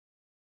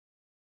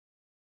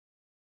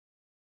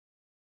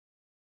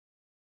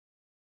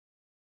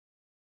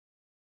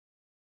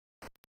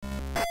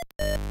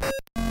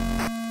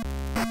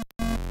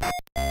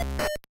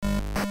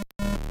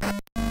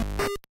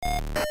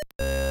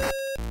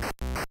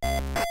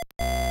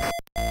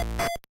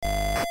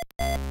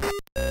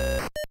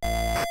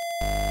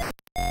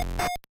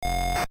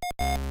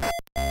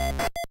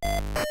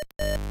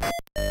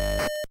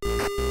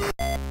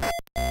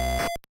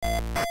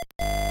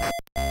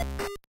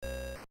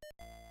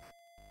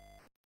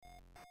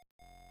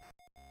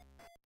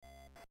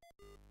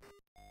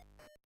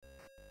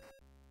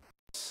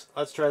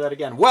Let's try that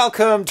again.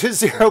 Welcome to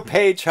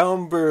ZeroPage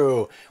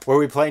Homebrew, where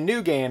we play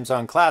new games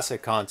on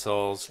classic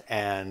consoles,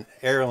 and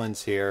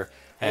Erlen's here.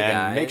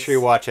 And make sure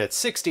you watch at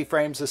 60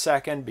 frames a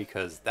second,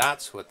 because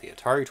that's what the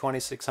Atari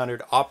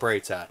 2600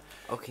 operates at.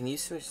 Oh, can you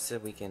switch so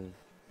we can...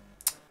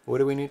 What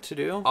do we need to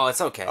do? Oh,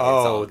 it's okay.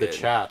 Oh, the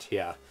chat,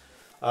 yeah.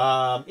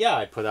 Yeah,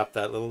 I put up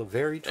that little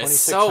very 2600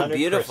 It's so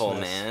beautiful,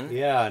 Christmas. man.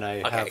 Yeah, and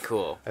I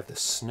have the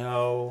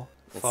snow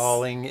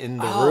falling in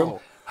the room.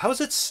 How is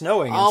it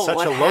snowing in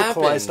such a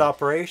localized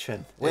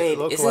operation? Wait,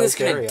 isn't this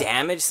going to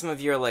damage some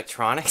of your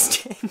electronics,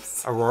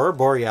 James? Aurora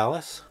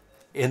Borealis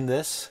in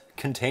this,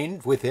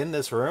 contained within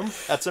this room?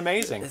 That's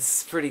amazing.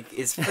 It's pretty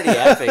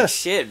epic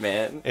shit,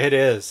 man. It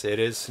is. It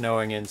is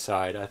snowing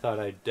inside. I thought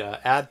I'd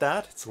add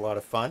that. It's a lot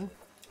of fun.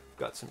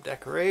 Got some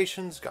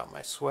decorations. Got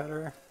my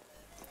sweater.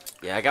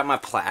 Yeah, I got my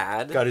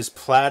plaid. Got his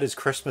plaid, his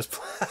Christmas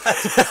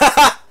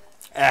plaid.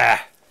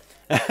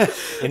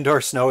 Indoor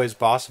snow is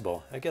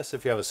possible. I guess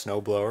if you have a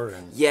snowblower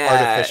and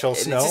artificial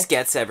snow. It just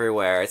gets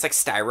everywhere. It's like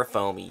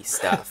styrofoamy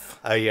stuff.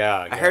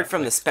 Yeah. I heard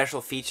from the special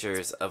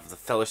features of the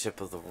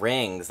Fellowship of the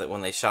Rings that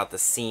when they shot the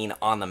scene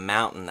on the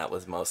mountain, that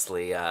was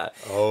mostly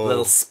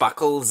little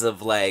spuckles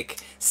of like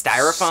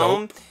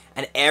styrofoam. Soap.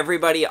 And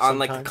everybody on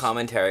like the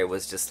commentary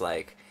was just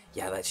like,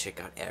 yeah, that shit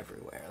got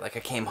everywhere. Like I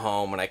came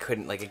home and I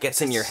couldn't, like it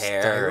gets in your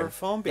hair.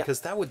 Styrofoam?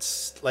 Because that would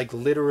like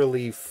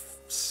literally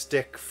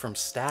stick from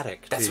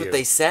static. That's what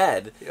they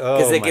said.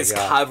 Because it gets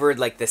covered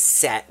like the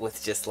set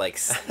with just like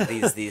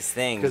these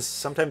things. Because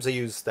sometimes they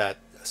use that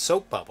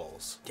soap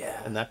bubbles. Yeah.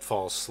 And that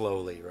falls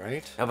slowly,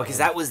 right? No, because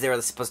that was they're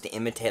supposed to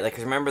imitate. Like,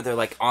 cause remember they're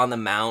like on the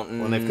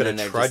mountain. When they've got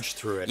to trudge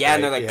through it. Yeah,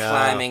 and they're like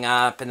climbing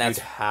up, and that's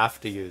you'd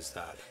have to use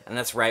that. And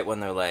that's right when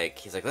they're like,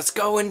 he's like, let's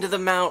go into the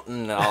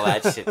mountain, and all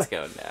that shit's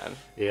going down.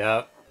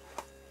 Yeah.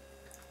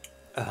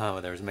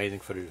 There was amazing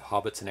footage of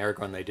hobbits and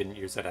Aragorn. They didn't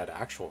use it at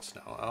actual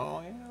snow.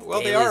 Oh, yeah.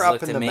 Well, they are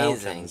up in the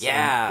mountains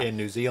in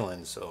New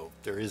Zealand, so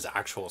there is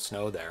actual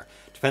snow there.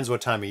 Depends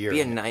what time of year.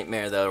 It'd be a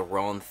nightmare, though,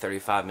 rolling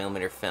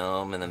 35mm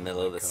film in the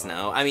middle of the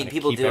snow. I mean,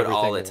 people do it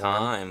all the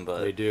time,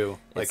 but... They do.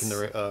 Like in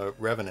the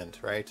Revenant,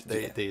 right?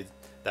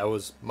 That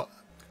was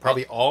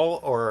probably all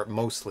or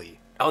mostly...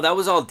 Oh, that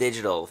was all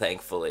digital,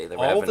 thankfully. The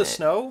Revenant. The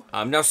snow?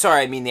 No,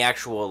 sorry. I mean, the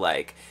actual,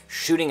 like,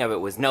 shooting of it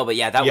was... No, but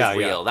yeah, that was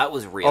real. That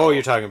was real. Oh,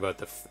 you're talking about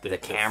the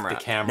camera. The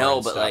camera no,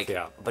 and but, stuff,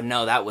 like... But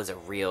no, that was a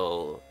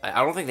real...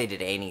 I don't think they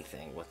did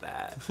anything with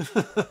that.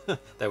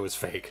 That was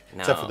fake. No.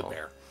 Except for the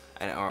bear.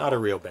 Not a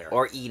real bear.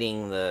 Or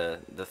eating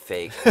the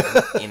fake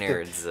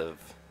innards of...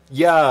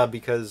 Yeah,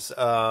 because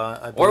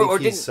I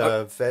believe he's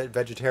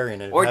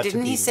vegetarian. And or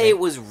didn't he say it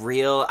was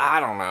real?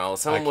 I don't know.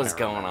 Someone was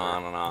going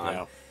on and on.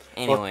 Yeah.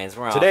 Anyways,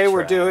 well, today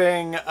we're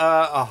doing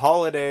a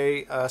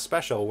holiday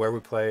special where we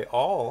play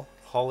all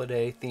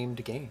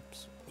holiday-themed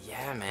games.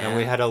 Yeah, man. And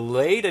we had a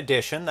late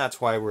edition.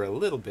 That's why we're a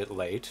little bit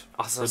late.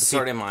 Also,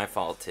 sort of my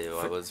fault, too.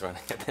 I was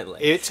running a bit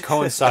late. It's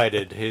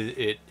coincided.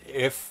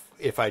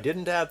 If I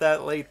didn't add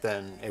that late,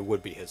 then it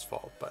would be his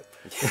fault. But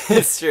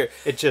it's true.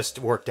 It just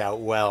worked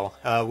out well.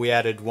 We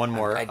added one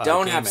more. I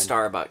don't have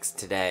Starbucks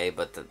today,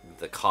 but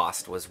the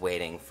cost was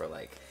waiting for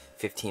like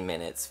 15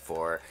 minutes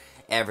for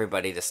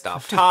everybody to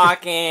stop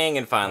talking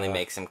and finally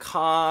make some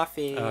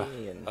coffee.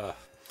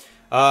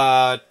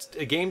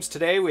 Games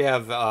today we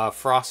have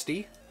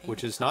Frosty,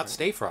 which is not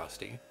Stay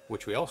Frosty,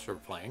 which we also are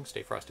playing,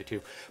 Stay Frosty 2,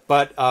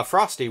 but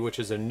Frosty, which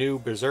is a new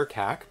Berzerk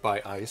hack by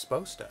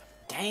iesposta.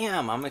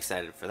 Damn, I'm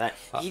excited for that.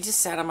 He just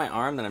sat on my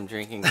arm that I'm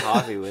drinking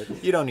coffee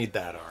with. You don't need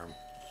that arm.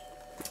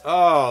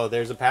 Oh,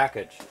 there's a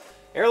package.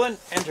 Erlen,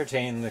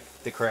 entertain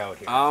the crowd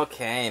here.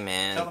 Okay,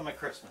 man. Tell them a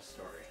Christmas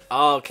story.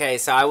 Okay,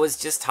 so I was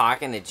just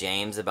talking to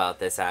James about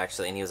this,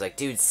 actually, and he was like,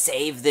 dude,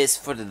 save this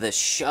for the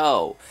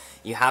show.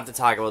 You have to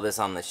talk about this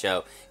on the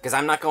show. Because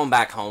I'm not going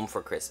back home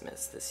for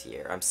Christmas this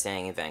year. I'm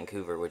staying in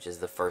Vancouver, which is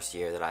the first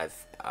year that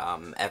I've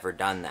ever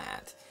done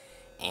that.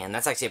 And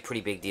that's actually a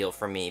pretty big deal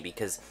for me,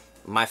 because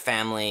my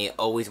family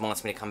always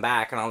wants me to come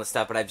back and all this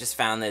stuff, but I've just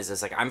found this,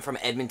 it's like, I'm from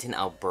Edmonton,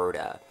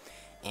 Alberta.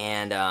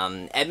 And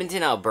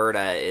Edmonton,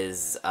 Alberta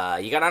is,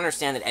 you gotta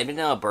understand that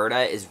Edmonton,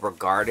 Alberta is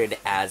regarded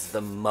as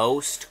the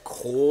most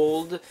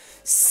cold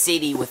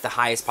city with the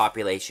highest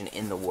population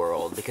in the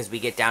world, because we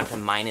get down to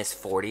minus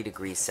 40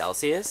 degrees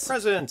Celsius.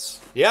 Presents.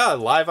 Yeah,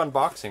 live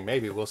unboxing,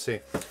 maybe, we'll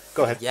see.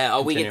 Go ahead. Yeah,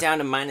 we get down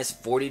to minus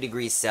 40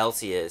 degrees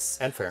Celsius.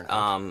 And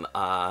Fahrenheit.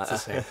 It's the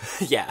same.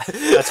 Yeah.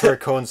 That's where it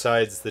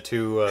coincides, the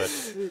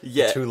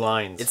two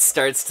lines. It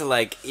starts to,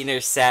 like,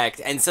 intersect.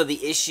 And so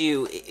the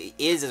issue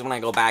is when I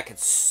go back,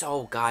 it's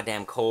so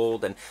goddamn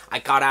cold. And I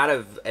got out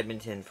of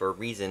Edmonton for a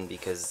reason,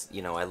 because,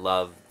 you know, I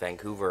love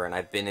Vancouver, and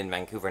I've been in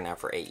Vancouver now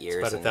for 8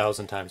 years. It's about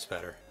 1,000 times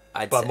better.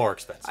 More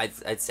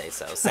expensive. I'd say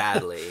so,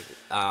 sadly.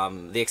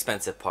 The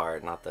expensive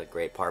part, not the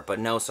great part. But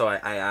no, so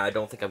I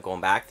don't think I'm going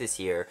back this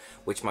year,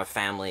 which my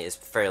family is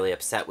fairly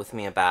upset with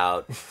me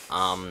about.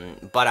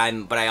 But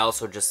I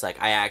also just, like,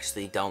 I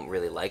actually don't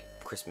really like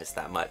Christmas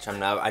that much.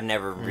 I've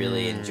never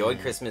really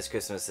enjoyed Christmas.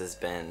 Christmas has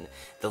been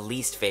the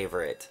least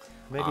favorite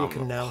Maybe you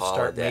can now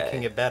start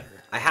making it better.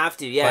 I have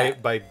to, yeah.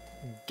 By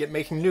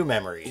making new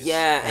memories.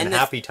 Yeah, and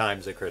happy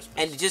times at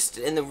Christmas.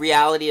 And the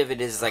reality of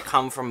it is, I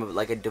come from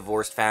like a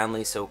divorced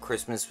family, so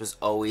Christmas was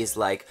always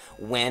like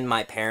when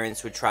my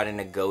parents would try to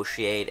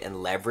negotiate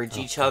and leverage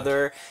each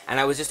other, and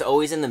I was just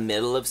always in the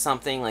middle of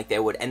something. Like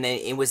and then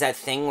it was that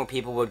thing where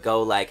people would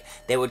go like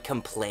they would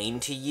complain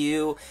to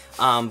you,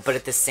 but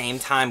at the same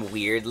time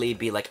weirdly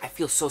be like, I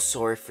feel so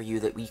sorry for you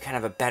that you kind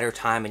of have a better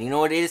time, and you know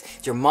what it is?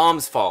 It's your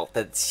mom's fault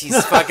that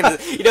she's fucking.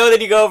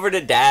 Then you go over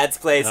to Dad's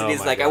place and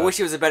he's like, God. I wish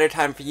it was a better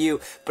time for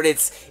you, but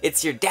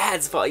it's your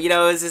dad's fault.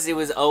 It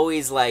was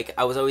always like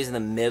I was always in the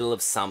middle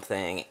of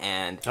something,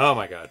 and oh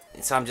my God.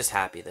 So I'm just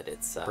happy that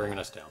it's bringing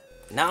us down.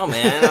 No,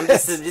 man,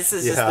 this is just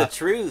the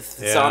truth.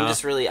 Yeah. So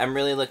I'm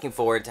really looking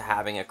forward to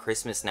having a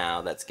Christmas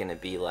now that's gonna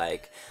be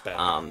like,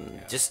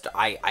 just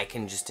I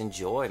can just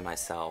enjoy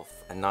myself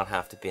and not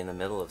have to be in the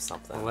middle of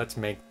something. Well, let's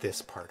make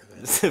this part of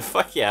it.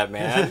 Fuck yeah,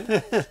 man.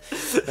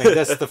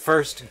 That's the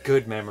first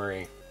good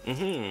memory.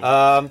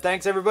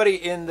 Thanks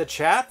everybody in the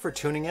chat for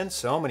tuning in.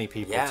 So many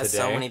people today. Yeah,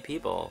 so many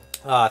people.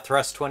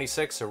 Thrust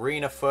 26,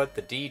 Arena Foot,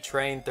 the D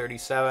Train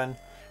 37,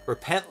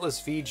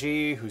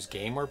 RepentlessVG, whose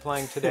game we're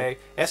playing today,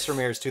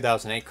 Esrmir's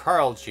 2008,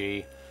 Carl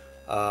G,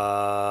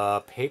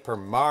 Paper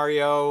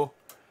Mario,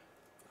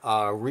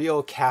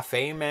 Real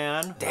Cafe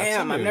Man.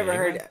 Damn, I've never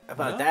heard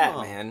about that,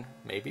 man.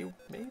 Maybe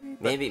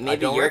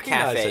your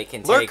cafe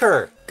can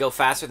go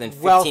faster than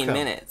 15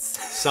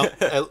 minutes.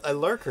 A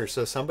lurker,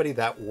 so somebody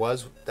that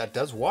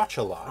does watch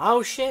a lot.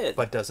 Oh shit!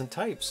 But doesn't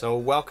type. So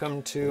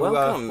welcome to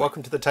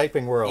the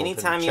typing world.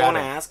 Anytime you want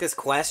to ask us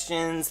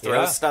questions,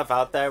 throw stuff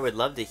out there, we'd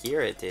love to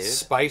hear it, dude.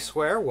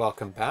 SpiceWare,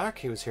 welcome back.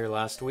 He was here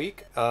last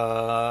week. Who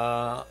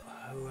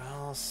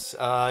else?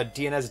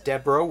 DNS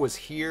Debro was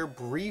here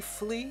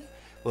briefly.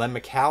 Len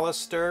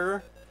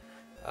McAllister.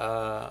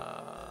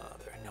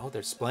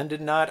 There's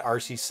Splendid Nut,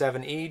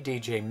 RC7E,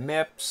 DJ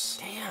Mips.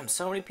 Damn,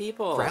 so many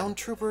people. Ground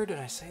Trooper, did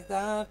I say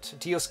that?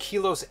 Dios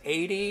Kilos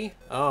 80.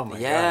 Oh my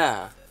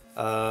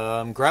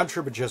god. Ground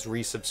Trooper just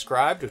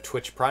resubscribed to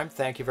Twitch Prime.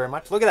 Thank you very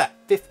much. Look at that,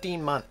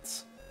 15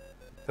 months.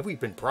 Have we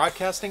been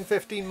broadcasting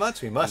 15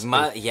 months? We must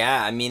be.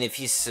 Yeah, I mean, if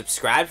you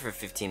subscribe for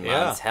 15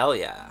 months, hell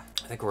yeah.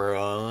 I think we're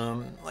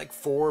like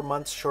 4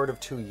 months short of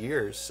 2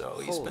 years, so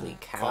he's been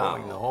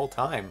following the whole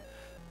time.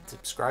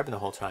 Subscribing the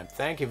whole time.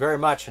 Thank you very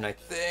much, and I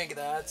think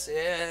that's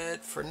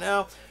it for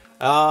now.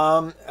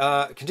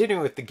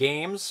 Continuing with the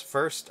games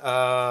first.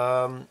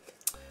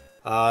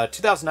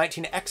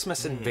 2019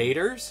 XMas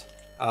Invaders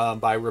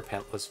by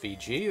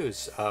RepentlessVG,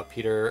 who's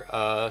Peter.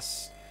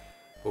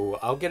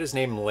 I'll get his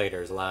name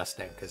later, his last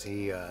name, because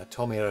he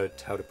told me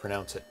how to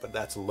pronounce it, but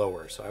that's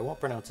lower, so I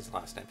won't pronounce his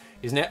last name.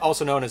 He's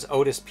also known as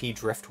Otis P.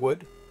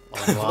 Driftwood.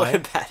 What a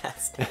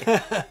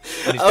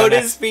badass name.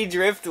 Otis P.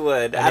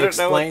 Driftwood. I don't know. He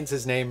explains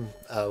his name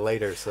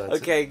later. So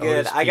that's okay,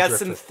 good. I got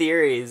some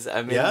theories.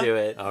 I'm into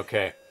it.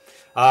 Okay.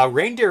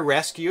 Reindeer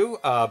Rescue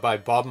by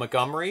Bob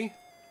Montgomery,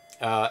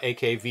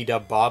 a.k.a.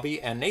 V-Dub Bobby,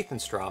 and Nathan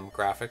Strum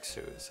graphics,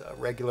 who's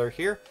regular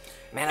here.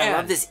 Man, I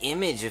love this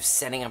image of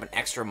setting up an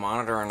extra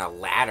monitor on a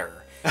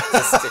ladder.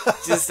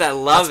 I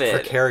love it.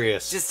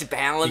 Precarious. Just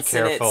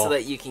balancing it so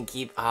that you can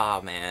keep...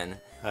 Oh, man.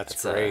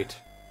 That's great.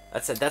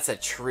 That's a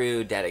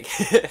true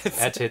dedication. I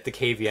had to hit the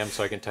KVM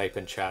so I can type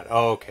in chat.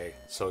 Oh, okay.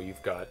 So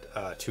you've got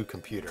 2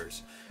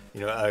 computers.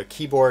 A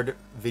keyboard,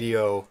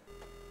 video,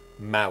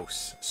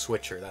 mouse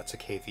switcher. That's a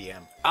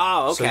KVM.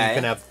 Oh, okay. So you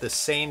can have the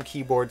same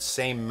keyboard,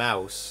 same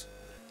mouse,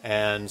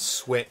 and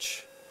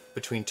switch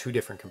between 2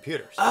 different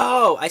computers.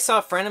 Oh, I saw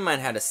a friend of mine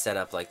had a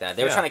setup like that.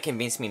 They were trying to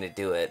convince me to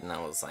do it, and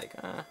I was like,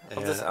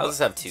 I'll just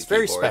have 2 keyboards. It's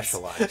very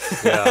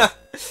specialized. Yeah.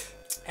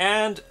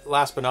 And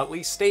last but not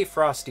least, Stay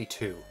Frosty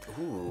 2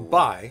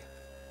 by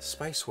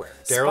SpiceWare.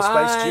 Darrell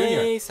Spice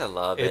Jr. I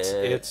love it.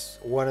 It's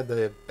one of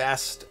the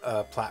best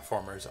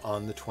platformers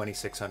on the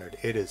 2600.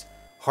 It is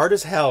hard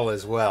as hell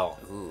as well.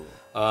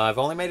 I've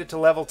only made it to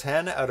level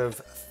 10 out of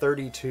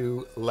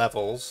 32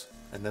 levels,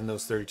 and then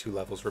those 32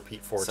 levels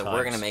repeat 4 times. So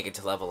we're going to make it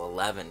to level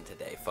 11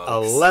 today,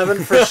 folks.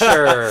 11 for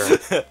sure.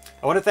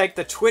 I want to thank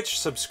the Twitch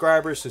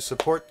subscribers who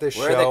support this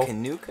show. Where are the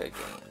Kanuka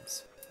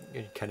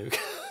games? Kanuka.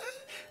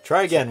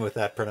 Try again with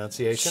that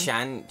pronunciation.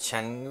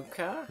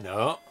 Chanuka?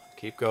 No.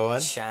 Keep going.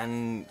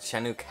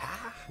 Chanuka?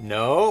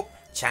 No.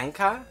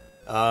 Chanka?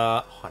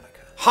 Hanukkah.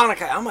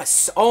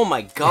 Hanukkah. Oh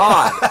my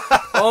god.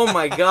 Oh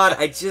my god.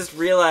 I just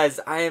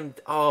realized I am.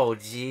 Oh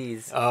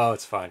jeez. Oh,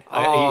 it's fine. He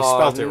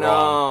spelled it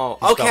wrong.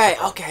 Okay.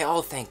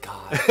 Oh, thank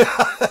God.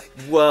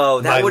 Whoa,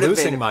 that would have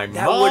been.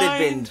 That would have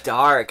been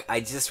dark.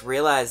 I just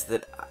realized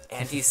that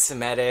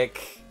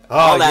anti-Semitic.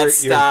 All that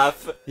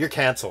stuff. You're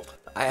canceled.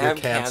 I am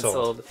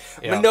canceled.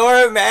 Yeah.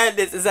 Menorah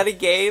Madness, is that a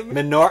game?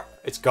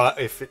 It's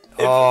got is it?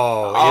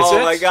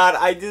 Oh my god,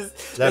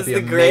 that's the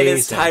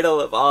greatest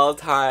title of all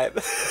time.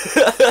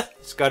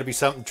 It's got to be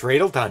something.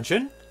 Dreidel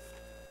Dungeon.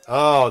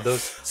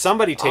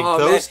 Somebody take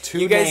those 2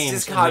 names. You guys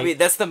just caught me.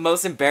 That's the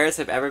most embarrassed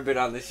I've ever been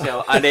on the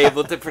show,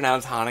 unable to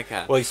pronounce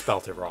Hanukkah. Well, he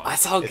spelled it wrong.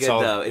 That's all good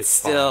though. It's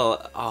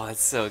still,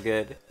 it's so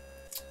good.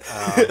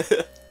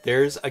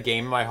 There's a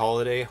Game My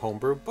Holiday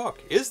homebrew book.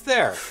 Is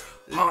there?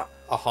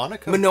 A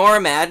Hanukkah?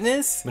 Menorah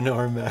Madness?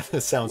 Menorah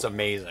Madness sounds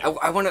amazing.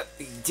 I want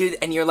to, dude,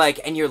 and you're like,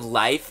 and your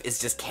life is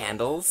just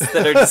candles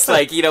that are just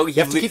like, you know,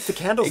 you have to keep the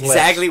candles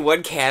exactly lit.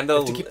 one candle.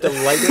 You have to keep the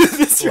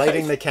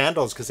lighting the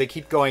candles because they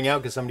keep going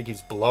out because somebody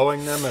keeps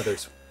blowing them or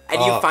there's... And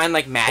you find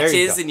like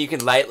matches and you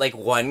can light like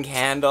one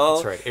candle.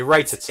 That's right. It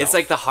writes itself. It's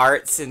like the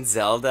hearts in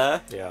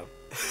Zelda. Yeah.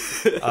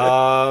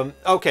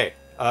 Okay.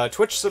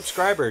 Twitch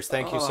subscribers,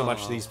 thank you so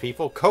much to these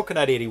people.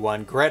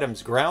 Coconut81,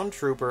 Gretham's Ground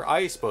Trooper,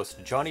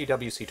 iesposta, Johnny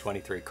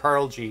WC23,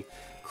 Carl G,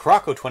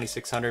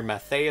 Croco2600,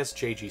 Matthias,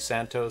 JG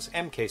Santos,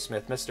 MK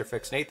Smith, Mr.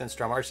 Fix, Nathan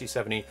Strum,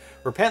 RC70,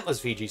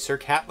 RepentlessVG, Sir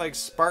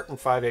Catlegs,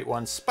 Spartan581,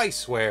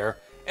 SpiceWare,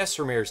 S.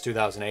 Ramirez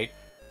 2008,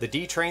 the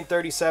D-Train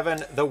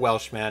 37, the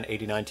Welshman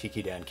 89,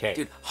 Tiki Dan K.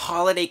 Dude,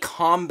 holiday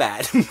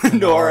combat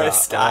menorah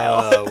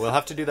style. We'll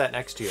have to do that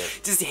next year.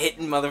 Just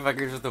hitting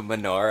motherfuckers with a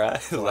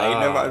menorah,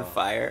 lighting them on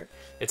fire.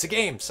 It's a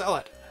game, sell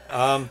it.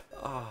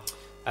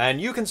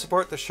 And you can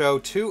support the show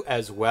too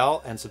as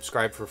well and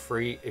subscribe for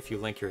free if you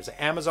link yours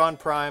to Amazon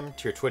Prime,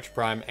 to your Twitch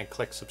Prime, and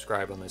click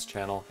subscribe on this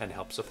channel and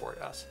help support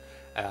us.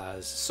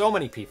 As so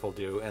many people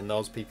do, and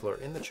those people are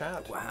in the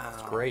chat. Wow.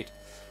 It's great.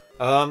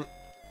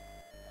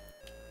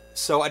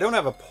 So I don't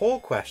have a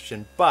poll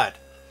question, but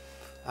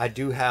I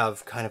do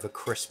have kind of a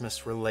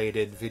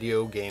Christmas-related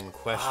video game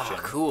question.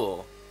 Ah,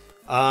 cool.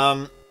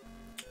 I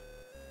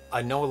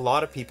know a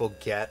lot of people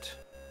get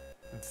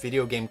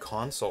video game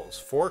consoles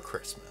for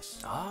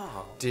Christmas.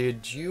 Oh.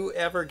 Did you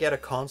ever get a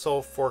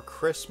console for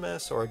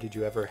Christmas, or did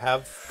you ever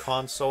have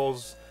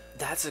consoles?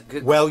 That's a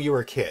good. Well, you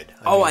were a kid.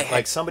 I had...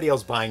 like somebody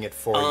else buying it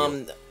for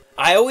you.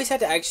 I always had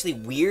to actually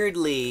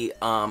weirdly,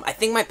 I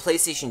think my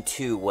PlayStation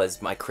 2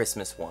 was my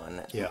Christmas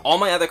one. Yeah. All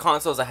my other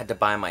consoles I had to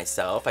buy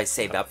myself. I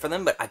saved up for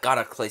them, but I got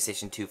a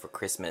PlayStation 2 for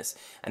Christmas.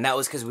 And that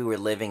was because we were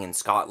living in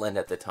Scotland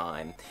at the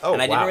time. Oh,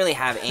 and I didn't really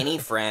have any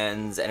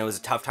friends, and it was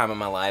a tough time in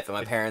my life. And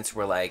my parents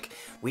were like,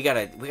 we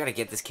gotta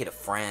get this kid a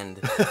friend.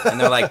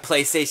 And they're like,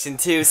 PlayStation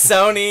 2,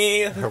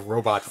 Sony. A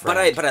robot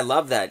friend. But I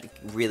love that,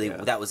 really. Yeah.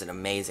 That was an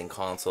amazing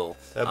console.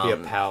 That'd be a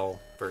PAL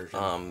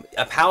version.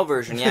 A PAL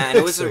version, yeah, and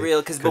it was a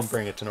real because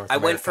bring it to North I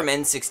America. went from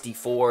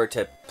N64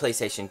 to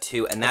PlayStation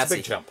 2, and that's a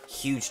big jump.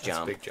 Huge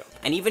jump. That's a big jump.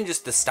 And even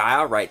just the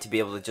style, right, to be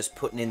able to just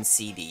put in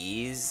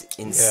CDs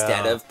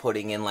instead of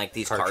putting in like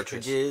these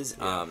cartridges.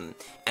 Yeah.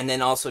 And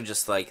then also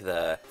just like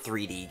the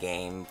 3D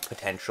game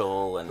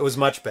potential, and it was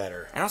much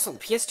better. And also,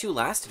 PS2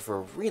 lasted for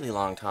a really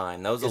long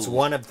time. That was it's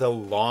one of the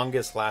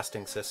longest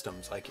lasting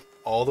systems, like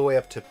all the way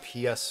up to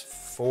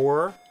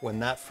PS4. When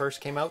that first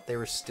came out, they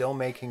were still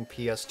making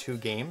PS2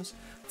 games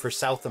for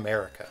South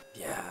America.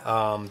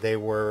 Yeah. They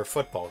were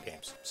football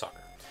games,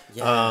 soccer.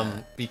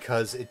 Yeah.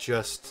 Because it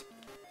just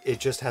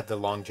had the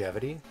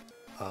longevity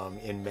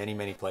in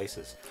many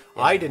places.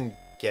 Yeah. I didn't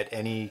get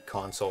any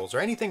consoles or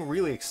anything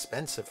really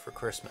expensive for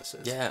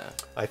Christmases. Yeah.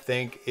 I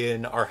think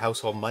in our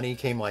household money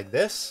came like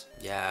this.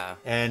 Yeah.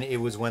 And it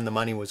was when the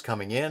money was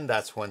coming in,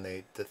 that's when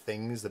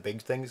the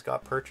big things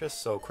got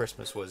purchased. So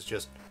Christmas was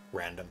just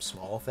random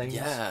small things.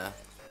 Yeah.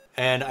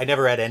 And I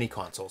never had any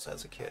consoles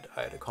as a kid.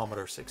 I had a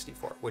Commodore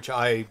 64, which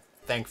I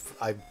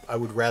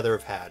would rather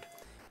have had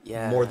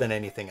more than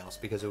anything else,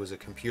 because it was a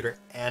computer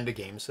and a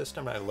game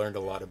system. I learned a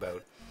lot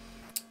about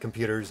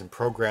computers and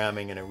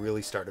programming, and it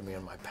really started me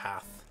on my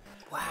path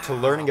to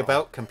learning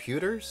about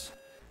computers,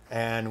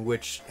 and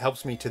which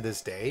helps me to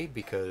this day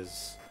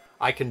because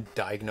I can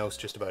diagnose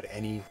just about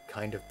any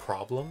kind of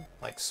problem,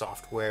 like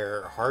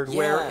software,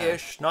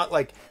 hardware-ish, not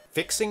like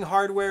fixing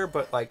hardware,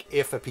 but like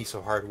if a piece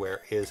of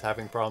hardware is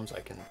having problems, I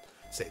can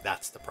say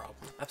that's the problem.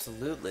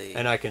 Absolutely.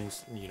 And I can,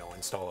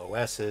 install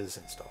OSs,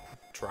 install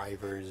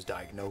drivers,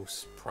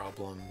 diagnose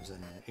problems,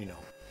 and,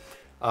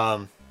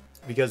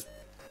 because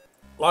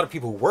a lot of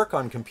people who work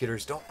on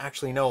computers don't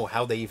actually know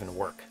how they even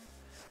work.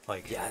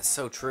 Like, yeah, it's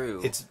so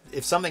true. It's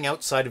if something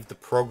outside of the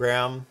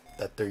program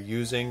that they're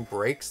using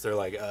breaks, they're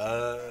like,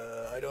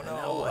 I don't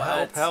know,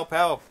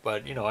 help.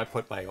 But, I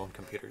put my own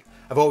computers.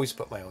 I've always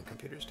put my own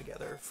computers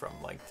together from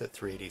like the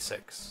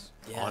 386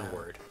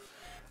 onward.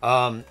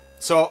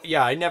 So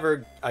yeah,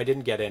 I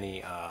didn't get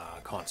any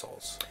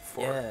consoles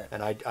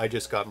and I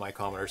just got my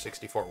Commodore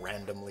 64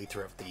 randomly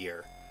throughout the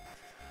year.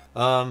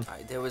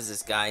 There was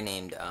this guy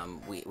named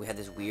we had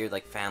this weird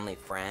like family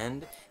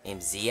friend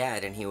named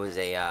Ziad, and he was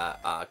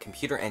a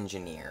computer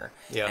engineer.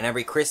 Yeah. And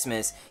every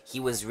Christmas he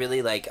was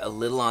really like a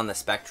little on the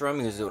spectrum.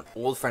 He was an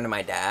old friend of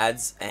my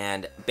dad's,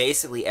 and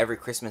basically every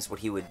Christmas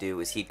what he would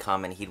do is he'd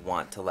come and he'd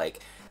want to like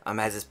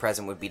as his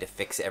present would be to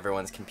fix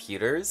everyone's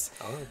computers.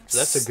 Oh,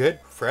 that's a good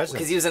present.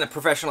 Because he was a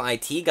professional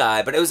IT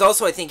guy, but it was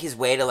also, I think, his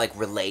way to, like,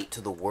 relate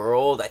to the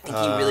world. I think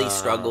he really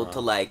struggled to,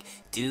 like,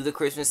 do the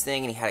Christmas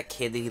thing, and he had a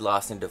kid that he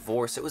lost in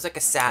divorce. It was, like,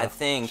 a sad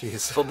thing.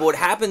 Geez. But what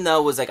happened,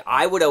 though, was, like,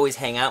 I would always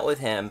hang out with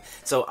him.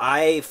 So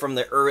I, from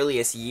the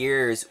earliest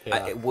years,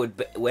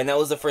 when that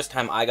was the first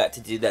time I got to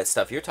do that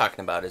stuff you're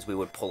talking about, is we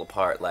would pull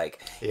apart, like,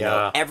 you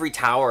know, every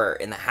tower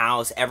in the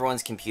house,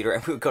 everyone's computer,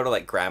 and we would go to,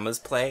 like, grandma's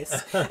place.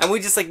 And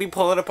we'd just, like, be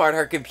pulling apart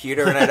her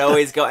computer, and I'd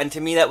always go, and to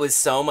me that was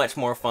so much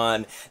more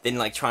fun than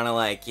like trying to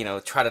like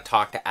try to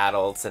talk to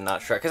adults and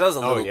not sure, because I was a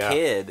little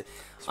kid.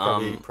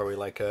 It's probably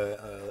like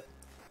a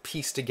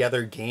piece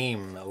together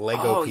game,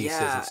 Lego pieces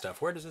and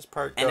stuff. Where does this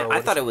part go? And I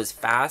thought it was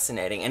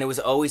fascinating, and it was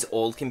always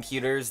old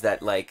computers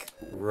that like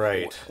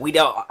we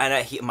don't.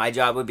 And my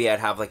job would be I'd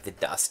have like the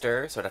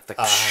duster, so I'd have to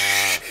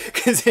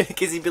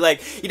because he'd be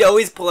like he'd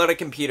always pull out a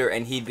computer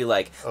and he'd be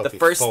like the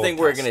first thing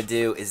we're gonna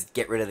do is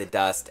get rid of the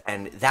dust,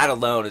 and that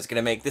alone is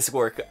gonna make this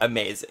work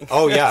amazing.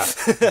 Oh yeah,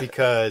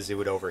 because it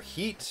would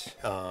overheat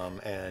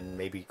and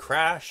maybe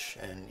crash,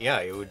 and yeah,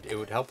 it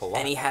would help a lot.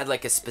 And he had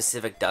like a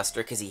specific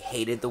duster because he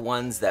hated the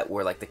ones that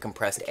were like the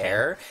compressed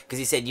air, because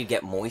he said you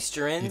get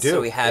moisture in. You do.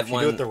 So he had if you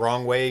do it the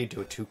wrong way, you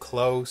do it too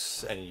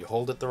close, and you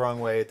hold it the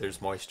wrong way,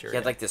 there's moisture. He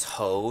had like this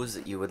hose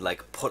that you would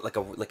like put like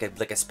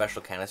a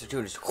special canister to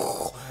and just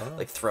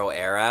like throw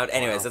air out.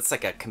 Anyways, that's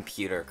like a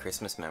computer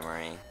Christmas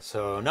memory.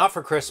 So not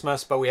for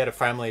Christmas, but we had a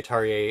family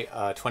Atari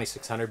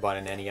 2600, bought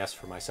an NES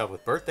for myself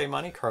with birthday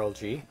money. Carl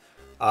G.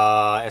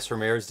 S.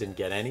 Ramirez didn't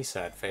get any,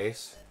 sad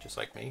face, just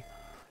like me.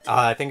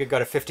 I think I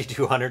got a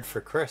 5200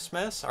 for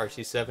Christmas.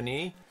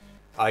 RC7E.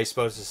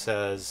 iesposta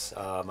says,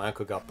 my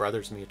uncle got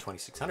brothers and me a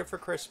 2600 for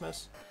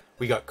Christmas.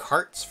 We got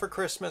carts for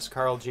Christmas,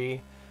 Carl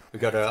G. We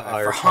got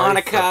for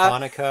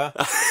Hanukkah.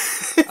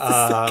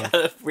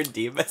 Gotta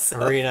redeem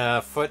myself.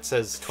 Marina Foot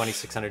says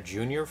 2600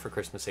 Junior for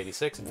Christmas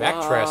 86.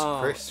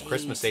 Vectress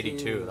Christmas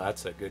 82.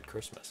 That's a good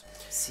Christmas.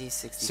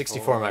 C64.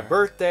 64 my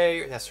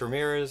birthday. S.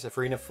 Ramirez.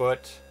 Farina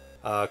Foot.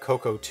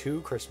 Coco 2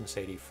 Christmas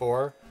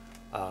 84.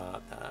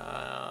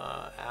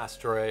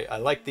 Asteroid. I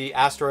like the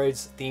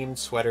asteroids themed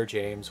sweater,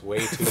 James. Way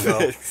to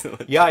go.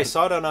 Yeah, I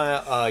saw it on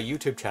a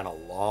YouTube channel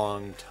a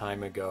long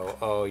time ago.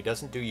 Oh, he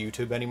doesn't do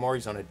YouTube anymore.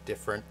 He's on a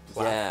different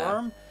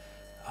platform.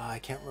 I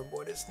can't remember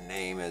what his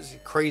name is.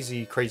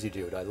 Crazy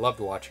dude. I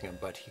loved watching him,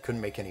 but he couldn't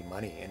make any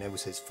money, and it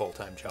was his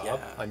full-time job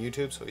on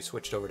YouTube, so he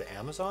switched over to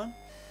Amazon.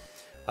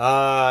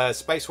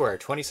 SpiceWare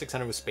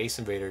 2600 with Space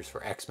Invaders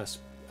for Xmas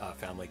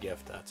family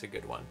gift. That's a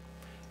good one.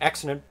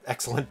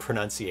 Excellent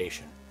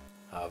pronunciation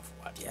of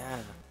what? Yeah.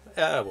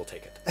 We'll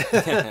take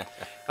it.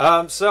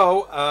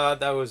 So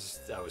that was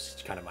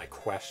kind of my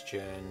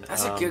question.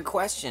 That's a good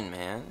question,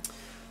 man.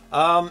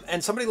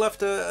 And somebody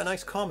left a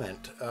nice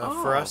comment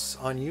for us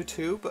on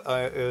YouTube.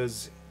 It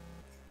was,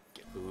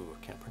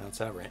 I can't pronounce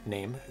that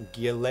name.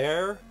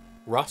 Guilherme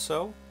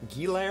Rosso.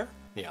 Guilherme?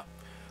 Yeah.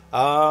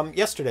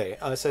 Yesterday,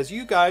 says,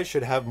 you guys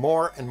should have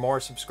more and more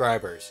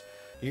subscribers.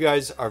 You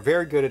guys are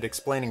very good at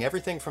explaining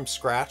everything from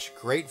scratch.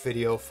 Great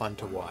video, fun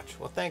to watch.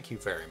 Well, thank you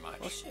very much.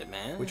 Well, shit,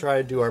 man. We try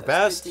to do our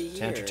best to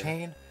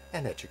entertain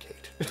and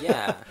educate.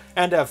 Yeah.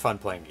 And have fun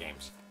playing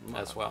games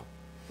as well.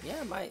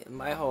 Yeah,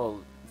 my whole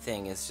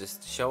thing is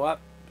just show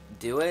up,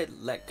 do it,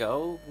 let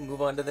go,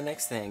 move on to the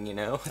next thing, you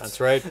know?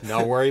 That's right.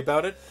 Don't worry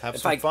about it. Have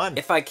some fun.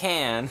 If I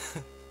can.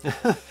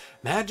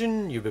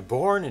 Imagine you've been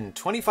born in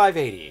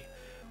 2580.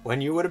 When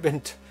you would have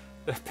been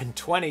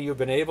 20, you've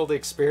been able to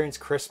experience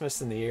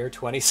Christmas in the year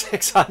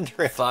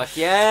 2600. Fuck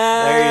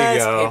yeah! There you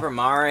go. Paper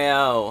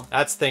Mario.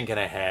 That's thinking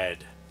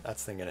ahead.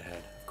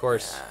 Of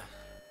course,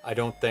 I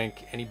don't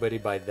think anybody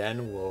by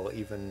then will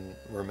even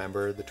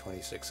remember the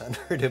 2600.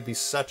 It'd be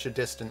such a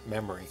distant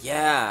memory.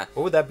 Yeah.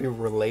 What would that be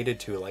related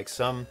to? Like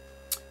some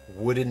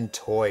wooden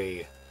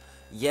toy.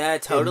 Yeah,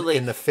 totally.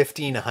 In the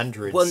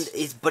 1500s. Well,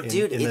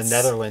 dude, in the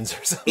Netherlands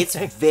or something. It's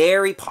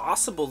very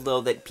possible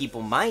though that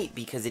people might,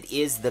 because it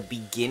is the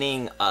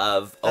beginning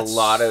of a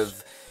lot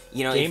of,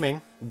 you know,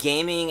 gaming.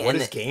 What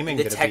is gaming?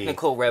 The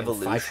technical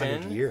revolution. In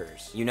 500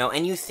 years. You know,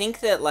 and you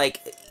think that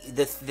like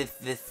the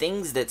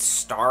things that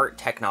start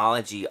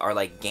technology are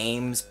like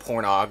games,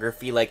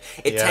 pornography. Like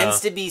it tends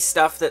to be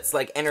stuff that's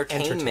like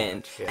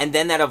entertainment, and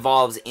then that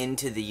evolves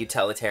into the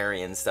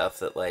utilitarian stuff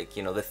that, like,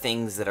 you know, the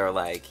things that are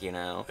like, you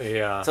know.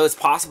 Yeah. So it's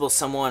possible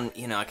someone,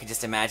 you know, I could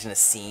just imagine a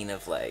scene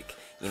of like,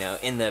 you know,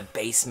 in the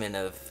basement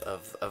of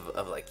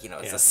like, you know,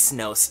 it's a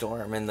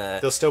snowstorm in the...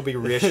 They'll still be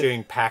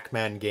reissuing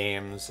Pac-Man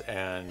games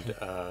and,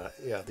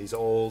 these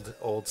old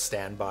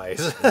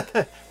standbys.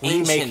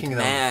 Ancient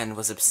man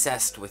was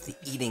obsessed with the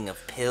eating of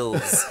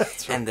pills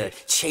and the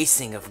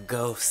chasing of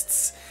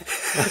ghosts.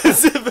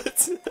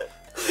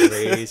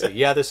 Crazy.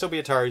 Yeah, there'll still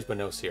be Ataris, but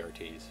no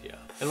CRTs,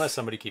 unless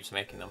somebody keeps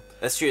making them.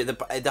 That's true.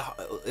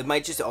 It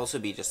might just also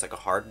be just like a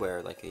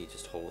hardware, like you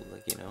just hold,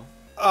 like, you know...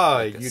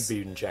 you'd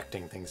be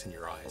injecting things in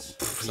your eyes.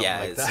 Yeah,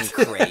 like it's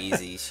some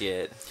crazy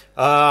shit.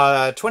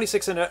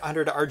 2600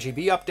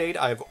 RGB update.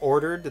 I've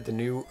ordered the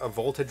new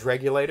voltage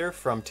regulator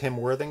from Tim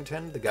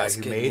Worthington, the guy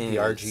who made the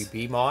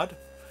RGB mod.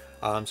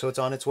 So it's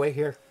on its way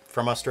here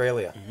from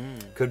Australia.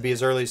 Could be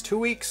as early as 2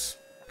 weeks.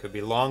 Could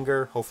be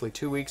longer. Hopefully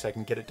 2 weeks. I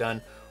can get it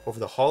done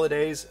over the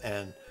holidays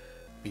and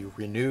be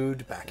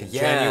renewed back in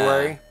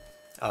January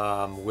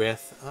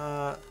with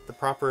the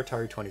proper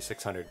Atari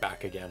 2600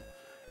 back again.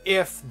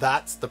 If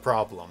that's the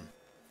problem,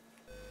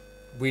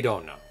 we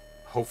don't know.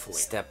 Hopefully.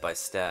 Step by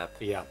step.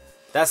 Yeah.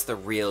 That's the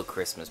real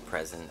Christmas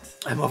present.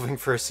 I'm hoping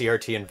for a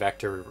CRT and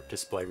vector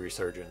display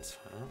resurgence.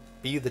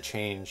 Be the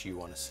change you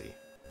want to see.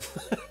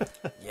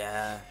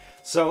 Yeah.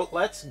 So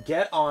let's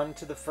get on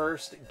to the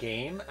first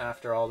game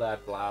after all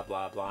that blah,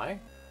 blah, blah.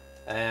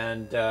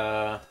 And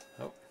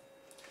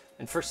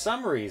for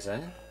some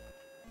reason,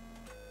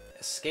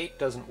 escape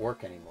doesn't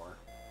work anymore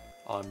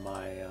on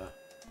my...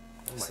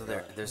 so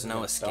there's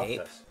no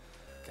escape?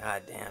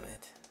 God damn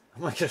it.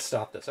 I'm going to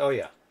stop this. Oh,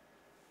 yeah.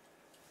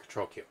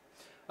 Control Q.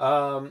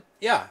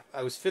 Yeah,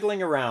 I was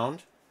fiddling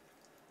around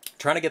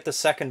trying to get the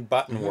second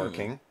button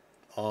working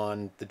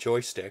on the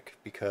joystick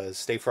because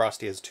Stay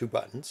Frosty has 2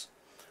 buttons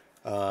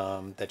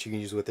that you can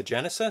use with the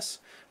Genesis.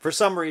 For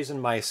some reason,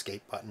 my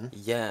escape button,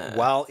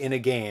 while in a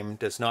game,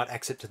 does not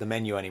exit to the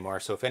menu anymore.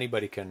 So if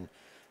anybody can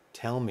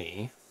tell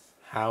me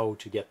how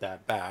to get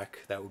that back,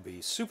 that would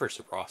be super,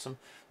 super awesome.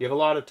 You have a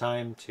lot of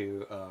time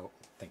to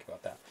think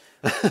about that.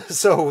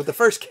 So the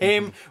first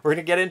game we're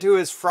going to get into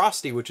is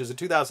Frosty, which is a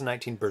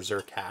 2019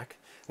 Berzerk hack.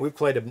 We've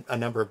played a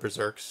number of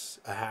Berzerk's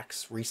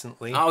hacks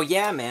recently. Oh,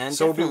 yeah, man.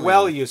 So we'll be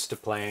well used to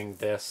playing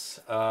this.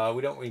 We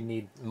don't really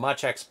need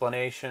much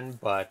explanation,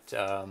 but...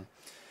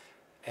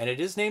 and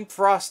it is named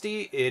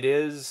Frosty. It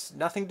is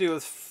nothing to do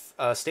with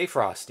Stay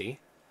Frosty.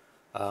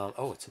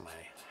 Oh, it's in my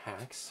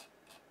hacks.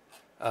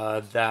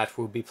 That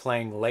we'll be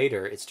playing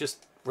later. It's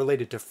just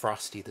related to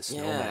Frosty the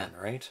Snowman,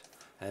 right?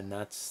 And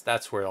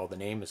that's where all the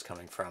name is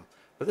coming from.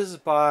 But this is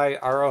by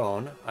our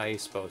own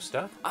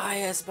iesposta.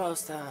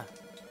 iesposta.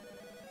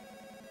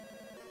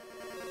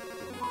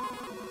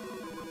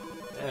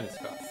 And it's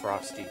got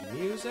Frosty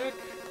music.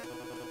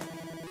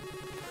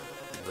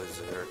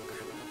 Berzerk.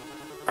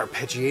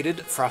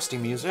 Arpeggiated Frosty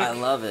music. I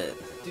love it.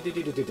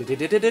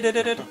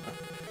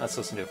 Let's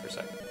listen to it for a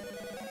second.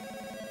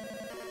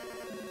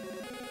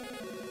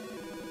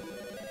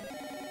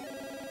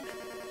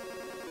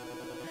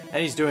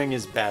 And he's doing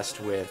his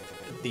best with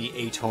the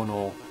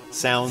atonal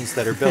sounds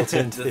that are built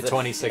into the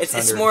 2600.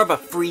 It's more of a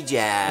free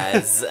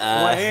jazz.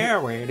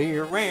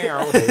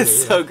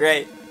 It's so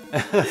great.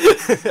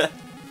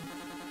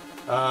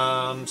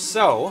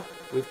 So,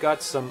 we've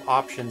got some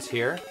options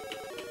here.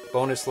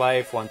 Bonus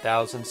life,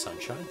 1000,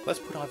 sunshine. Let's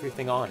put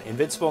everything on.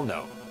 Invincible?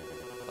 No.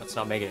 Let's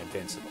not make it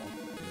invincible.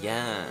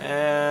 Yeah.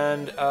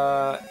 And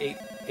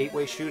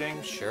eight-way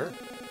shooting? Sure.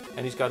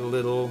 And he's got a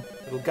little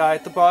guy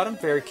at the bottom.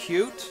 Very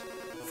cute.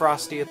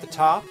 Frosty at the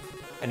top.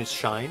 And it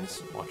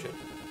shines. Watch it.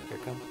 Here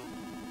it comes.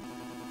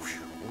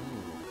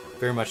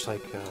 Very much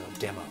like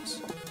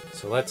demos.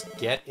 So let's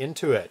get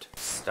into it.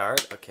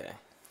 Start? Okay.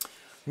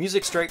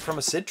 Music straight from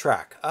a SID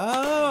track.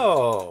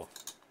 Oh!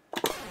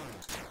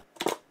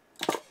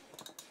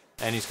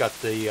 And he's got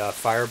the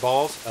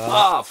fireballs. He's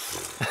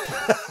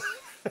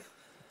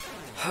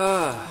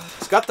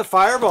got the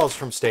fireballs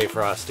from Stay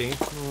Frosty.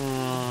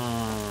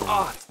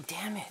 Oh,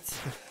 damn it.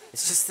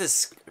 It's just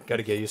this...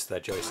 Gotta get used to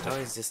that joystick. It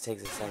always just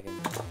takes a second.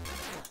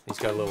 He's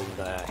got a little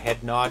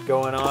head nod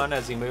going on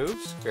as he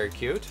moves. Very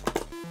cute.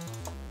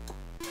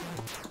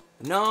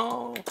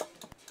 No!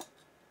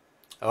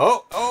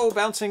 Oh,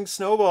 bouncing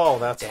snowball.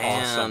 That's awesome.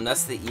 Damn,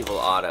 that's the evil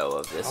auto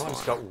of this one. Oh,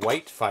 it's got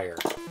white fire.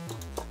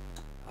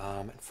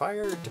 And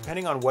fire,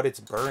 depending on what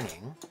it's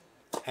burning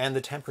and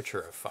the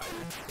temperature of fire,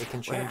 it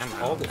can change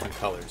all different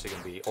colors. It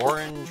can be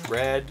orange,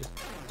 red,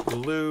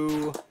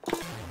 blue,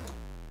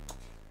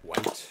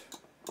 white.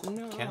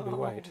 No, can't be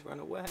white. Run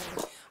away.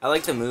 I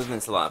like the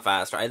movements a lot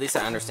faster. At least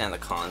I understand the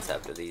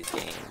concept of these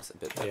games a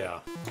bit better. Yeah.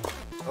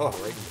 Oh,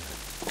 right in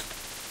there.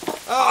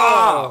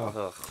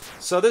 Oh!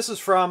 So this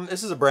is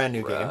a brand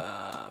new game.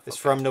 It's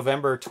from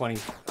November 20...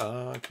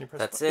 can you press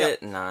That's play?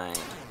 it? 9.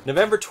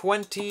 November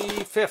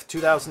 25th,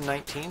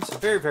 2019. It's a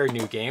very, very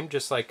new game.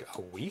 Just like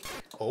a week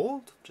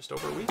old. Just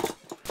over a week.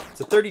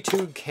 It's a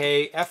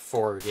 32K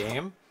F4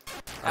 game.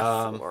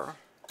 F4.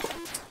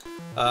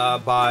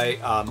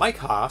 By Mike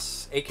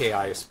Haas, a.k.a.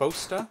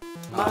 iesposta.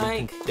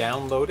 Mike. You can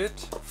download it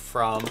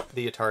from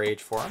the Atari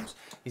Age forums.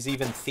 He's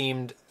even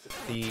themed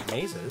the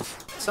mazes,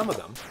 some of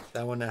them.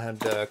 That one had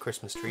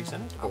Christmas trees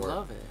in it. I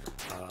love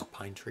it.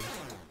 Pine trees.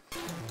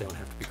 They don't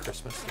have to be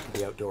Christmas. They can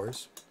be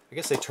outdoors. I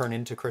guess they turn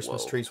into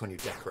Christmas trees when you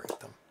decorate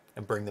them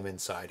and bring them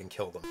inside and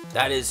kill them.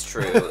 That is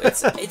true.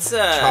 It's a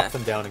chop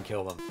them down and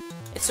kill them.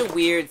 It's a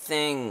weird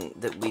thing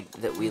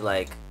that we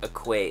like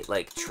equate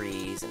like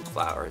trees and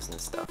flowers and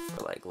stuff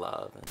for like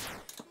love. And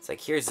it's like,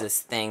 here's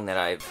this thing that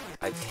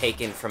I've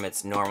taken from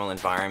its normal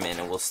environment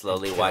and we'll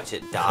slowly watch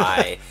it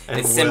die. And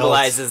it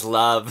symbolizes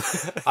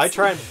love. I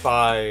tried to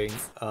buy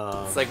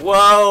it's like,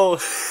 whoa!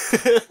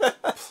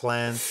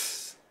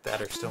 plants that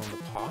are still in the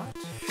pot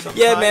sometimes.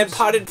 Yeah, man,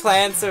 potted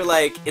plants are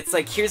like, it's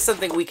like, here's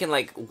something we can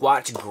like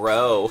watch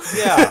grow.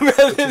 Yeah,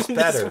 rather which is than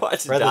better, just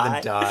watch rather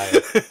die.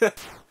 than die.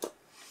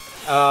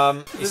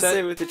 The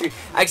same with the tree.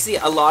 Actually,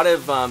 a lot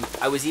of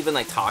I was even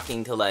like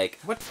talking to like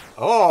what?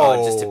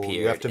 Oh, it just appeared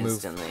you have to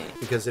instantly. move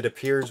because it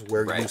appears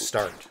where you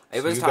start.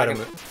 It was so talking.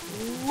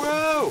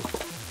 Whoa!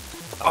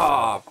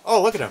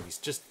 Oh, look at him! He's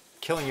just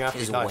killing you after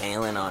he's he dies.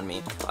 wailing on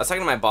me. I was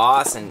talking to my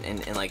boss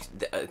and like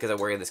because I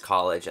work at this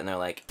college and they're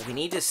like, we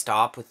need to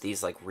stop with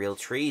these like real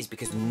trees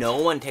because no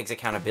one takes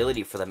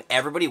accountability for them.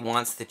 Everybody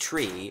wants the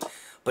tree.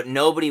 But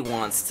nobody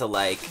wants to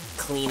like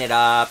clean it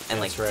up and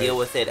like deal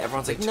with it.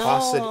 Everyone's like, no.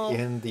 Toss it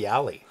in the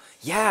alley.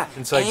 Yeah,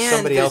 It's like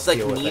somebody else there's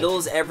deal like with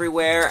needles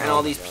everywhere, and Oh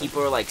all my these God.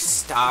 people are like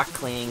stock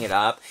cleaning it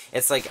up.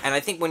 It's like, and I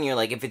think when you're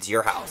like, if it's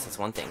your house, it's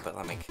one thing, but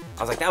I'm like,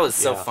 I was like, that was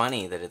so Yeah.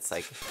 funny that it's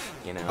like,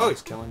 you know. Oh,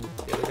 he's killing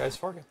the other guys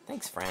for you.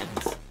 Thanks,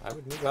 friends. I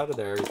would move out of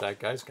there. That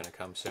guy's gonna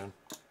come soon.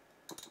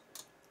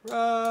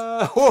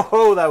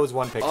 Whoa, that was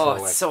one pixel Oh,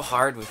 away. it's so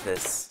hard with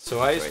this. So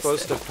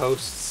iesposta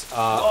posts.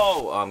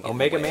 I'm getting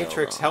Omega way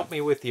Matrix over. helped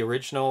me with the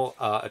original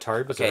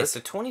Atari Berzerk. Okay, so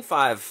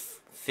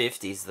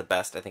 2550 is the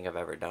best I think I've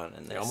ever done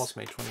in this. They almost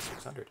made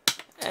 2600.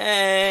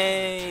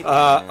 Hey.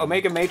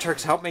 Omega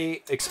Matrix helped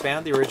me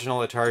expand the original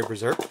Atari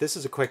Berzerk. This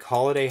is a quick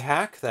holiday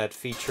hack that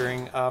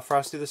featuring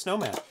Frosty the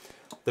Snowman.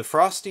 The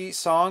Frosty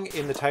song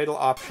in the title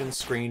options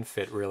screen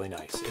fit really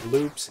nice. It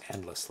loops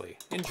endlessly.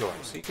 Enjoy.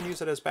 So you can use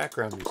it as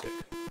background music.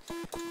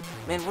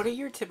 Man, what are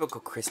your typical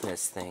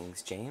Christmas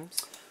things,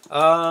 James?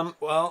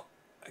 Well,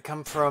 I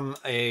come from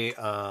a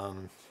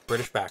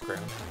British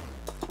background.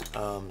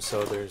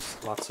 So there's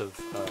lots of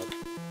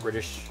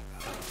British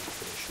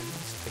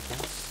traditions, I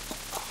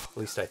guess. At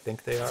least I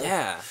think they are.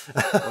 Yeah.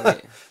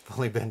 I've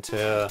only been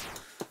to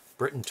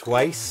Britain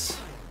twice,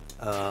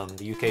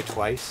 the UK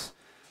twice,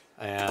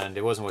 and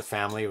it wasn't with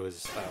family. It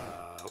was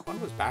one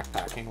was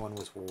backpacking, one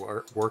was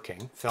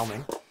working,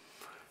 filming.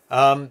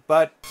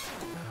 But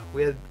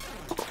we had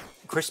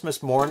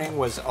Christmas morning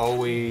was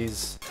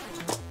always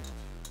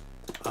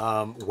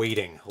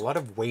waiting, a lot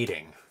of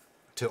waiting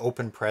to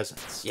open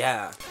presents.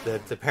 Yeah.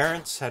 The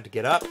parents had to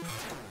get up,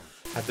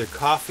 have their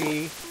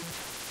coffee,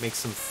 make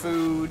some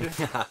food.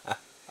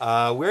 We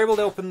were able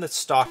to open the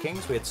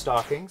stockings. We had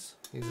stockings.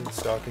 These are the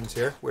stockings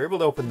here. We were able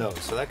to open those,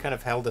 so that kind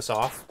of held us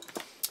off.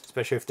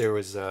 Especially if there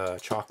was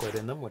chocolate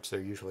in them, which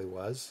there usually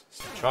was.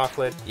 Some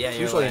chocolate. Yeah,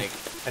 you're usually like...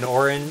 an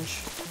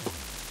orange.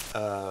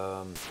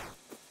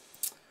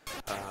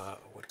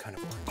 What kind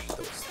of orange?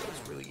 Those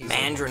really easy.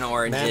 Mandarin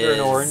oranges. Mandarin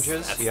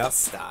oranges. That's yep. the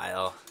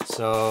style.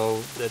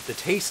 So the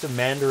taste of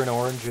Mandarin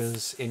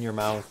oranges in your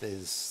mouth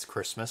is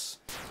Christmas.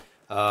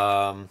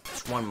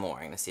 Just one more.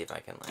 I'm gonna see if I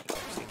can like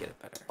actually get it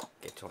better.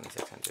 Get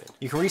 2600.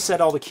 You can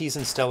reset all the keys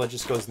in Stella.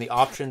 Just goes in the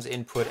options,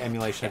 input,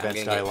 emulation, Yeah, I'm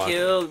events, gonna dialog. get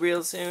killed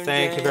real soon.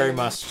 Thank you very James.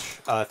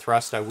 much,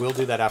 Thrust. I will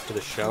do that after the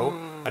show.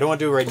 I don't want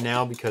to do it right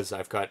now because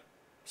I've got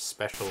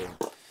special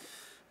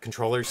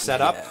controllers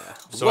set up. Yeah.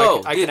 So Whoa,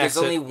 I can dude, there's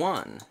exit. only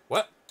one.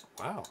 What?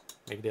 Wow.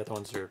 Maybe the other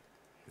ones are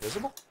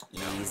invisible?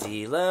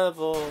 Easy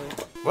level.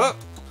 Whoa.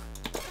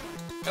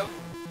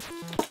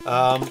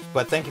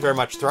 But thank you very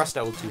much, Thrust.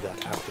 I will do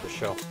that after the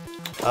show.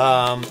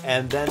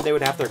 And then they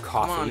would have their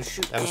coffee. Come on,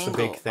 shoot That was the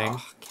angle. big thing.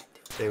 Oh, can't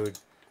do it. They would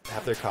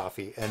have their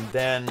coffee. And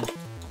then,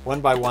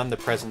 one by one, the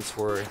presents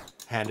were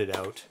handed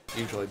out,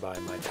 usually by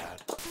my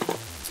dad.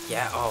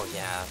 Yeah, oh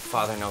yeah.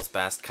 Father knows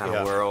best kind Yeah.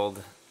 of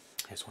world.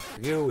 Here's one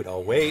for you. We'd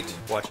all wait,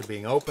 watch it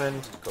being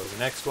opened, go to the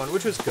next one,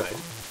 which was good.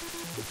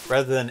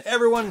 Rather than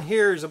everyone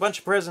here's a bunch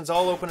of presents,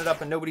 all open it up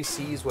and nobody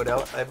sees what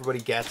everybody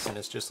gets, and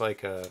it's just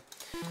like a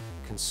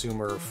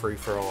consumer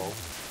free-for-all.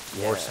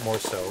 More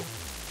so.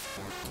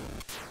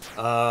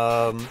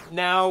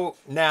 Now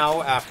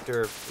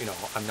after,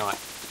 I'm not,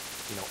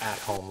 at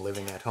home,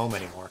 living at home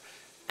anymore.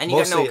 And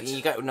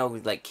you got no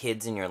like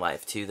kids in your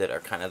life too that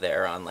are kind of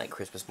there on like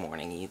Christmas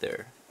morning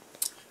either.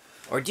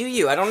 Or do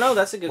you? I don't know.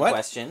 That's a good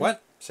question.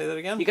 What? Say that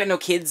again? You got no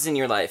kids in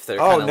your life that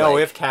are Oh, kind of no, like...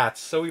 we have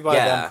cats. So we buy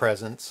Yeah. them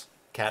presents.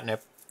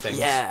 Catnip things.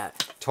 Yeah.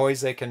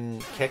 Toys they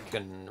can kick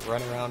and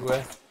run around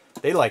with.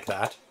 They like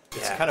that.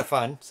 It's Yeah. kind of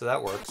fun, so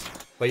that works.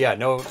 But yeah,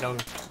 no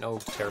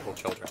terrible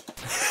children.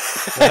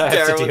 That I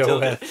have to deal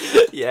with.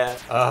 Yeah.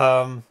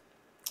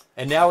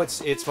 And now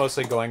it's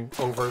mostly going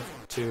over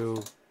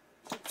to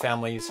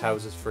families'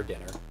 houses for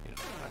dinner.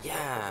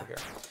 Yeah. over here.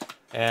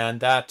 And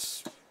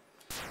that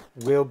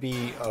will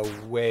be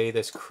away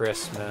this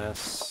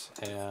Christmas.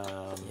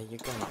 Yeah, you're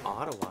going to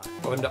Ottawa.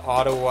 Going to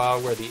Ottawa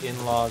where the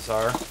in-laws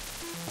are.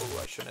 Oh,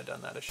 I shouldn't have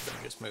done that. I should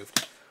have just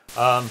moved.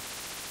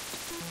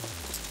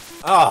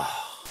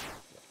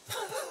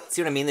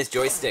 See what I mean? This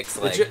joystick's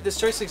like... This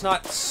joystick's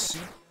not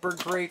super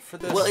great for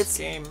this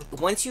game.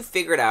 Once you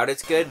figure it out,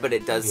 it's good, but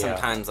it does Yeah.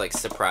 sometimes like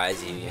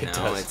surprise you. It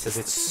does, because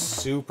it's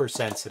super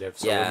sensitive.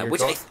 So when you're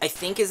which I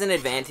think is an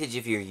advantage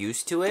if you're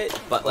used to it,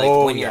 but like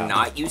when you're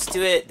not used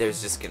to it,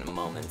 there's just gonna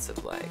moments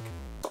of like...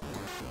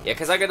 Yeah,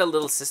 because I got a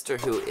little sister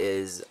who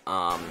is,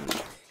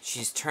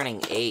 she's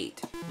turning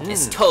 8.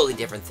 It's a totally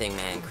different thing,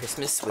 man.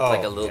 Christmas with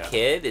like a little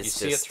kid is you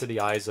see it through the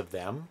eyes of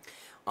them.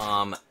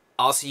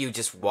 Also, you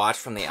just watch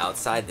from the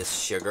outside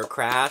this sugar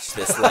crash,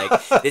 this like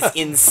this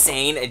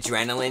insane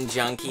adrenaline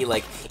junkie.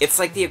 Like it's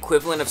like the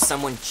equivalent of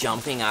someone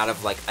jumping out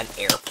of like an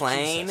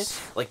airplane,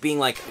 like being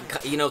like,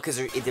 because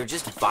they're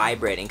just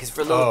vibrating. Because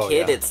for a little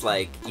kid, it's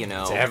like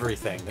it's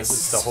everything. This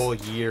is the whole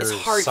year's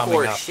It's summing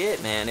hardcore up.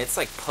 shit, man. It's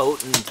like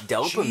potent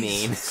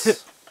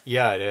dopamine.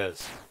 Yeah, it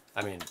is.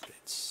 I mean,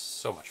 it's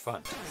so much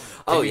fun.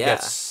 Oh, And you yeah.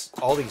 get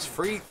all these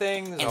free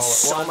things And all at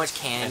so once, much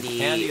candy. And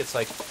candy, it's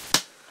like.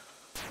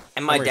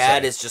 And my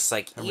dad is just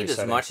like, I'm eat as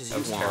resetting. much as That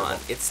you was want. terrible.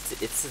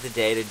 It's the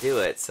day to do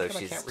it. So I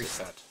she's. can't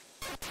reset.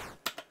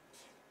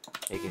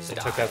 You can just They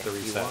die took out the if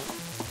you reset. want.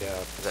 Yeah.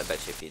 'Cause I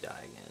bet you if you die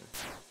again.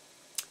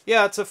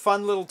 Yeah, it's a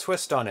fun little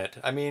twist on it.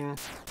 I mean,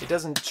 it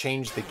doesn't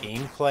change the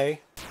gameplay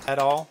at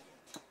all.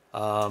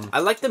 I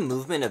like the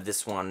movement of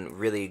this one,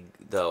 really,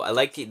 though. I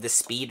like the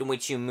speed in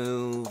which you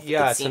move.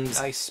 Yeah, it's a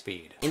nice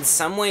speed. In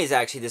some ways,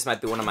 actually, this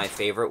might be one of my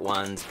favorite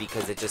ones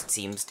because it just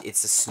seems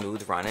it's a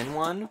smooth running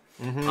one.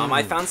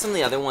 I found some of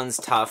the other ones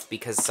tough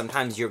because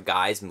sometimes your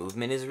guy's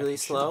movement is really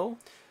slow.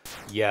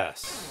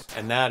 Yes,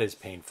 and that is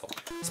painful.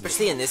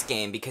 Especially in this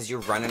game because you're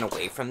running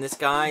away from this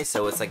guy,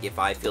 so it's like if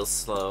I feel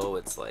slow,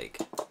 it's like...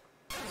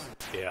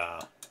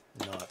 Yeah,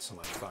 not so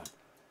much fun.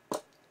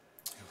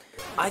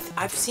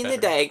 I've seen the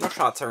diagonal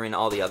shots are in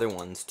all the other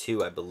ones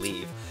too, I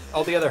believe.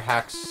 All the other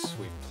hacks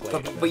we've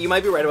played. But you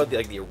might be right about the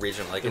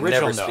original. I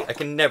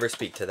can never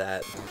speak to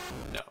that.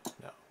 No.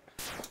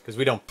 Because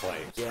we don't play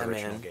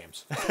original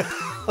games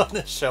on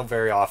this show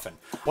very often.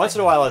 Once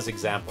in a while as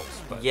examples,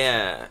 but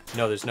yeah.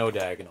 No, there's no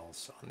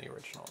diagonals on the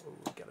original. Ooh,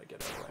 we gotta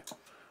get out of the way.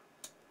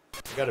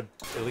 We gotta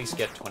at least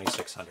get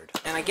 2600.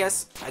 And I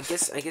guess,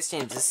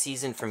 James, this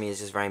season for me is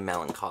just very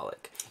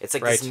melancholic. It's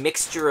like this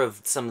mixture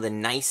of some of the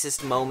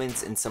nicest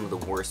moments and some of the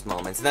worst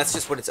moments, and that's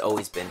just what it's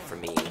always been for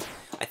me.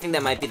 I think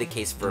that might be the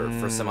case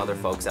for some other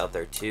folks out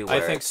there too.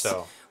 I think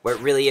so. Where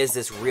it really is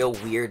this real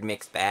weird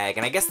mixed bag,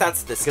 and I guess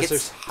that's the because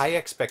there's high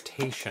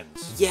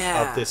expectations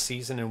of this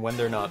season, and when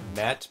they're not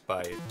met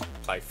by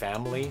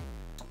family.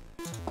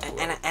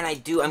 And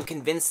I'm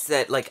convinced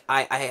that, like,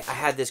 I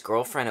had this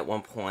girlfriend at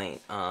one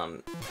point,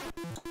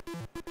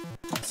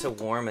 so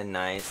warm and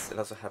nice. It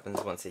also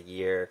happens once a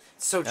year.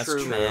 It's so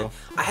true, man.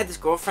 I had this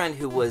girlfriend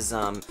who was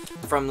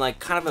from like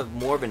kind of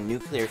more of a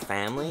nuclear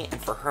family, and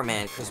for her,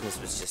 man, Christmas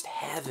was just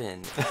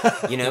heaven.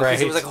 You know,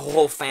 because it was like a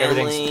whole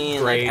family,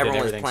 and like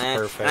everyone was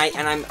planned.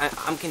 And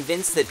I'm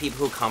convinced that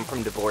people who come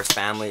from divorced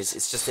families,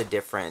 it's just a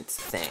different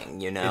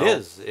thing. You know, it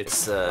is.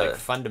 It's like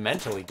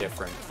fundamentally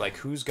different. Like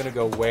who's gonna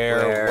go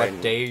where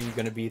what day you're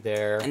gonna be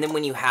there. And then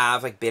when you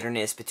have like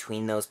bitterness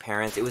between those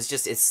parents, it was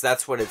just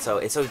that's what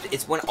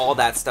it's when all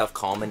that stuff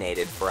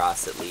culminated for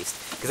us, at least,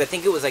 because I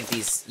think it was like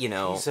these, you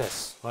know.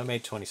 Jesus, well, I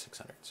made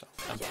 2600, so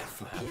I'm yeah.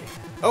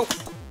 Oh,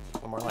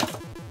 one more line.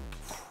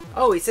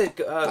 Oh, he said,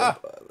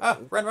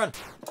 run.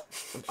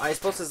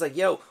 iesposta is like,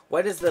 yo,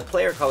 why does the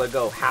player color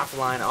go half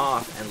line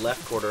off and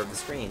left quarter of the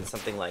screen?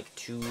 Something like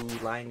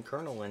 2-line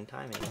kernel and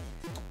timing.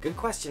 Good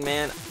question,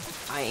 man.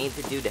 I ain't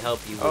the dude to help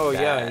you with that. Oh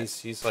yeah,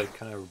 he's like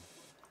kind of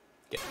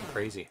getting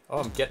crazy. Oh,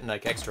 I'm getting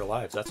like extra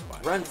lives, that's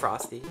why. Run,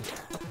 Frosty.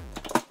 Yeah.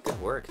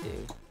 Good work,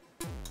 dude.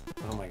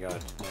 Oh my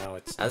god, now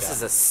it's... Now this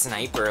is a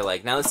sniper,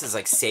 like, now this is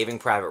like Saving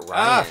Private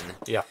Ryan.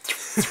 Yeah.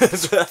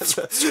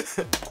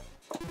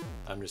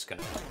 I'm just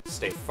gonna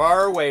stay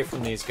far away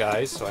from these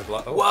guys, so I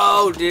block...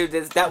 Whoa, dude,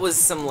 that was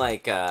some,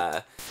 like,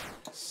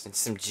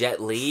 some Jet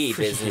Li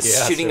business,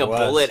 yes, shooting a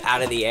bullet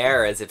out of the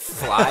air as it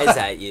flies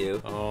at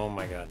you. Oh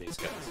my god, these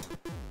guys.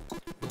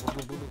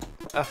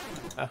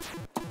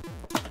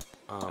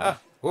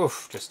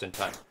 Woof, just in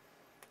time.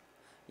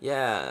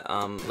 Yeah,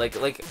 and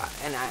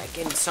I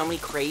get so many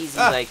crazy,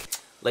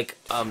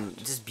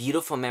 just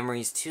beautiful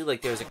memories too.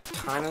 Like there was a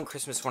time on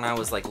Christmas when I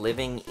was like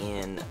living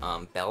in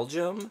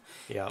Belgium,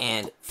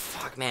 and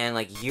fuck, man,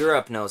 like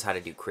Europe knows how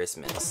to do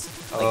Christmas.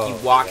 Like you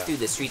walk through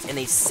the streets and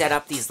they set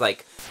up these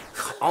like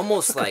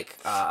almost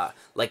like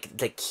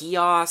the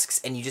kiosks,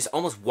 and you just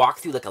almost walk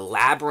through like a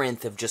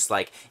labyrinth of just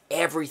like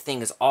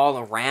everything is all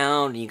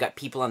around, and you got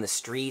people on the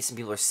streets and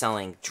people are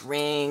selling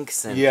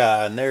drinks and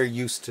and they're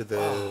used to the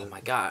oh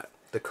my god.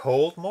 The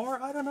cold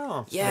more? I don't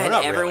know. Yeah, and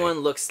everyone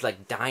looks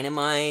like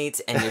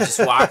dynamite, and you're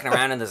just walking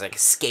around, and there's like a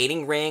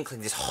skating rink,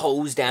 like just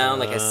hose down,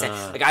 like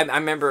I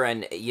remember,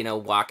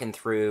 walking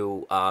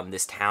through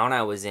this town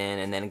I was in,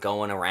 and then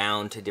going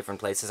around to different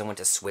places. I went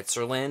to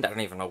Switzerland. I don't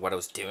even know what I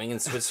was doing in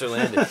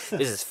Switzerland. There's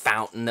this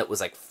fountain that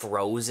was like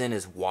frozen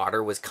as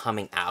water was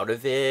coming out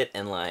of it,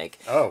 and like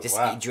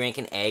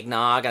drinking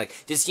eggnog,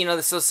 like just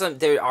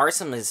there are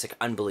some just like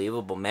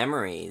unbelievable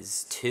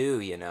memories too,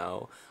 you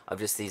know. Of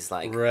just these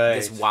like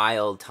this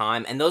wild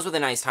time, and those were the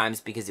nice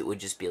times because it would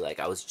just be like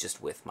I was just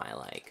with my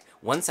like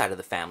one side of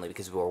the family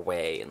because we were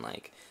away, and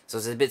like so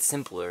it's a bit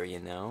simpler, you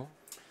know.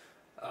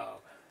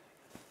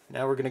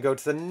 Now we're gonna go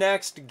to the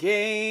next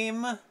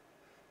game,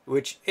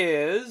 which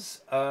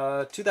is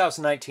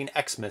 2019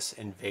 XMas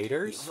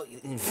Invaders.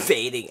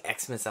 Invading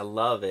XMas, I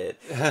love it.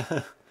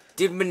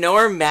 Dude,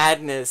 Menorah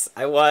Madness.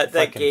 I want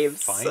that game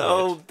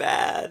so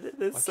bad.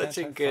 That's such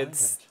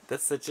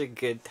a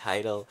good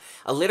title.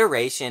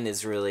 Alliteration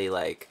is really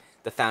like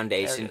the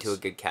foundation to a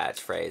good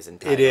catchphrase and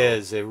title. It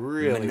is. It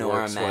really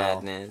works well.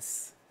 Menorah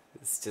Madness.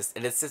 It's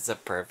just a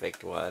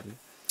perfect one.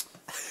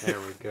 There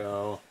we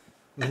go.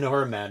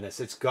 Menorah Madness.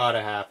 It's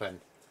gotta happen.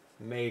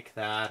 Make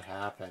that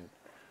happen.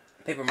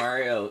 Paper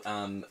Mario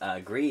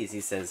agrees.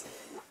 He says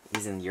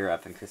he's in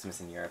Europe, and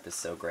Christmas in Europe is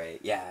so great.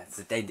 Yeah,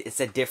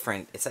 it's a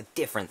different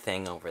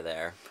thing over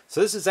there.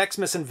 So this is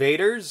XMas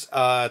Invaders.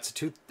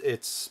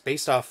 It's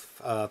based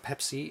off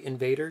Pepsi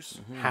Invaders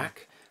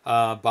hack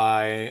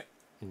by,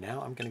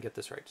 now I'm gonna get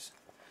this right,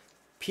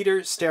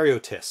 Peter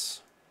Steriotis.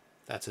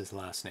 That's his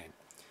last name.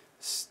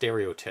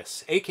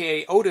 Steriotis,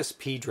 aka Otis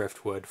P.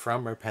 Driftwood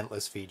from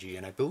RepentlessVG,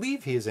 and I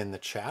believe he is in the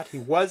chat. He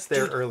was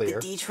there earlier.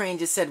 The D-Train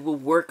just said we'll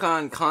work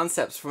on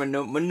concepts for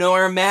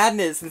Menorah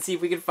Madness and see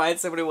if we can find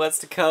somebody who wants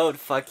to code.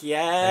 Fuck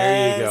yes!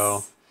 There you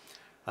go.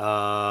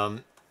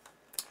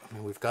 I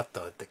mean, we've got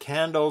the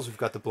candles, we've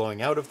got the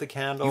blowing out of the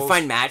candles. You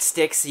find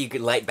matchsticks so you could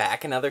light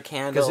back another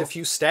candle. Because if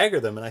you stagger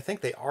them, and I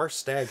think they are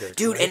staggered.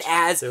 Dude, right? and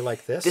as... They're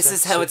like this. This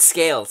is how it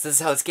scales. This is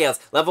how it scales.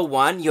 Level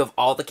 1, you have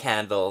all the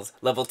candles.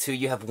 Level 2,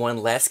 you have one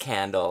less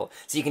candle.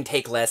 So you can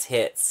take less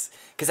hits.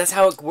 Because that's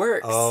how it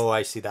works. Oh,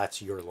 I see.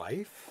 That's your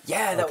life?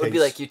 Yeah, that would be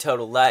like your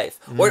total life.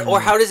 Or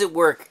how does it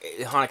work,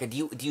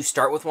 Hanukkah? Do you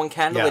start with one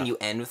candle and you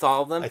end with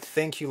all of them? I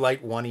think you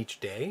light one each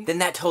day. Then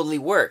that totally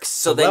works.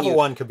 So then level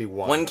 1 could be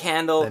one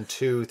candle. Then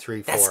 2,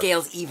 3, 4. That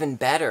scales even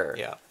better.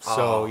 Yeah.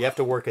 So you have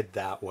to work it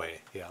that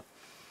way. Yeah.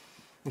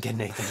 Get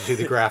Nathan to do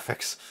the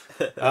graphics.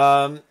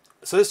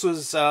 So this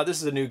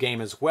is a new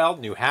game as well.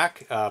 New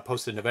hack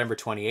posted November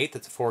 28th.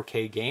 It's a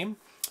 4K game.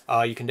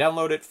 You can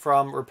download it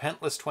from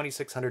Repentless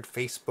 2600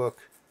 Facebook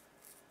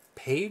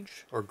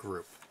page or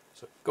group.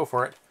 So go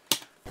for it.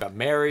 Got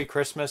Merry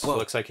Christmas. Whoa.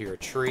 Looks like you're a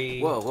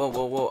tree. Whoa, whoa,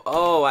 whoa, whoa.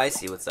 Oh, I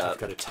see what's up.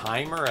 Got a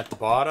timer at the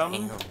bottom.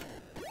 Damn.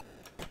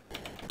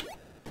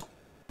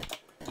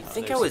 You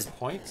think I would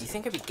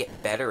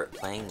get better at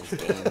playing these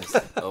games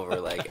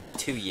over like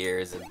 2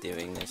 years of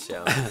doing this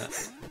show?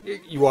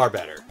 You are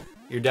better.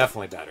 You're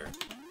definitely better.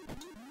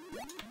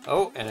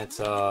 Oh, and it's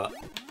a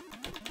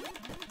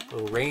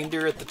little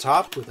reindeer at the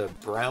top with a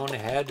brown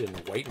head and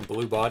white and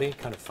blue body.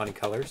 Kind of funny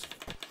colors.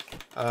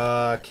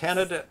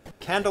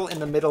 Candle in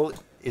the middle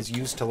is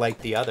used to light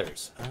the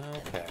others.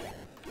 Okay.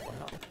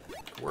 Well,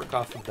 work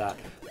off of that.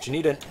 But you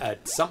need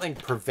something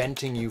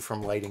preventing you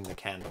from lighting the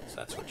candles.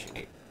 That's what you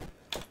need.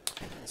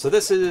 So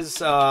this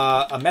is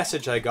a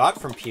message I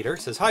got from Peter.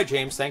 It says, "Hi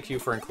James, thank you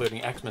for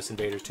including XMas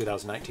Invaders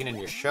 2019 in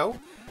your show.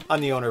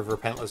 I'm the owner of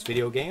Repentless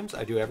Video Games.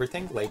 I do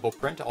everything, label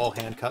print, all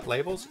hand-cut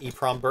labels,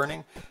 EEPROM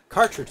burning,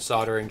 cartridge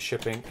soldering,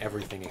 shipping,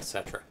 everything,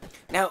 etc."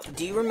 Now,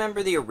 do you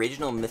remember the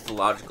original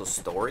mythological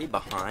story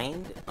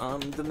behind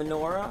the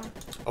menorah?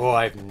 Oh,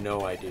 I have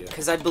no idea.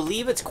 Because I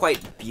believe it's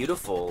quite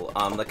beautiful.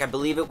 I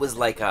believe it was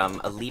like a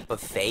leap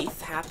of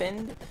faith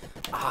happened.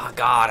 Oh,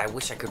 God, I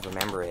wish I could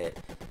remember it.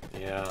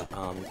 Yeah.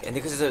 And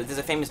because there's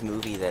a famous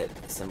movie that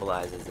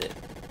symbolizes it.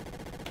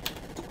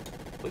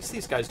 At least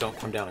these guys don't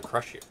come down and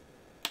crush you.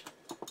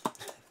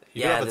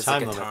 You Yeah, have a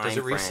time limit. Does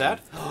it frame. reset?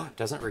 It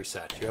doesn't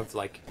reset. You have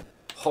like...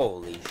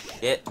 Holy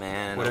shit,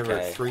 man. Whatever,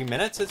 okay. 3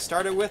 minutes it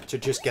started with to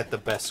just get the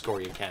best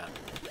score you can.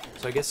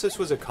 So I guess this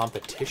was a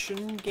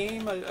competition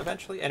game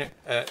eventually, and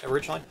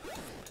originally.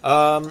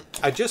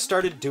 I just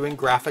started doing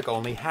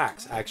graphic-only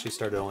hacks. I actually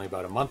started only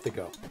about a month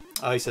ago.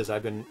 He says,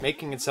 "I've been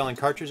making and selling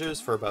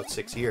cartridges for about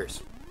 6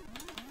 years."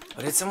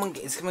 Oh, did someone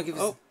give us...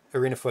 Oh,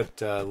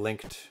 ArenaFoot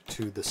linked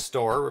to the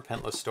store,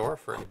 Repentless store,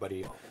 for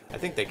anybody. I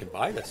think they can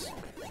buy this game.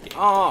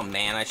 Oh,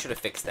 man, I should have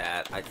fixed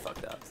that. I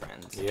fucked up,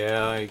 friends.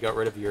 Yeah, you got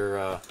rid of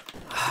your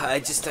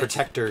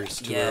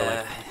protectors too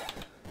early.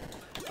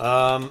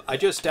 I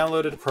just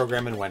downloaded a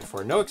program and went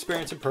for it. No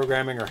experience in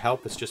programming or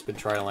help. It's just been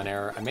trial and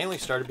error. I mainly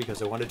started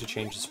because I wanted to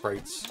change the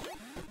sprites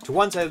to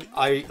ones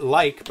I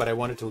like, but I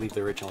wanted to leave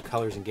the original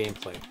colors and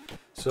gameplay.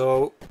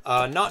 So,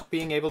 not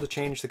being able to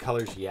change the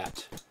colors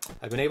yet.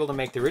 I've been able to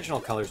make the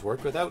original colors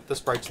work without the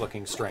sprites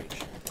looking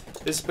strange.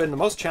 This has been the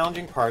most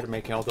challenging part of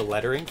making all the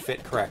lettering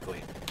fit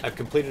correctly. I've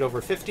completed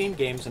over 15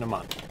 games in a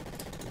month.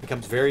 It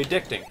becomes very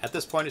addicting. At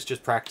this point, it's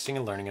just practicing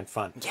and learning and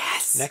fun.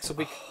 Yes! Next will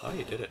be... Oh,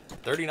 you did it.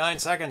 39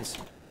 seconds.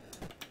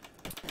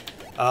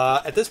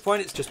 At this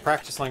point, it's just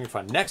practice, learning, and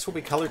fun. Next will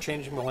be color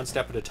changing one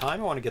step at a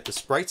time. I want to get the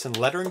sprites and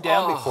lettering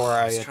down before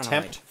I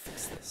attempt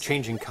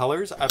changing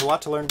colors. I have a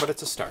lot to learn, but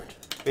it's a start.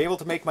 Be able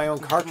to make my own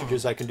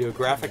cartridges, I can do a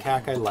graphic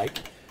hack I like,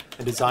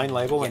 a design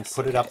label, and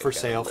put it up for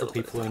sale for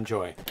people who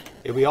enjoy.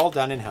 It'll be all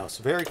done in-house.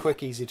 Very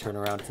quick, easy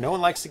turnaround. If no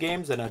one likes the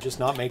games, then I'll just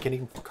not make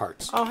any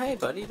carts. Oh, hey,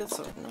 buddy. That's...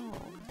 No.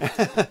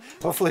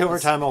 Hopefully, over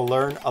time, I'll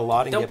learn a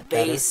lot and get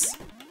better. Don't base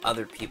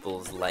other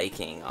people's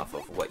liking off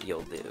of what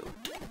you'll do.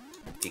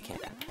 If you can.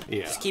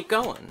 Yeah. Just keep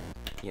going.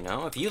 You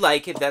know? If you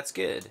like it, that's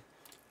good.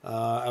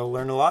 I will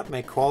learn a lot,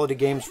 make quality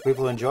games for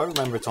people to enjoy.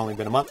 Remember, it's only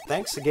been a month.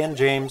 Thanks again,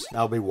 James.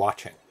 I'll be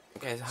watching.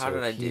 Okay, so how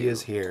did I do? He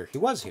is here. He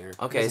was here.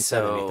 Okay,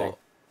 so...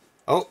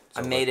 Oh,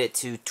 I made it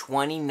to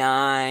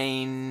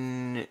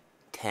 2910.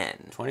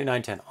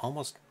 2910,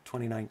 almost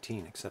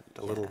 2019, except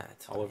a little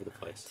all over the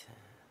place.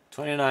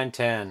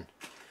 2910.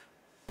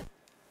 I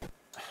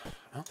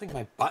don't think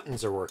my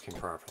buttons are working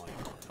properly.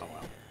 Oh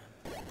well.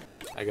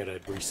 I gotta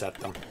reset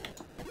them.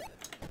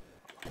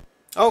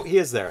 Oh, he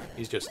is there.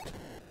 He's just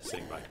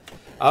sitting by.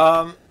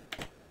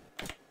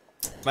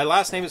 My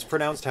last name is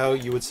pronounced how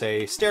you would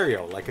say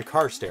stereo, like a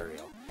car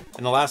stereo.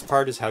 And the last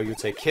part is how you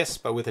would say kiss,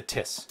 but with a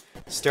tis.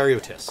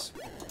 Steriotis.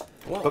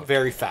 Whoa. But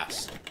very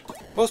fast.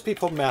 Most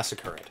people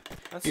massacre it.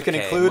 That's you can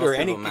okay. include Most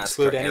or people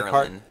exclude any part.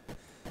 Ireland.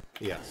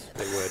 Yes,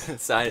 they would.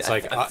 So it's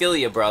like I feel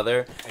you,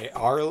 brother. Is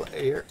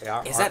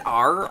that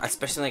R?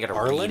 Especially when I gotta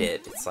Arlen? read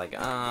it. It's like,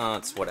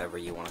 it's whatever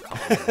you want to call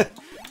it.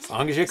 It's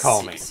long as you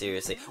call me.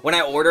 Seriously. When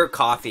I order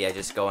coffee, I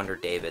just go under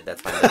David.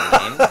 That's my middle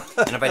name.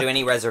 And if I do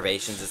any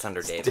reservations, it's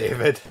under David.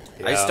 David.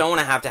 Yeah. I just don't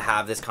want to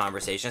have this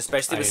conversation,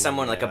 especially with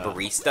someone like a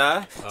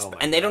barista.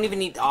 And they don't even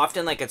need,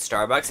 often like at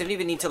Starbucks, they don't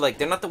even need to like,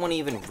 they're not the one who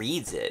even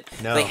reads it.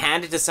 No. They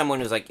hand it to someone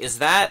who's like, is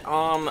that,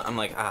 I'm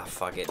like,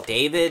 fuck it.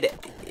 David,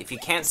 if you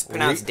can't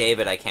pronounce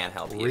David, I can't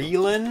help you.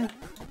 Reelin?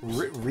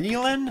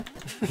 Reelin?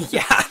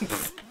 Yeah.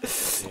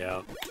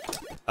 Yeah.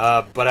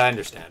 But I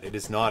understand. It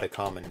is not a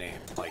common name.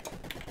 Like,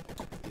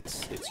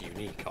 it's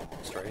unique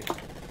almost, right?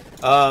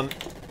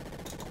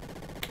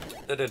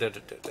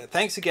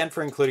 Thanks again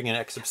for including an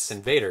XMas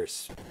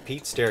Invaders,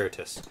 Pete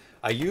Steriotis.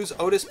 I use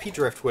Otis P.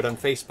 Driftwood on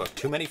Facebook.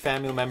 Too many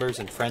family members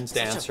and friends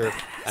to answer,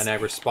 and I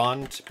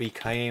respond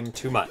became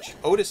too much.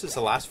 Otis is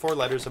the last 4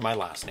 letters of my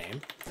last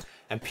name,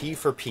 and P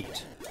for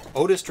Pete.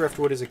 Otis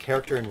Driftwood is a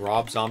character in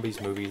Rob Zombie's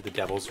movie The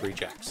Devil's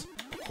Rejects.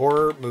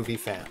 Horror movie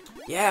fan.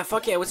 Yeah,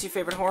 fuck yeah. What's your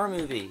favorite horror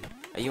movie?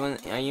 Are you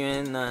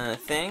in the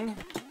thing?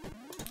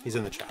 He's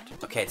in the chat.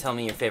 Okay, tell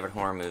me your favorite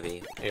horror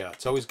movie. Yeah,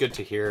 it's always good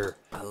to hear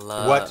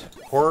what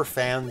horror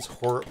fans'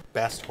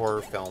 best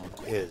horror film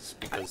is,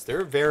 because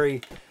they're a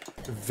very,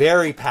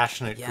 very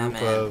passionate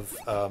group of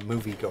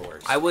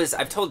moviegoers.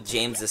 I've told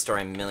James this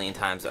story a million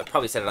times. I've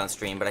probably said it on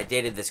stream, but I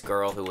dated this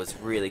girl who was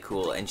really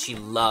cool, and she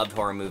loved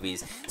horror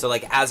movies. So,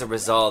 like, as a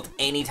result,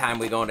 anytime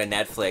we go into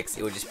Netflix,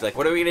 it would just be like,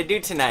 what are we gonna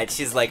do tonight?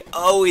 She's, like,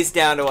 always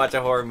down to watch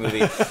a horror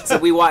movie. So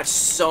we watched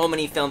so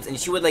many films, and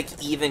she would,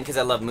 like, even, because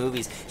I love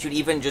movies, she would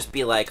even just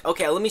be like,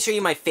 okay, let me show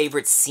you my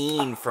favorite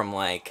scene from,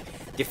 like,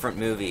 different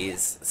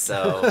movies.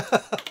 So...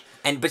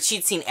 But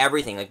she'd seen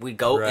everything. Like, we'd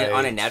go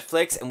on a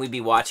Netflix, and we'd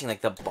be watching,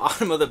 like, the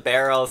bottom of the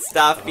barrel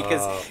stuff,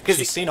 because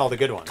she's seen all the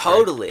good ones.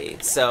 Totally.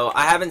 Right? So,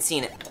 I haven't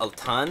seen a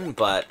ton,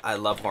 but I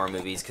love horror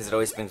movies, because it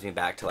always brings me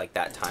back to, like,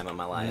 that time of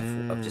my life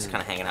of just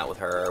kind of hanging out with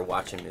her,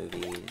 watching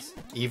movies.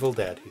 Evil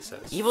Dead, he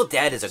says. Evil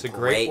Dead is a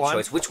great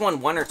choice. Which one?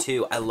 1 or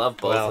 2? I love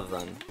both of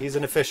them. He's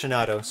an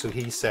aficionado, so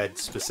he said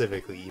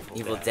specifically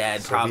Evil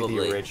Dead.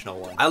 Probably. The original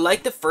one. I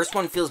like the first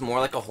one. Feels more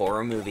like a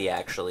horror movie,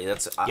 actually.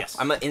 That's yes.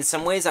 In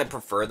some ways, I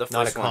prefer the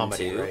first one,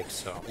 too. Right,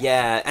 so.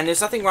 Yeah, and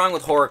there's nothing wrong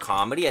with horror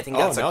comedy. I think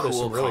that's a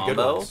cool really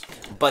combo.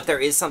 But there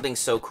is something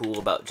so cool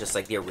about just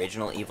like the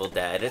original Evil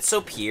Dead. It's so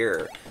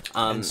pure.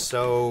 And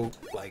so,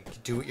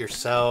 like, do it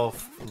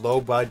yourself, low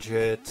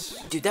budget.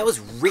 Dude, that was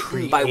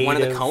written by one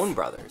of the Coen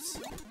brothers.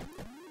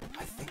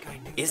 I think I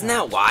knew. Isn't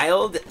that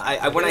wild?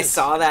 When I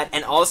saw that,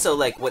 and also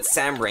like what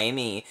Sam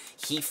Raimi,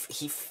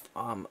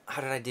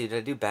 how did I do? Did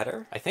I do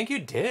better? I think you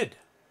did.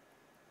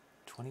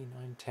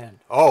 29-10.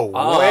 Oh,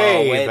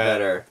 way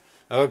better.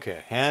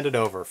 Okay, hand it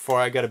over.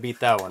 I gotta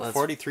beat that one.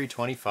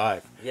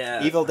 43-25.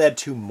 Yeah. Evil Dead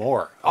 2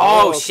 more.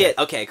 Oh, shit.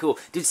 Okay, cool.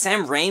 Dude,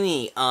 Sam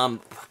Raimi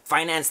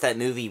financed that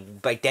movie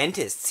by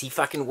dentists. He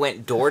fucking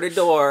went door to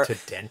door. To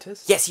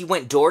dentists? Yes, he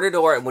went door to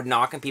door and would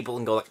knock on people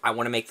and go like, I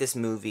want to make this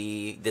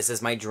movie. This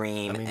is my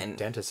dream. I mean, and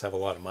dentists have a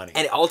lot of money.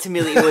 And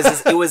ultimately,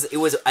 it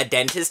was a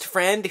dentist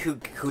friend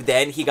who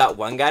then he got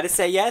one guy to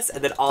say yes,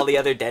 and then all the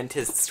other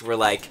dentists were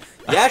like,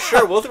 yeah,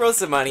 sure, we'll throw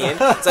some money in.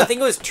 So I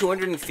think it was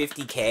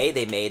 $250K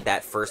they made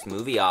that first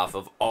movie off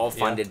of, all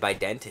funded by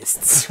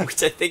dentists,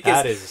 which I think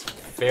is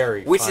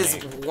very which funny.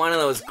 is one of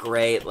those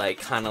great, like,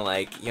 kind of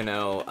like, you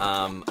know,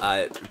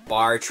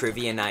 bar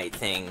trivia night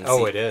things.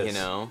 Oh, it is. You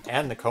know?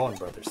 And the Coen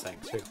brothers thing,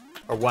 too.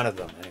 Or one of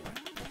them, anyway.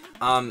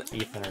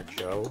 Ethan or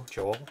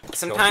Joel?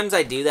 Sometimes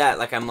I do that.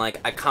 Like,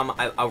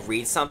 I'll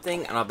read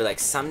something, and I'll be like,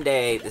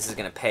 someday this is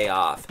going to pay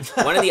off.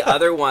 One of the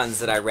other ones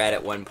that I read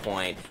at one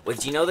point was,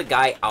 do you know the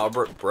guy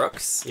Albert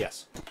Brooks?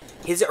 Yes.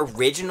 His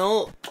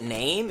original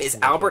name is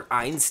Albert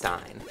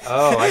Einstein.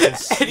 Oh,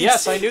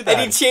 yes, I knew that.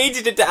 And he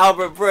changed it to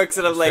Albert Brooks,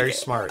 and I'm like, very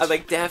smart. I'm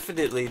like,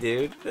 definitely,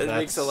 dude. That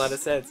makes a lot of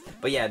sense.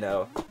 But yeah,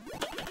 no.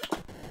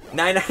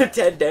 9 out of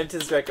 10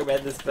 dentists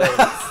recommend this film.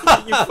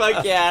 You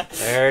fuck yeah.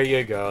 There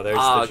you go. There's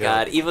the joke. Oh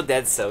god, Evil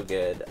Dead's so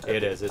good.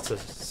 It is. It's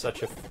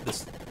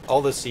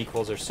all the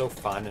sequels are so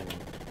fun and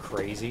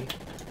crazy.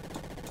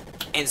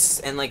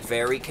 And like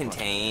very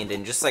contained,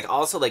 and just like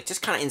also like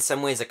just kind of in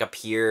some ways like a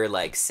pure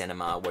like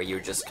cinema where you're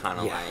just kind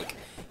of like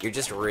you're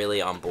just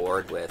really on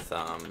board with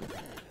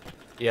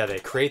Yeah, they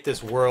create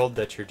this world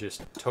that you're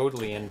just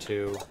totally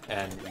into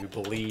and you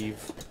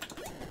believe,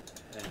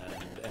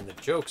 and the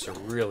jokes are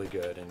really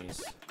good,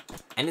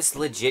 and it's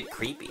legit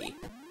creepy.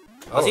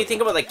 Also, you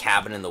think about like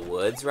Cabin in the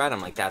Woods, right?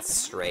 I'm like, that's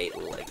straight,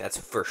 like that's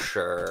for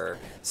sure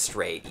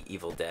straight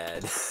Evil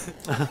Dead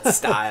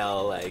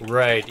style, like.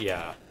 Right,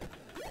 yeah.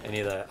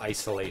 Any of the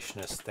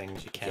isolationist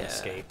things you can't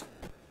escape.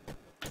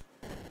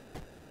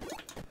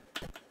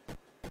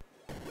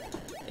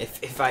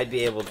 If I'd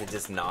be able to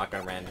just knock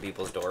on random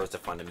people's doors to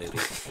fund a movie.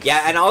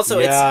 Yeah, and also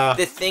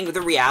it's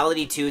the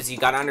reality too is you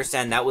gotta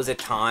understand that was a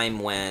time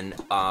when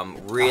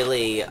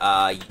really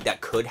that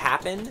could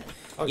happen.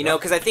 You know,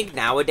 because I think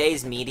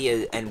nowadays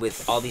media and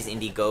with all these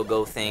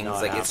Indiegogo things,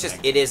 like it's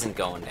just it isn't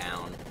going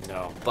down.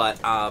 No.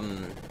 But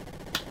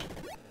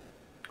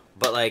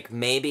like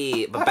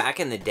maybe, but back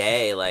in the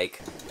day,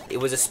 like it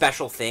was a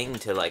special thing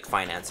to like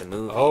finance a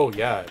movie. Oh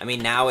yeah. I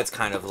mean, now it's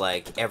kind of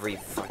like every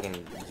fucking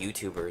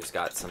YouTuber's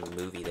got some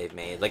movie they've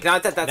made. Like,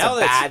 not that that's now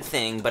a bad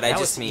thing, but I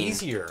just mean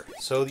easier,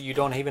 so that you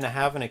don't even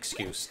have an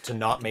excuse to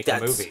not make a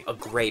movie. That's a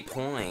great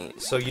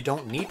point. So you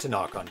don't need to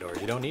knock on doors.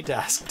 You don't need to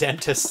ask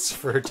dentists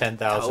for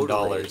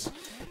 $10,000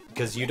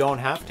 because you don't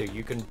have to.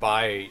 You can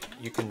buy.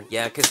 You can.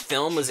 Yeah, because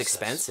film was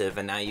expensive,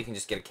 and now you can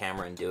just get a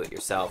camera and do it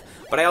yourself.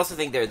 But I also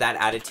think that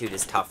attitude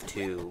is tough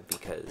too,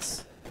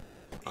 because.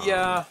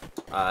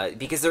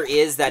 Because there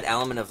is that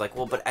element of like,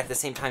 well, but at the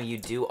same time, you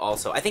do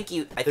also.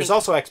 There's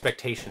also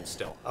expectations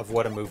still of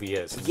what a movie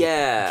is.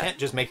 Yeah, you can't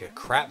just make a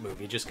crap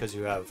movie just because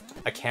you have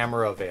a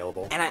camera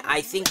available. And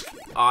I think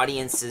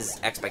audiences'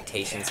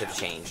 expectations have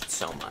changed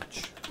so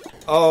much.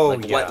 Oh,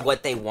 like yeah.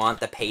 What they want,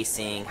 the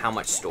pacing, how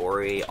much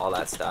story, all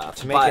that stuff.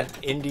 To make an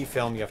indie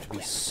film, you have to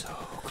be so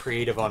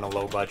creative on a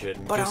low budget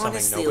and do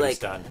something nobody's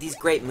done. These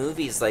great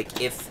movies,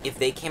 like if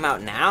they came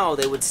out now,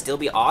 they would still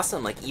be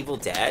awesome. Like Evil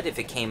Dead, if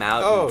it came out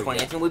in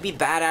 2019, would be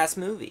badass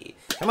movie.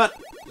 Come on,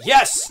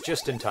 yes,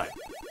 just in time.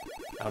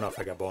 I don't know if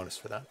I got bonus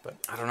for that, but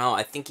I don't know.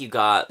 I think you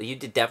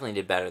definitely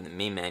did better than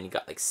me, man. You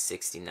got like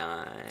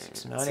 69,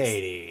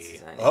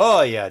 6980.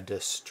 Oh yeah,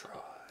 destroy.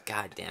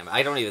 God damn it!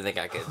 I don't even think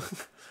I could.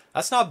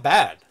 That's not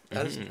bad.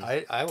 That is,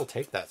 I will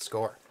take that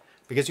score.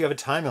 Because you have a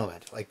time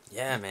limit. Like,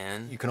 yeah,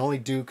 man. You can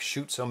only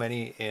shoot so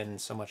many in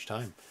so much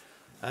time.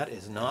 That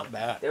is not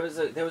bad. There was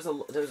a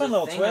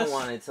thing I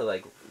wanted to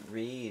like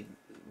read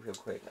real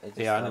quick.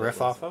 And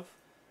riff off of?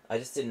 I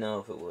just didn't know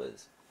if it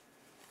was.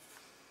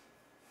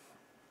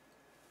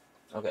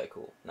 Okay,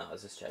 cool. No, I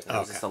was just checking. It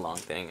was just a long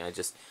thing. I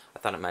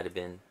thought it might have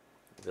been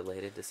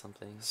related to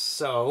something.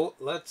 So,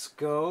 let's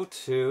go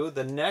to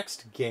the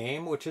next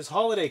game, which is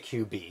Holiday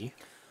QB.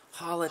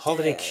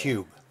 Holiday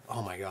Cube.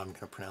 Oh my god, I'm going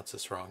to pronounce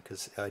this wrong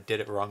because I did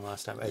it wrong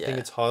last time. I think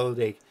it's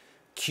Holiday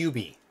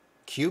QB.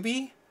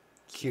 QB?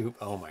 Cube.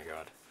 Oh my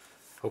god.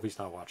 Hope he's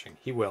not watching.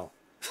 He will.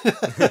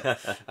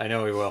 I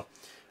know he will.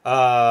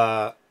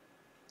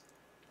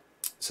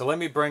 So let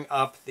me bring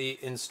up the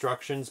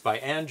instructions by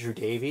Andrew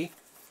Davie.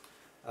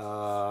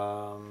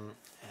 And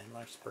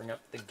let's bring up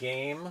the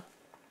game.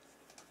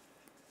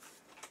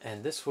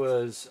 And this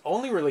was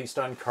only released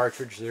on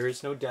cartridge. There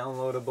is no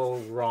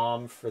downloadable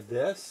ROM for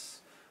this.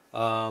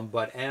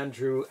 But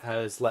Andrew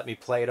has let me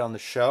play it on the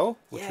show,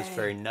 which was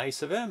very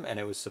nice of him, and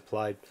it was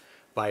supplied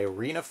by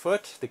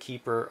ArenaFoot, the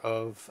keeper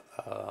of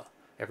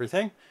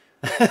everything.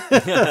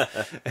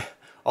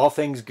 All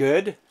things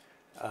good.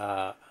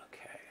 Okay.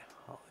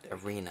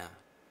 Arena,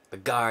 the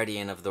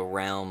guardian of the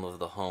realm of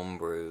the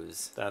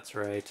homebrews. That's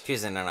right.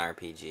 Choosing an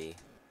RPG.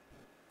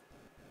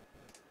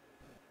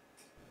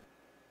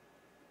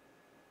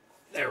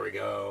 There we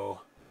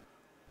go.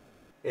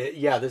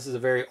 Yeah, this is a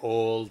very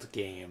old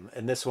game.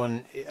 And this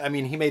one, I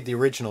mean, he made the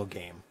original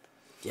game.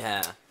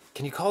 Yeah.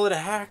 Can you call it a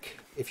hack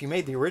if you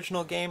made the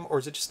original game, or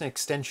is it just an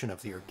extension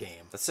of your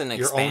game? That's an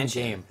expansion. Your own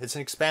game. It's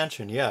an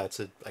expansion, yeah.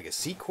 It's like a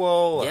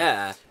sequel.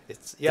 Yeah.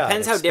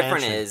 Depends how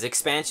different it is.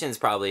 Expansion's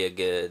probably a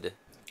good...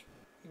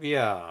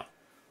 Yeah.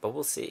 But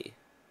we'll see.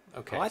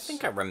 Okay. Oh, I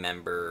think I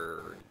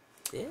remember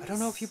this. I don't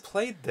know if you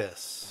played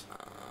this.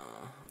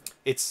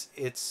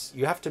 It's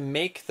you have to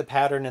make the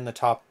pattern in the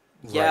top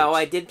right. Yeah,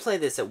 I did play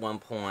this at one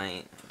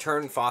point.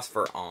 Turn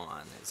phosphor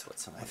on is what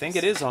someone I think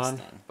it is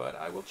on, but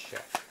I will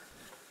check.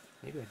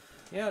 Maybe.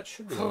 Yeah, it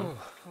should be on.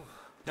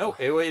 No,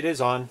 it is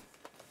on.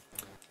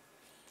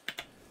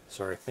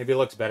 Sorry. Maybe it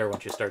looks better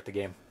once you start the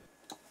game.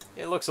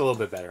 It looks a little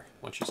bit better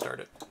once you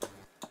start it.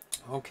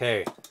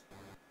 Okay.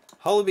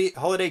 Holiday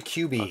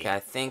QB. Okay,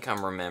 I think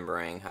I'm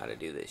remembering how to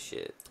do this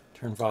shit.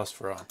 Turn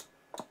phosphor on.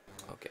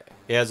 Okay.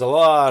 Yeah, there's a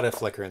lot of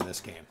flicker in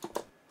this game.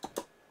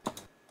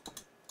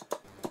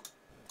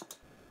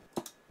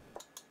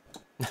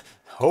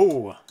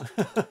 Oh!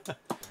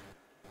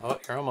 Oh,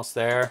 you're almost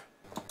there.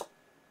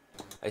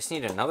 I just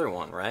need another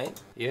one, right?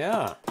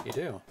 Yeah, you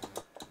do.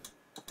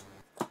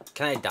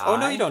 Can I die? Oh,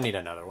 no, you don't need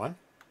another one.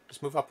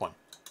 Just move up one.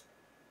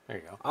 There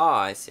you go. Oh,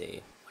 I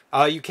see.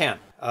 You can.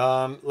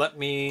 Let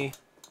me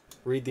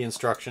read the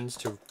instructions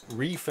to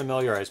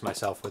re-familiarize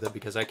myself with it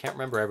because I can't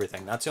remember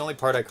everything. That's the only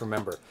part I can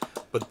remember.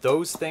 But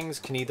those things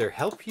can either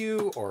help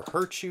you or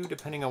hurt you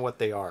depending on what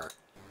they are.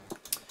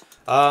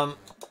 And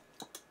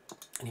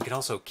you can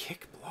also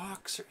kick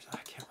blocks, or I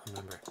can't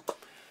remember.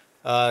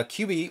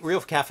 QB, Real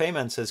Cafe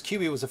Man says,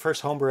 QB was the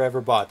first homebrew I ever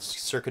bought,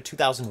 circa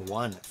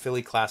 2001,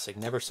 Philly Classic.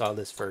 Never saw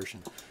this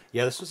version.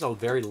 Yeah, this was a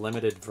very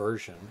limited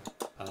version,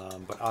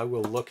 but I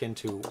will look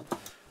into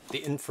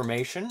the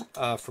information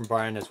from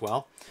Brian as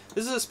well.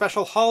 This is a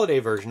special holiday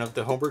version of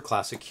the Homebrew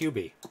Classic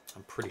QB.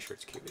 I'm pretty sure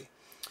it's QB.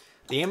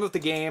 The aim of the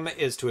game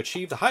is to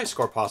achieve the highest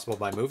score possible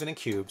by moving the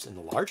cubes in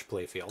the large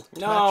playfield.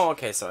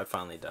 Okay, so I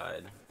finally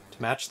died.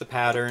 To match the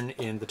pattern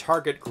in the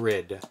target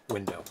grid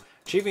window.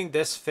 Achieving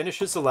this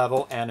finishes the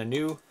level and a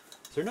new...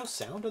 Is there no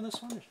sound on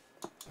this one?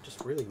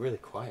 Just really, really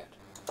quiet.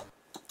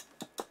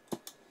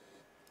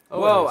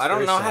 Oh, whoa, I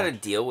don't know how to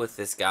deal with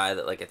this guy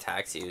that like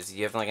attacks you. Do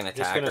you have like an attack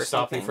or something? Just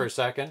gonna stop me for a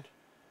second.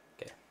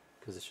 Okay.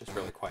 Because it's just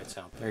really quiet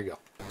sound. There you go.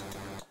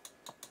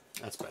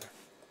 That's better.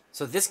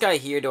 So this guy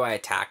here, do I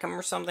attack him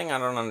or something? I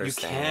don't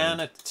understand. You can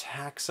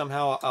attack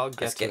somehow. I'll get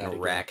to that getting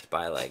wrecked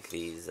by like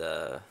these.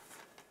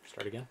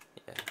 Start again.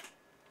 Yeah.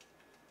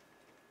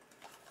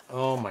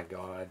 Oh my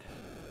god.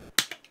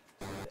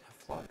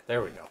 F-lock.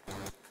 There we go.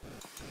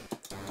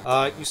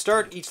 You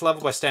start each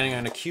level by standing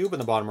on a cube in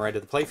the bottom right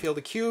of the playfield.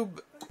 The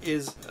cube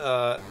is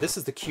this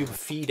is the cube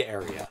feed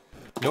area.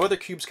 No other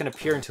cubes can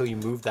appear until you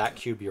move that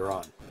cube you're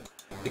on.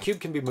 The cube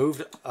can be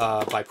moved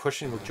by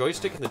pushing the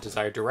joystick in the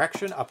desired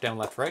direction, up, down,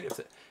 left, right. If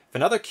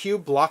another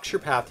cube blocks your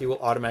path, you will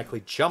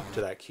automatically jump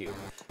to that cube.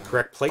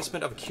 Correct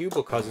placement of a cube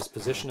will cause its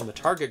position in the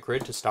target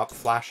grid to stop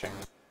flashing,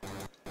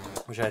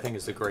 which I think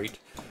is the great.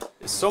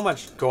 There's so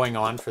much going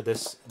on for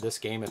this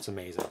game. It's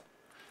amazing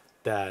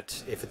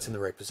that if it's in the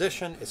right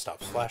position, it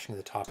stops flashing in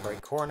the top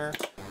right corner.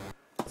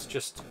 It's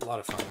just a lot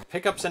of fun.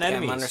 Pickups and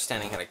enemies. I'm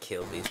understanding how to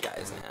kill these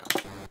guys now.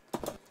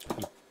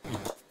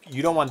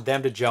 You don't want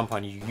them to jump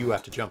on you. You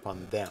have to jump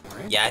on them,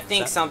 right? Yeah, I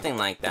think something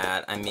like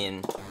that. I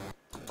mean...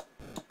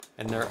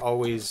 And they're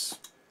always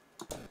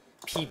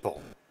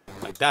people.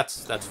 Like,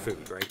 that's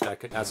food, right?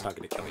 That's not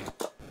going to kill you.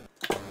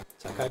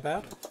 Is that guy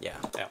bad? Yeah.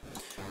 Yeah.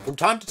 From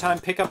time to time,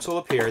 pickups will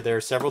appear. There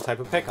are several types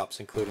of pickups,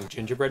 including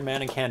gingerbread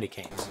man and candy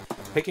canes.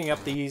 Picking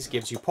up these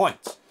gives you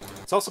points.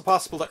 It's also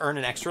possible to earn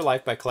an extra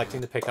life by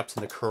collecting the pickups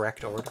in the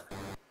correct order.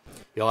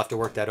 You'll have to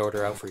work that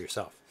order out for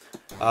yourself.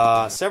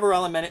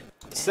 Several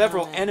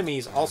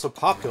enemies also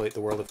populate the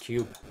world of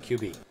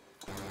QB.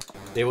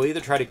 They will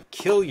either try to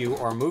kill you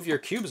or move your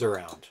cubes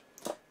around.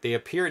 They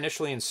appear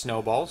initially in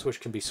snowballs, which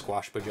can be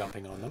squashed by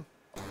jumping on them.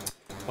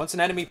 Once an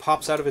enemy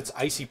pops out of its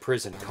icy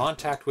prison,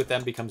 contact with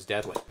them becomes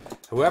deadly.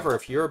 However,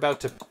 if you're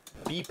about to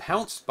be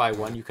pounced by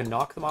one, you can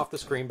knock them off the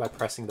screen by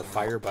pressing the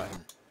fire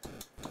button.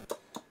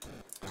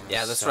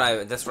 Yeah, that's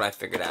what I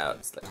figured out.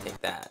 It's like,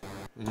 take that.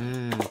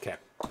 Okay.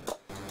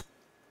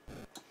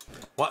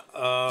 What?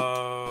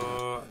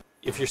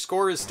 If your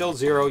score is still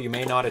 0, you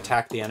may not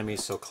attack the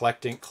enemies, so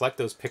collect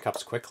those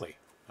pickups quickly.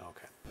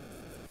 Okay.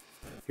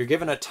 You're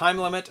given a time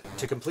limit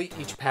to complete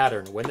each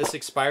pattern. When this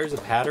expires, a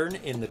pattern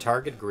in the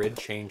target grid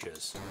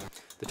changes.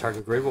 The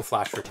target grid will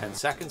flash for 10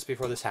 seconds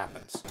before this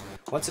happens.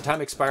 Once the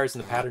time expires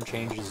and the pattern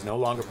changes, it's no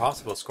longer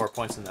possible to score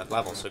points in that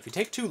level. So if you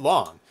take too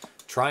long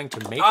trying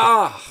to make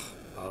it...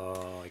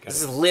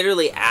 This is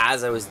literally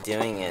as I was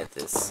doing it.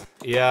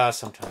 Yeah,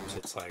 sometimes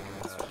it's like...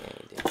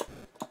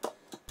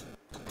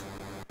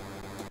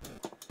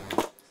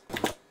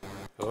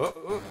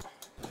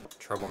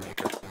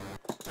 Troublemaker.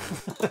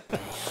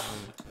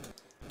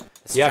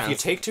 Yeah, if you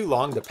take too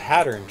long, the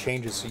pattern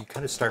changes, so you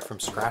kind of start from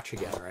scratch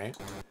again, right?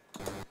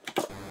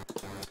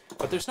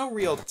 But there's no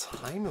real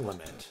time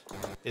limit.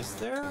 Is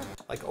there?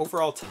 Like,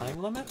 overall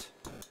time limit?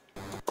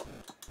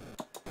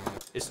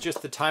 It's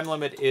just the time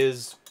limit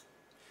is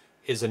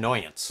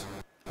annoyance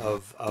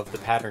of the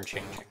pattern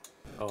changing.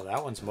 Oh,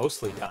 that one's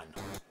mostly done.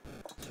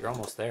 So you're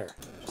almost there.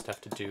 Just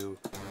have to do...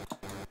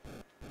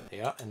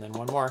 Yeah, and then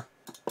one more.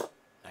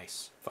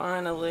 Nice.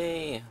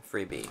 Finally,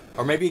 freebie.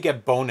 Or maybe you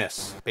get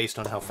bonus based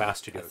on how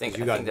fast you do it. I think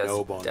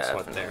no bonus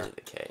definitely there.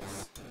 The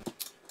case.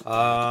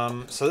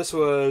 So this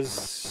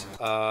was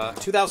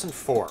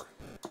 2004.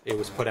 It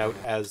was put out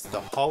as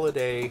the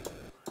holiday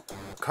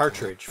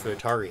cartridge for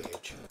Atari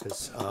Age,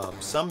 because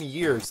some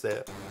years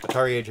the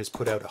Atari Age has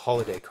put out a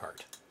holiday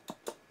cart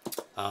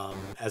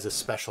as a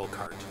special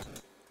cart.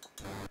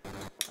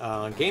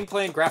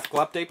 Gameplay and graphical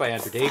update by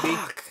Andrew Davie.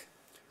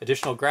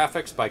 Additional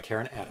graphics by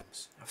Karen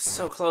Adams. I was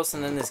so close,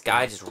 and then this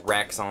guy just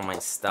wrecks all my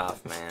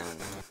stuff, man.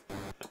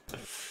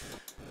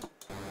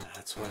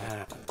 That's what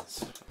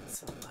happens.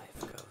 That's how life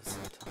goes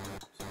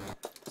sometimes.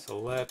 So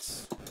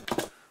let's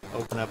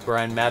open up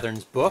Brian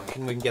Mathern's book,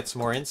 and we can get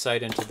some more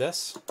insight into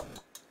this.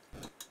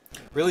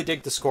 Really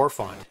dig the score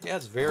font. Yeah,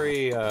 it's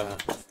very,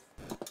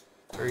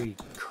 very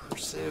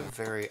cursive,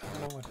 very... I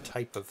don't know what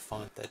type of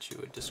font that you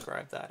would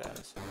describe that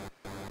as.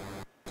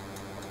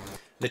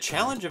 The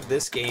challenge of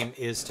this game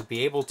is to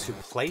be able to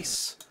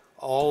place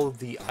all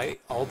the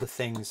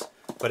things,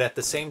 but at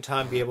the same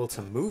time be able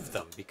to move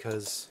them,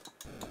 because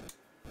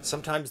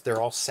sometimes they're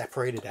all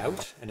separated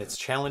out, and it's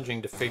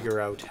challenging to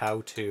figure out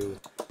how to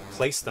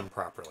place them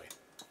properly.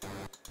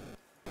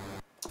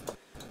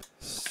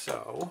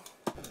 So,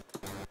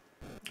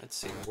 let's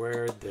see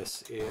where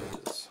this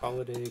is.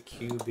 Holiday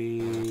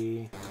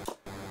QB.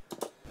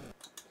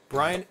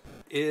 Brian,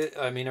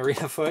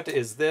 Arena Foot,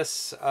 is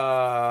this...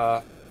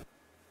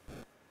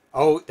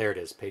 Oh, there it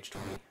is, page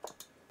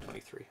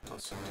 23. Oh,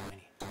 so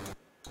tiny. There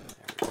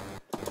we go.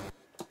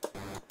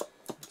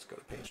 Let's go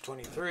to page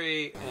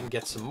 23 and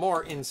get some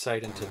more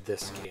insight into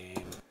this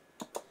game.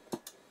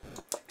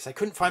 Because I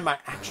couldn't find my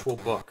actual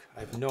book. I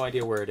have no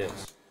idea where it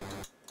is.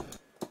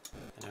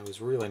 And I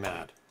was really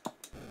mad.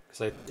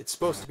 Because it's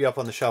supposed to be up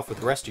on the shelf with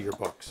the rest of your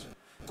books.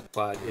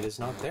 But it is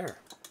not there.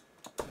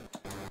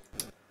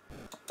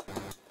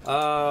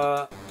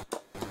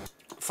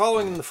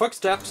 following in the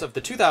footsteps of the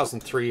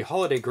 2003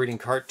 Holiday Greeting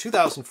Cart,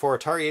 2004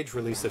 Atari Age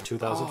release of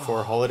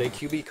 2004 Holiday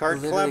QB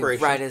Cart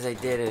collaboration. Right as I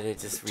did it, it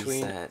just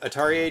between reset.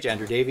 Atari Age,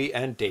 Andrew Davie,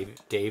 and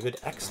David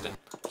Exton.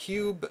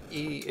 Cube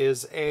E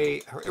is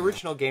a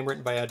original game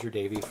written by Andrew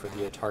Davie for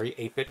the Atari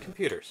 8-bit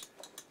computers.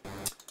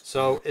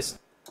 So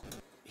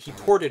he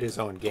ported his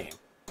own game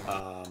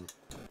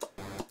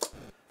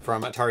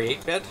from Atari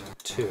 8-bit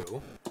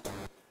to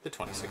the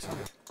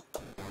 2600.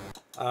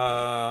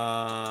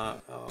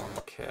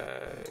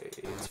 Okay,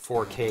 it's a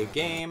 4K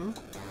game,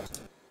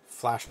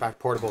 flashback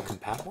portable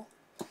compatible,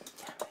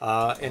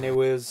 and it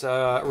was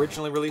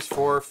originally released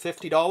for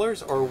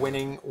 $50 or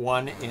winning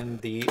one in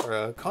the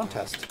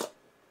contest,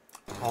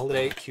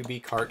 Holiday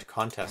QB Cart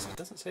contest. It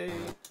doesn't say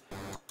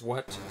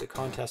what the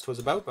contest was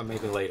about, but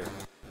maybe later.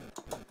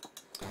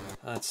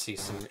 Let's see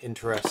some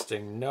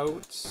interesting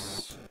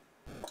notes.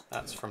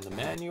 That's from the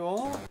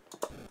manual.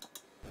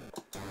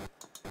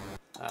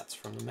 That's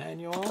from the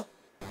manual.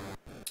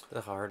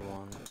 The hard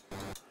one.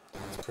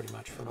 That's pretty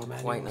much from the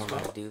manual. Quite know how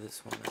to do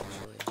this one,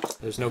 actually.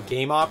 There's no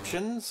game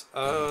options.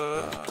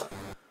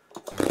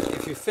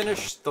 If you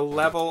finish the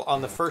level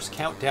on the first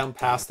countdown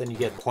pass, then you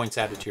get points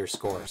added to your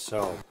score.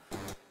 So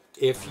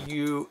if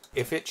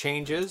it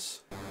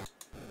changes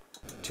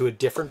to a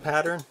different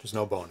pattern, there's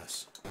no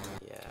bonus.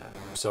 Yeah.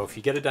 So if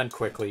you get it done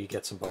quickly, you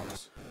get some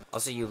bonus.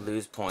 Also, you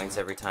lose points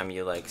every time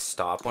you like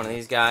stop one of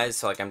these guys.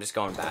 So like I'm just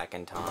going back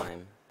in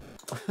time.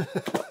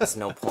 There's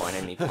no point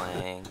in me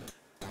playing.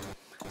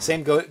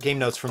 Same game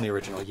notes from the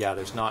original. Yeah,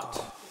 there's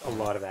not a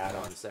lot of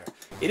add-ons there.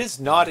 It is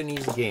not an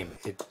easy game.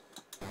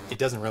 It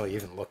doesn't really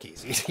even look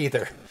easy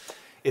either.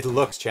 It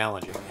looks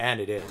challenging, and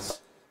it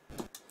is.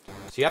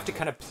 So you have to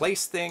kind of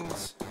place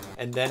things,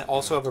 and then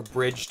also have a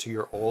bridge to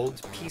your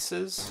old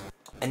pieces.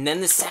 And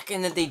then the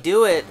second that they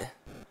do it,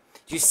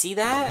 do you see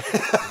that?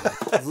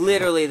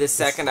 Literally the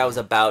second I was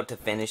about to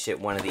finish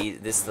it,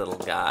 this little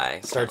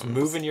guy starts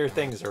moving your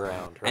things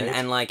around,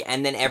 right?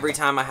 And then every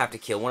time I have to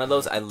kill one of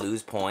those, I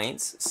lose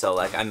points. So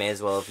like I may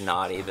as well have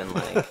not even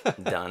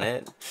like done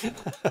it.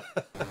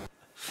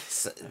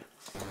 So,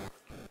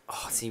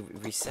 oh, see,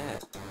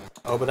 reset.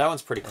 Oh, but that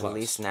one's pretty close. At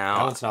least now.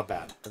 That one's not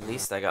bad. At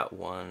least I got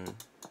one.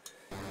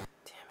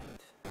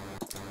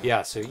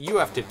 Yeah, so you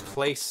have to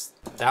place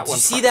that one. Did you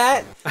see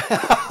that?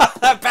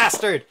 That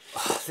bastard!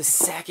 The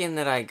second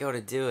that I go to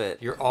do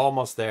it. You're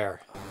almost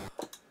there.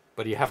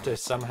 But you have to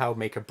somehow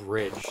make a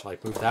bridge.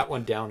 Like, move that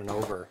one down and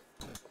over.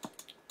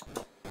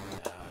 No.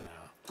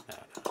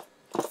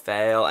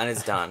 Fail, and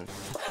it's done.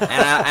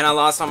 and I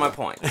lost all my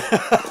points.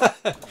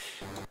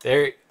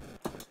 There.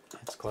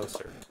 It's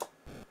closer.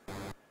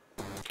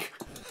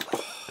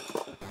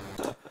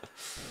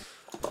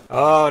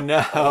 Oh no,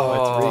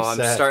 it's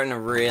reset. I'm starting to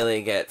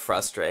really get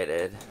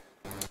frustrated.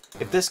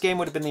 If this game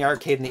would have been the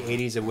arcade in the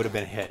 80s, it would have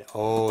been a hit.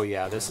 Oh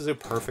yeah, this is a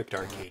perfect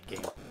arcade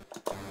game.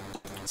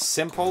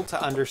 Simple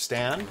to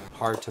understand,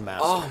 hard to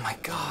master. Oh my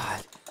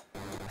god.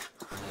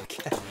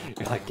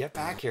 You're like, get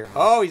back here.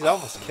 Oh, he's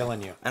almost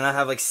killing you. And I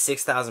have like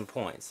 6,000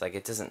 points. Like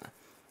it doesn't...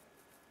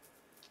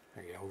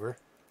 Are you over?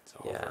 It's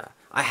over. Yeah.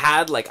 I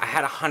had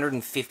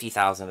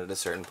 150,000 at a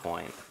certain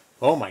point.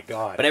 Oh my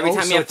god. But every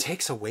time it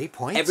takes away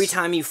points? Every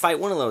time you fight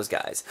one of those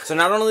guys. So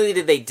not only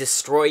did they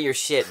destroy your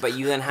shit, but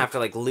you then have to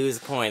like lose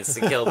points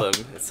to kill them.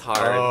 It's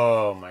hard.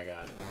 Oh my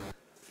god.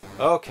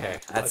 Okay.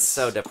 That's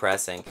so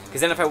depressing. Because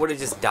then if I would have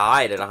just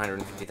died at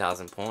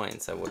 150,000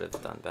 points, I would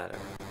have done better.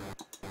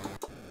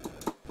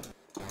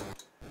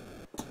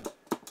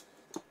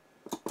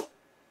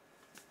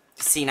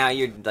 See, now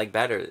you're like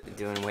better,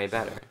 doing way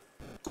better.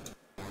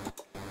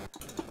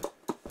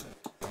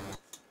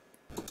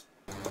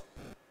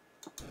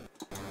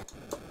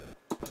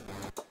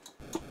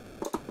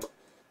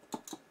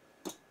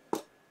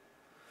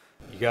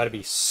 You gotta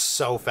be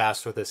so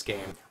fast with this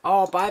game.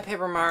 Oh, bye,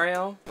 Paper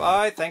Mario.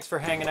 Bye, thanks for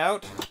hanging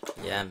out.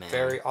 Yeah, man.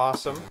 Very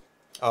awesome.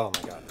 Oh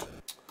my god.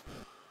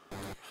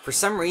 For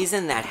some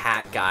reason, that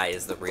hat guy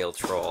is the real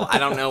troll. I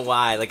don't know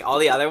why. Like, all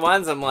the other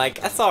ones, I'm like,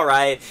 that's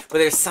alright. But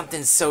there's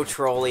something so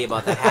trolly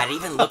about that hat. It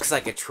even looks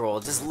like a troll.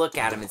 Just look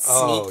at him. It's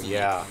sneaky. Oh,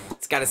 yeah.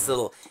 It's got its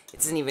little...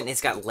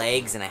 It's got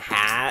legs and a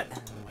hat.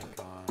 Oh my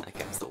god. That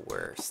guy's the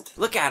worst.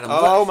 Look at him.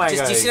 Oh look. my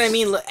god. Do you see what I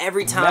mean? Look,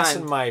 every time.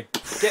 Messing my...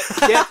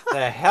 Get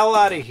the hell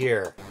out of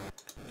here.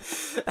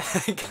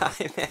 That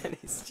guy, man,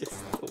 he's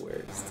just the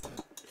worst.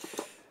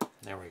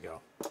 There we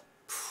go.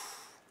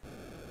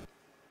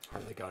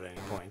 Hardly got any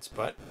points,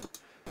 but...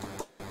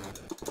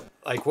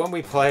 Like, when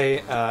we play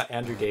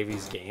Andrew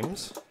Davie's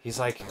games, he's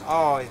like,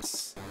 oh,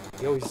 it's...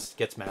 He always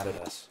gets mad at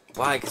us.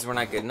 Why? Because we're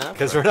not good enough?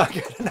 Because we're not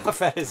good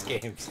enough at his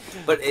games.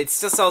 But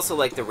it's just also,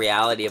 like, the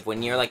reality of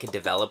when you're, like, a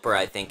developer,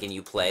 I think, and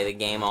you play the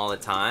game all the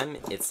time,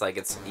 it's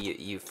like,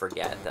 you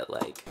forget that,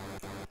 like...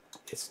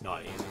 It's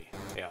not easy.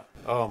 Yeah.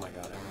 Oh my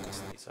god, I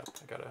messed these up.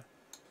 I gotta...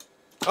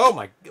 Oh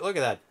my... Look at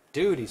that.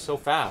 Dude, he's so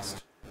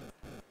fast.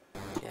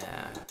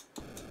 Yeah.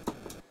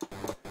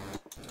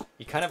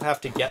 You kind of have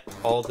to get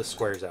all the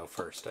squares out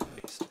first, at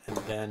least. And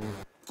then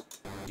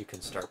you can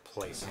start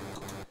placing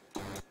them.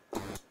 Oh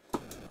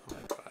my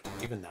god.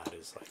 You even that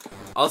is like...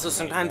 Also,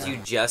 sometimes you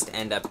just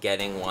end up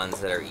getting ones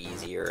that are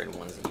easier and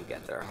ones that you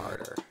get that are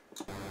harder.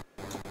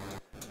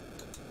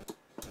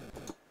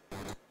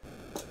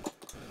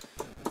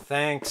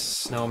 Thanks,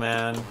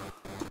 Snowman.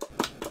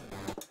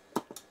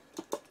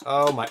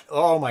 Oh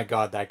my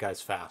god, that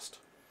guy's fast.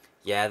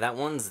 Yeah,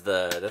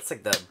 that's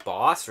like the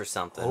boss or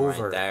something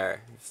right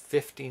there.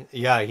 15,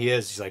 yeah, he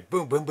is. He's like,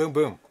 boom, boom, boom,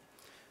 boom.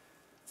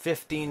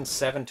 15,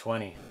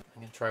 720.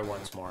 I'm gonna try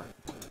once more.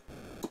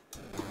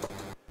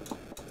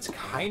 It's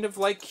kind of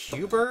like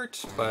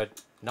Hubert,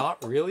 but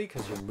not really,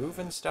 because you're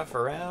moving stuff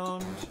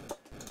around.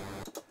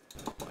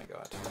 Oh my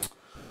god.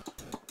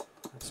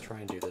 Let's try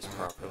and do this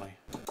properly.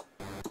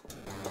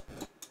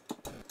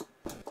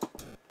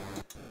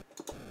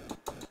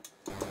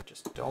 I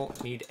just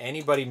don't need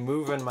anybody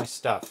moving my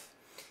stuff.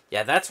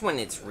 Yeah, that's when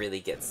it's really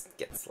gets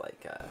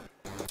like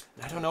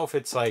I don't know if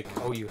it's like,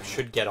 oh, you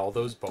should get all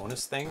those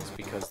bonus things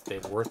because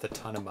they're worth a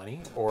ton of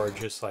money, or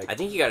just like... I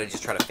think you gotta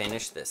just try to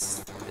finish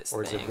this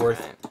or is thing, it worth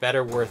right?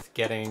 better worth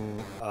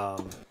getting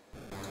oh,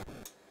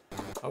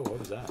 what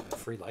was that?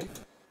 Free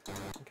life? I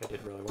think I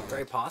did really well.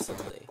 Very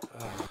possibly.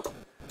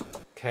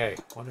 Okay,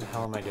 what the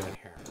hell am I doing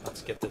here?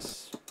 Let's get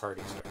this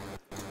party started.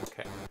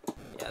 Okay.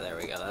 Yeah, there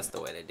we go. That's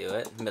the way to do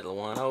it. Middle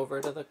one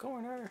over to the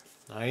corner.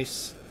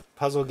 Nice.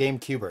 Puzzle game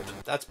Cubert.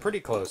 That's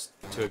pretty close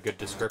to a good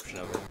description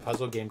of it.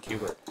 Puzzle game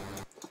Cubert.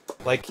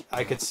 Like,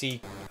 I could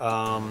see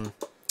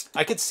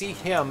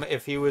him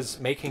if he was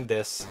making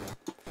this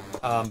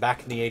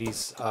back in the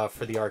 80s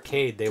for the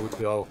arcade. They would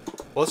go,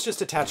 well, let's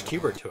just attach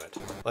Cubert to it.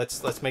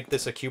 Let's make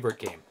this a Cubert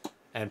game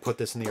and put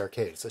this in the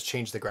arcades. Let's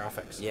change the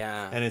graphics.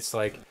 Yeah. And it's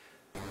like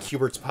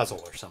Cubert's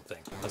Puzzle or something.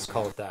 Let's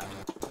call it that.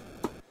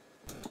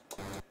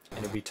 And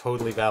it'd be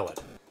totally valid.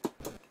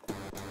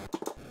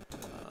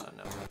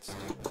 No, let's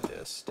do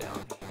this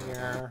down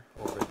here,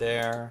 over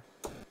there,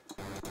 up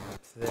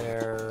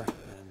there,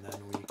 and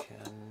then we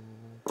can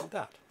do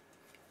that.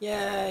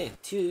 Yay!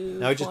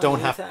 Now I just don't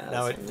have.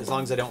 Now, as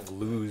long as I don't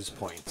lose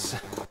points,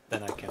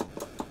 then I can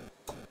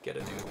get a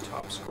new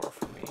top score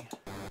for me.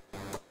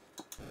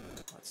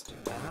 Let's do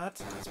that.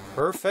 That's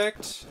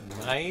perfect.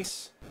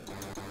 Nice.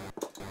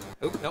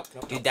 Oh, nope.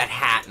 Dude, that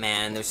hat,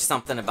 man. There's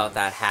something about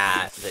that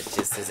hat that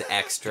just is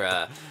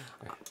extra.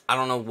 I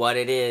don't know what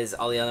it is.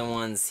 All the other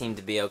ones seem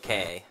to be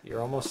okay. You're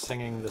almost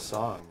singing the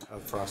song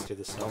of Frosty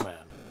the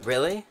Snowman.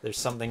 Really? There's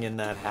something in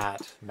that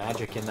hat.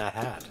 Magic in that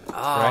hat. Oh,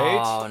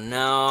 right?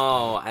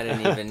 No. I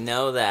didn't even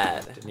know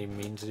that. Didn't even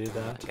mean to do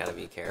that. I gotta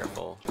be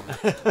careful.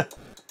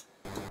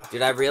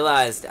 Dude, I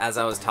realized as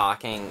I was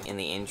talking in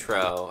the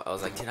intro, I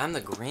was like, dude, I'm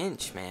the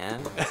Grinch,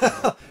 man.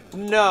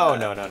 No.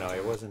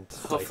 It wasn't.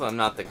 Hopefully I'm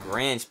not the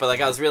Grinch, but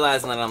like I was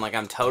realizing that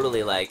I'm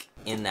totally like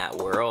in that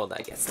world,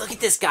 I guess. Look at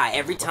this guy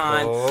every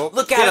time. Oh,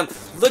 Look at him.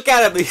 Look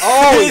at him.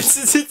 Oh,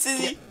 he's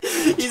totally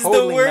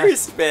the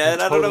worst, man.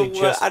 Totally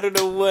I don't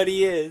know what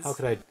he is. How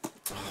could I?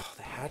 Oh,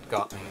 the hat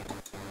got me.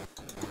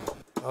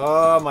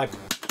 Oh my!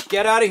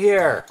 Get out of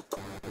here!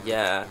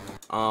 Yeah.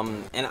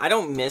 And I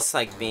don't miss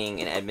like being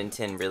in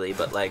Edmonton really,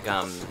 but like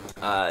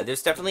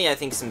there's definitely I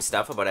think some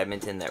stuff about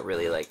Edmonton that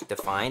really like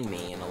defined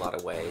me in a lot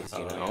of ways,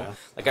 you know? Yeah.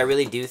 Like I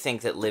really do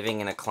think that living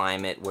in a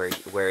climate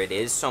where it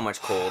is so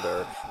much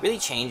colder really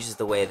changes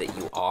the way that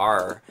you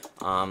are.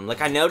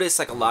 Like I notice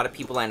like a lot of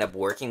people I end up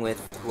working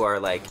with who are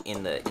like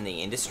in the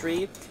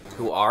industry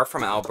who are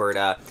from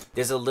Alberta,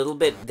 there's a little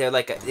bit, they're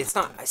like, it's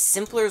not,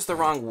 simpler is the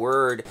wrong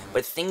word,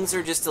 but things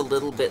are just a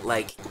little bit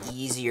like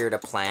easier to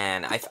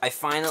plan. I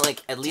find that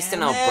like, at least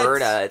in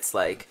Alberta, it's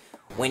like,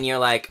 when you're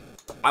like,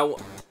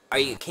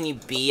 can you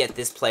be at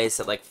this place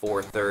at like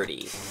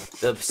 4:30?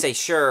 They'll say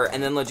sure,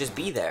 and then they'll just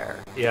be there.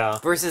 Yeah.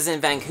 Versus in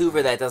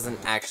Vancouver, that doesn't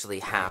actually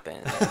happen.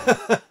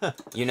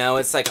 You know,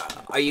 it's like,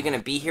 are you gonna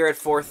be here at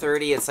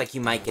 4:30? It's like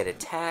you might get a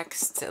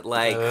text,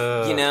 like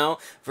you know.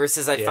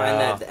 Versus I find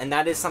that, and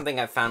that is something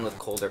I've found with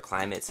colder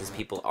climates, is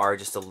people are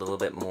just a little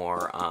bit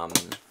more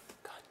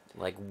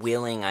like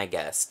willing, I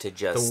guess, to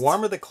just. The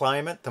warmer the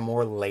climate, the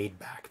more laid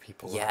back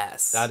people are.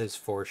 Yes. That is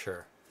for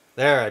sure.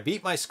 There, I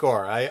beat my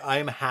score. I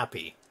am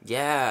happy.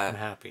 Yeah. I'm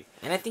happy.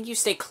 And I think you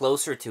stay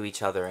closer to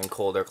each other in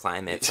colder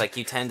climates. Like,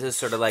 you tend to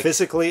sort of, like...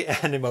 physically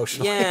and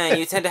emotionally. Yeah,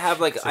 you tend to have,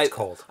 like... It's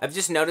cold. I've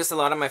just noticed a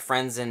lot of my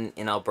friends in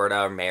Alberta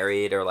are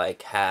married or,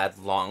 like, had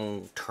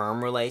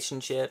long-term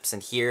relationships,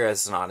 and here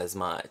it's not as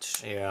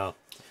much. Yeah.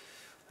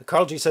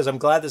 Carl G says, I'm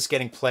glad this is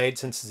getting played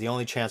since it's the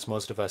only chance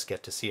most of us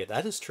get to see it.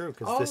 That is true,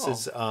 because this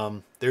is...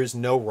 there's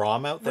no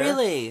ROM out there.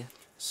 Really?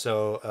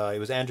 So it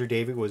was Andrew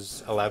Davie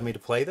was allowed me to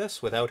play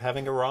this without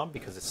having a ROM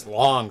because it's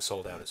long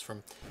sold out. It's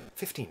from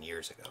 15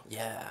 years ago.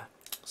 Yeah.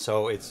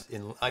 So it's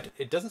in.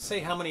 It doesn't say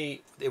how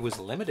many it was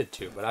limited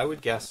to, but I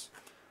would guess.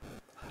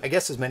 I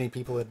guess as many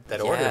people that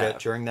ordered it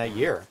during that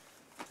year,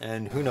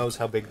 and who knows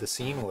how big the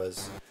scene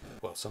was.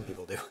 Well, some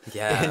people do.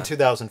 Yeah. In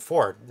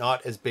 2004,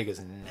 not as big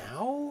as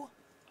now.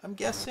 I'm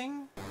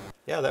guessing.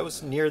 Yeah, that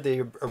was near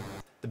the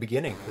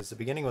beginning, because the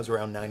beginning was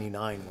around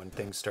 99 when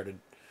things started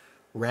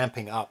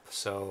ramping up.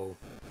 So,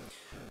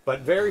 but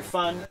very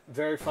fun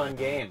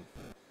game.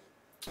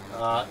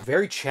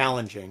 Very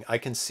challenging. I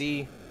can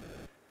see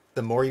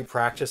the more you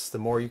practice, the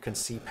more you can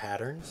see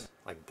patterns.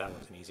 Like, that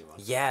was an easy one.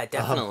 Yeah,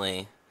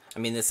 definitely. I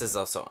mean, this is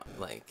also,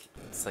 like,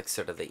 it's like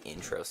sort of the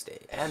intro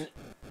stage. And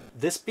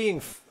this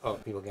being... Oh,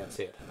 people can't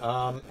see it.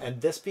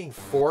 And this being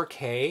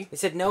 4K... They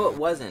said, no, it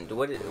wasn't.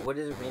 What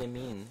does it really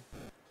mean?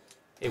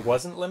 It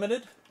wasn't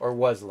limited? Or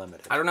was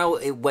limited? I don't know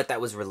what that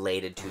was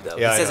related to, though.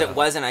 Yeah, It says it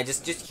wasn't.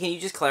 Can you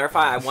just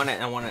clarify? I want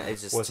to,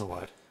 it's just... Wasn't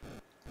what?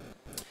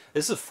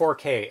 This is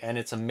 4K, and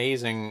it's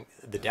amazing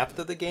the depth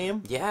of the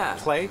game. Yeah.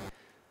 Play.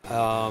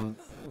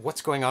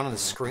 What's going on the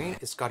screen?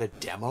 It's got a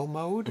demo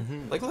mode.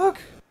 Like, look,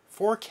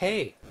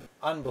 4K,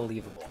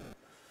 unbelievable.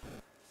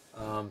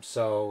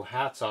 So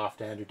hats off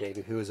to Andrew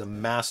Davie, who is a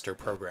master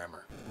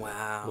programmer.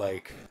 Wow.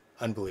 Like,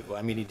 unbelievable.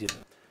 I mean, he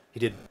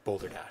did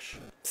Boulder Dash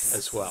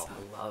as well.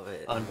 I love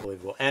it.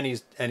 Unbelievable. And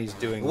he's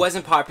doing... It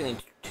wasn't popular in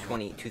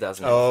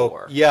 2004.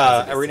 Oh,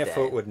 yeah, Arena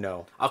Foot would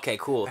know. Okay,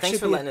 cool. Thanks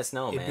for letting us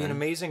know, man. It'd be an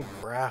amazing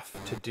graph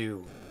to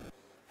do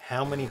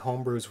how many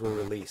homebrews were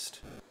released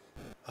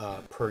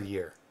per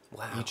year.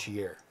 Wow. Each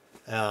year.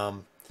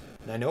 And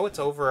I know it's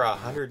over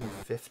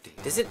 150.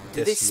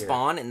 Do they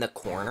spawn in the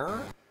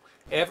corner?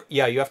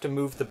 Yeah, you have to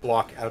move the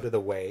block out of the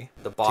way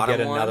the bottom to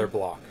get one? another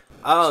block.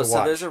 Oh,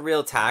 so there's a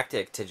real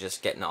tactic to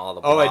just getting all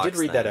the blocks. Oh, I did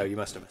read that out. You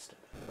must have missed it.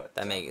 But,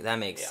 that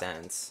makes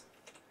sense.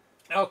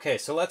 Okay,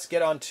 so let's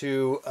get on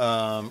to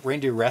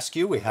Reindeer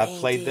Rescue. We have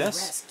played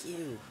this.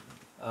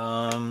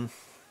 Rescue.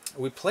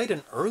 We played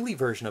an early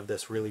version of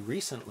this really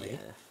recently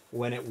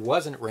when it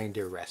wasn't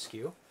Reindeer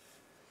Rescue.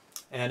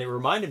 And it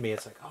reminded me,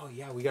 it's like, oh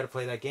yeah, we got to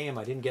play that game.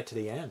 I didn't get to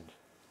the end.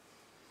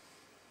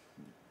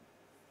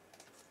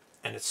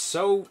 And it's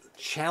so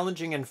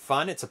challenging and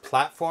fun. It's a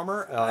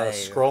platformer,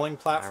 scrolling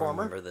platformer. I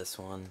remember this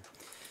one.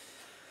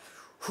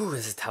 Whew,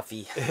 this is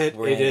toughy. It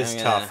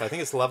is tough. I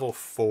think it's level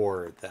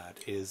 4 that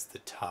is the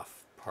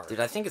tough part. Dude,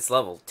 I think it's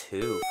level 2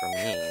 for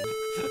me.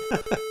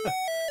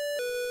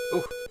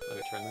 Ooh, let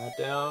me turn that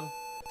down.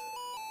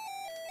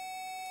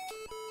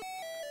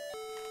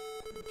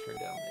 Turn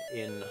down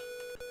the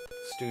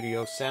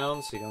in-studio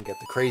sound so you don't get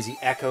the crazy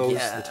echoes,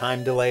 the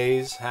time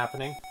delays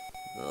happening.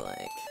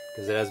 Like...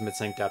 Because it hasn't been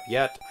synced up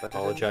yet. I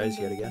apologize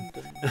yet again.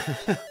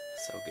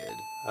 So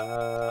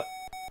good.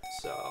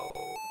 So,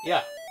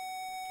 yeah.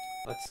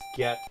 Let's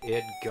get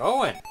it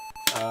going.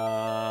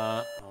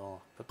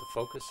 I'll put the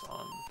focus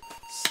on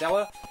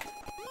Stella.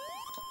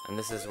 And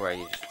this is where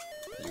you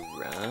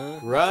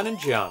run? Run and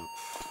jump.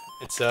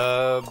 It's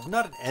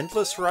not an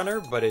endless runner,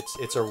 but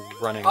it's a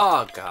running...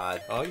 Oh,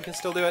 God. Oh, you can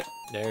still do it.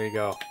 There you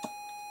go.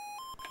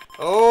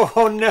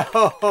 Oh,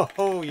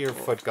 no! Your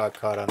foot got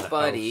caught on the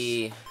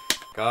house.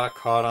 Got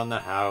caught on the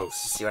house.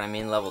 See what I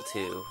mean? Level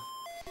 2.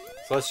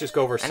 So let's just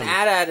go over some... And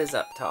AT-AT is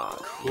up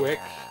top.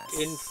 Quick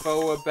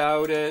info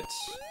about it.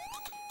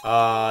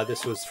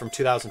 This was from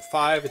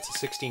 2005. It's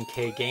a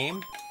 16K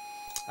game.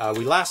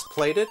 We last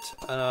played it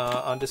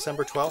on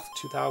December 12th,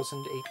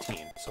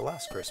 2018. So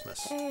last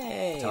Christmas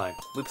time.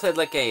 We played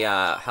like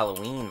a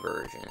Halloween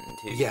version,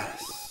 too.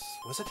 Yes.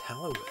 Was it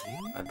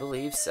Halloween? I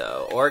believe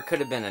so. Or it could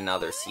have been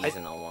another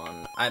seasonal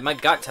one. My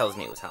gut tells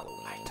me it was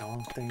Halloween. I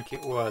don't think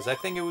it was. I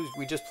think it was.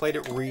 We just played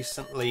it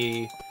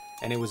recently,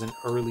 and it was an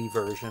early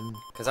version.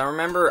 Because I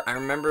remember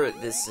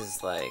this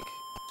is like...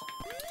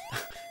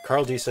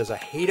 Carl D says, I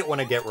hate it when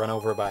I get run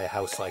over by a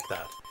house like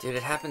that. Dude,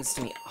 it happens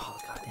to me all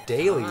the goddamn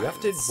daily. time. You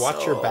have to watch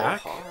so your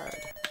back hard.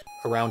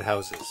 around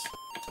houses.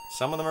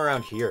 Some of them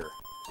around here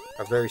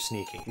are very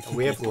sneaky.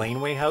 We have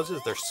laneway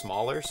houses. They're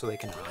smaller, so they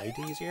can hide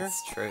easier.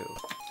 It's true.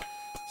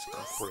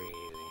 It's crazy.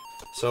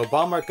 So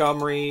Bob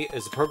Montgomery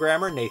is the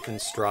programmer. Nathan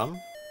Strum,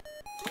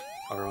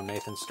 our own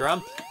Nathan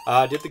Strum,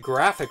 did the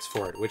graphics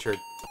for it, which are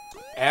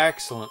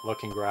excellent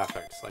looking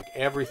graphics. Like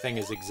everything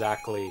is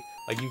exactly,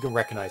 like you can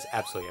recognize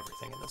absolutely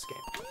everything in this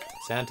game.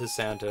 Santa's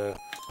Santa.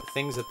 The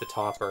things at the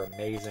top are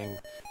amazing.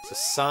 It's a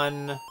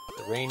sun.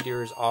 The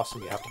reindeer is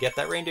awesome. You have to get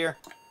that reindeer.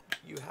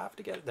 You have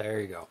to get it.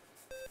 There you go.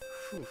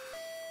 Whew.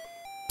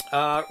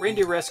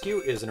 Reindeer Rescue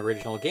is an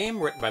original game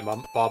written by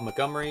Bob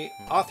Montgomery,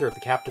 author of the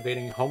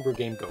captivating homebrew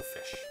game Go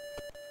Fish.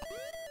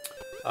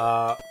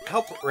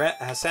 Help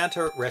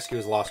Santa rescue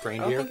his lost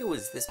reindeer. I don't think it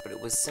was this, but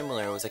it was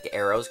similar. It was like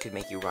arrows could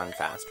make you run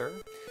faster.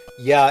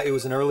 Yeah, it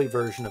was an early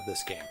version of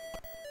this game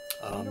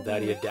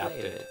that he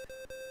adapted.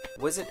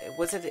 Was it?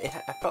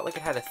 I felt like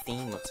it had a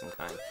theme of some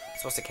kind. I'm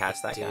supposed to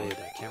catch that guy.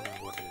 I can't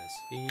remember what it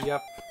is.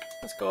 Yep.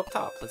 Let's go up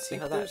top. Let's see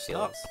how that feels.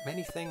 Not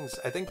many things.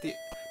 I think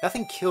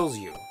nothing kills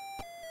you.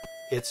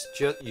 It's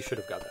just, you should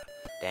have got that.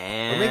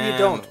 Damn. Or maybe you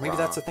don't. Maybe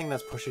that's the thing that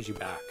pushes you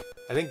back.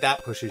 I think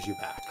that pushes you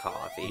back.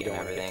 Coffee and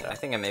everything. I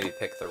think I maybe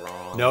picked the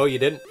wrong... No, you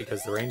didn't,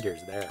 because the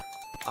reindeer's there.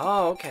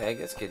 Oh, okay.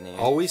 That's good news.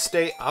 Always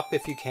stay up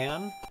if you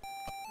can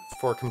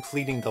for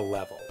completing the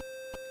level.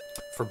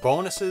 For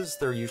bonuses,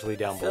 they're usually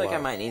down below. I feel like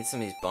I might need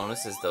some of these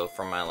bonuses, though,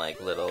 for my,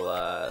 like, little,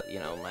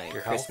 my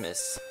Your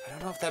Christmas I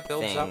don't know if that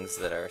builds up. Things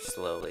that are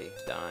slowly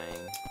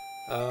dying.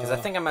 Because I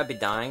think I might be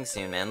dying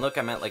soon, man. Look,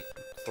 I'm at, like,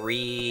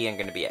 3. I'm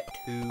going to be at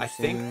 2 I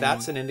think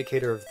that's an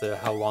indicator of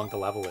how long the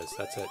level is.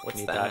 That's it. What's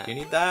you need that? You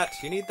need that.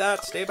 You need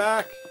that. Stay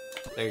back.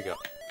 There you go.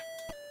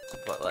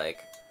 But, like,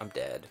 I'm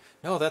dead.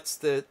 No, that's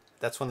the...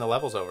 That's when the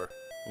level's over.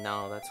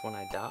 No, that's when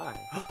I die.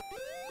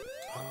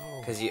 Oh.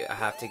 Because you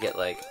have to get,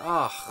 like...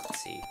 Oh, let's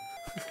see.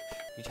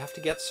 You'd have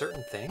to get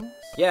certain things?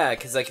 Yeah,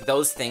 because, like,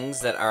 those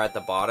things that are at the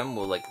bottom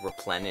will, like,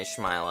 replenish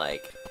my,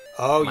 like...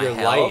 Oh, my your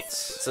health. lights.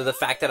 So the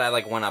fact that I,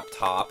 like, went up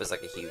top is,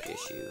 like, a huge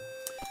issue.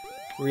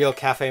 Real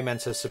Cafe Men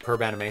says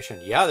superb animation.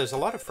 Yeah, there's a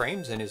lot of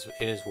frames in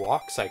his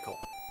walk cycle.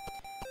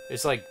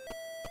 It's like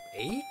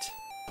 8?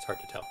 It's hard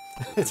to tell.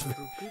 It's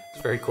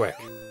very quick.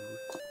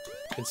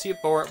 You can see it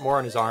more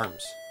on his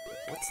arms.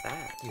 What's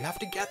that? You have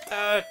to get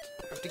that.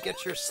 You have to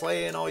get your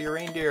sleigh and all your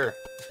reindeer.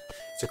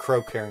 It's a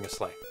crow carrying a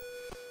sleigh.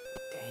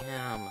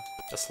 Damn.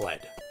 A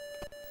sled.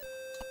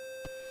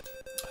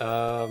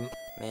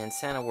 Man,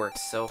 Santa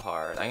works so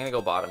hard. I'm gonna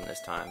go bottom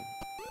this time.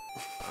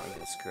 I'm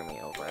gonna screw me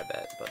over, I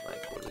bet. But,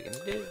 like, what are we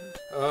gonna do?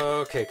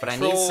 Okay, but I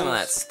need some of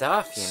that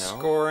stuff, you know?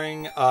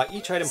 Scoring.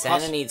 Each item...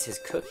 Santa needs his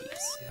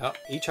cookies. Yeah,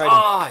 each item...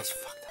 Oh, he's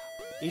fucked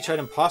up. Each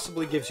item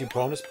possibly gives you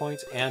bonus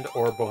points and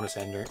or bonus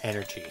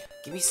energy.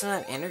 Give me some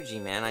of that energy,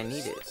 man. I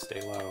need it.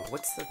 Stay low.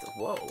 What's the...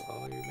 Whoa.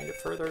 Oh, you made it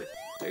further.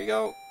 There you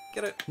go.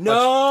 Get it.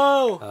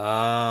 No! Oh,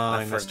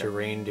 I missed your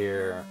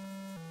reindeer.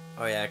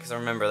 Oh, yeah, because I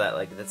remember that,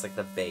 like, that's like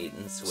the bait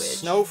and switch.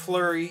 Snow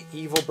Flurry,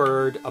 Evil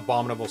Bird,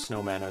 Abominable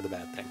Snowman are the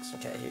bad things.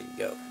 Okay, here you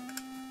go.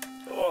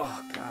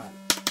 Oh, God.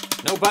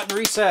 No button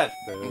reset.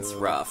 It's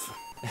rough.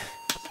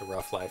 It's a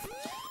rough life.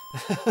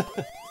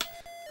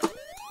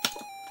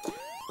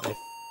 I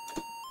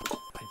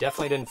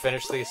definitely didn't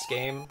finish this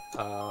game.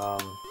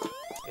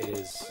 It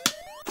is...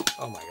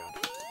 Oh, my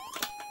God.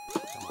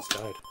 I almost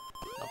died.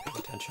 Not paying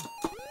attention.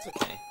 It's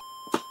okay.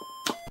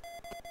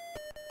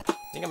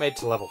 I think I made it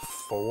to level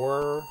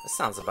 4. That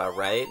sounds about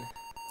right.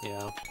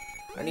 Yeah.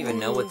 I don't even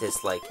know what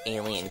this, like,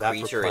 alien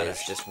creature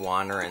is just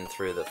wandering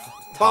through the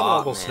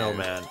Abominable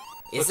Snowman.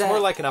 Looks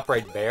more like an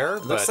upright bear,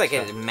 but... Looks like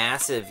a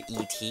massive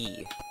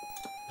E.T.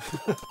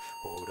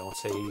 Oh, don't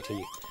say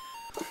E.T.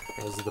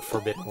 Those are the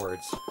forbidden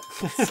words.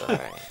 It's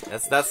alright.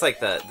 That's like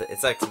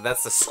it's like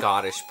that's the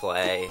Scottish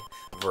play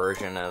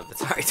version of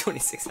Atari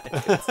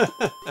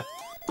 2600.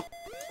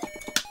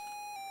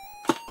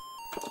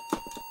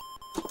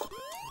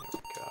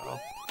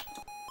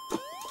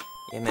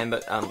 Yeah, man,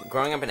 but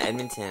growing up in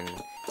Edmonton,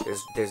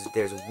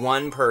 there's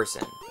one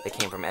person that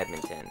came from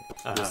Edmonton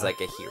who's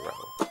like a hero.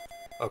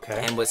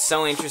 Okay. And what's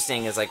so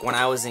interesting is, like, when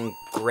I was in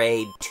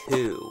grade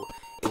 2,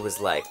 it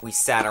was like we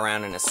sat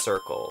around in a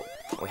circle.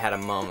 We had a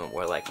moment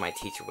where, like, my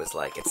teacher was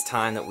like, "It's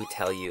time that we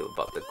tell you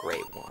about the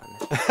Great One."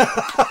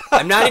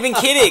 I'm not even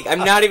kidding. I'm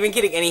not even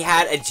kidding. And he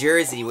had a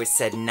jersey which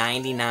said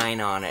 99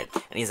 on it.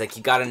 And he's like,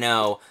 "You got to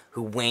know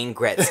who Wayne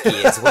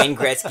Gretzky is." Wayne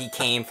Gretzky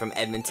came from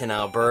Edmonton,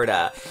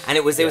 Alberta. And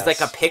it was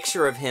like a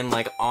picture of him,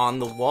 like, on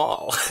the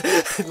wall.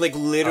 Like,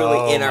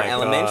 literally in our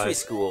elementary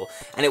school.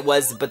 And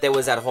but there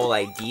was that whole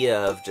idea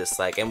of just,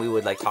 like, and we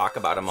would, like, talk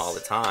about him all the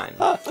time.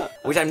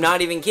 Which I'm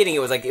not even kidding. It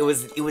was like, it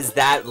was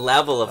that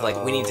level of,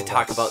 like, we need to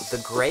talk about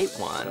the Great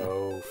One.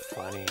 So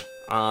funny.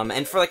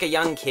 And for, like, a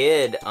young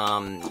kid,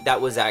 that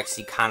was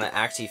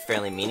actually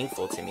fairly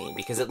meaningful to me,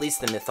 because at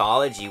least the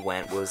mythology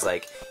was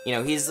like, you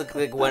know, he's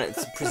like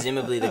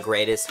presumably the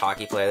greatest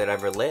hockey player that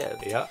ever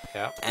lived. Yeah,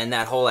 yeah. And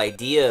that whole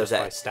idea of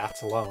that... by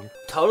stats alone.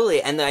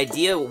 Totally, and the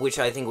idea, which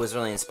I think was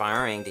really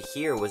inspiring to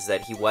hear, was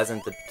that he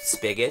wasn't the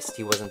biggest,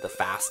 he wasn't the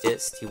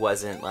fastest, he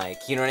wasn't,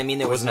 like, you know what I mean?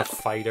 There wasn't a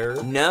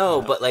fighter.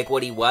 No, but, like,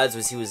 what he was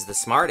the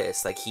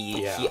smartest. Like,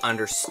 he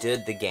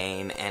understood the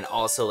game, and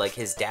also, like,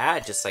 his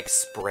dad just, like,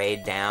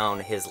 sprayed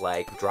down his,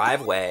 like,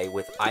 driveway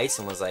with ice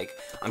and was like,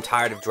 "I'm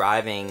tired of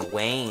driving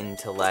Wayne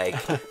to, like,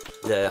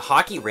 the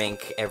hockey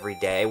rink every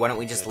day. Why don't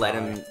we just let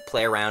him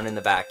play around in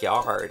the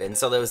backyard?" And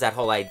so there was that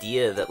whole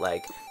idea that,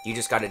 like, you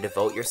just got to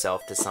devote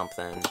yourself to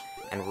something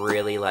and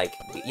really, like,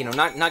 you know,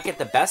 not get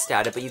the best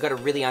at it, but you got to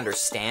really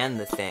understand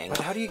the thing. But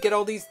how do you get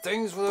all these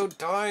things without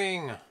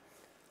dying?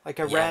 Like,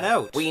 I ran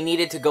out. Well, you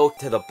needed to go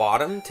to the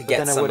bottom to get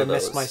some of those. Then I would have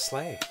missed my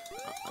sleigh.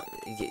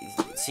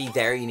 See,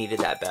 there you needed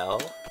that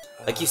bell.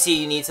 Like, you see,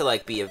 you need to,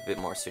 like, be a bit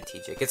more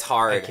strategic. It's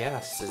hard. I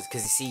guess.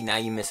 Because, you see, now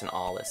you're missing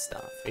all this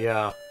stuff.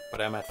 Yeah,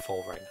 but I'm at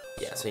full right now.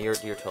 Yeah, so you're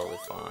totally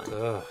fine.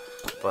 Ugh.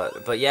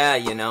 But yeah,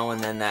 you know,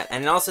 and then that,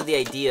 and also the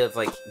idea of,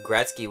 like,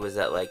 Gretzky was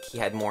that, like, he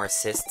had more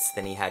assists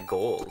than he had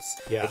goals.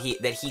 Yeah.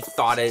 That he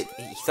thought it.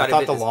 He thought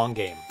of the long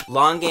game.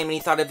 Long game, and he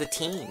thought of the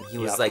team. He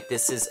was like,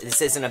 this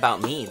isn't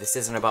about me. This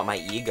isn't about my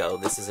ego.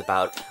 This is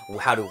about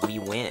how do we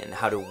win?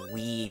 How do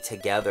we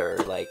together?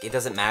 Like, it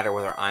doesn't matter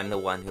whether I'm the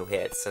one who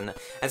hits. And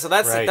so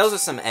those are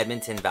some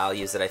Edmonton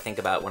values that I think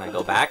about when I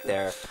go back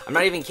there. I'm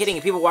not even kidding.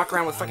 People walk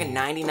around with fucking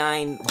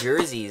 99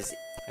 jerseys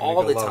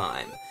all the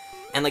time.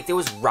 And, like, there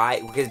was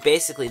because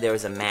basically there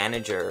was a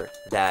manager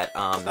that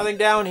nothing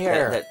down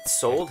here that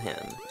sold him,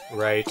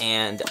 right?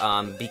 And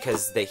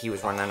because he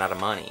was running out of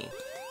money,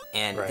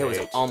 and there was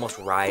almost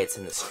riots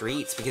in the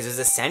streets because it was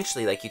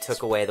essentially like you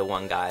took away the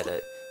one guy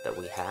that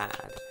we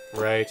had.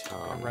 Right.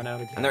 Run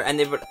out again. And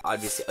they would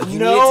obviously you needed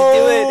to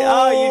do it.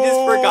 Oh, you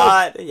just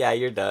forgot. Yeah,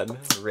 you're done.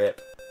 Rip.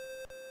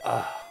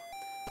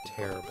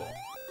 Terrible.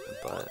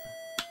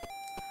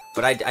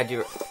 But I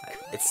do.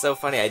 It's so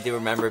funny. I do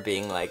remember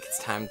being like, it's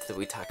time that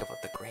we talk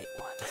about the great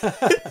one.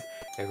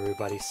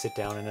 Everybody sit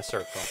down in a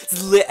circle.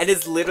 And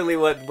it's literally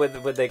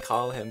what they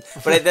call him.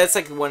 But that's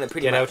like one of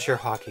pretty Get much... out your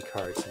hockey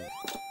cards. And...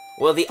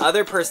 Well, the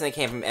other person that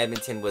came from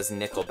Edmonton was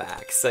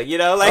Nickelback. So, you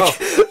know, like,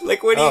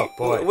 like what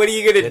are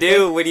you going to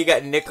do when you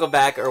got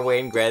Nickelback or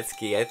Wayne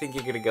Gretzky? I think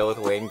you're going to go with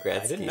Wayne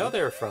Gretzky. I didn't know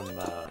they were from...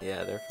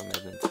 yeah, they're from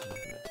Edmonton.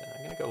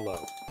 I'm going to go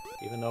low.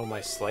 Even though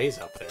my sleigh's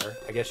up there.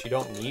 I guess you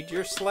don't need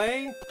your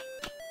sleigh?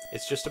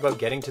 It's just about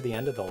getting to the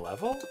end of the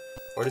level?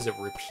 Or does it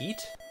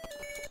repeat?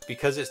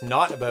 Because it's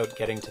not about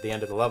getting to the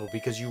end of the level,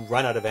 because you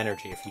run out of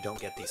energy if you don't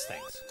get these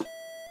things. Do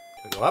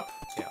we go up?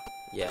 Yeah.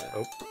 Yeah.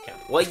 Oh, yeah.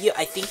 Well,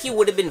 I think you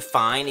would have been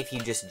fine if you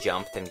just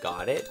jumped and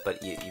got it,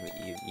 but you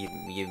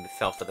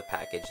fell for the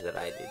package that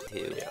I did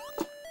too. Yeah.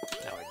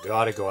 Now I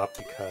gotta go up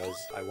because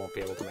I won't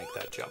be able to make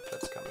that jump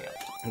that's coming up.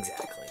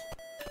 Exactly.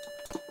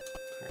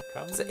 Here it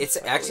comes. So it's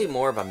actually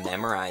more of a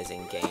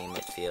memorizing game,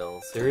 it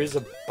feels. There is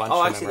a bunch of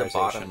Oh, actually, the memorization.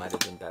 bottom might have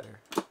been better.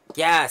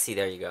 Yeah, see,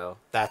 there you go.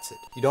 That's it.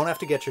 You don't have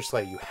to get your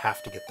sleigh, you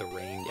have to get the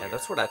reindeer. Yeah,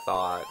 that's what I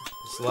thought.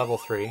 It's level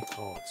 3.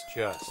 Oh, it's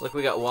just... Look,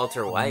 we got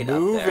Walter White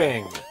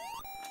moving. up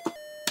there.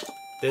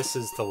 This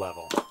is the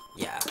level.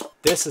 Yeah.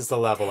 This is the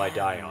level I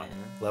die on.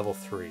 Level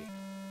 3.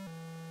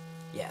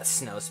 Yeah,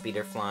 snow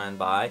speeder flying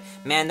by.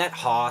 Man, that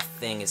Haas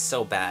thing is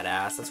so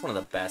badass. That's one of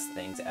the best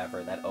things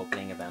ever, that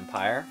opening of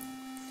Empire.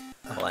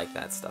 I like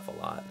that stuff a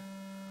lot.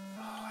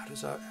 Oh, how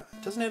does that...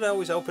 Doesn't it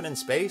always open in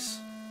space?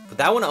 But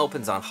that one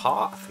opens on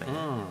Hoth,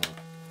 man.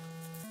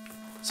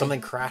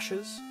 Something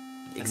crashes?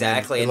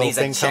 Exactly, and he's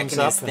like checking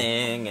his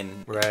thing,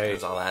 and right.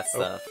 there's all that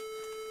stuff.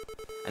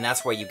 And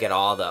that's where you get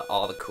all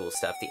the cool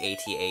stuff, the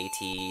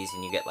AT-ATs,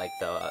 and you get like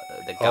the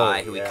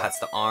guy who he cuts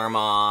the arm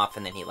off,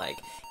 and then he like,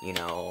 you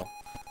know,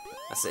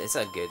 it's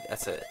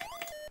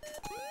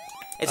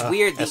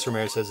weird. S.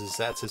 Ramirez says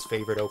that's his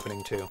favorite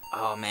opening too.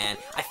 Oh man,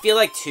 I feel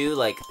like too,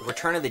 like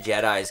Return of the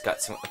Jedi's got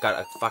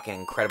a fucking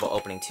incredible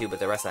opening too, but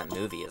the rest of that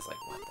movie is like,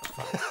 what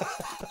the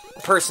fuck?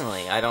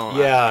 Personally, I don't.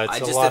 Yeah,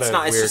 it's a lot of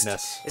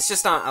weirdness. It's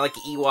just not like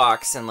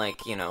Ewoks and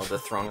like, you know, the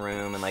throne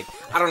room and like,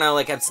 I don't know,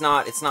 like it's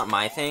not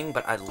my thing,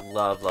 but I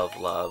love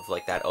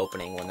like that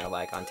opening when they're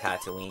like on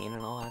Tatooine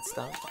and all that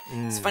stuff.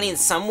 It's funny in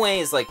some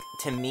ways, like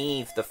to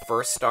me, the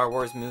first Star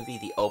Wars movie,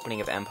 the opening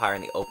of Empire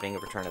and the opening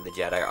of Return of the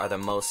Jedi are the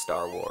most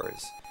Star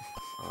Wars.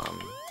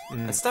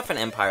 And stuff in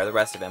Empire, the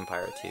rest of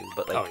Empire too,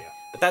 but like,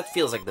 but that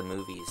feels like the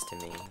movies to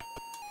me.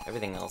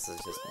 Everything else is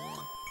just.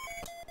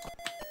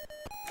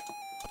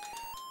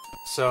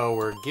 So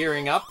we're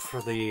gearing up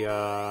for the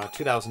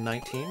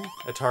 2019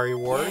 Atari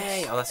Awards.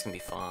 Yay! Oh, that's gonna be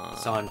fun.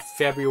 It's on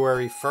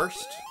February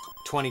 1st,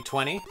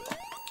 2020.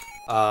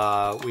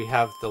 We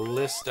have the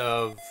list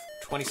of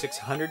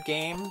 2,600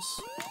 games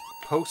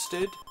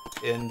posted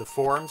in the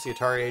forums, the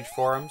Atari Age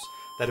forums,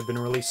 that have been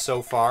released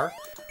so far.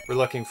 We're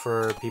looking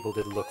for people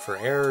to look for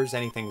errors,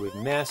 anything we've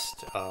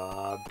missed.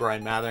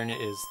 Brian Mathern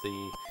is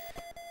the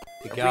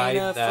guy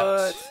that's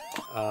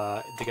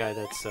oh,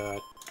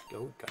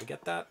 gotta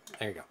get that.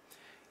 There you go.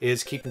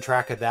 Is keeping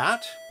track of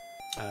that.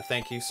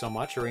 Thank you so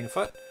much,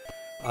 ArenaFoot.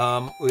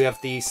 We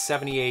have the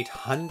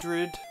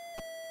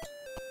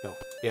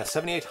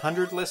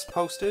 7,800 list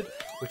posted,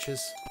 which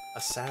is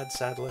a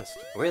sad list.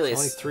 Really, it's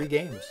only 3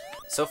 games.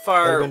 So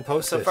far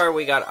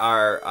we got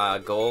our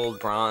gold,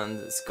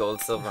 bronze,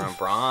 gold, silver, and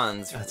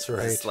bronze. That's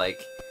right. Just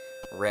like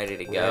ready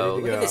to go.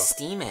 Look at the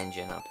Steam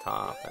engine up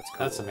top. That's cool.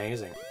 That's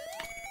amazing.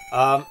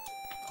 Oh,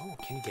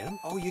 can you get them?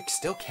 Oh, you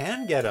still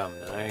can get them.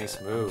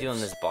 Nice move. I'm doing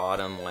this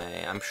bottom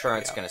way. I'm sure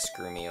it's gonna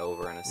screw me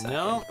over in a second.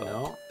 No.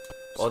 Well,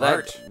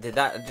 Smart. did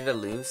I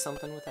lose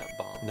something with that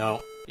bomb?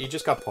 No, you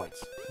just got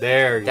points.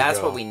 There you go. That's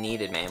what we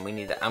needed, man. We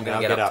need that. I'm gonna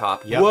get up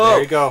top. Yep, Whoa!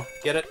 There you go.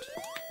 Get it.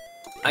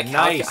 I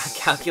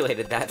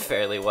calculated that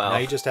fairly well. Now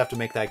you just have to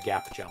make that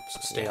gap jump, so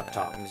stay up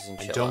top. I'm just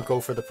gonna and don't go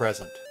for the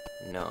present.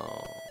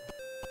 No.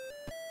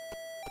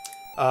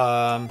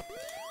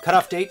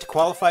 Cutoff date to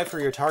qualify for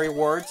your Atari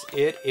Awards,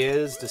 it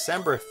is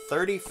December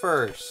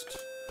 31st,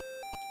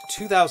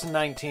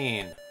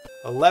 2019,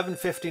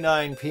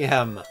 11:59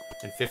 p.m.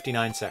 and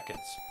 59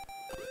 seconds.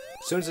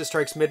 As soon as it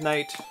strikes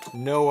midnight,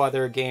 no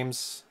other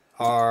games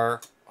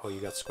are... Oh,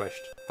 you got squished.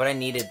 But I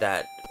needed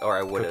that, or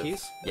I would have.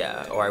 Cookies?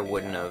 Yeah, or I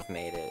wouldn't have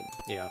made it.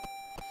 Yeah.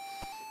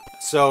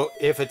 So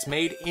if it's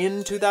made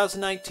in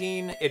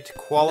 2019, it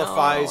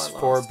qualifies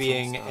for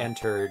being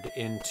entered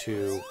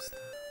into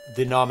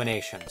the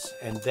nominations.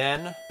 And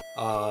then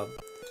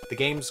the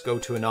games go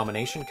to a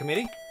nomination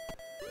committee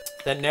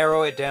that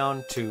narrow it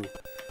down to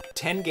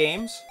 10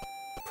 games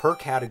per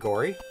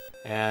category.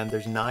 And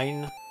there's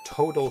 9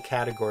 total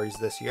categories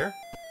this year.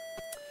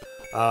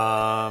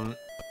 The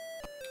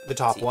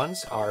top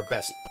ones are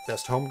best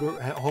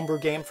homebrew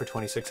game for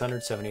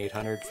 2600,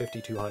 7800,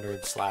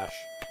 5200 /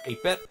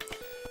 8-bit.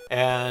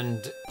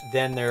 And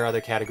then there are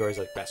other categories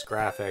like best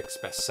graphics,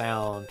 best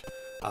sound,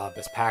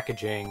 best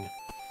packaging.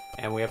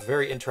 And we have a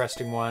very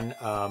interesting one,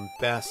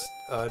 best,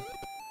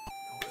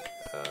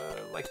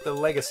 like the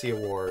Legacy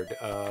Award.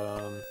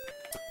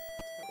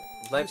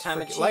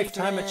 Lifetime Achievement.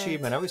 Lifetime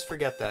Achievement. I always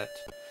forget that.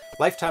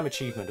 Lifetime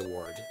Achievement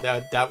Award.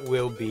 That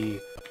will be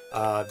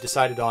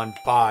decided on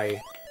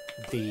by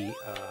the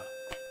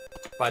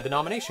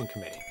nomination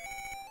committee.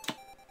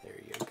 There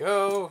you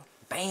go.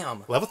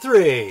 Bam. Level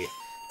 3.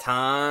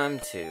 Time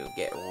to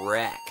get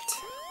wrecked.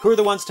 Who are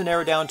the ones to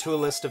narrow down to a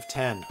list of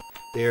 10?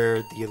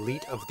 They're the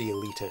elite of the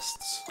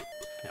elitists.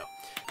 No.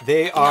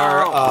 They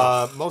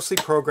are mostly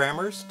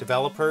programmers,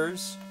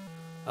 developers,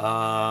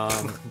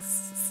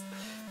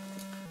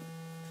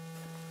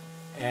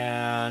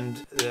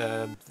 and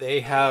they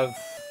have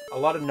a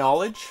lot of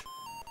knowledge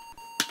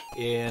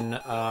in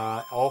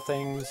all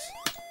things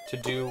to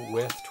do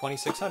with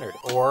 2600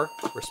 or,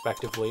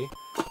 respectively,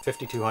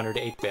 5200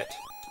 8-bit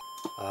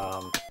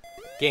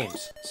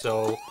games.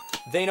 So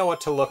they know what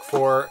to look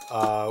for,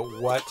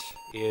 what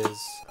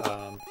is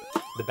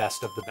the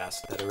best of the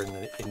best that are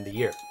in the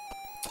year.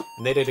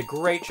 And they did a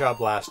great job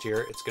last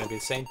year. It's going to be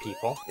the same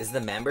people. Is the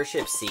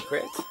membership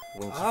secret?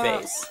 Wink your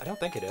face. I don't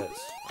think it is.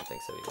 I don't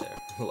think so either.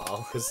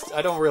 Lol. Because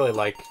I don't really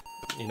like,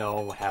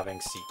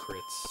 having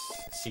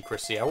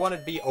secrecy. I want it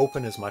to be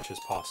open as much as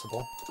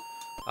possible.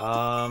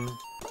 I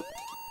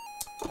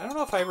don't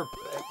know if I ever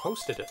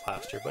posted it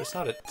last year, but it's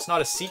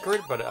not a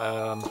secret. But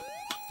I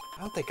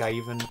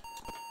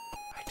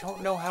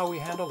don't know how we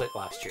handled it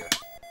last year.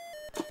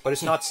 But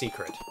it's not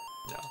secret.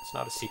 No, it's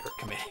not a secret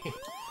committee.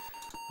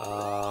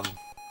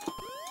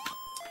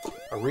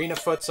 Arena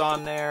Foot's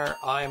on there.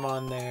 I'm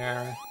on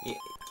there.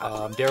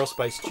 Darrell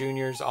Spice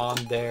Jr.'s on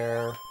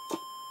there.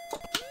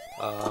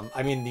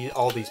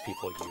 All these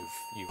people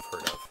you've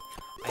heard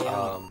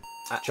of.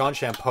 John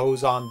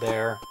Champeau's on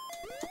there.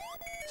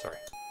 Sorry.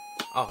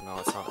 Oh no,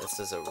 it's not. This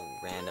is a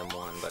random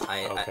one, but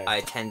I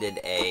attended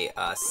a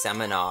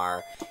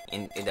seminar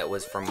that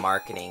was for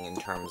marketing in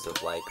terms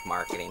of like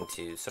marketing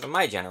to sort of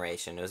my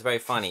generation. It was very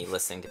funny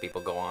listening to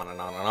people go on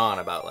and on and on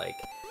about like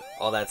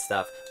all that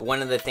stuff.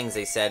 One of the things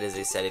they said is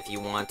if you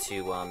want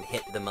to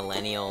hit the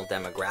millennial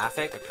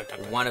demographic,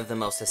 one of the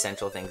most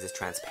essential things is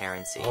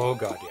transparency. Oh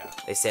god, yeah.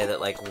 They say that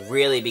like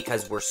really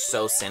because we're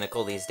so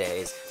cynical these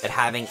days that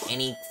having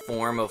any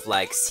form of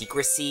like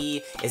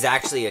secrecy is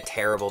actually a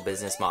terrible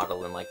business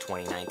model in like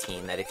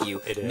 2019. That if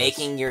you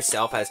making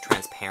yourself as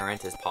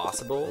transparent as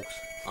possible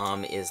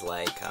is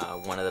like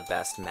one of the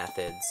best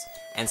methods.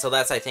 And so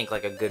that's, I think,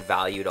 like a good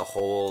value to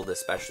hold,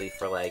 especially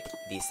for like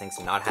these things,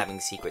 not having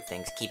secret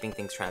things, keeping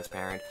things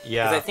transparent.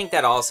 Yeah. Because I think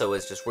that also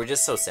is we're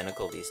just so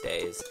cynical these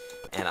days.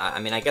 And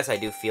I guess I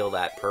do feel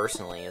that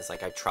personally is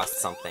like I trust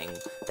something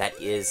that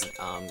is,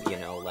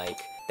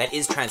 that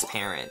is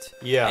transparent.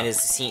 Yeah. And is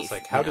seen. It's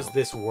like, how does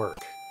this work?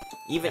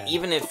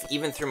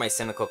 Even through my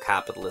cynical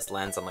capitalist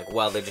lens, I'm like,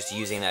 well, they're just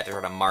using that to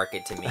sort of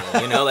market to me.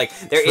 Like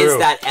there is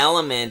that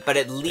element, but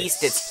at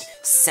least it's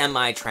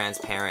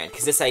semi-transparent.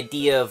 Because this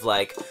idea of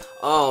like,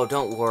 oh,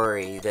 don't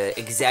worry, the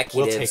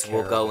executives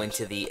will go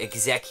into the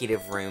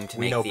executive room to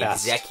make the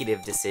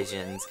executive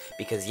decisions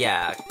because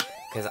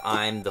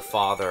I'm the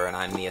father and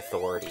I'm the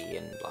authority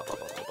and blah blah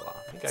blah blah blah.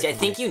 I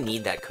think you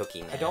need that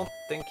cookie, man. I don't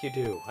think you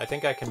do. I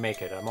think I can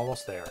make it. I'm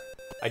almost there.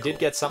 I did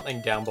get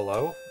something down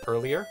below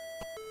earlier.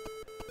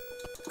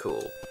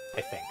 Cool.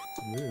 I think.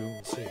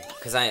 We'll see.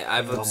 Because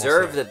I've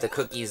observed that the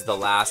cookie's the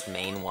last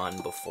main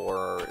one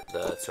before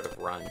the sort of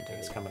run.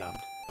 It's coming up.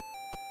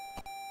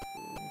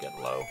 I'm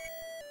getting low.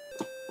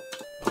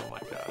 Oh my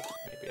god.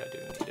 Maybe I do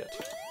need it.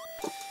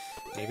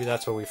 Maybe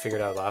that's what we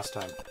figured out last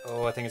time.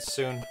 Oh, I think it's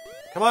soon.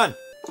 Come on!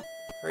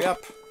 Hurry up!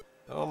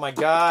 Oh my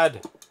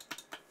god!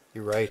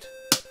 You're right.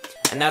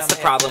 And that's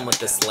the problem with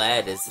the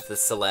sled, is the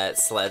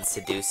sled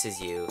seduces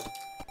you.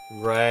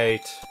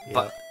 Right.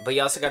 Yeah. But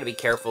you also got to be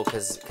careful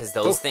because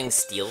those things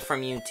steal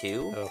from you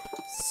too. Oh.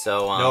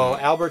 So no,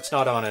 Albert's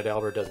not on it.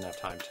 Albert doesn't have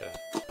time to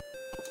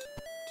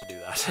do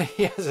that.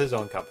 He has his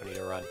own company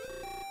to run.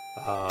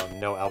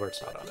 No,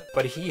 Albert's not on it.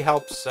 But he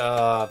helps.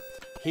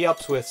 He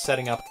helps with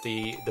setting up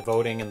the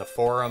voting in the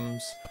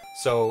forums.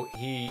 So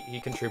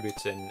he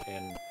contributes and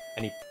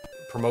he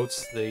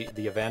promotes the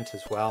event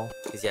as well.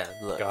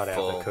 Look, gotta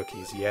have the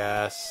cookies.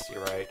 Yes,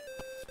 you're right.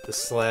 The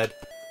sled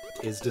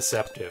is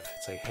deceptive.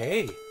 It's like,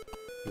 hey,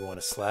 you want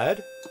a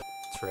sled?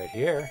 It's right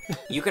here.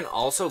 You can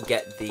also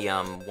get the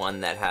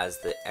one that has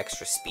the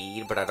extra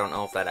speed, but I don't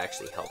know if that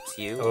actually helps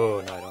you.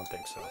 Oh, no, I don't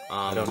think so.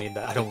 I don't need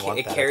that. I don't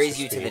want that. It carries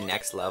you to the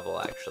next level,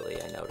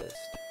 actually, I noticed.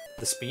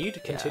 The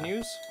speed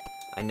continues?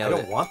 I know. I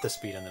don't want the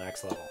speed in the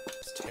next level.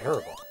 It's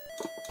terrible.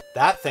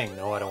 That thing,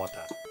 no, I don't want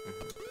that.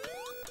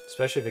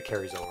 Especially if it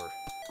carries over.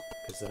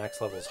 Because the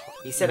next level is hard.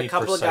 He said a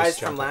couple of guys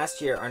from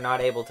last year are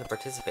not able to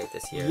participate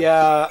this year.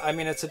 Yeah, I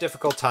mean, it's a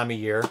difficult time of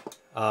year.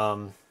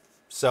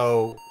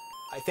 So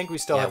I think we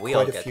still have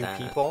quite a few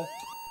people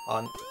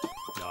on.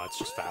 No, it's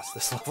just fast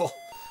this level.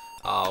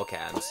 Oh, okay.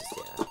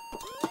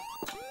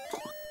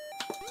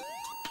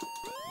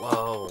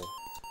 Whoa.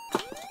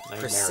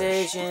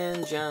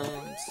 Precision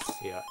jumps.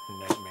 Yeah,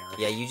 nightmarish.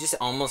 Yeah, you just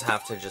almost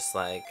have to just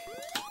like.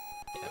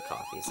 Yeah,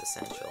 coffee is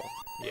essential.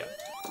 Yeah.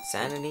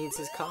 Santa needs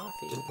his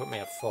coffee. Didn't put me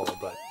at full,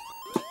 but.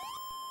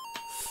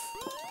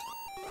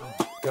 Oh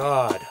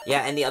God.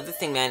 Yeah, and the other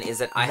thing, man, is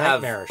that I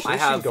Nightmarish. have...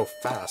 This should go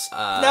fast.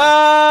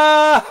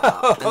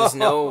 No! There's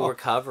no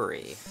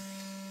recovery.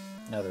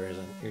 No, there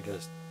isn't. You're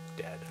just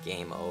dead.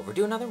 Game over.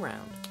 Do another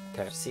round.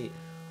 Okay. See.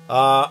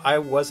 I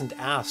wasn't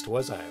asked,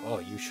 was I? Oh,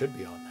 you should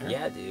be on there.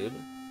 Yeah, dude.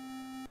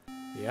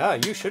 Yeah,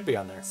 you should be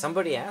on there.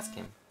 Somebody ask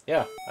him.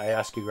 Yeah, I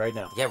ask you right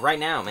now. Yeah, right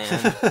now,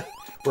 man.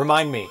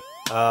 Remind me.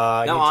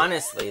 No,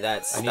 honestly,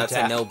 that's a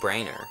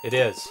no-brainer. It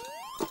is.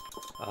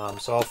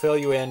 So I'll fill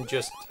you in.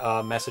 Just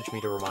message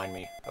me to remind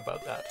me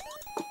about that.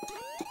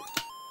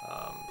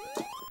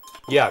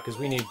 Yeah, because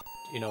we need,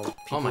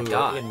 people who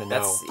are in the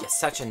know. That's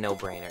such a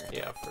no-brainer.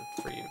 Yeah,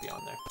 for you to be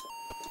on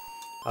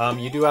there.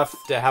 You do have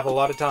to have a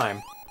lot of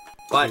time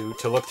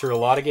to look through a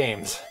lot of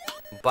games.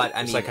 But, I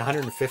mean... It's like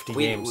 150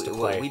 games to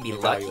play. We'd be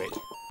lucky.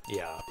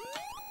 Yeah.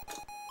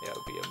 Yeah, it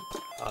would be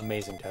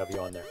amazing to have you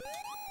on there.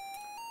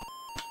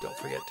 Don't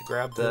forget to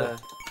grab the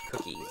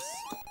cookies.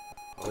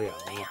 Oh, yeah.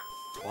 Man.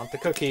 Want the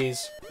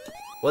cookies.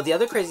 Well, the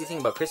other crazy thing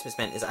about Christmas,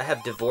 man, is I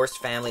have divorced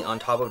family on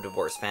top of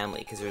divorced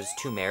family, because there's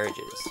 2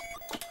 marriages.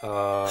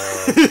 So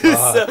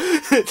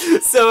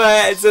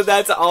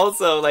that's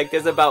also, like,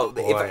 there's about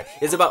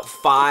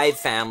 5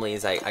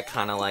 families I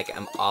kind of, like,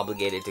 am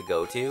obligated to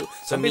go to.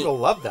 Some people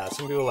love that.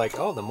 Some people are like,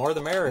 oh, the more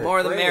the merrier.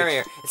 More the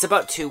merrier. It's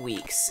about 2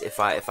 weeks if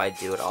I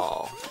do it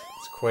all.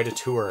 It's quite a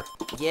tour.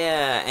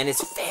 Yeah, and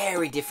it's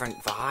very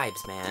different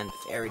vibes, man.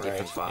 Very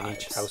different vibes. In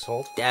each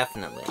household?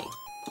 Definitely.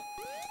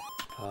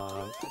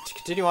 To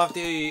continue off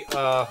the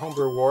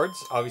Homebrew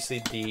Awards,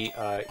 obviously the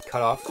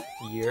cutoff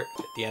year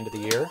at the end of the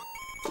year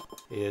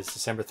is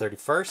December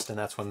 31st, and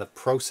that's when the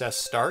process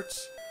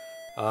starts.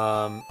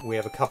 We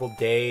have a couple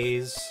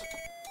days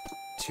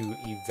to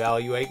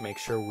evaluate, make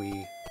sure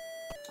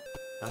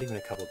not even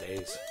a couple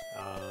days.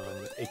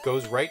 It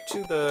goes right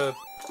to the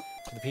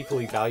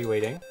people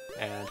evaluating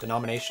and the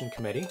nomination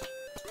committee.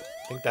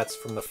 I think that's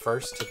from the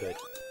 1st to the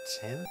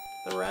 10th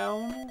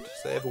round,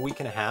 so they have a week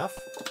and a half.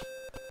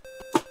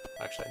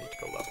 Actually, I need to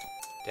go low.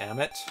 Damn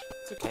it.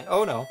 It's okay.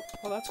 Oh, no.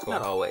 Well, that's cool.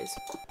 Not always.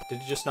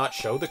 Did you just not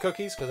show the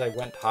cookies because I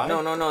went high?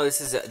 No.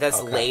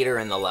 That's okay. Later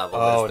in the level.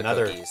 Oh, the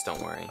another. Cookies,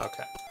 don't worry.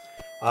 Okay.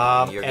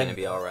 You're going to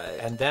be all right.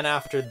 And then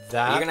after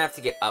that... You're going to have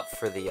to get up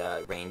for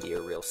the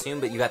reindeer real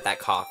soon, but you got that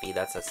coffee.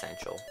 That's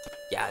essential.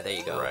 Yeah, there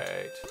you go.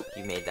 Right.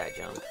 You made that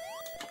jump.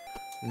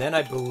 And then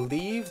I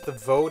believe the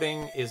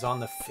voting is on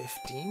the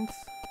 15th.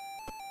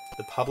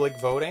 The public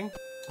voting.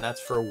 And that's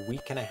for a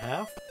week and a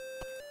half.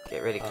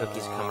 Get ready,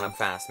 cookies are coming up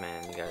fast,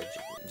 man. You gotta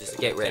just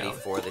get ready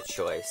for the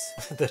choice.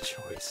 The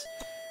choice.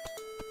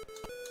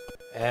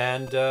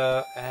 And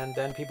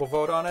then people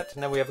vote on it,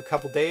 and then we have a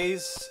couple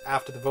days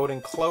after the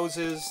voting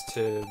closes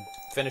to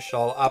finish it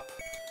all up.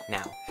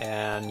 Now.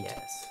 And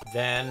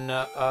then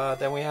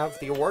we have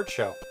the award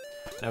show.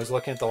 And I was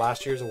looking at the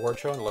last year's award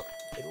show, and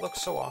it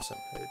looks so awesome.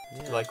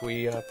 Like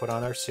we put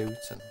on our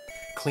suits and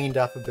cleaned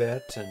up a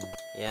bit, and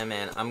yeah,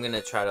 man. I'm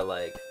gonna try to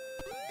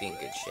be in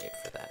good shape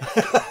for that.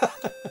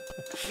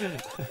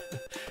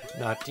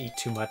 Not eat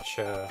too much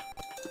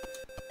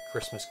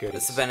Christmas goodies.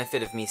 That's the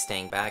benefit of me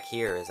staying back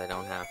here is I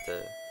don't have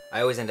to...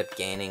 I always end up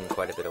gaining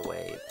quite a bit of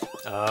weight.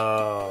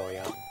 Oh,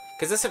 yeah.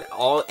 Because that's what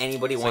all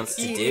anybody wants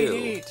to do.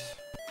 Eat.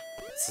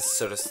 It's just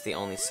sort of the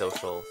only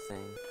social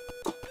thing.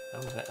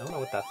 I don't know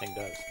what that thing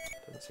does.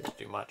 Doesn't seem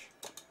to do much.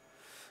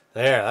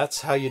 There,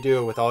 that's how you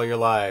do it with all your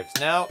lives.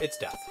 Now, it's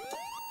death.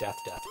 Death,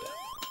 death, death.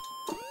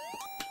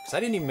 Because I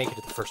didn't even make it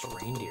to the first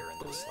reindeer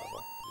in this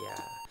level.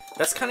 Yeah.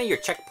 That's kind of your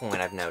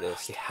checkpoint, I've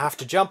noticed. You have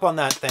to jump on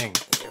that thing.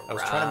 You're I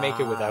was trying to make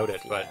it without it,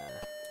 but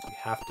you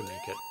have to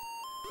make it.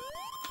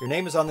 Your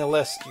name is on the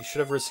list. You should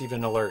have received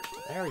an alert.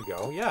 There you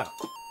go, yeah.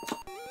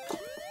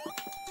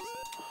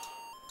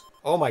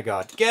 Oh my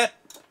god, get!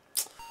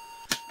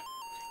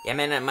 Yeah,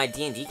 man, my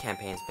D&D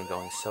campaign's been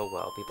going so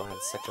well. People had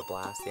such a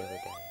blast the other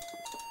day.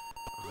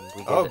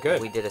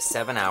 Good. We did a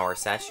 7-hour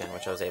session,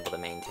 which I was able to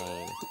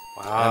maintain.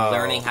 Wow.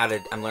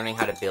 I'm learning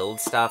how to build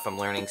stuff. I'm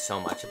learning so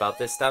much about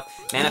this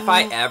stuff. Man, if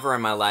I ever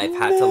in my life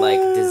had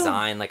to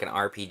design an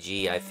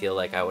RPG, I feel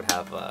like I would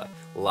have a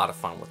lot of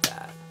fun with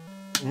that.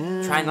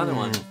 Try another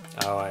one.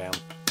 Oh, I am.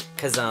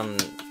 Cause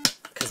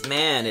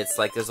man, it's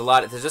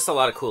there's just a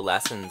lot of cool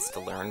lessons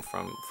to learn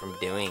from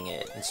doing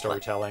it. And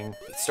storytelling.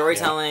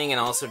 And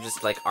also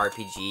just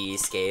RPG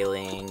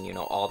scaling,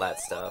 all that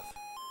stuff.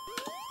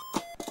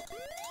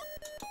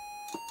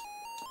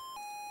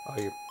 Oh,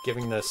 you're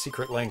giving the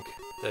secret link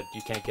that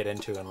you can't get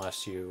into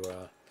unless you...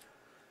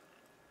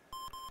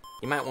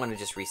 You might want to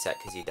just reset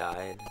because you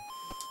died.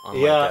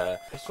 I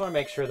just want to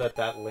make sure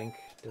that link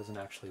doesn't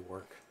actually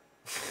work.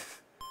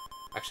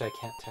 Actually, I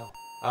can't tell.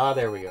 Ah,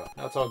 there we go.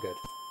 No, it's all good.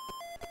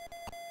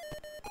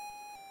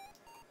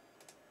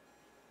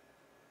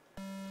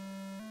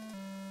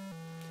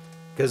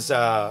 Because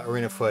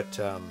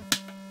ArenaFoot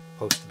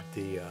posted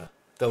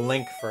the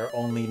link for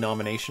only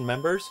nomination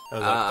members. I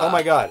was like, oh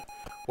my god,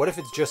 what if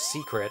it's just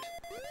secret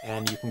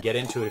and you can get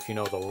into it if you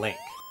know the link?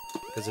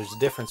 Because there's a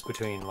difference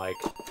between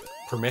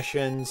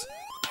permissions,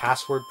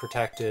 password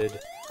protected,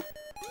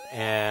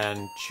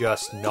 and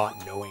just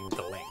not knowing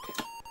the link.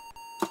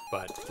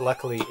 But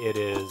luckily it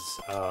is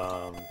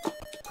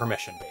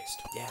permission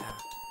based. Yeah.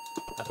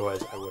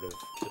 Otherwise, I would have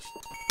just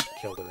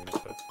killed Arena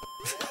Foot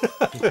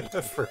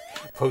for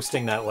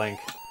posting that link.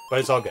 But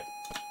it's all good.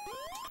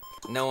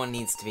 No one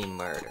needs to be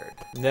murdered.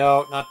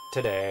 No, not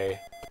today.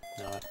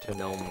 Not today.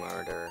 No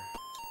murder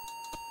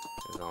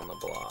is on the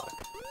blog.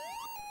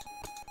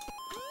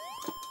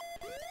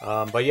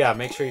 But yeah,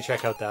 make sure you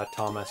check out that,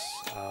 Thomas.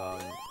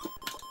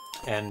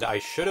 And I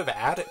should have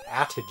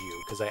atted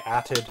you, because I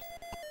atted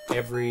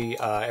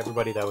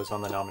everybody that was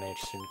on the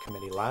nomination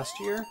committee last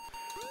year.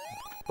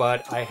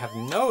 But I have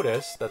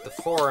noticed that the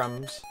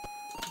forums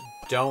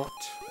don't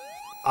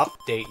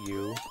update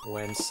you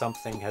when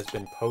something has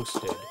been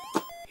posted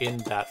in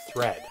that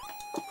thread.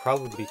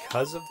 Probably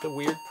because of the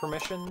weird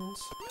permissions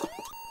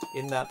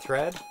in that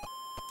thread.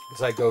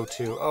 Because I go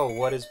to, oh,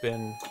 what has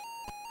been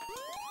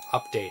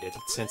updated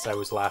since I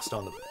was last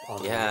on the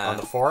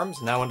forums,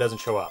 and that one doesn't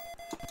show up.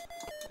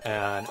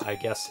 And I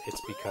guess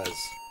it's because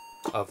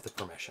of the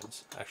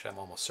permissions. Actually, I'm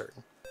almost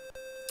certain.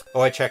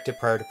 Oh, I checked it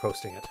prior to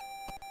posting it.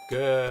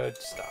 Good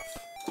stuff.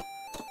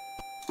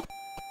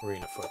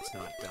 Arena Foot's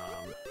not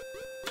dumb.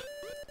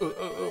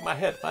 Ooh, my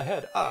head.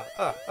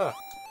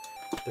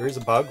 There is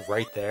a bug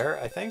right there,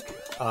 I think.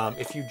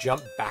 If you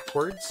jump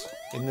backwards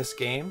in this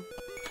game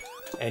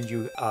and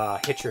you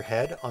hit your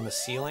head on the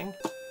ceiling,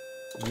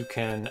 you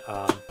can...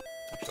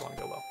 actually, I want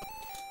to go low.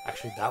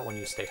 Actually, that one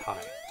you stay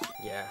high.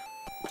 Yeah.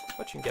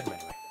 But you can get them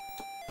anyway.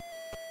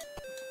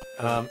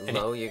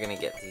 Low, you're gonna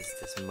get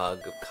this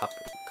mug of cup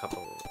of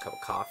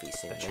coffee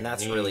soon, and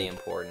that's really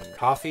important.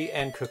 Coffee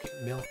and cookie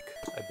milk.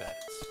 I bet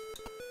it's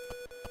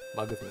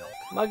mug of milk.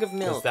 Mug of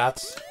milk.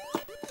 That's.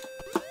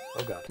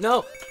 Oh god.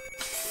 No.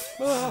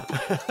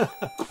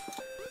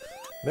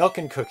 Milk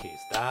and cookies.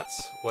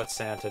 That's what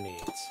Santa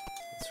needs.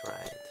 That's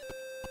right.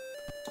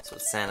 That's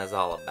what Santa's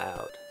all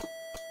about.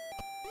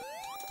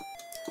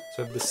 So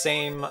we have the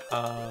same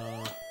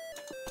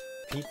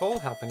people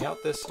helping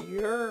out this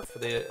year for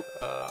the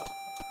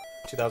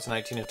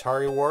 2019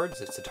 Atari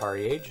Awards. It's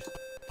Atari Age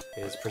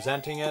is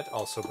presenting it.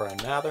 Also Brian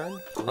Mathern.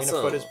 Arena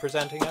Foot is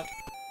presenting it.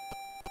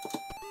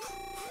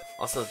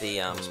 Also the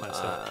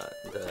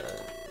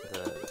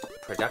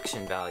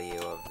production value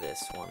of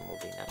this one will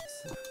be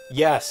nice.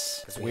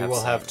 Yes, we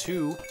will have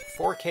two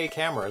 4K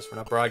cameras. We're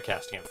not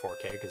broadcasting in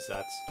 4K because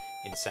that's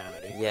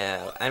insanity.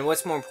 Yeah, and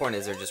what's more important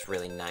is they're just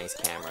really nice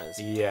cameras.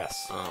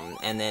 Yes.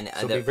 And then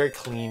so they'll be very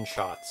clean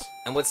shots.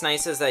 And what's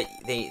nice is that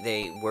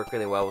they work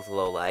really well with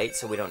low light,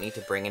 so we don't need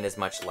to bring in as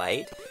much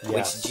light,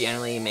 which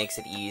generally makes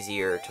it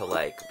easier to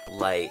like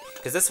light.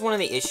 Because that's one of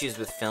the issues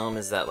with film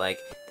is that like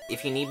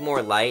if you need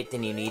more light,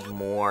 then you need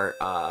more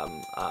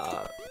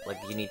like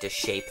you need to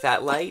shape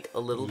that light a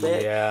little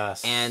bit.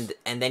 Yes. And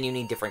then you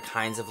need different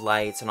kinds of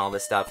lights and all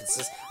this stuff. It's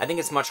just I think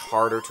it's much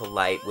harder to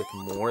light with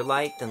more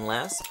light than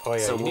less. Oh yeah,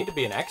 so you need to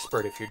be an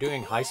expert if you're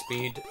doing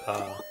high-speed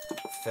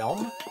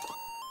film,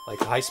 like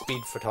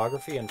high-speed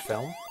photography and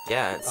film.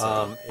 Yeah,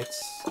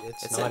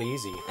 it's not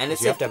easy. And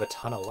you have to have a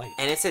ton of light.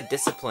 And it's a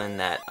discipline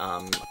that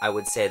I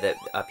would say that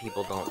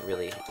people don't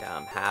really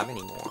have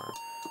anymore.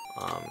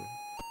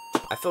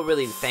 I feel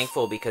really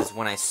thankful because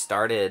when I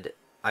started,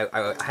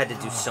 I had to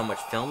do so much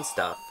film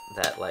stuff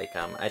that like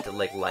I had to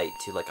like light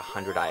to like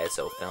 100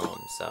 ISO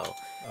film. So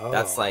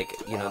that's like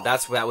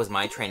that was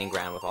my training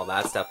ground with all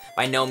that stuff.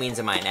 By no means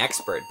am I an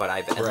expert, but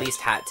I've at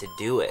least had to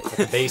do it.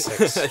 The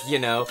basics.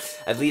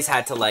 At least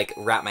had to like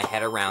wrap my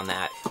head around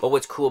that. But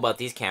what's cool about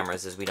these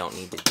cameras is we don't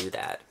need to do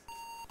that.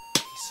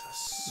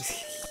 Jesus.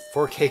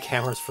 4K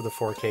cameras for the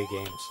 4K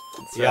games.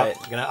 That's right.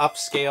 We're gonna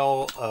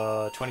upscale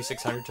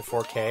 2600 to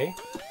 4K.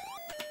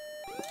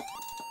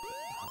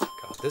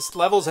 This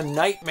level's a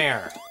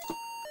nightmare.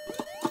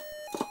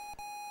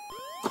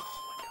 Oh my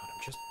god,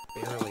 I'm just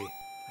barely...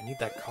 I need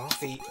that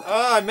coffee.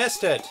 Oh, I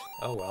missed it.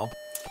 Oh well.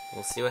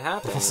 We'll see what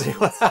happens. We'll see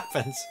what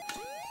happens.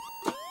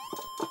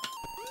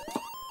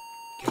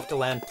 You have to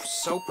land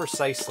so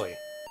precisely.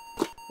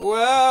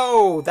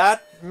 Whoa,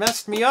 that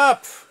messed me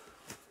up.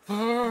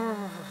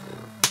 One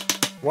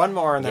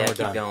more and then we're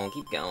done.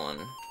 Keep going.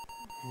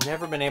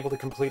 Never been able to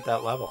complete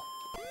that level.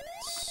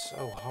 It's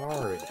so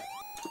hard.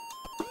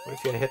 What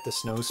if you had hit the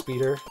snow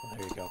speeder? Well,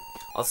 there you go.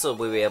 Also,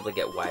 we'll be able to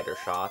get wider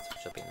shots,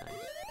 which will be nice.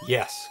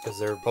 Yes, because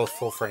they're both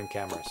full-frame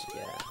cameras.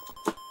 Yeah.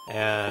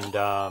 And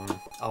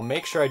I'll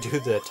make sure I do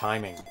the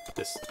timing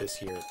this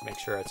year. Make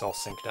sure it's all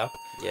synced up.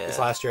 Yeah. Because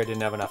last year I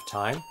didn't have enough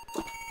time.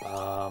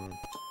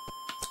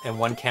 And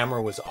one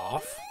camera was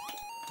off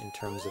in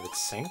terms of its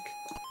sync.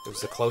 It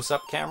was the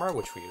close-up camera,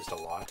 which we used a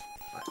lot.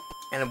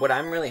 And what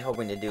I'm really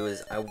hoping to do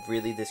is,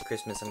 this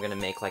Christmas, I'm going to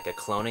make like a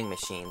cloning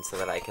machine so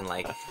that I can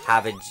like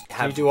have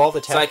Can you do all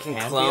the tech so I can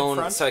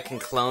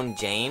and clone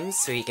James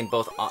so he can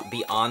both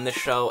be on the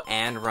show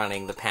and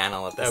running the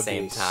panel at the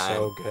same time.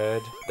 So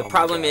good. The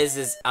problem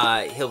is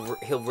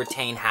he'll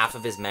retain half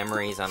of his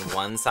memories on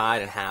one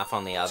side and half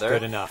on the other.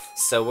 Good enough.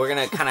 So we're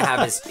gonna kind of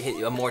have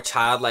a more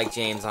childlike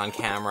James on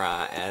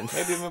camera and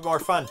maybe even more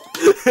fun.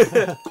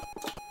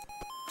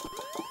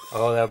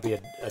 Oh, that would be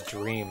a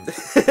dream.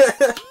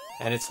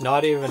 And it's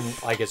not even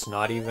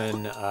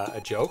a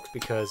joke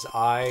because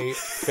I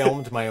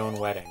filmed my own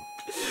wedding.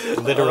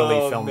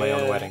 Literally filmed my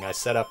own wedding. I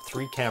set up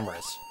 3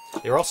 cameras.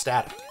 They were all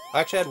static. I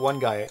actually had one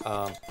guy,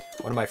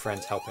 one of my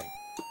friends helping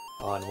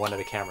on one of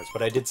the cameras,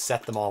 but I did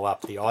set them all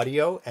up, the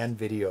audio and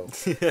video.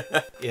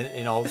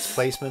 in all its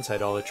placements, I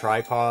had all the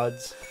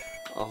tripods.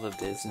 All the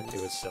business.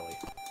 It was silly.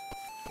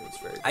 It was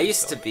very I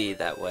used silly. to be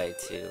that way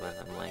too, and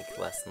I'm like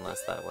less and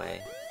less that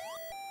way.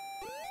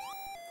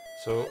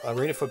 So,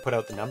 Renafoot put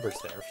out the numbers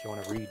there if you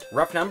want to read.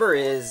 Rough number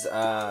is,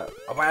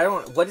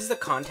 what is the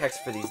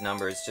context for these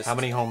numbers? Just how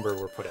many Homebrew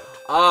were put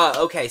out?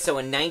 Okay, so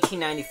in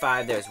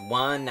 1995, there's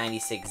 1,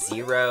 96,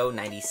 0,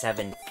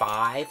 97,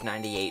 5,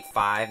 98,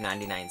 5,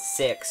 99,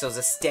 6. So it's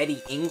a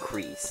steady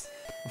increase.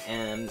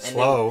 And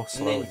slow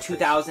then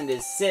 2000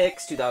 is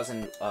 6,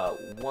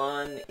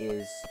 2001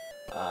 is,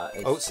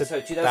 so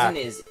 2000 back.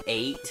 is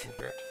 8,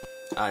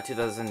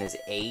 2000 is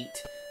 8,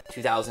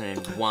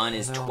 2001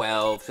 is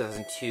 12,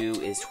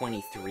 2002 is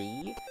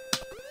 23,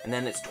 and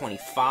then it's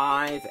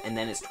 25, and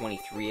then it's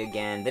 23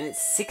 again, then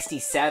it's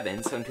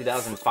 67, so in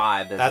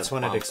 2005... That's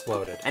when it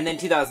exploded. And then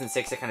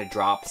 2006 it kind of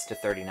drops to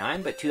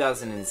 39, but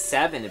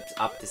 2007 it's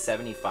up to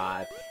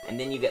 75, and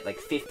then you get like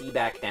 50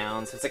 back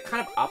down, so it's like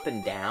kind of up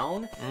and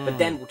down, but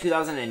then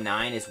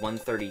 2009 is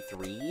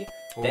 133,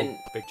 Ooh, then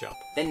big jump.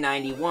 Then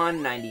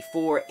 91,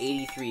 94,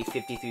 83,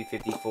 53,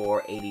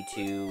 54,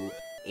 82...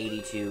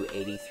 82,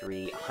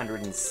 83,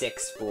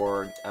 106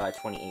 for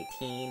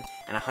 2018,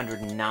 and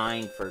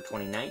 109 for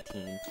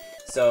 2019.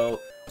 So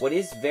what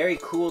is very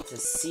cool to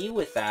see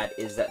with that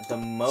is that the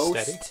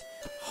most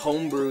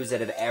homebrews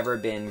that have ever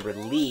been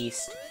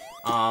released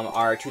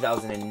are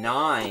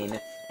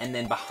 2009, and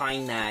then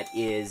behind that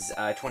is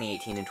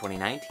 2018 and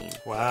 2019.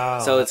 Wow,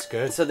 so that's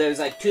good. So there's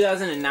like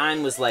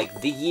 2009 was like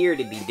the year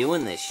to be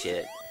doing this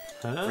shit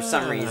for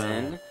some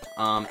reason.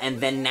 And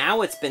then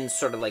now it's been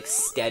sort of like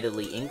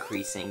steadily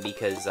increasing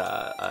because,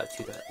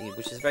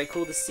 which is very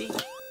cool to see.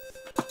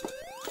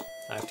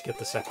 I have to get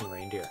the second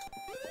reindeer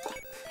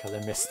because I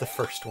missed the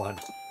first one.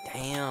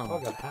 Damn. Oh,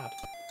 I got a hat.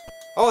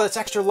 Oh, that's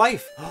extra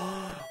life.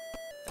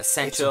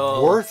 Essential.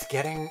 It's worth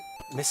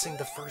missing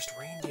the first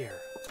reindeer.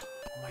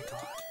 Oh my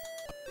god.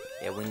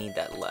 Yeah, we need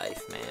that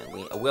life, man.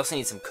 We also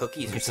need some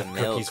cookies or some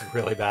milk. Cookies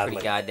really badly.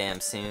 Pretty goddamn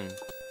soon.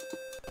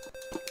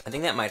 I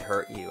think that might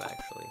hurt you,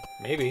 actually.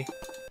 Maybe.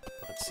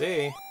 Let's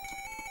see.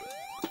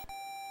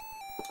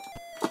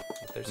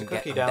 If there's a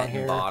cookie down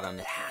here. Bottom.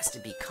 It has to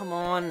be. Come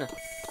on.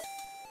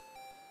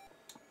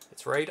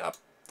 It's right up.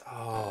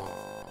 Oh.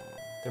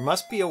 There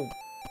must be a...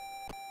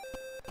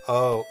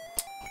 Oh. I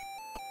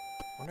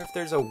wonder if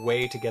there's a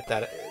way to get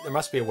that... There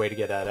must be a way to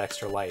get that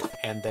extra life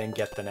and then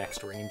get the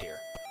next reindeer.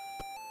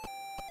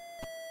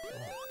 Oh,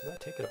 did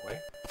that take it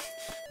away?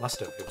 Must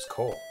have. It was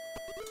coal.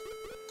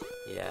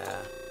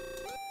 Yeah.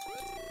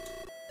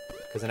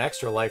 Because an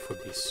extra life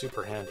would be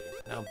super handy.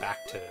 Now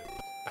back to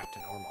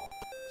normal.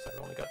 So I've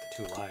only got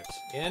the 2 lives.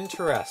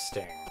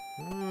 Interesting.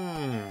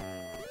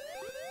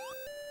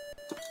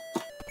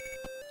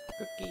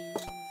 Cookies.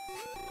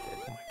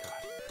 Oh my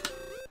god.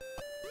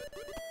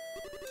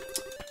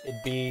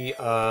 It'd be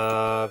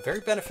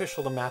very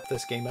beneficial to map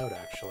this game out,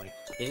 actually.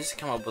 You just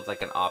come up with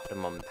like an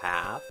optimum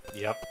path.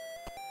 Yep.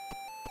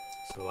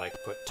 So like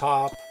put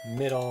top,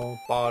 middle,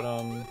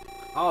 bottom.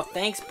 Oh,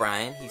 thanks,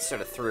 Brian. He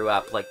sort of threw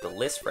up like the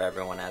list for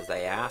everyone as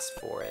they asked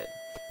for it.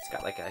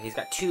 He's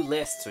got 2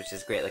 lists, which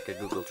is great, like a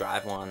Google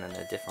Drive one and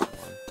a different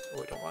one.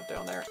 Oh, I don't want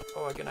down there.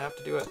 Oh, I'm gonna have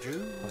to do it.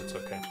 Oh, it's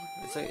okay.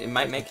 It's like, it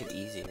might make it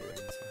easier.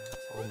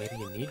 Oh, maybe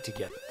you need to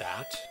get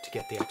that to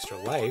get the extra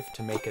life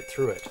to make it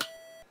through it,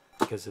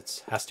 because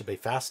it has to be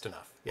fast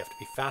enough. You have to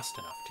be fast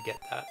enough to get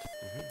that.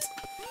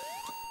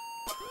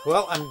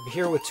 Well, I'm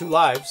here with 2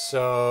 lives,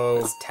 so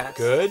let's test.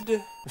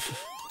 Good.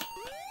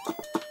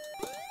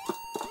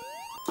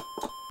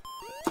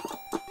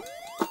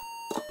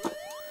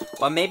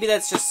 Well, maybe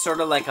that's just sort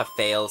of like a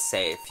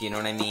fail-safe, you know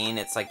what I mean?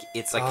 It's like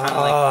kind of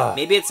like,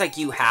 maybe it's like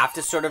you have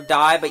to sort of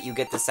die, but you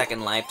get the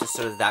second life just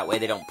sort of that way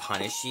they don't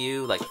punish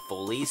you, like,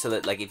 fully, so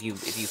that, like, if you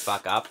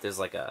fuck up, there's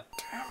like a...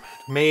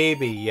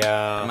 Maybe,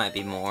 yeah. It might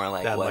be more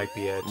like that might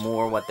be it.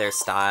 More what their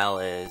style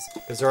is.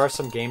 Because there are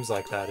some games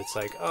like that. It's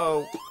like,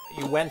 oh,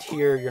 you went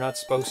here, you're not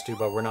supposed to,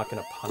 but we're not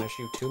going to punish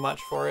you too much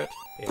for it.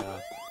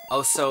 Yeah.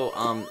 Oh, so,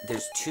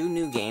 there's 2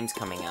 new games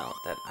coming out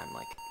that I'm,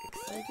 like,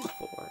 excited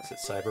for. Is it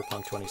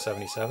Cyberpunk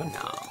 2077? No.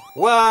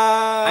 What?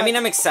 I mean,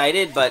 I'm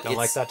excited, but Don't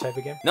like that type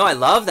of game? No, I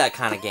love that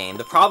kind of game.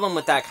 The problem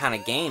with that kind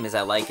of game is I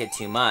like it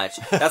too much.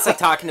 That's like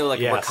talking to, like,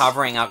 a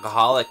recovering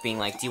alcoholic being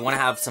like, do you want to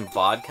have some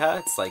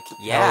vodka? It's like,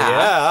 yeah. Oh,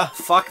 yeah.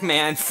 Fuck,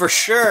 man, for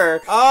sure.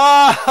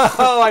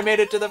 Oh, I made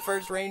it to the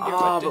first reindeer.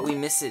 Oh, but we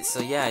miss it, so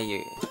yeah,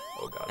 you...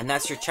 Oh, God. And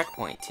that's your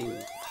checkpoint, too.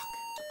 Fuck.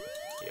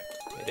 Yep,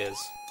 it is.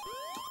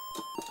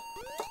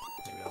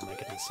 Maybe I'll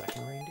make it to the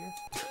second reindeer?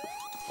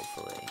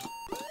 Hopefully.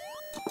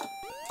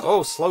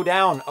 Oh, slow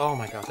down. Oh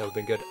my god, that would have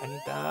been good. I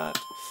need that.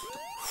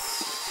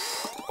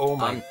 Oh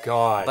my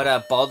god.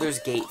 But Baldur's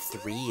Gate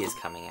 3 is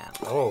coming out.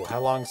 Oh, how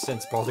long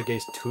since Baldur's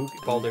Gate 2?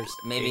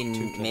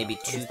 Maybe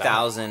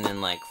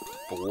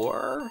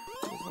 2004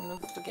 is when the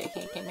game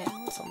came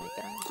out, something like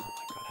that. Oh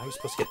my god, how are you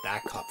supposed to get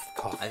that cough?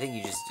 I think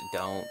you just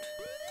don't.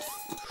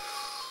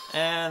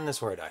 And this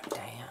is where I die.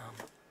 Damn.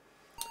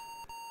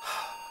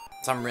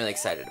 So I'm really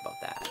excited about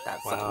that. That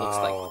looks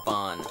like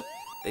fun.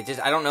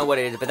 I don't know what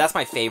it is, but that's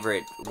my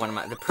favorite.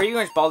 Pretty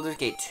much Baldur's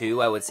Gate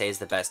 2, I would say, is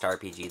the best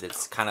RPG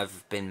that's kind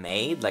of been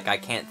made. Like, I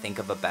can't think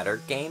of a better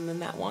game than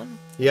that one.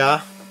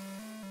 Yeah.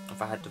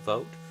 If I had to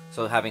vote.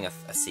 So having a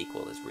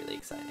sequel is really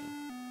exciting.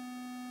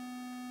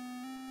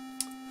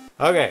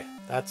 Okay,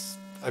 that's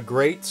a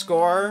great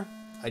score.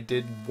 I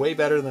did way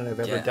better than I've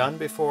ever done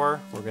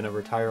before. We're going to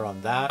retire on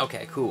that.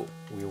 Okay, cool.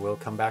 We will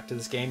come back to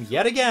this game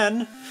yet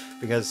again,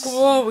 because...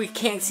 Oh, we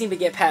can't seem to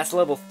get past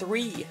level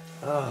 3.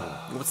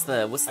 What's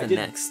the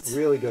next?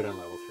 Really good on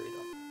level 3,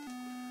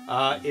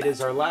 though. It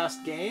is our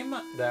last game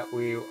that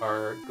we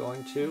are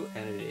going to,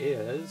 and it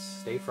is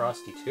Stay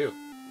Frosty 2.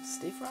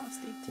 Stay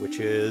Frosty 2? Which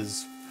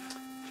is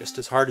just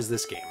as hard as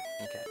this game.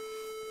 Okay.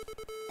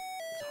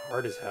 It's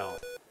hard as hell.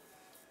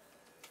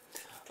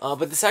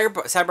 But the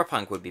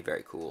Cyberpunk would be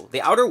very cool.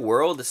 The Outer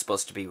World is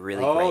supposed to be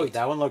really great. Oh,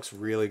 that one looks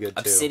really good, too.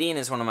 Obsidian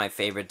is one of my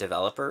favorite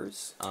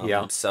developers.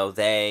 Yeah. So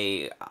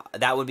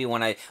that would be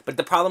one But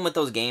the problem with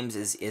those games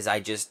is I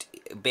just...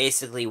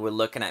 Basically, we're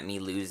looking at me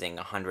losing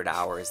 100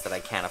 hours that I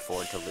can't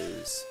afford to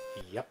lose.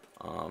 Yep.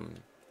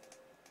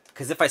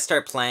 Because if I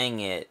start playing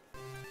it,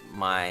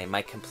 my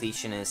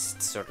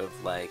completionist sort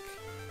of, like,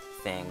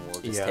 thing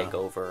will just take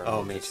over.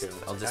 Oh, me too.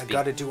 I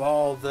gotta do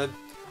all the...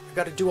 I've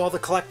got to do all the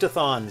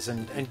collectathons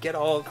and get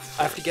all...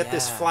 I have to get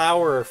this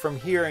flower from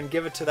here and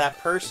give it to that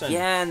person.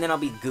 Yeah, and then I'll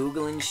be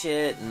Googling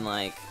shit, and,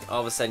 like, all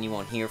of a sudden you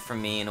won't hear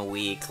from me in a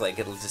week. Like,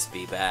 it'll just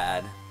be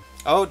bad.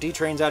 Oh,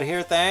 D-Train's out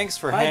here. Thanks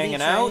for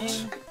hanging out.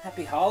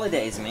 Happy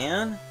holidays,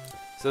 man.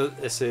 So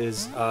this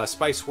is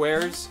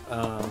SpiceWare's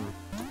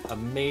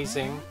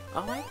amazing...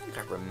 Oh, I think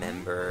I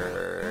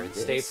remember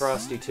this. Stay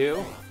Frosty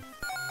 2.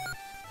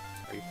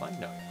 Are you playing?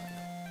 No.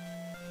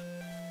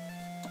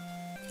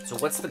 So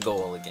what's the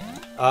goal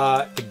again?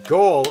 The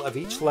goal of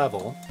each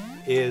level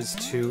is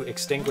to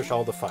extinguish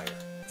all the fire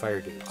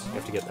dudes. You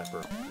have to get that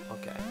broom.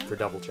 Okay. For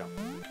double jump.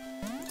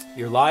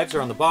 Your lives are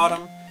on the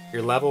bottom.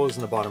 Your level is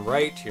in the bottom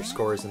right. Your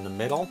score is in the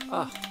middle.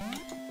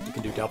 You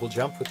can do double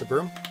jump with the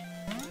broom.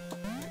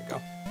 There you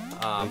go.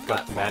 You've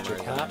got the magic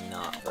hat. I'm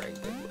not very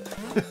good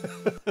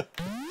with.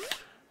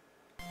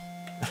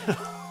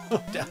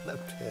 Down the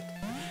pit.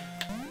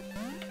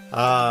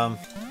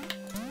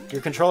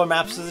 Your controller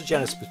maps as a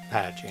Genesis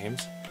pad,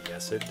 James.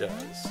 Yes, it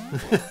does.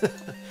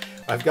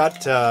 I've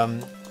got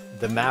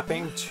the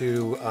mapping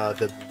to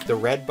the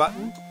red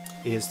button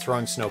is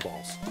throwing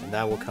snowballs, and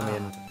that will come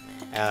in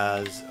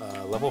as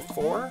level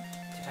 4.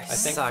 Dude, I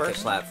think suck at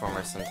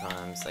platformers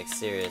sometimes. Like,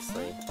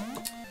 seriously.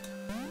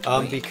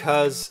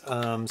 Because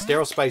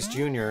Steriotis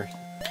Jr.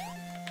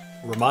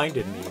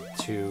 reminded me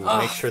to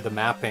make sure the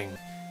mapping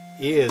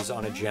is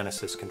on a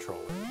Genesis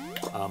controller,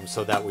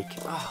 so that we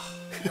can.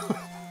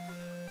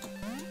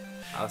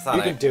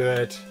 You can do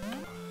it.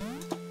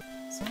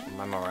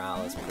 My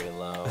morale is pretty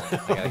low.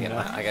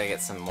 I gotta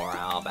get some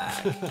morale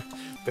back.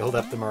 Build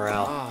up the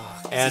morale.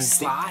 And he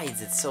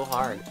slides. It's so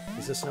hard.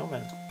 He's a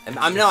snowman.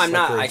 I'm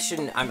not. I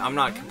shouldn't. I'm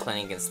not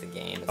complaining against the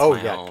game. It's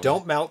my own.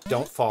 Don't melt.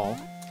 Don't fall.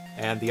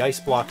 And the ice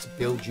blocks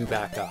build you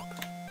back up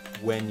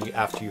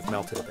after you've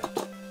melted a bit.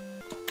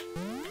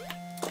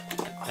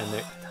 And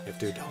you have to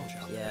do a double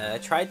jump. Yeah, I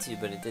tried to,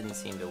 but it didn't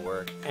seem to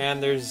work.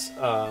 And there's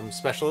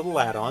special little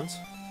add-ons.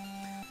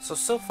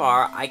 So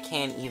far, I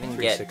can't even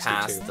get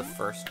past the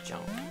first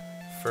jump.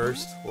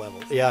 First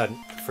level. Yeah,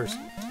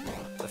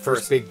 the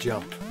first big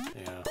jump.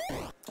 Yeah.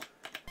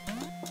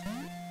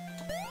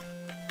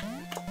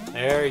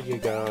 There you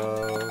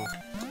go.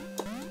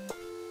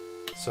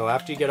 So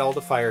after you get all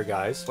the fire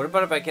guys... What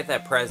about if I get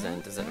that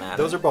present? Does it matter?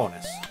 Those are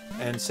bonus.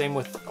 And same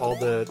with all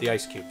the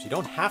ice cubes. You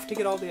don't have to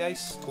get all the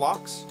ice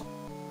blocks.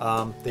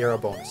 They are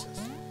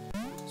bonuses.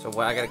 So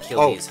what? I gotta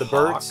kill these the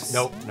hawks?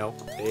 Birds? Nope.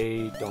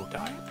 They don't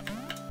die.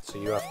 So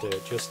you have to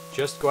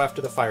just go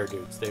after the fire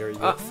dudes. There you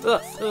go.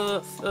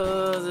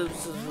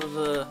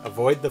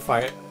 Avoid the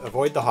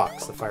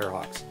hawks, the fire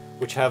hawks,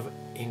 which have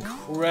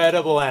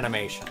incredible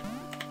animation.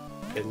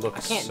 It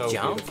looks so beautiful. I can't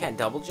jump? Can't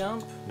double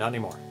jump? Not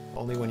anymore.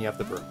 Only when you have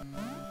the broom.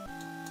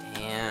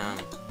 Damn.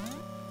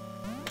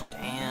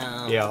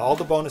 Yeah, all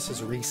the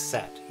bonuses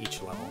reset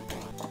each level.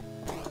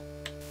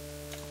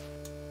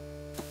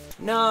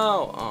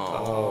 No.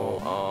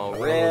 Oh,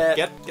 rip.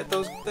 Get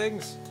those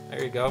things.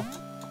 There you go.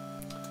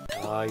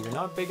 You're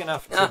not big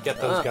enough to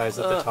get those guys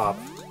at the top.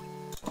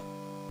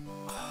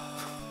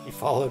 You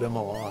followed him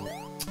along.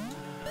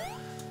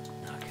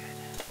 Not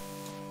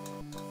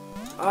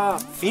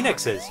good.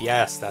 Phoenixes.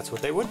 Yes, that's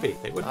what they would be.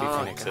 They would be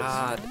phoenixes.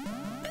 God.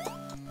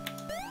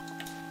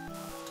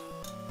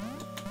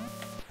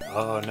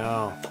 Oh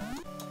no.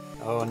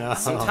 Oh no.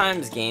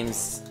 Sometimes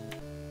games...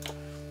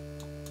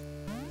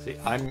 See,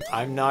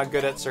 I'm not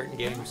good at certain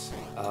games.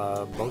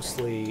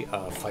 Mostly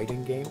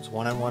fighting games.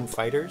 One-on-one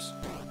fighters.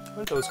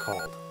 What are those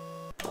called?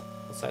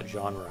 What's that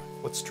genre?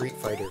 What's Street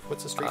Fighter?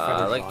 What's a Street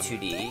Fighter like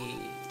genre? 2D.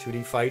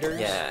 2D fighters?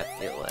 Yeah, I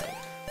feel like.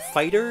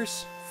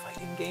 Fighters?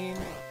 Fighting game?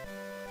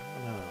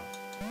 I don't know.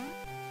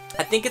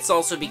 I think it's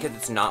also because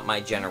it's not my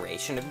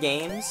generation of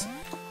games.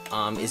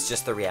 is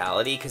just the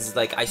reality, because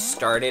like I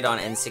started on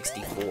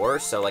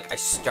N64, so like I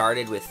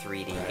started with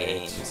 3D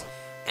games,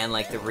 and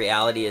like the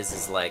reality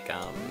is like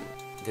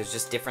there's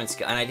just different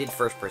skill, and I did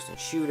first-person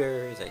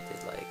shooters. I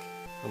did like.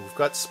 And we've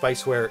got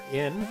SpiceWare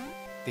in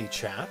the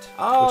chat,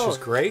 Oh. which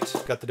is great.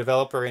 Got the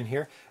developer in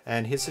here,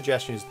 and his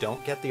suggestion is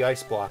don't get the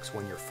ice blocks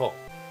when you're full,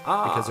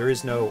 because there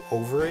is no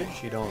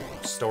overage. You don't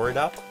store it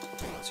up,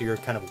 so you're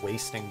kind of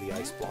wasting the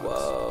ice blocks.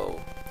 Whoa.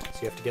 So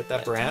you have to get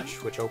that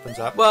branch, which opens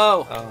up.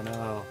 Whoa. Oh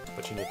no!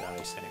 But you need the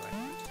ice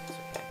anyway. It's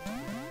okay.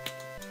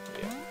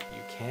 Yeah,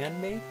 you can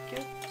make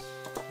it.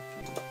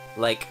 If you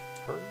Like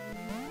per-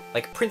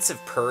 Prince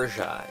of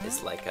Persia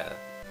is like a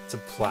It's a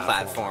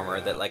platformer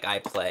platformer that like I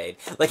played,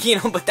 like, you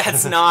know, but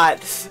that's not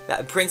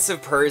that Prince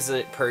of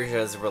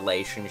Persia's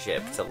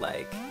relationship to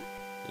like,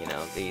 you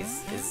know,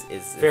 these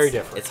is very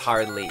different. It's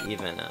hardly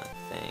even a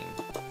thing.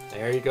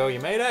 There you go. You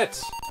made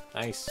it.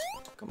 Nice.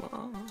 Come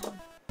on.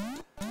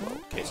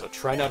 Okay, so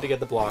try not to get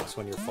the blocks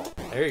when you're full.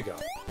 There you go.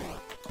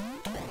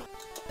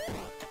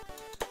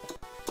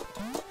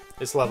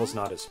 This level's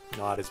not as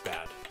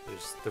bad.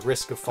 There's the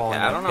risk of falling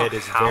Yeah, I in don't the know pit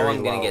is how very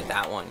I'm gonna low. get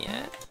that one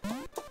yet.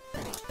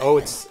 Oh,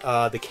 it's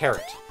the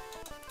carrot.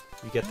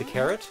 You get the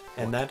carrot,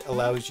 and that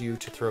allows you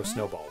to throw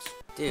snowballs.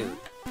 Dude,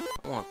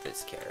 I want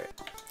this carrot.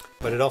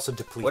 But it also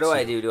depletes. What do you.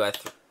 I do?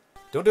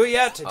 Don't do it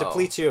yet. It Oh.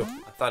 depletes you.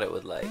 I thought it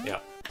would like. Yeah.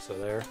 So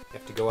there, you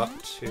have to go up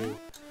to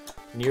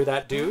near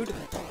that dude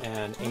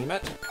and aim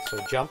it. So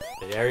jump.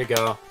 There you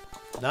go.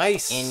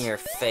 Nice. In your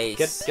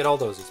face. Get all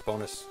those. It's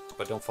bonus,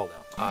 but don't fall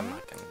down. I'm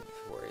not gonna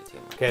worry too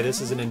much. Okay, this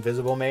is an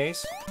invisible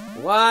maze.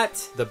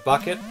 What? The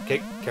bucket.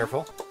 Okay,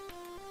 careful.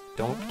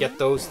 Don't get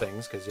those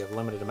things because you have a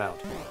limited amount.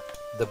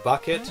 The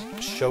bucket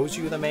shows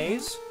you the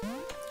maze,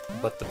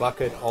 but the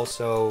bucket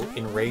also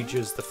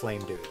enrages the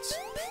flame dudes.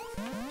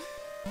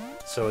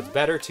 So it's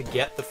better to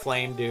get the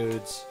flame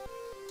dudes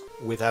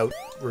without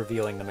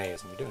revealing the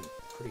maze. And you're doing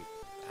pretty,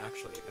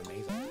 actually,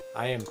 amazing.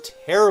 I am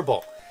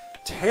terrible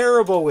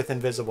with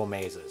invisible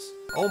mazes.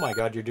 Oh my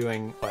god, you're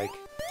doing, like,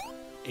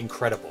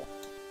 incredible.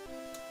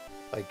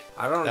 Like,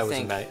 I don't that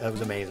think... that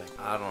was amazing.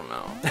 I don't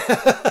know.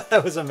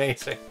 That was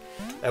amazing.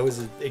 That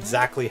was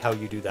exactly how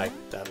you do that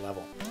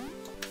level.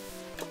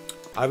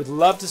 I would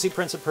love to see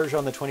Prince of Persia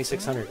on the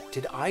 2600.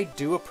 Did I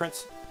do a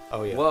Prince?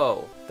 Oh yeah.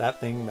 Whoa. That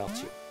thing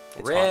melts you.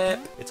 It's Rip.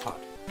 hot. It's hot.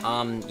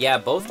 Yeah,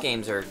 both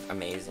games are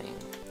amazing.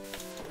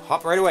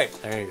 Hop right away.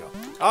 There you go.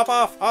 Hop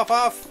off. Hop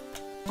off.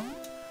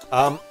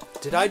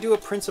 Did I do a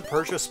Prince of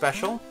Persia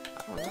special?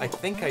 I don't know. I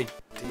think I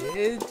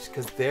did,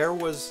 because there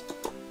was...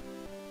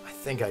 I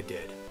think I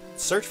did.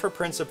 Search for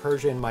Prince of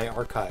Persia in my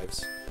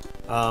archives.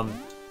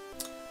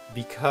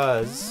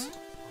 Because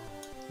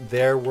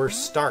there were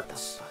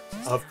starts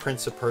of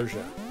Prince of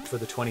Persia for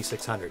the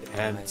 2600,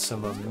 and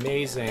some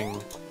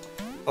amazing...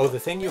 Oh, the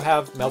thing you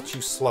have melts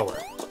you slower.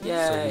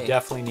 Yay. So you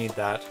definitely need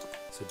that.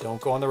 So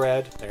don't go on the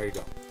red. There you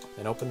go.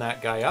 Then open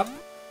that guy up,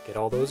 get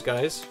all those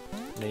guys,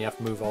 and then you have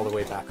to move all the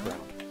way back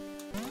around.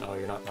 Oh,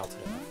 you're not melted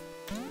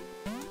enough.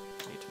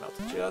 You need to melt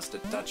it just a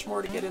touch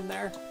more to get in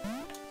there.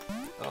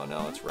 Oh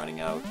no, it's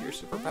running out, your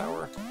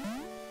superpower.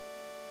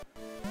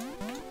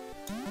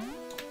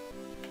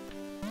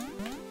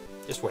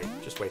 Just wait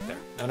there.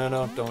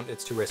 No, don't,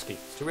 it's too risky.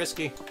 It's too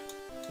risky.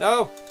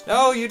 No,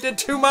 you did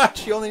too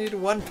much! You only needed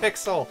 1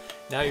 pixel!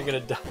 Now you're gonna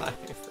die,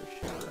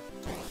 for sure.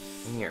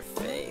 In your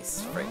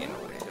face, friggin'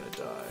 You're gonna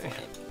die.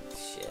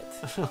 shit.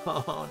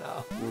 Oh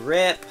no.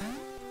 Rip.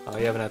 Oh,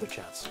 you have another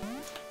chance.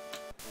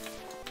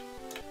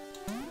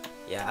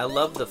 Yeah, I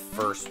love the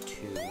first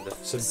two. The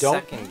So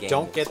second game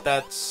don't was- get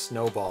that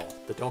snowball.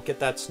 Don't get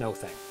that snow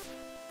thing,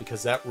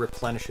 because that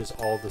replenishes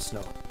all the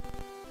snow,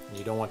 and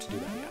you don't want to do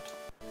that yet.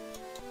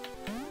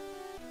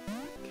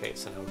 Okay,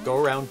 so now go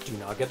around. Do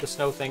not get the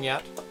snow thing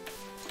yet.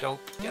 Don't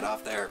get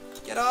off there.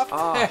 Get off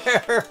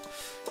there.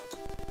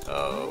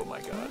 Oh my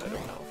god, I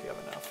don't know if you have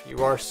enough.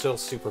 You are still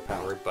super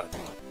powered, but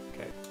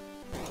okay.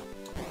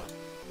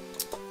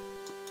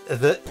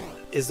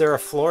 Is there a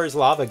floor is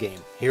lava game?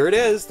 Here it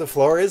is. The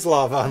floor is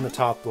lava on the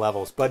top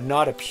levels, but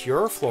not a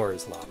pure floor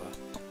is lava.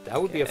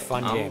 That would be a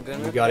fun game.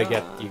 You gotta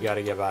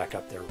get back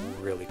up there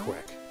really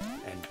quick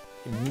and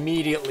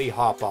immediately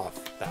hop off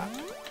that.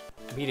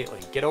 Immediately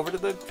get over to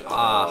the.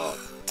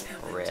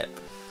 Rip.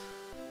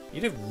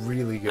 You did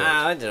really good.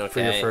 I did okay for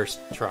your first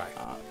try.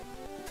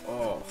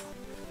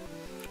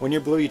 When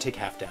you're blue, you take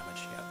half damage.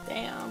 Yeah.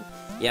 Damn.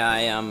 Yeah,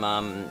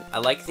 I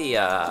like the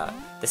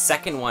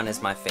second one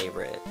is my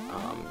favorite.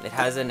 It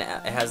has like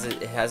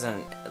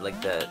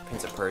the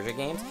Prince of Persia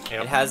games.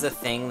 Yep. It has a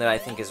thing that I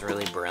think is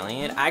really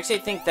brilliant. I actually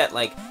think that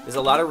like there's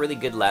a lot of really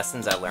good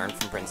lessons I learned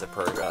from Prince of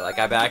Persia. Like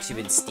I've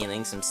actually been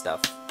stealing some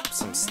stuff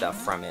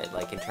from it,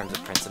 like in terms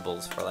of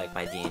principles for like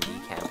my D&D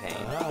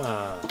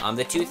campaign.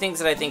 The two things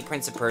that I think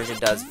Prince of Persia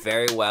does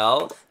very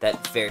well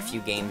that very few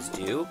games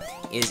do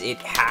is it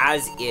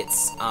has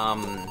its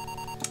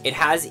it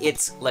has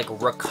its like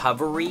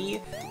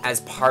recovery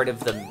as part of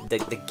the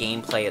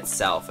gameplay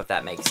itself, if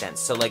that makes sense.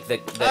 So like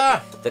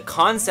the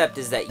concept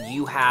is that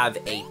you have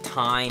a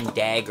time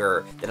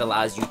dagger that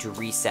allows you to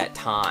reset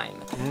time.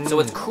 So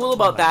what's cool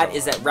about that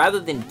is that rather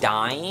than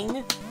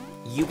dying,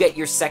 you get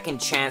your second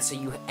chance,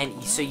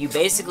 so you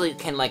basically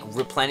can like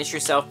replenish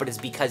yourself, but it's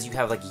because you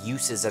have like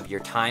uses of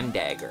your time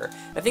dagger.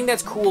 I think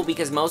that's cool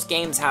because most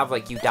games have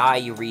like you die,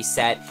 you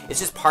reset. It's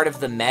just part of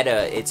the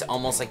meta. It's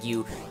almost like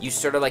you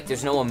sort of like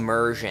there's no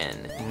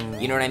immersion.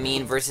 You know what I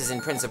mean? Versus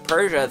in Prince of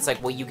Persia, it's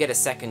like, well, you get a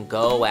second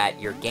go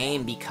at your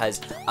game because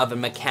of a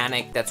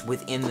mechanic that's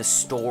within the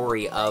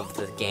story of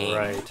the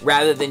game,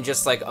 rather than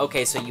just like,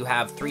 okay, so you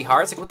have 3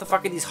 hearts. Like, what the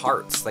fuck are these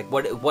hearts? Like,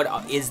 what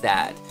is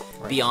that?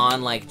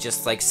 Beyond like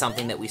just like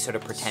something that we sort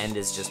of pretend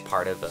is just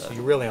part of a... So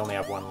you really only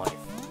have 1 life.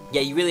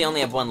 Yeah, you really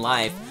only have 1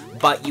 life,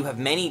 but you have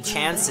many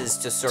chances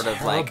to sort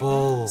of like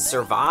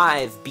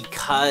survive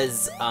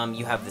because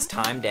you have this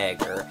time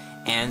dagger.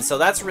 And so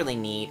that's really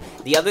neat.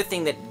 The other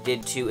thing that it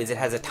did too is it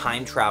has a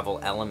time travel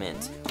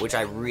element, which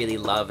I really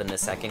love in the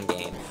second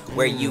game,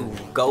 where you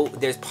go,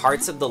 there's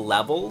parts of the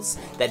levels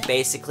that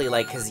basically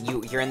like, cause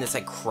you're in this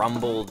like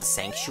crumbled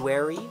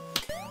sanctuary,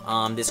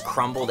 this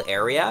crumbled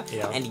area,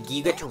 and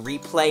you get to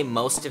replay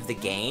most of the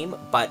game,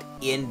 but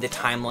in the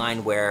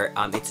timeline where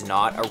it's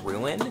not a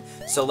ruin.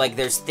 So like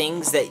there's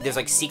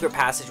like secret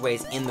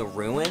passageways in the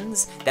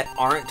ruins that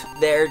aren't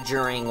there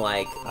during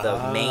like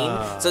the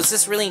main. So it's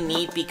just really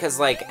neat because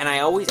like, and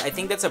I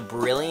think that's a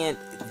brilliant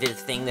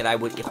thing that I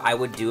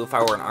would do if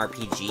I were an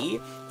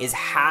RPG, is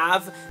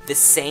have the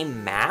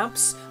same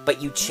maps,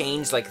 but you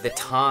change like the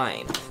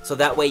time. So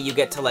that way you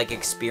get to like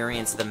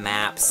experience the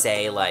map,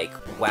 say like,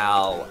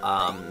 well,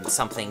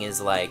 something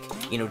is like,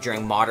 you know,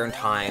 during modern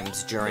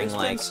times, during There's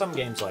like... been some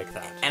games like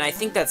that. And I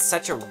think that's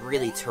such a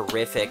really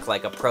terrific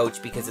like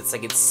approach because it's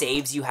like, it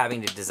saves you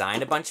having to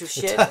design a bunch of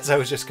shit. It does, I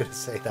was just gonna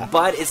say that.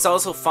 But it's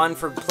also fun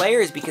for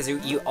players because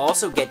you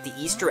also get the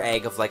Easter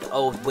egg of like,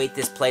 oh wait,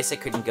 this place I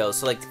couldn't go.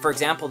 So like, for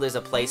example, there's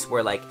a place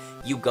where like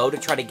you go to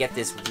try to get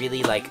this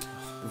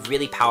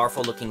really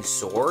powerful looking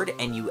sword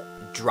and you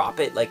drop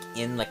it like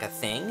in like a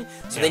thing,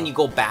 so then you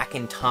go back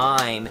in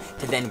time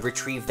to then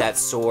retrieve that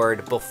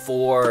sword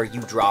before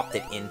you dropped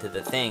it into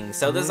the thing.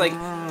 So there's like,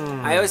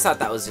 I always thought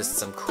that was just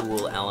some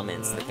cool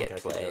elements that get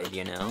played,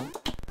 you know?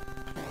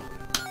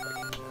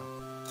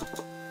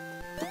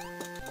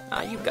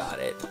 You got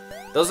it.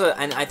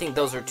 And I think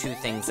those are 2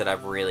 things that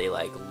I've really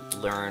like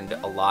learned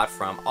a lot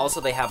from.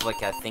 Also, they have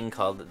like a thing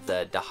called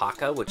the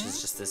Dahaka, which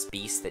is just this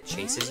beast that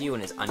chases you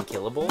and is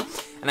unkillable.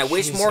 And I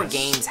wish more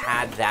games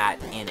had that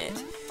in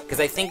it. Because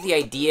I think the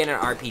idea in an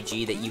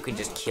RPG that you can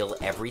just kill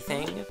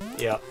everything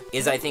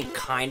is, I think,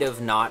 kind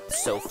of not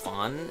so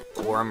fun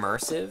or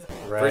immersive.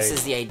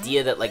 Versus the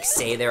idea that, like,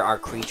 say there are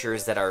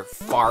creatures that are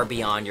far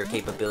beyond your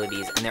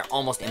capabilities and they're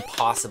almost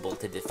impossible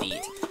to defeat,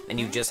 and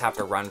you just have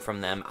to run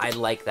from them. I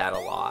like that a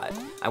lot.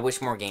 I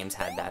wish more games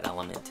had that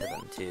element to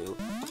them, too.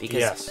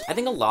 Because I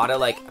think a lot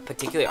of, like,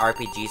 particularly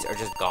RPGs are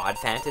just god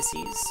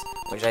fantasies,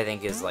 which I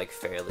think is, like,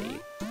 fairly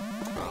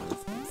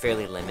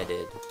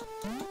limited.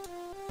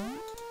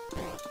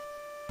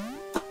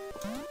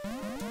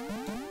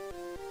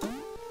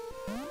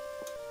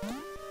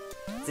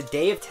 The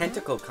Day of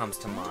Tentacle comes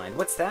to mind.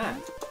 What's that?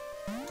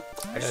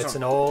 It's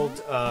an old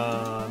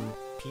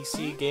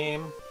PC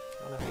game.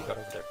 I don't know how you got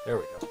over there. There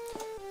we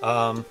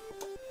go.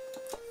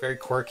 Very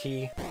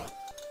quirky.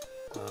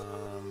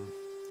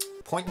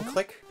 Point and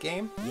click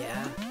game.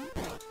 Yeah.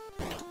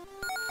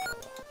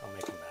 I'll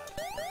make him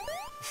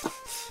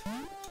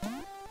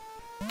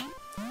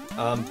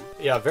mad.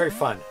 Yeah, very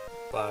fun.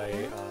 By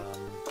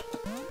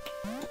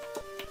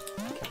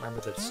I can't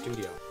remember the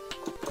studio.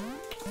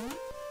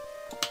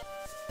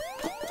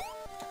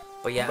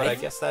 But yeah, I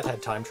guess that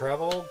had time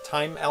travel,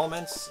 time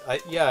elements.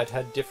 Yeah, it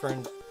had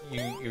different.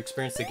 You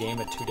experienced the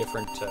game at 2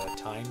 different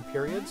time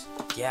periods.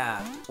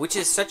 Yeah, which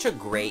is such a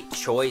great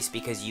choice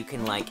because you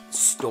can, like,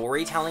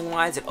 storytelling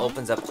wise, it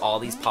opens up all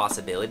these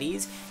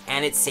possibilities,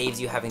 and it saves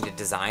you having to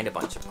design a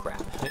bunch of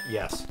crap.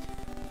 Yes.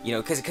 You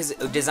know, because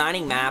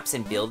designing maps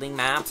and building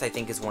maps, I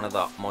think, is one of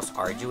the most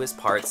arduous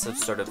parts of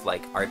sort of,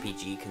 like,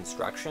 RPG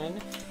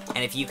construction.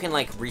 And if you can,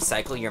 like,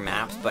 recycle your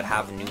maps but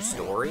have a new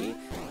story,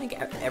 I think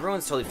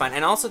everyone's totally fine.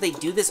 And also, they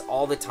do this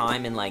all the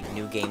time in, like,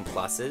 New Game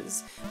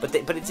Pluses. But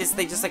they just,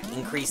 like,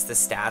 increase the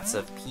stats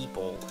of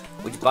people,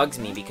 which bugs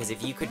me, because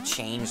if you could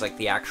change, like,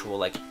 the actual,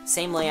 like,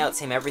 same layout,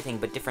 same everything,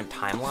 but different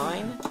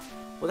timeline,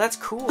 well, that's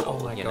cool, Oh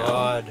my you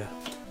god. know?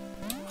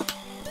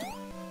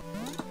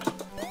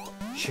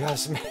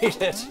 Just made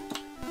it.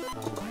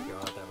 Oh my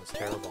god, that was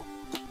terrible.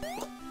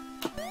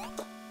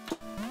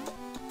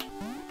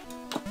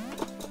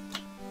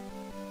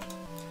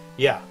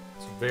 Yeah,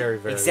 it's very,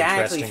 very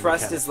exactly.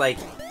 Thrust mechanic. is like,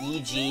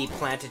 e.g.,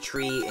 plant a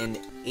tree in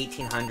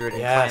 1800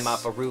 and climb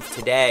up a roof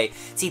today.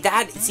 See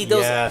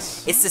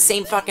those? It's the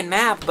same fucking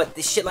map, but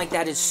the shit like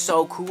that is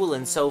so cool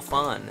and so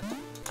fun.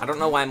 I don't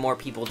know why more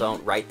people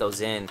don't write those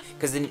in,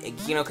 because then,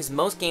 you know, because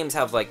most games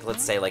have, like,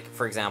 let's say, like,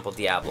 for example,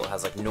 Diablo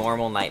has, like,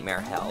 normal,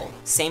 nightmare, hell.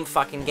 Same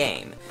fucking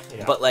game.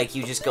 Yeah. But, like,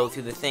 you just go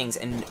through the things,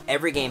 and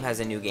every game has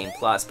a new game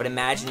plus. But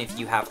imagine if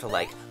you have to,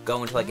 like,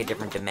 go into, like, a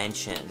different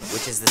dimension,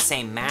 which is the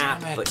same map,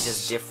 but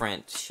just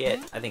different shit.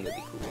 I think it would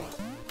be cool.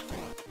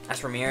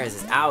 As Ramirez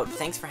is out,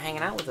 thanks for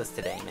hanging out with us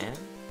today, man.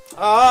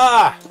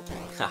 Ah!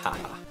 Oh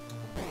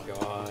my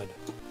god.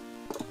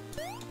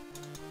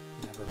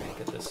 Never make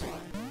it this way.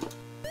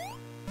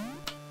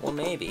 Well,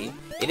 maybe.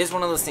 It is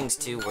one of those things,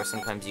 too, where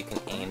sometimes you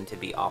can aim to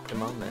be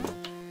optimum,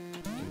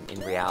 and in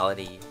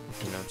reality,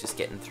 you know, just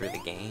getting through the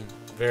game.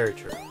 Very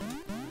true.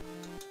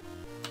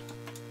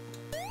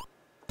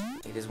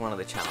 It is one of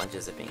the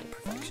challenges of being a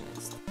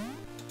perfectionist.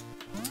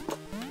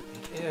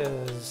 It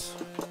is.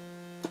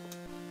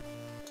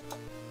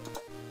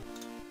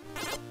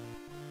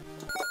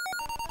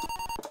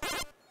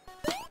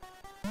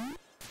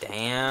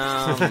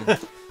 Damn.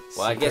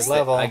 Well, I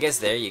guess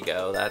there you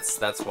go. That's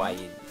why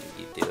you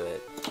do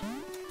it.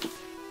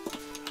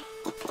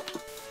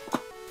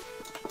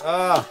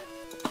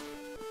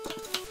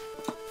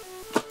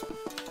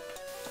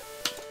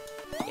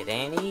 It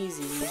ain't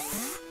easy.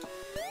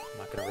 I'm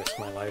not gonna risk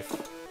my life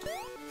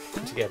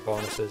to get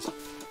bonuses.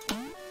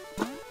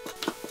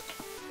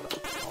 But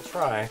I'll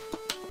try.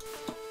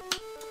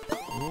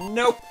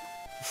 Nope.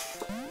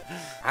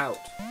 Out.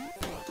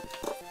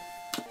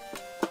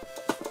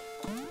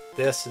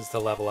 This is the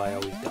level I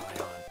always die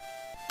on.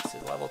 This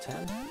is level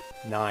 10?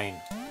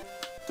 9.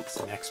 It's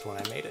the next one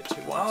I made it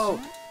to Whoa!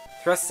 once.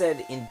 Thrust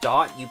said, in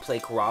Dot, you play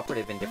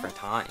cooperative in different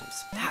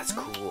times. That's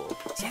cool.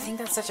 See, I think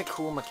that's such a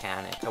cool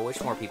mechanic. I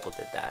wish more people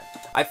did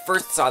that. I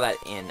first saw that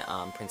in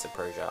Prince of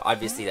Persia.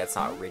 Obviously, that's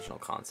not original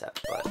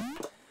concept,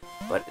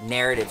 but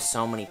narrative,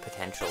 so many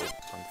potential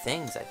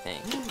things, I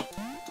think.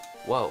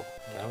 Whoa.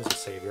 That was a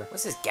savior.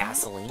 What's this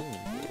gasoline do?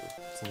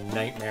 It's a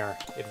nightmare.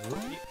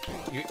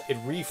 It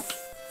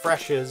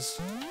refreshes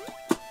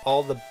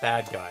all the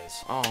bad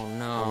guys on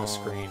the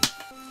screen.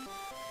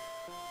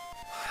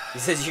 He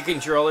says your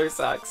controller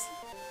sucks.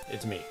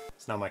 It's me.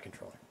 It's not my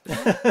controller.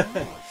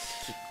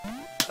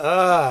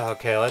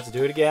 Okay, let's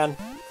do it again.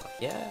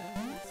 Yeah.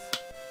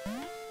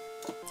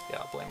 Yeah,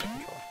 I'll blame the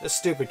controller. This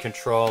stupid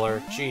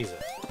controller.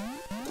 Jesus.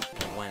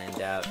 When in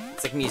doubt.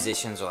 It's like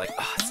musicians are like,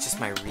 oh, it's just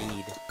my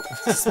reed.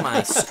 It's just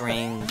my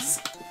strings.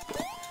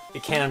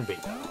 It can be,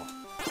 though.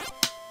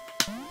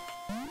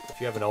 If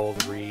you have an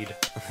old reed.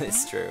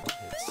 It's true.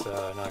 It's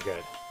not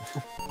good.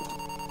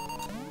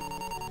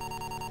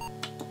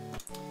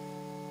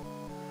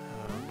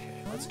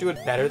 Let's do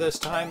it better this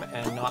time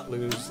and not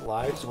lose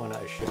lives when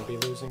I shouldn't be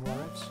losing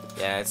lives.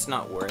 Yeah, it's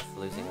not worth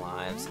losing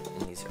lives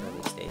in these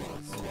early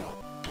stages.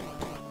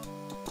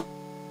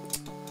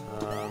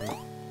 No.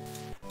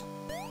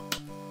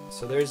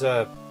 So there's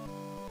a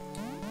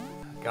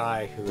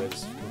guy who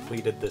has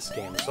completed this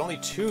game. There's only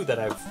 2 that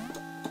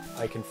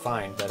I can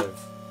find that have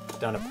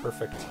done a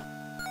perfect,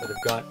 that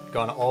have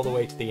gone all the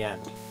way to the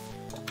end.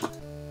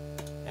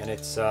 And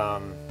it's Why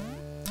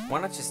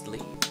not just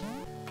leave?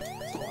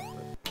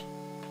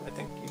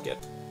 Get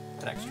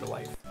an extra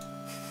life.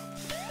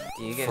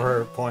 Do you get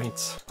for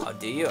points? Oh,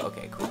 do you?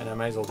 Okay, cool. And I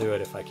might as well do it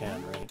if I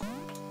can, right?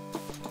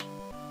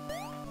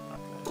 I'm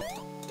not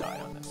gonna die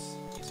on this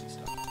easy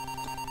stuff.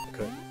 I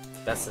could.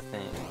 That's the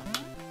thing.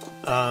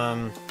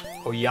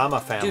 Oyama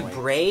Family. Dude,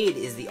 Braid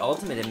is the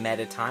ultimate in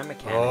meta time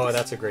mechanics. Oh,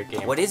 that's a great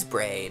game. What is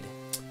Braid?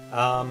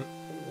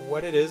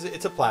 What it is,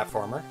 it's a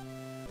platformer,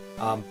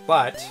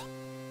 but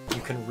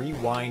you can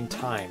rewind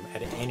time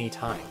at any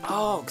time.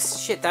 Oh,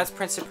 shit, that's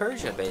Prince of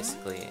Persia,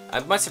 basically.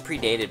 I must have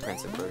predated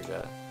Prince of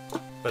Persia.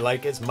 But,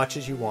 like, as much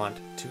as you want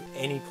to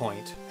any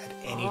point at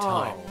any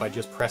time by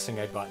just pressing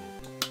a button.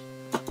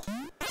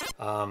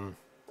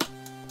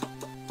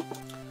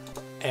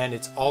 And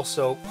it's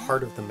also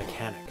part of the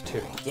mechanic,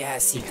 too. Yeah,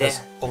 see,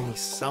 because only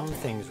some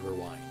things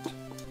rewind.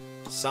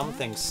 Some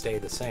things stay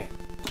the same.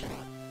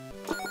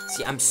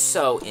 See, I'm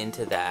so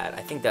into that.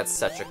 I think that's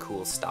such a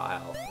cool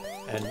style.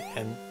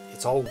 And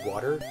it's all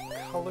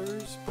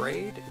watercolors,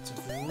 Braid. It's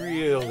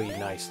really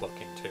nice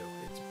looking too.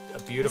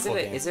 It's a beautiful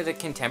game. Is it a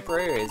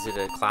contemporary or is it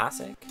a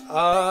classic?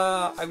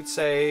 I would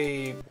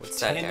say What's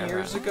 10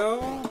 years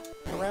ago,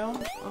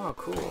 around. Oh,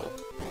 cool.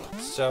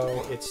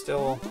 So it's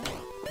still,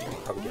 you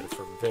can probably get it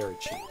for very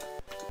cheap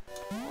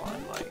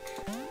on like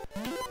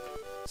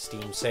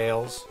Steam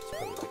sales. It's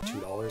probably like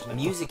 $2 now.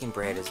 Music in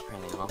Braid is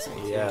apparently awesome.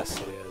 Yes,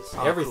 it is.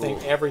 Oh,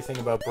 everything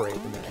about Braid,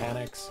 the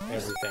mechanics,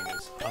 everything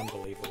is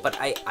unbelievable. But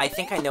I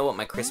think I know what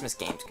my Christmas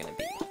game's gonna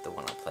be. The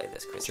one I'll play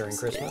this Christmas. During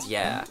Christmas?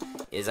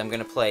 Is I'm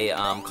gonna play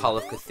Call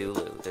of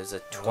Cthulhu. There's a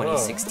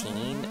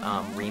 2016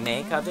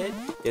 remake of it.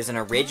 There's an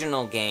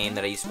original game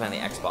that I used to play on the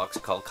Xbox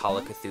called Call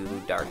of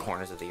Cthulhu: Dark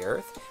Corners of the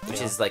Earth,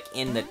 which is like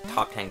in the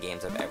top 10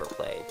 games I've ever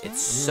played.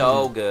 It's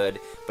so good,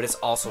 but it's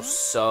also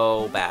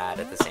so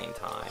bad at the same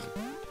time.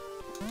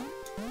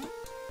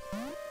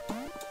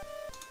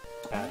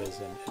 Bad as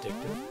in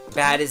addictive?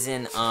 Bad as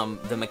in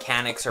the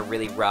mechanics are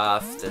really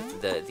rough.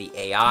 The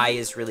AI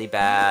is really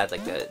bad.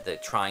 Like the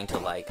trying to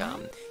like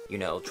you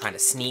know, trying to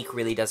sneak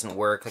really doesn't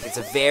work. Like it's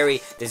a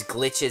there's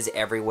glitches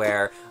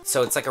everywhere.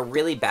 So it's like a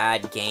really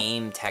bad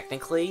game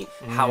technically.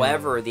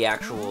 However, the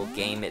actual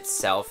game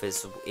itself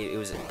it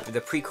was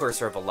the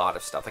precursor of a lot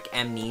of stuff. Like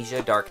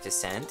Amnesia: Dark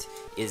Descent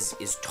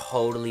is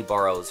totally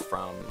borrows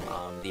from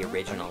the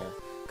original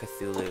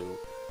Cthulhu.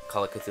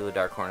 Call of Cthulhu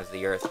Dark Corners of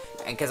the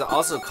Earth. And because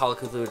also Call of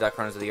Cthulhu Dark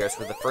Corners of the Earth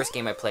was the first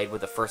game I played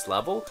with the first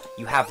level,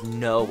 you have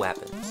no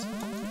weapons.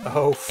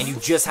 Oh. And you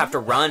just have to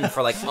run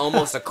for like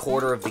almost a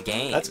quarter of the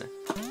game. That's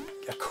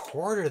a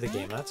quarter of the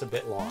game. That's a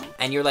bit long.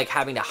 And you're like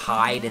having to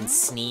hide and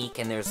sneak,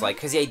 and there's like,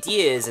 because the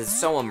idea is it's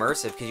so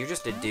immersive because you're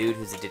just a dude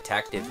who's a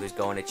detective who's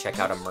going to check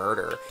out a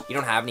murder. You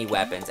don't have any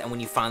weapons, and when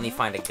you finally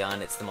find a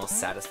gun, it's the most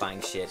satisfying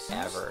shit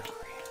ever.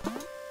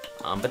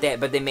 But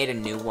they made a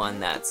new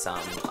one that's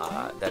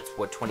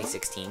what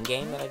 2016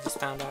 game that I just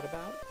found out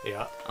about.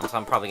 Yeah. So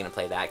I'm probably gonna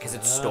play that because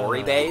it's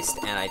story based,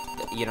 and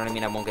you know what I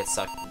mean. I won't get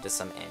sucked into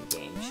some end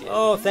game shit.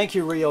 Oh, thank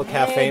you, Real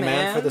Cafe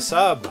Man, for the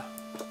sub.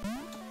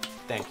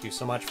 Thank you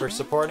so much for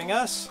supporting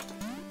us.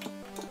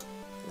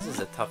 This is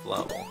a tough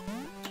level.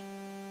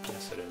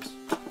 Yes, it is.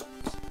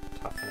 It's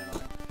tough and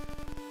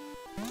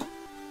annoying.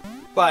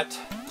 But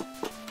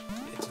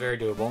it's very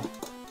doable.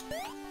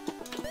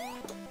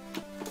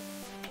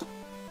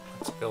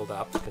 Build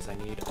up because I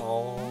need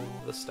all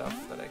the stuff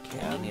that I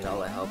can. You need all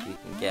the help you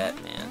can get,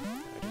 man.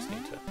 I just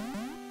need to.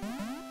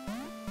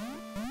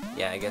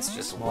 Yeah, I guess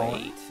just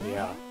wait.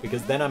 Yeah,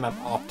 because then I'm at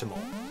optimal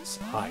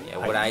height. Yeah,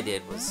 what I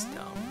did was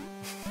dumb.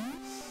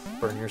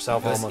 Burn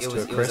yourself almost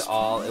to a crisp.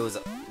 It was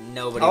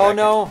nobody. Oh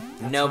no!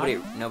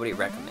 Nobody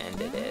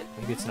recommended it.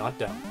 Maybe it's not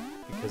dumb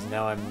because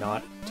now I'm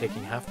not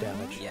taking half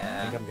damage.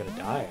 Yeah. I think I'm gonna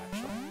die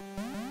actually.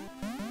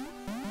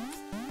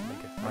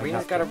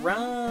 Arena's gotta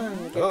run!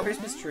 Get a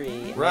Christmas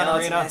tree. Run,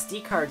 Arena! Some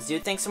SD cards,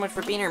 dude. Thanks so much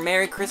for being here.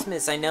 Merry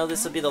Christmas! I know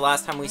this will be the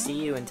last time we see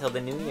you until the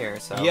new year,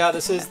 so... Yeah,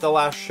 this is the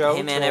last show.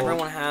 Hey man,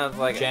 everyone have,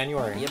 like...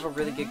 January. You have a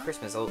really good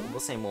Christmas.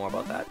 We'll say more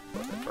about that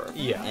for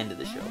the end of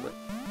the show, but...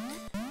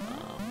 yeah.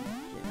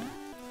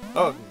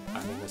 Oh,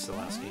 I mean, this is the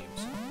last game,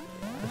 so...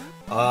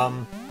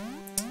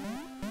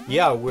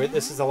 Yeah,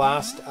 this is the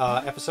last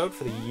episode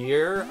for the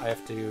year. I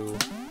have to...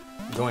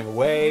 going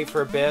away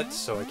for a bit,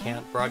 so I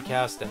can't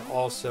broadcast, and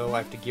also I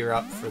have to gear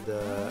up for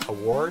the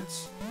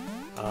awards.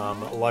 A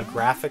lot of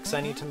graphics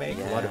I need to make,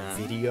 a lot of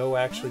video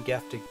I actually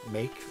have to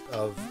make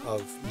of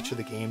each of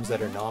the games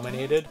that are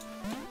nominated,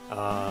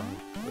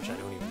 which I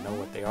don't even know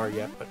what they are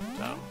yet, but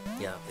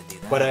yeah, to do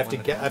that. But I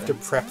have to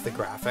prep the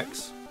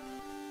graphics.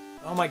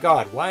 Oh my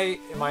god, why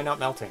am I not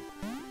melting?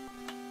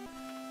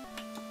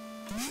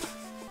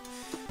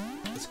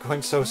 It's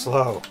going so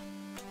slow.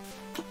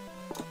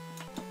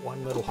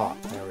 One little hop.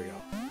 There we go.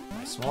 Am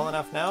I small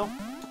enough now?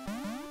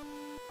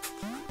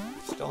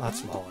 Still not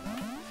small enough.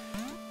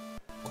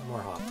 One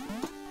more hop.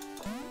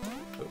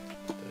 Oh,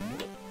 did I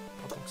hit it?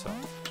 I don't think so.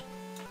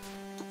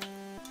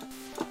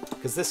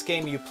 Because this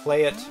game, you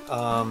play it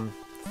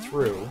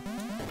through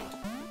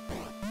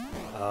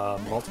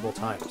multiple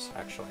times,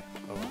 actually.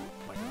 Oh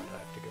my god, I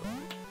have to go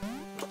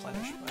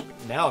replenish.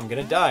 Now I'm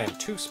gonna die. I'm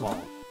too small.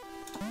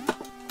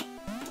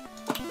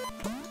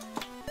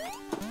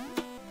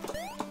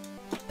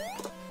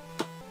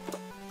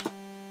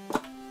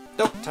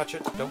 Don't touch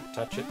it, don't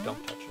touch it,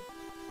 don't touch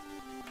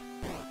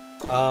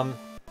it.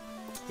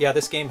 Yeah,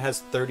 this game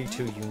has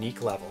 32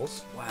 unique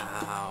levels.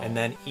 Wow. And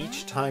then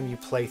each time you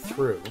play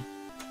through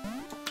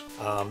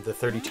the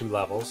 32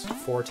 levels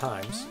 4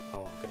 times... Oh,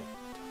 I'm gonna...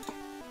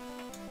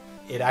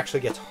 It actually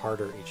gets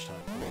harder each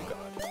time. Oh,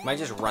 God. Might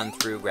just run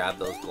through, grab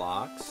those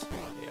blocks.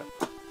 Yep.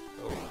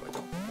 Oh, I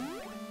don't...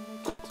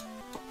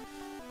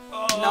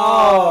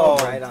 Oh!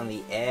 No! Right on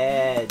the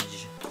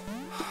edge.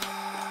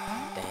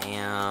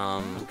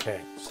 Damn.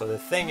 Okay, so the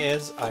thing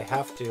is, I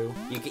have to...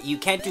 You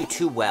can't do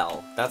too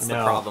well. That's the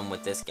problem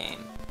with this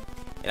game.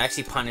 It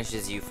actually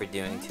punishes you for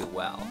doing too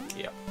well.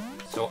 Yep.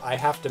 So I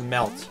have to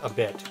melt a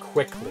bit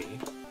quickly.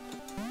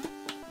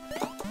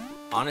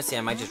 Honestly,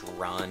 I might just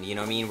run, you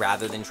know what I mean?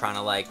 Rather than trying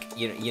to, like,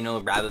 you know,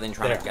 rather than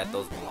trying to get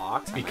those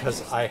blocks.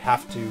 Because I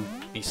have to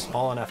be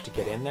small enough to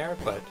get in there,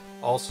 but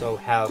also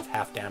have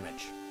half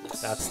damage.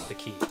 Yes. That's the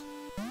key.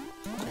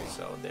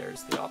 So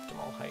there's the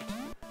optimal height.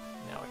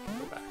 Now I can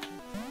go back.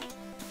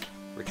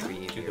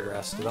 Retrieve. Do the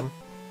rest of them.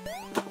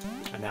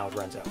 And now it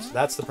runs out. So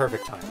that's the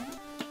perfect time.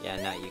 Yeah,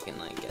 now you can,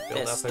 like, get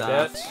build this up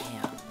stuff. A bit.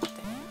 Damn.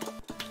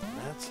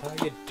 That's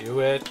how you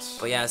do it.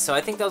 But yeah, so I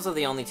think those are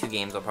the only 2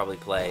 games I'll probably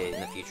play in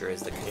the future,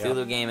 is the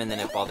Cthulhu game, and then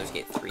if Baldur's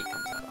Gate 3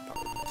 comes out, I'll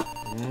probably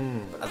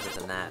play. But other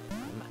than that,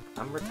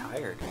 I'm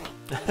retired.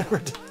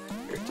 Retired?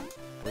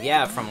 Well,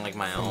 yeah, from, like,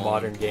 my own...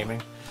 modern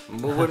gaming?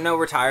 No,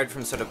 retired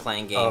from sort of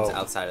playing games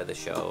outside of the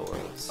show.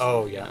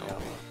 Or, yeah.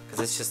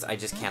 Because it's just, I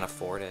just can't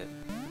afford it.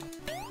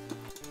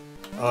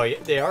 Oh, yeah,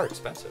 they are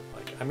expensive.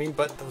 Like, I mean,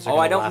 but those are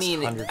I don't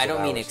mean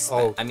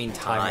I mean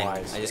time.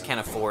 Time-wise, I just can't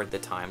afford the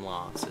time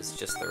loss. It's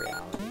just the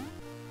reality.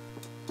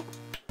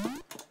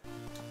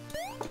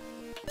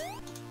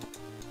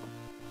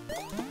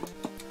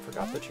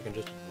 forgot that you can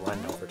just run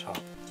over top.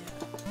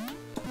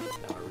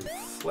 Yeah.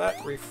 Now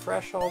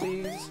refresh all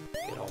these.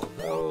 Get all of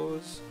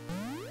those.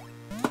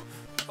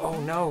 Oh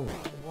no!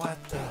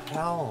 What the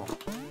hell?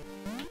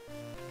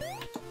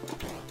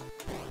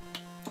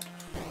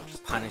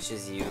 Just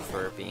punishes you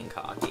for being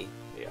cocky.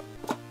 Yeah.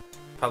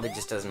 Probably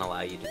just doesn't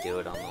allow you to do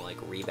it on the like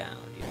rebound,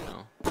 you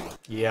know?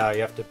 Yeah,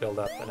 you have to build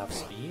up enough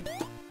speed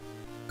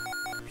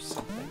or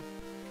something.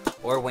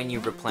 Or when you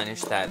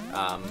replenish that,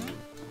 I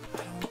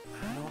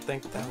don't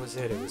think that was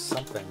it. It was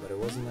something, but it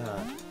wasn't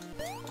that.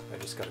 I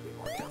just gotta be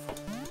more careful.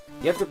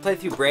 You have to play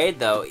through Braid,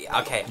 though.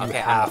 Okay, You okay.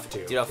 have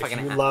to. Dude, I'll fucking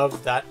if you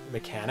love that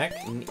mechanic.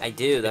 I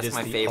do. That's is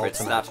my the favorite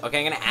ultimate. stuff.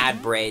 Okay, I'm gonna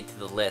add Braid to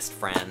the list,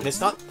 friends. And it's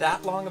not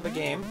that long of a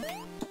game.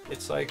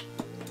 It's like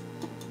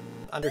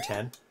under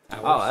 10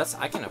 hours. Oh, that's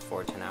I can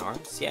afford 10 hours.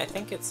 See, I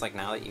think it's like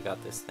now that you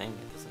got this thing,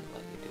 it doesn't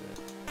let you do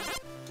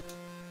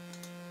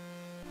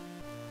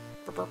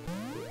it.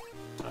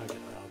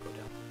 I'll go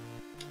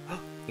down.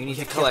 You need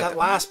to Get collect that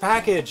last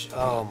package.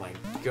 Oh my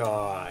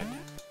god.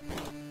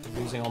 I'm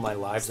losing all my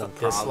lives on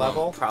this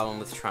level. Problem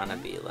with trying to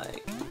be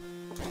like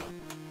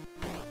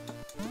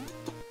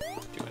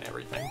Doing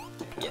everything.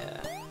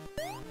 yeah.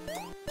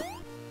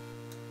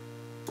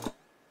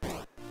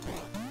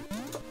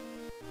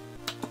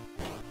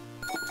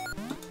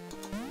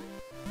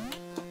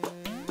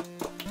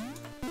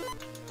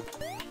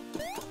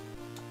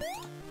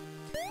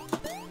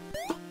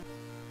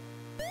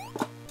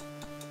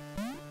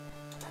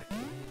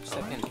 So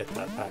I can get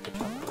that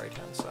package on the right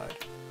hand side.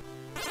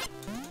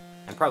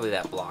 And probably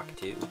that block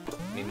too.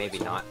 I mean, maybe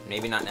not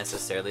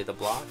necessarily the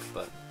block,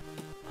 but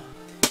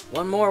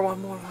one more. Oh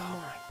my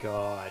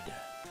god.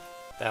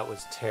 That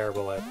was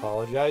terrible. I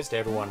apologize to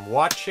everyone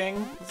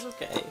watching It's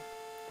okay.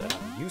 that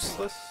I'm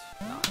useless.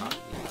 No, not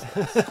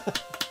useless.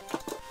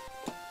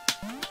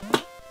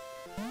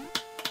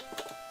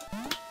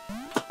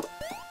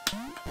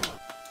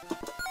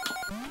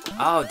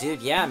 Oh,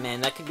 dude, yeah,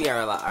 man, that could be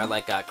our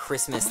like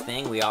Christmas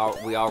thing. We all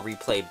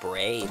replay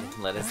Braid.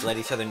 Let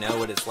each other know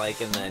what it's like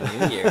in the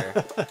new year.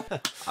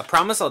 I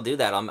promise I'll do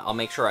that. I'll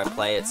make sure I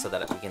play it so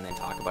that we can then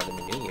talk about it in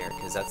the new year,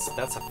 because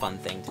that's a fun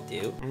thing to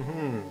do.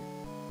 Mm-hmm.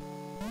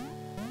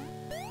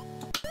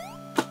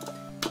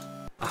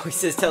 Oh, he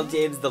says tell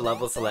James the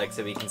level select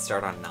so we can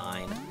start on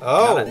 9.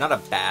 Oh, not a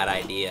bad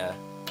idea.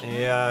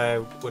 Yeah, I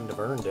wouldn't have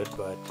earned it,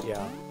 but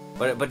yeah.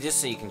 But just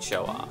so you can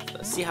show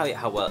off. See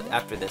how well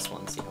after this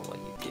one. See how well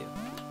you do.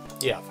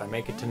 Yeah, if I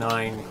make it to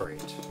 9,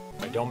 great.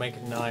 If I don't make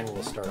it to 9,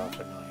 we'll start off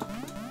at 9.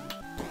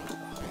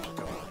 Oh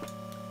my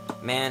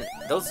god. Man,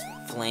 those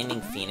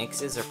flaming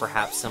phoenixes are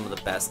perhaps some of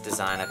the best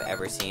design I've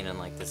ever seen in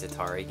like the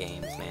Atari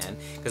games, man.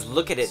 Because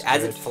look at it,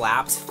 as it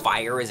flaps,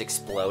 fire is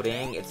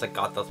exploding. It's like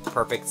got the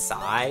perfect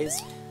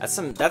size. That's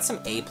some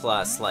A+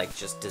 like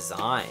just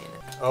design.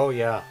 Oh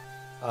yeah.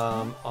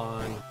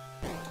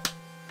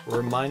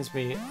 Reminds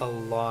me a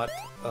lot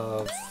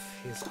of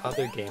his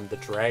other game, The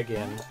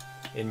Dragon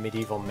in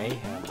Medieval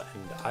Mayhem,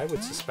 and I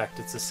would suspect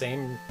it's the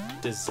same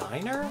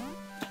designer?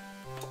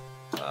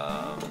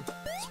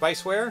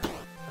 SpiceWare?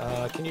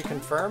 Can you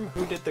confirm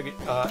who did the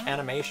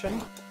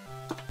animation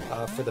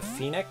for the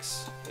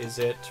Phoenix? Is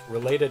it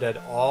related at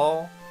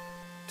all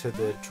to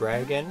the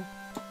Dragon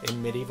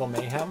in Medieval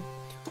Mayhem?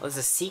 Well, there's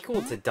a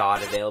sequel to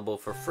Dot available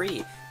for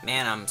free.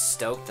 Man, I'm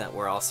stoked that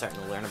we're all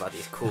starting to learn about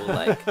these cool,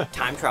 like,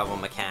 time travel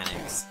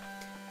mechanics.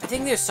 I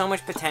think there's so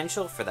much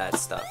potential for that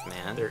stuff,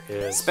 man. There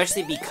is.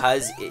 Especially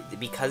because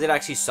it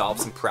actually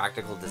solves some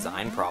practical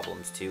design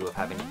problems, too, of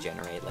having to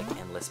generate, like,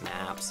 endless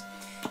maps.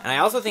 And I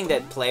also think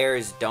that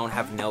players don't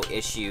have no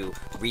issue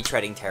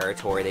retreading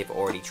territory they've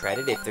already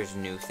treaded if there's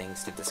new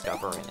things to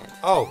discover in it.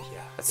 Oh, yeah.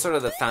 That's sort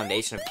of the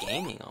foundation of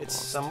gaming,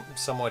 almost.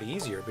 It's somewhat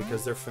easier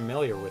because they're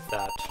familiar with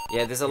that.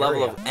 Yeah, there's a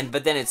level of...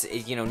 But then it's,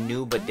 you know,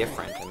 new but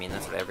different. I mean,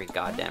 that's what every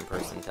goddamn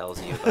person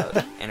tells you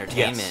about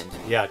entertainment.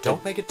 Yes. Yeah,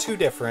 don't make it too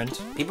different.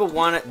 People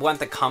want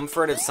the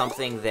comfort of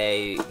something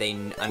they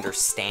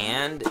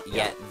understand,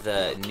 yet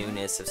the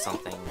newness of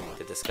something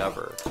to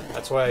discover.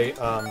 That's why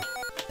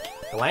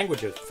the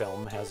language of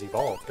film has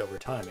evolved over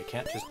time. It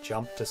can't just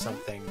jump to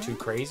something too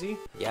crazy.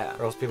 Yeah.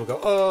 Or else people go,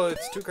 oh,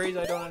 it's too crazy,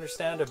 I don't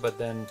understand it. But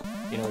then,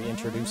 you know, you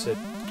introduce it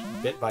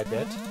bit by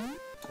bit,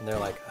 and they're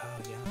like, oh,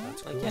 yeah,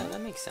 that's cool. Like, yeah,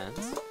 that makes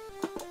sense.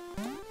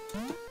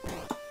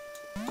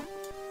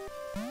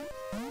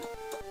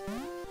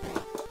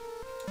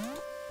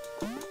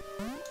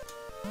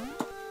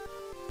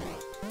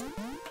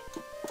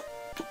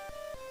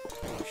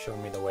 You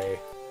showed me the way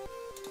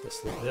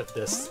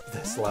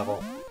this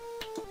level.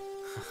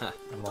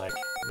 I'm like,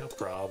 no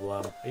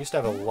problem. I used to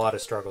have a lot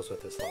of struggles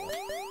with this level.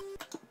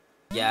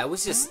 Yeah,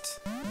 it's just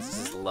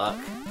luck.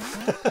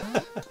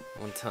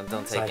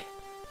 Don't take it.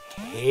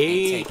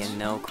 Ain't taking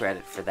no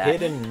credit for that.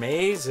 Hidden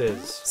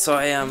mazes. So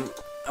I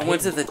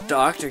went to the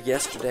doctor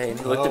yesterday and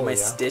he looked at my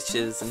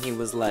stitches and he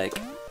was like,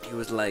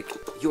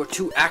 you're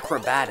too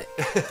acrobatic.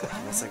 And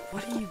I was like,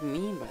 what do you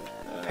mean by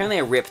that? Apparently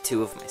I ripped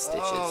 2 of my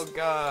stitches. Oh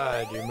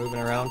god, you're moving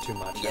around too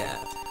much.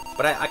 Yeah,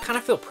 but I kind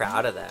of feel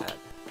proud of that.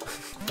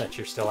 That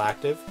you're still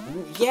active?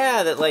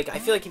 Yeah, that like I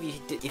feel like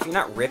if you're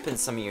not ripping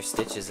some of your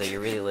stitches, that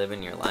you're really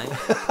living your life.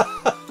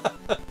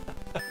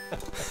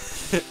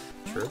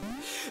 True.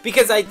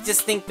 Because I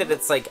just think that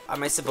it's like,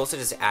 am I supposed to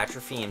just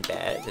atrophy in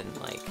bed and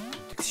like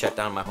shut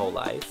down my whole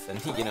life?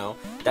 And you know,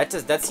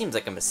 that seems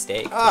like a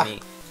mistake to me.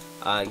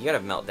 You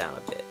gotta melt down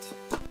a bit.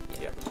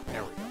 Yeah,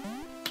 there we go.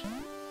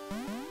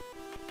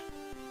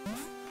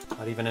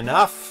 Not even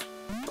enough.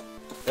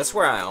 That's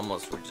where I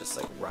almost would just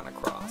like run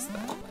across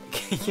that,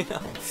 like, you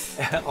know.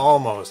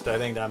 Almost. I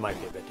think that might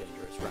be a bit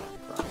dangerous running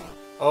across.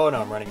 Oh no,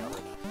 I'm running out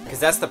right now. Because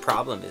that's the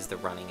problem, is the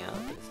running out.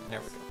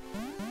 There we go.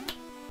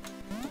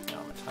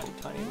 Now I'm a tiny,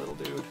 tiny little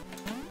dude.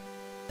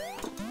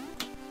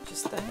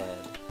 Just the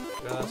head.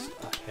 Just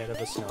a head of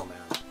a snowman.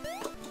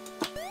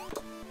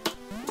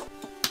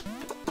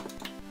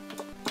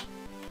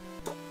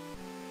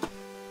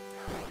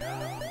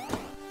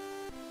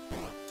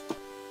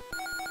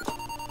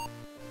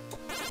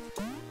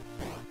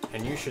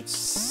 And you should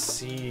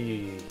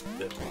see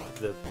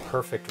the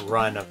perfect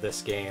run of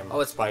this game. Oh,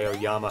 it's by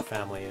Oyama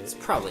family. It's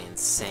probably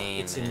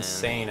insane. It's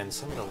insane, and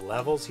some of the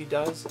levels he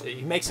does,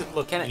 he makes it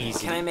look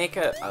easy. Can I make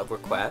a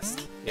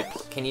request?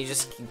 Yes. Can you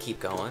just keep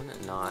going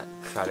and not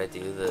try to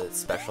do the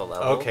special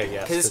level? Okay,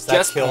 yes. Because it's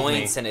just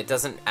points, and it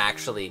doesn't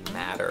actually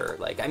matter.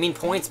 Like, I mean,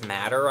 points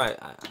matter.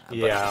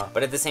 Yeah.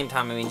 But at the same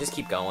time, I mean, just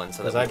keep going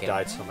so that I've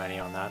died so many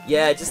on that.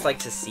 Yeah, I just like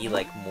to see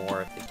like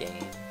more of the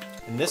game.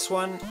 In this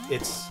one,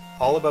 it's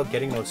all about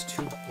getting those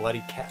 2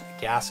 bloody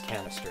gas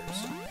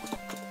canisters.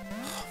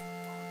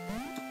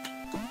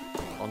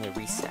 Only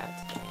reset.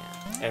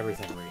 Yeah.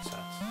 Everything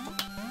resets.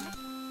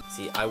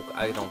 See,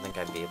 I don't think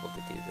I'd be able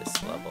to do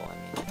this level. I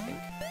mean, I think...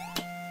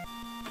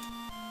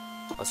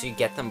 Oh, so you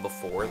get them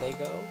before they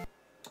go?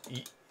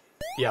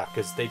 Yeah,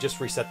 because they just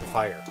reset the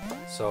fire.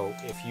 So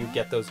if you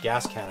get those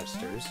gas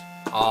canisters...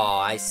 Oh,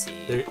 I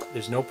see.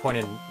 There's no point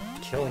in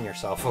killing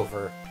yourself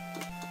over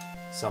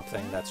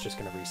something that's just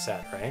going to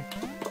reset, right?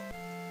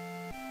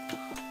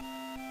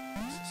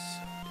 This is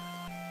so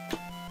deadly.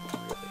 I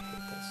really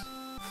hate this.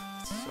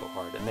 It's so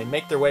hard. And they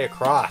make their way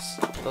across.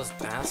 Those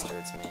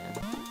bastards, man.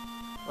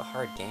 What a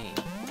hard game.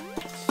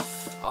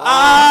 Oh.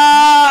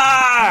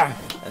 Ah!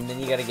 And then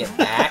you gotta get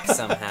back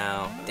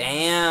somehow.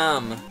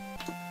 Damn!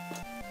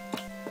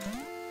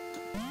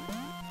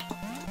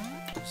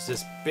 There's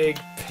this big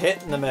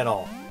pit in the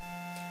middle.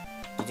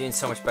 You're doing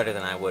so much better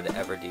than I would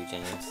ever do,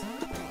 James.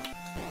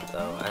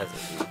 Though, as it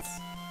is.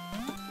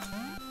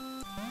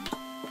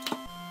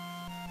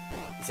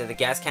 You said the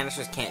gas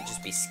canisters can't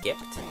just be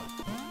skipped?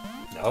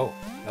 No.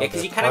 Yeah,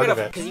 because you kind of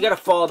gotta, because you gotta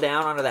fall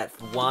down onto that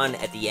one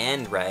at the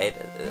end, right?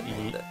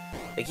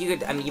 Like you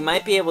could, I mean, you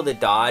might be able to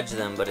dodge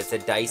them, but it's a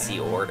dicey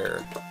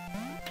order.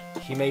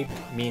 He may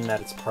mean that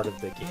it's part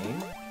of the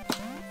game.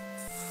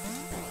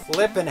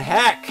 Flippin'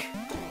 heck!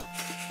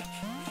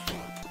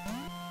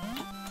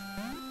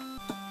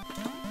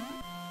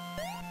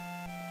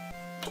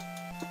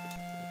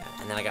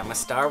 And then I got my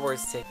Star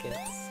Wars tickets.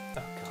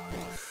 Oh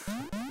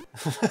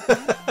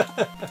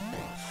god.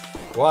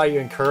 Why are you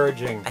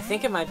encouraging? I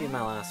think it might be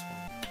my last one.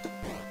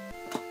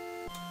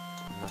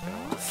 I'm not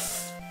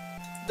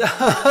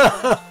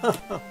gonna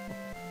lie.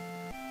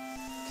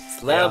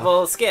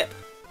 Level skip.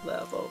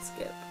 Level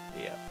skip.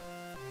 Yeah.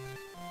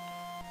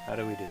 How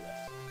do we do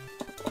this?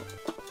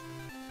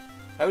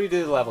 How do we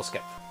do the level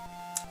skip?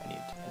 I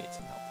need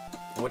some help.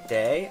 What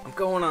day? I'm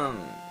going on...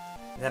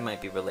 That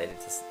might be related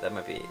to... That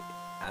might be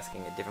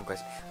asking a different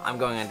question. I'm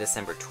going on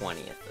December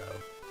 20th, though.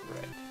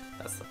 Right.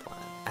 That's the plan.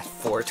 At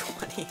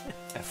 4:20.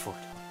 At 4:20.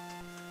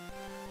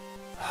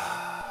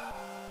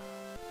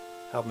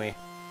 Help me.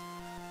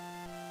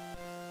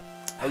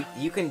 Oh,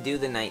 you can do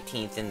the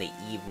 19th in the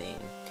evening,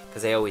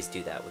 because they always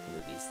do that with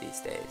movies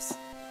these days.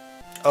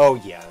 Oh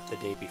yeah, the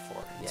day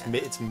before. It's, Yeah.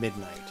 It's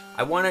midnight.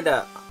 I wanted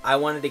to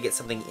get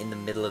something in the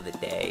middle of the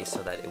day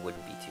so that it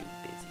wouldn't be too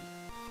busy.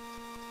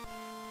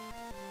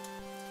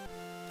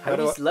 How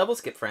do you level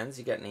skip, friends?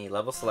 You got any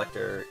level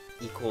selector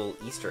equal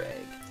Easter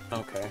egg?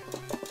 Okay.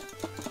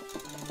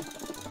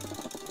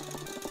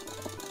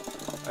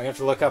 I have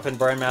to look up in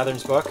Brian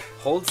Mathern's book.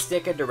 Hold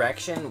stick a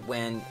direction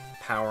when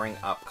powering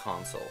up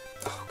console.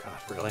 Oh god,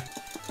 really?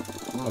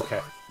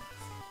 Okay.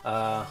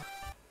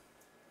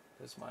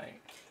 There's my...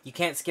 You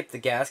can't skip the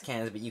gas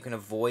cans, but you can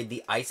avoid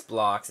the ice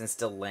blocks and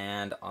still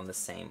land on the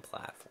same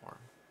platform.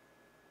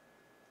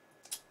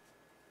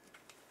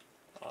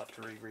 I'll have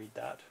to reread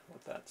that,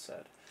 what that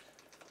said.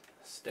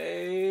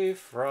 Stay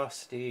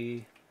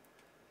frosty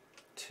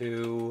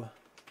to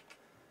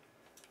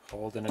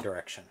hold in a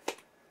direction.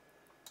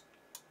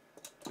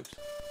 Oops.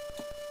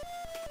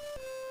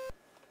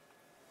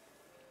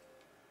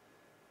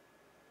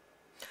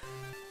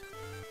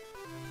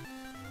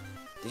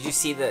 Did you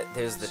see that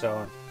there's the...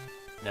 So,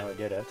 now I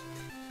did it.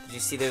 Did you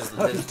see there's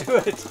How the... to do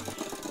it?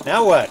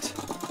 Now what?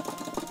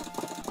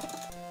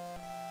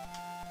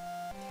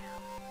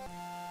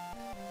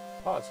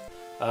 Pause.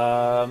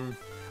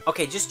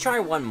 Okay, just try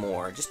one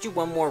more. Just do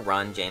one more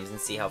run, James, and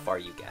see how far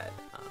you get.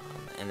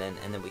 and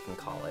then we can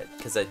call it.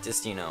 Because I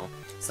just, you know,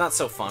 it's not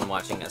so fun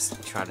watching us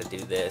try to do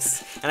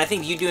this. And I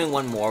think you doing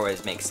one more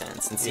makes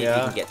sense, and see if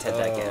you can get to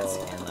that gas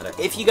can letter.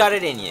 If you got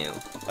it in you.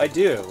 I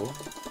do,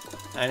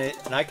 and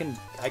I can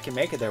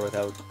make it there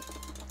without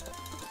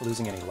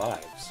losing any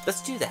lives.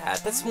 Let's do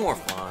that. That's more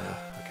fun.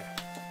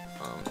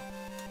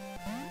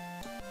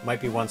 Might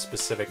be one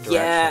specific direction.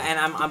 Yeah, and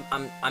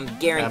I'm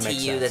guarantee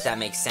you that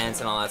makes sense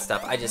and all that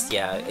stuff. I just,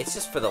 yeah, it's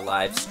just for the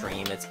live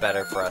stream. It's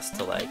better for us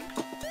to like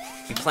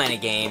be playing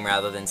a game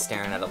rather than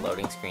staring at a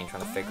loading screen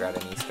trying to figure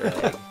out an Easter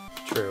egg.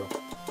 True.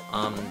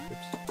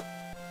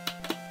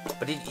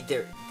 But did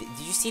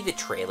you see the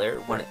trailer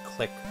when it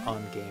click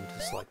on game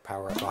to select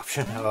power up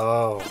option?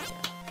 Oh,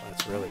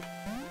 that's really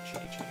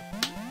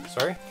cheaty.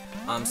 Sorry.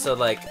 So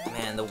like,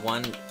 man, the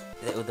one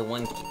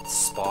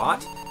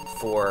spot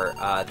for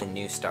the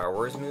new Star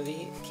Wars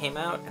movie came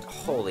out, and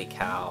holy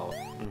cow.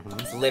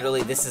 It's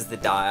literally, this is the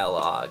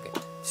dialogue.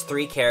 It's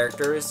 3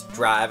 characters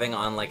driving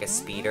on like a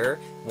speeder.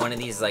 One of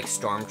these like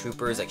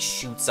stormtroopers like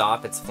shoots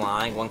off, it's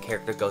flying. One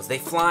character goes, "They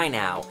fly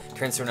now."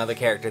 Turns to another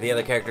character. The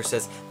other character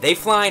says, "They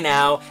fly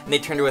now." And they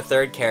turn to a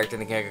third character,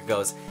 and the character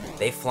goes,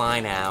 "They fly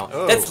now."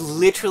 Oh. That's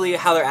literally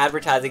how they're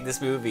advertising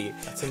this movie.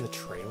 That's in the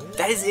trailer?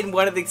 That is in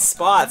one of the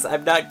spots.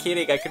 I'm not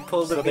kidding. I could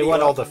pull the video. So they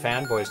want all the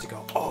fanboys to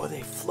go, "Oh,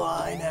 they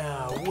fly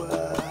now."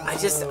 Whoa.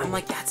 I'm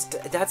like,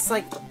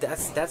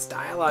 that's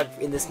dialogue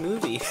in this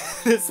movie.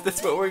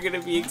 that's what we're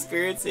gonna be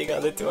experiencing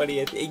on the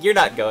 20th. You're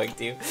not going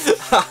to.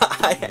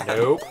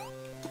 Nope.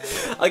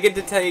 I'll get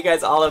to tell you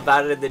guys all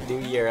about it in the new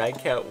year. I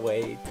can't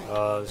wait.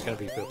 There's gonna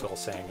be people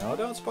saying, "Oh,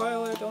 don't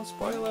spoil it, don't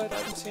spoil it. I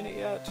haven't seen it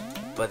yet."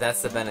 But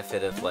that's the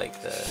benefit of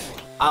like the.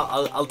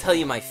 I'll tell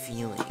you my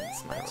feelings.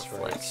 That's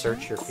right.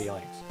 Search your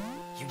feelings.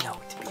 You know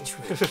it to be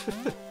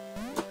true.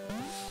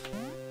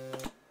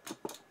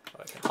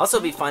 Also,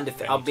 it'll be fun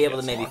to. I'll be able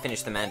to maybe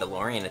finish The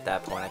Mandalorian at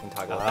that point. I can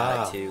talk about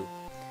that too.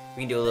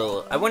 We can do a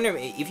little. I wonder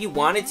if you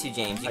wanted to,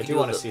 James. I do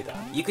want to see that.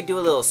 You could do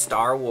a little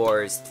Star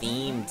Wars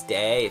themed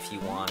day if you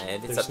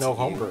wanted. There's no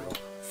homebrew.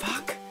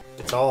 Fuck.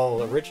 It's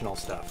all original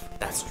stuff.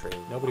 That's true.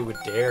 Nobody would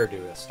dare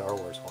do a Star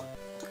Wars one.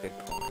 Good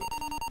point.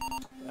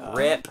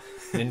 Rip.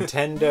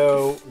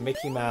 Nintendo,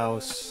 Mickey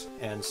Mouse,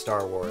 and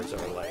Star Wars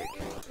are like.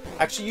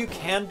 Actually, you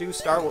can do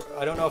Star Wars.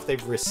 I don't know if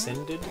they've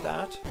rescinded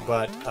that,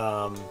 but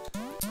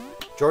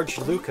George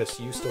Lucas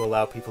used to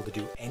allow people to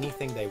do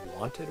anything they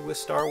wanted with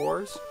Star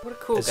Wars. What a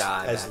cool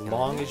guy. As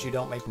long as you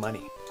don't make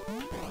money.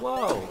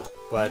 Whoa.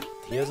 But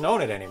he doesn't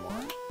own it anymore.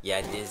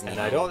 Yeah, Disney.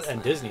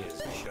 And Disney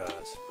is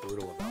just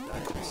brutal about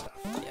that kind of stuff.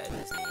 Yeah,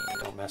 Disney.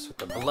 Don't mess with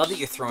them. I love that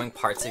you're throwing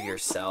parts of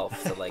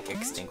yourself to like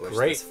extinguish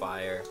this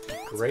fire.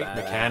 Great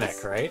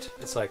mechanic, right?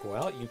 It's like,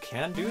 well, you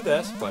can do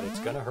this, but it's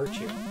gonna hurt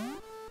you.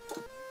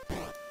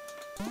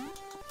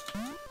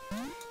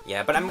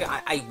 Yeah, but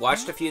I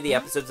watched a few of the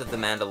episodes of The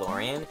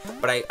Mandalorian,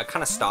 but I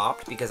kind of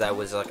stopped because I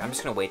was like, I'm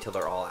just going to wait till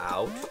they're all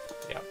out.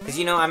 Yeah. Because,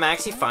 you know, I'm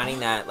actually finding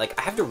that, like,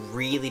 I have to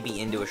really be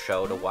into a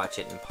show to watch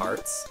it in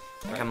parts.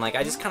 Like, I'm like,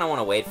 I just kind of want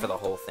to wait for the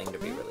whole thing to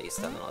be released,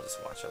 and then I'll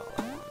just watch it all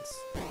at once.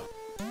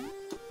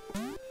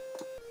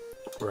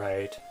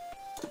 Right.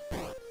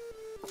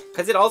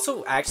 Because it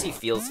also actually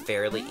feels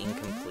fairly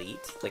incomplete,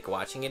 like,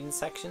 watching it in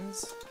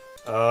sections.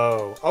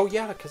 Oh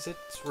yeah, because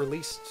it's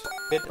released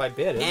bit by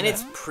bit, isn't it? And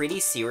it's pretty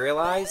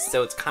serialized,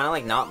 so it's kind of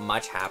like not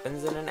much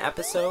happens in an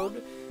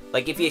episode.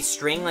 Like, if you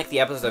string, like,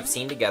 the episodes I've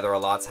seen together, a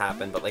lot's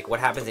happened, but, like,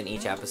 what happens in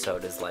each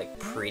episode is, like,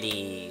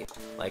 pretty,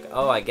 like,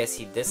 oh, I guess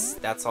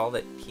that's all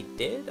that he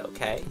did?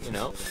 Okay, you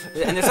know?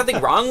 And there's nothing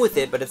wrong with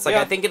it, but it's like,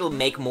 I think it'll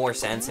make more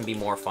sense and be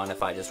more fun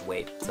if I just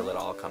wait till it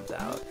all comes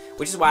out.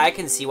 Which is why I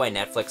can see why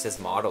Netflix's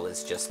model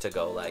is just to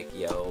go, like,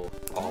 yo...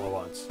 all at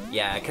once.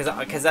 Yeah,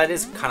 because that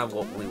is kind of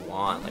what we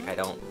want. Like, I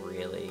don't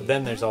really... But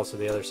then there's also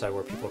the other side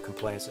where people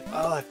complain, it's like,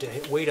 oh, I have to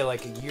wait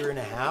like a year and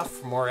a half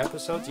for more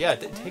episodes? Yeah,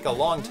 it take a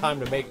long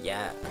time to make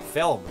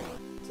film.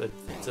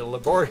 It's a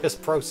laborious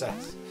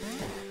process.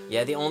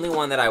 Yeah, the only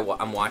one that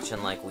I'm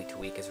watching like week to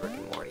week is Rick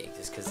and Morty,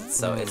 just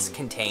because it's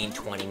contained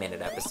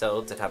 20-minute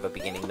episodes that have a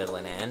beginning, middle,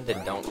 and end,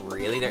 and don't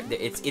really...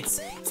 It's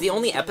the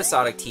only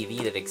episodic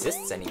TV that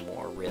exists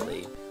anymore,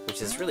 really,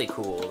 which is really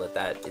cool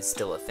that is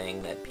still a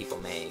thing that people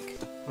make.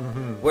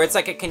 Where it's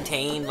like a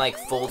contained, like,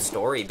 full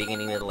story,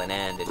 beginning, middle, and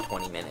end in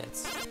 20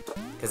 minutes.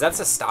 Because that's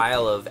a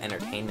style of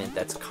entertainment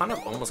that's kind of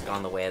almost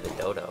gone the way of the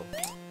dodo.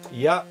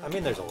 Yeah, I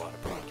mean, there's a lot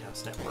of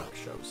broadcast network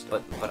shows.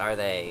 But are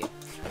they...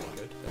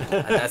 good?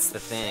 That's the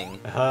thing.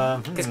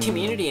 Because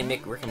Community and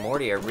Rick and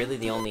Morty are really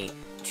the only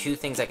two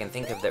things I can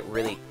think of that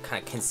really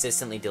kind of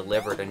consistently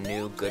delivered a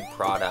new good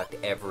product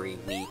every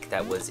week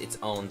that was its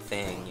own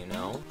thing, you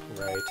know?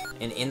 Right.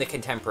 In the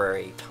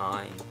contemporary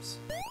times.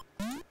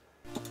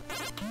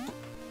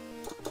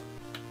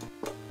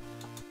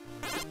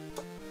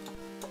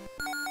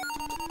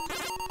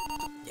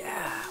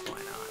 Yeah, why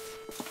not?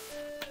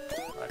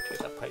 Actually,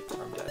 that pipe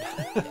from dead.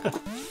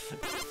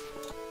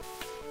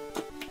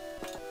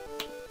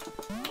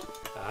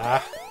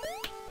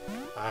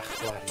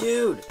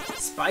 Dude,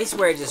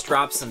 SpiceWare just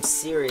dropped some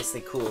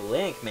seriously cool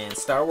link, man.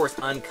 Star Wars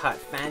Uncut,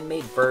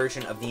 fan-made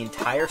version of the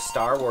entire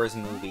Star Wars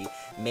movie,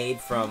 made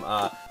from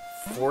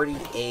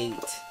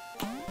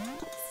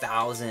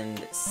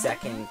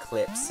 48,000-second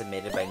clips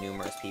submitted by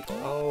numerous people.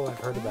 Oh, I've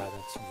heard of that.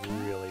 That's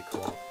really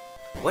cool.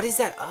 What is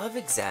that of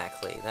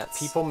exactly? That's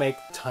people make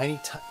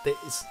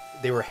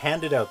they were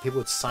handed out. People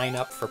would sign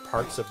up for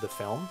parts of the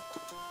film.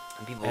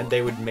 And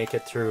they would make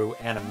it through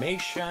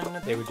animation.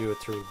 They would do it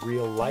through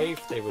real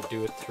life. They would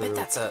do it through.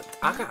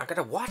 I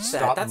gotta watch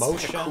that. That's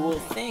such a cool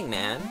thing,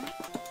 man.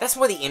 That's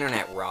why the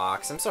internet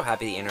rocks. I'm so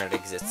happy the internet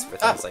exists for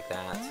things like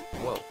that.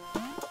 Whoa.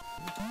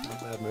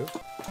 Not a bad move.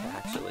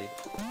 Actually.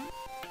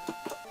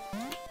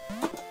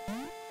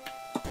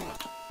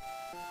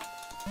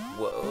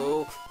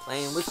 Whoa.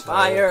 Playing with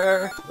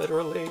fire.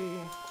 Literally.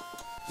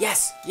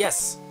 Yes.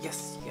 Yes.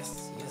 Yes.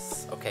 Yes.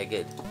 Yes. Okay.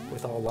 Good.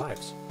 With all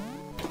lives.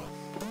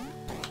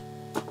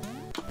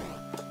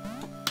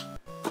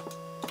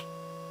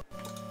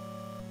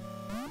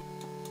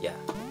 Yeah.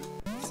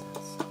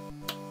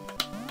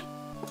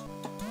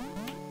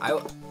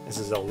 This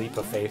is a leap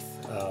of faith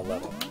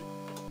level.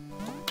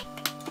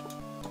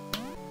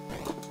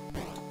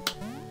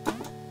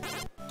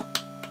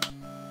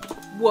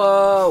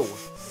 Whoa!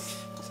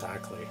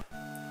 Exactly.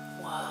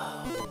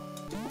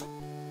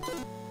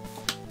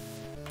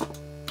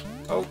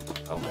 Whoa!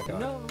 Oh my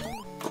god. No! I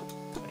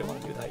don't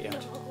want to do that yet. No.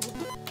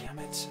 Damn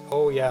it.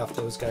 Oh yeah, if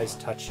those guys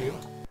touch you,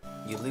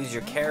 you lose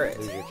your carrot.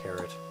 Lose your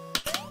carrot.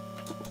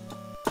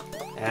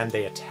 And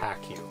they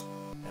attack you.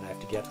 And I have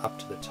to get up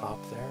to the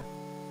top there.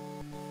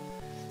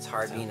 It's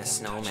hard being a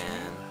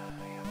snowman.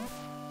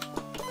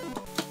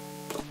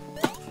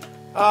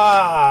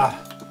 Ah!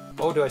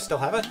 Oh, do I still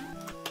have it?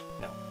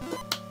 No.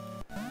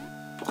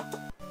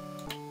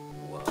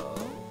 Whoa.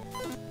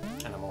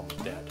 And I'm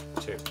almost dead,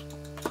 too.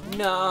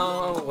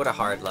 No! What a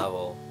hard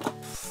level.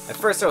 At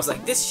first I was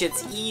like, this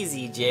shit's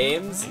easy,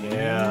 James.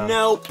 Yeah.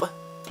 Nope.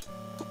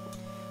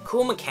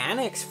 Cool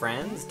mechanics,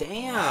 friends.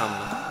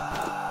 Damn.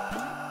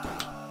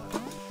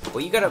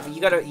 Well, you got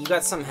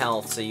some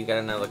health, so you got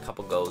another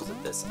couple goes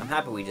at this. I'm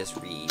happy we just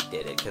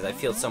redid it because I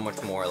feel so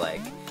much more like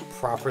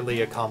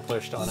properly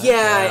accomplished on it.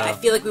 Yeah, I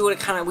feel like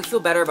we feel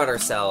better about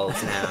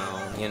ourselves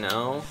now, you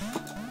know?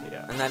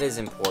 Yeah. And that is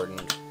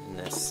important in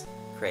this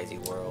crazy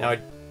world. Now I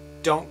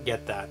don't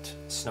get that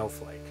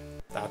snowflake.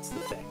 That's the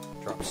thing.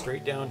 Drop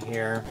straight down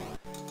here.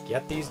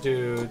 Get these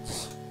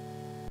dudes.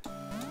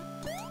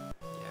 Yeah.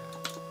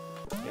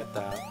 Get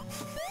that.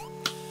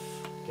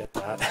 Get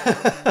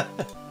that.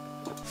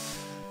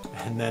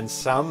 And then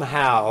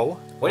somehow,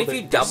 what if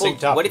you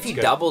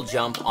double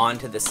jump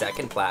onto the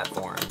second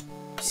platform?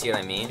 See what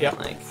I mean? Yep.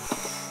 Like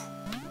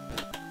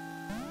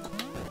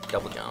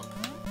double jump.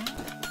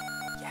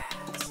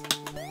 Yes.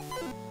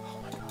 Oh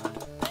my god.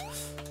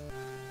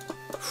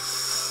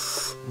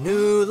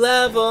 New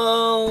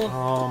level.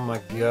 Oh my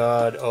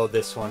god. Oh,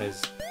 this one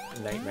is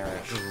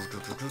nightmarish.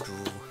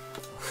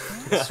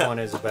 This one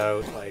is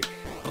about like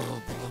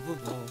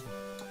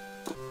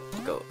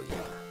go, yeah.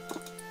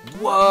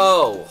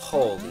 Whoa!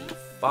 Holy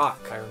fuck!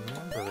 I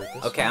remember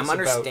this. Okay, I'm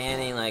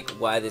understanding like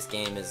why this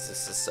game is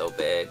so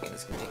big and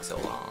it's gonna take so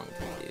long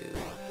to do.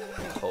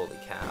 Holy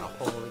cow!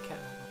 Holy cow!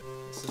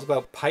 This is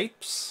about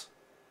pipes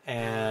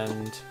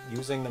and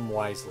using them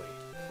wisely.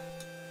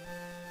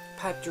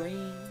 Pipe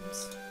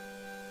dreams.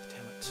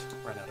 Damn it!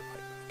 Run out of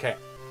pipe. Okay.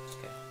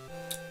 Okay.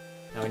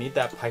 Now I need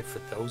that pipe for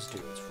those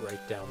dudes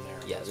right down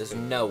there. Yeah, there's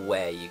no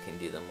way you can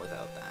do them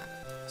without that.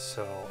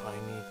 So I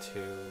need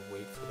to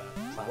wait for that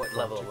platform. What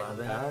level? to come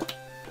 11? back.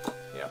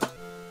 Yeah.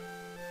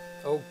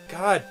 Oh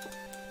god,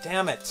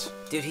 damn it!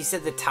 Dude, he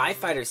said the TIE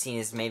fighter scene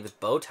is made with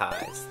bow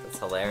ties. That's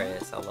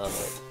hilarious. I love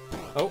it.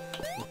 Oh,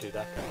 you do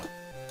that guy.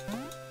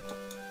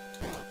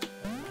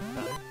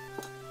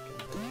 Get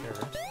the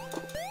carrot.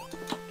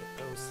 Get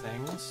those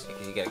things.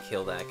 Because you gotta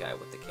kill that guy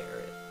with the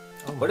carrot.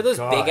 Oh what are those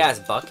god. big ass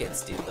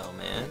buckets do though,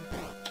 man?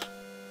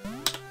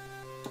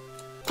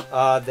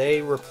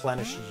 They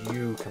replenish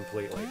you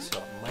completely, so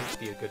it might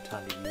be a good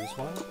time to use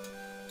one.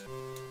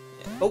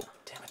 Yeah. Oh,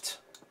 damn it.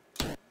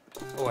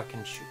 Oh, I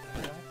can shoot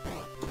that guy.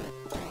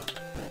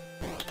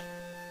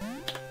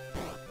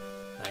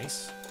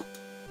 Nice. I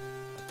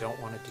don't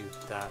want to do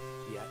that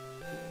yet,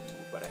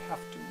 but I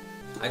have to.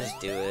 I just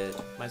do it.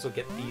 Might as well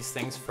get these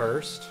things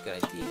first.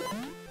 Good idea.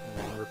 And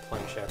then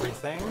replenish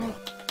everything.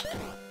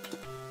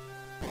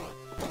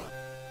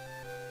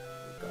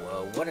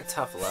 Whoa, what a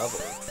tough level.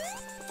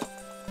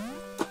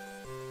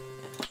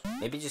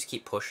 Maybe just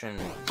keep pushing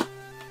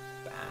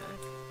back.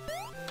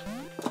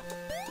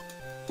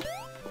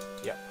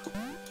 Yep.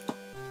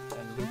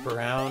 And loop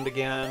around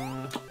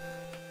again.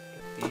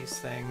 Get these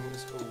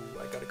things. Oh,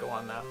 I gotta go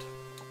on that.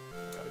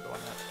 Gotta go on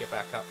that to get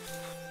back up.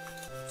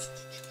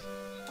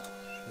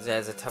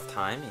 There's a tough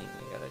timing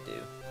you gotta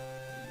do.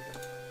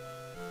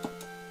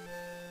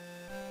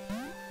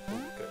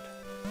 Oh, good.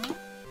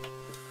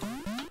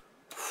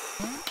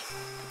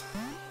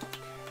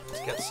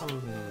 Let's get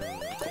some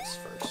ice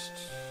first.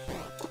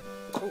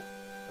 Oh,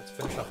 let's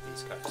finish off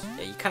these guys.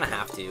 Yeah, you kind of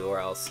have to, or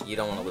else you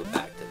don't want to loop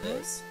back to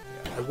this.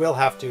 Yeah. I will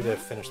have to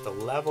finish the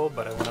level,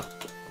 but I want to...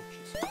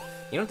 Oh,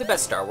 you know what the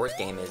best Star Wars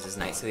game is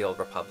Knights of the Old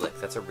Republic.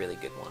 That's a really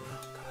good one.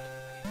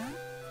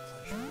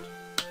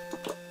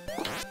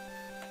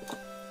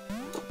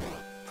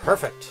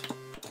 Perfect.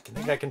 I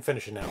think I can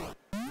finish it now.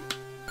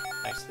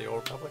 Knights of the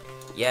Old Republic?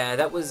 Yeah,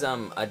 that was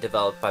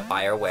developed by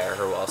BioWare,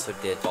 who also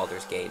did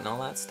Baldur's Gate and all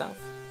that stuff.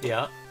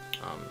 Yeah.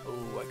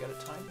 Oh, I got a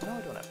time. No,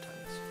 I don't have time.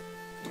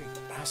 You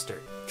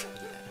bastard.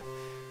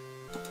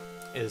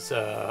 Is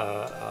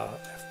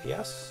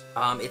FPS?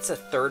 It's a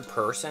third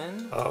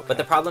person. Oh, okay. But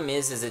the problem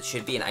is it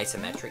should be an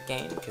isometric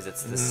game because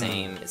it's the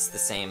same. It's the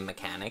same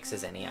mechanics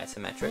as any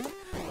isometric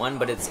one,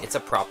 but it's a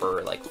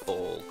proper like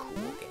full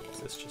cool game. Is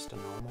this just a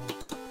normal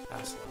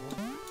ass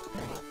level?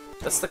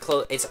 That's the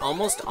close. It's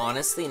almost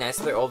honestly, Knights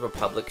of the Old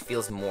Republic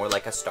feels more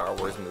like a Star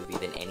Wars movie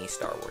than any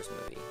Star Wars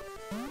movie.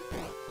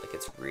 Like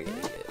it's really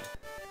good.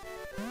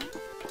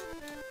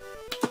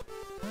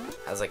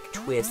 Has like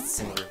twists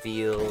and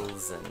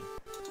reveals and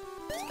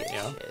it's good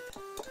shit.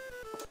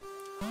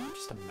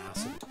 Just a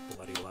massive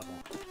bloody level.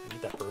 I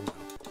need that broom now.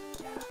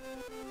 Yeah.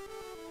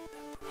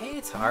 Hey,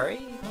 it's Hari.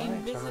 You came Hi,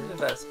 visit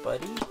with us,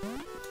 buddy.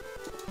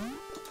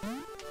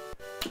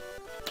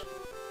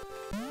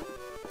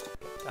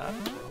 That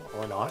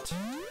or not.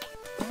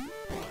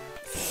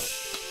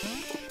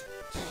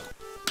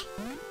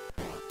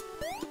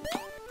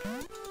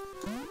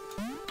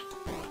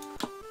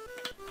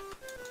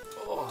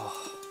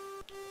 Oh.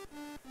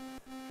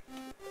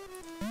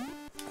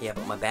 Yeah,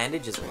 but my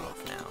bandages are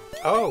off now.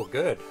 Oh,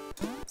 good.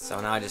 So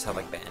now I just have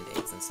like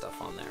band-aids and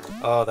stuff on there.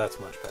 Oh, that's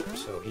much better.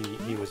 So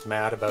he was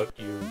mad about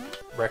you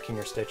wrecking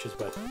your stitches,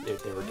 but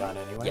they were done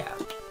anyway? Yeah.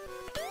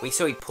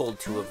 So he pulled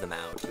 2 of them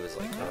out. He was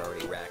like, they're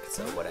already wrecked,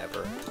 so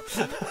whatever.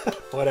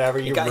 Whatever,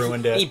 you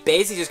ruined it. He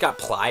basically just got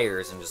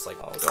pliers and just like...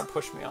 Oh, don't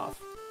push me off.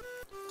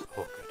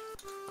 Oh, good.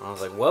 I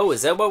was like, whoa,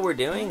 is that what we're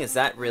doing? Is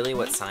that really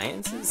what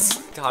science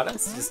has taught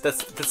us? Just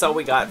that's all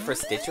we got for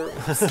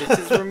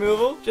stitches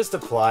removal? Just a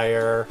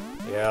plier.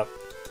 Yep.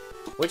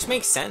 Which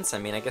makes sense. I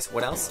mean, I guess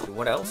what else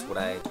would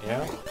I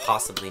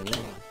possibly need?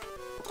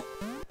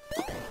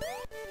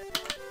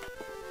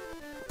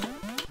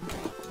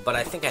 But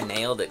I think I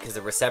nailed it because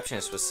the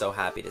receptionist was so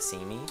happy to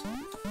see me.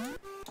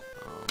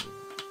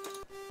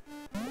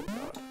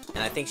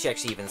 And I think she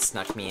actually even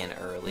snuck me in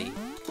early. She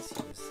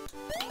was...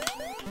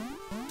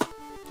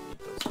 Need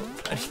those little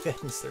tiny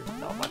things. There's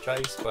not much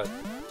ice, but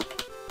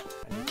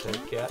I need to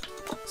get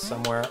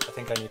somewhere. I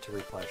think I need to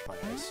replenish my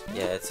ice.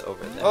 Yeah, it's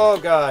over there. Oh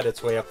god,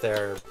 it's way up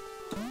there.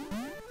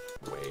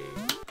 Way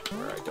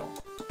where I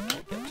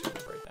can't get to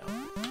it right now.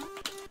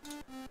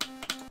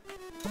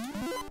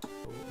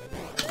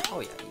 Oh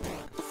yeah, you can.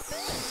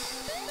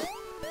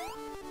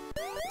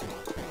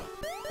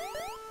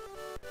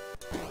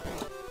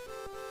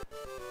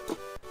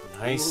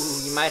 Nice.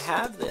 Ooh, you might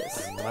have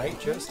this. I might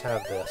just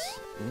have this.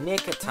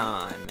 Nick of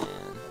time,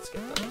 man. Let's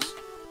get those.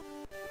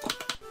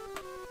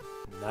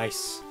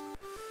 Nice.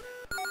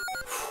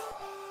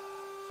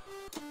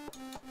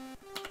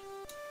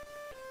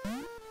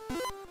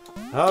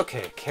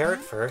 Okay,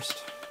 carrot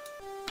first.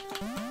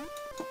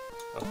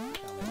 Oh,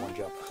 only one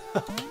jump.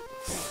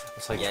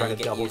 It's like trying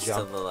to double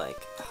jump. To the, like,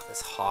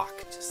 this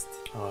hawk just...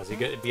 Oh, is he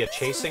going to be a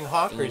chasing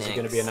hawk, or is he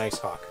going to be a nice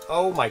hawk?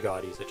 Oh my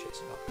god, he's a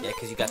chasing hawk. Yeah,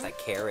 because you got that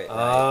carrot, right?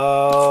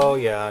 Oh,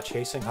 yeah,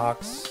 chasing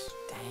hawks.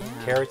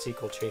 Damn. Carrots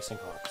equal chasing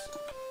hawks.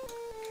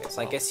 Okay,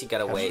 so I guess you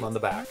gotta wait. Him on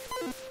the back.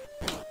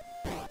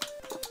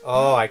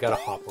 Oh, I gotta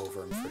hop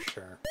over him for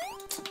sure.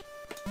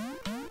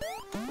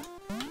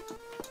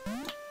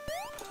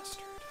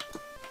 Bastard.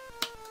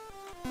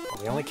 Oh,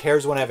 he only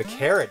cares when I have a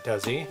carrot,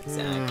 does he?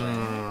 Exactly.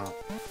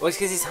 Well, it's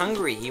because he's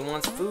hungry. He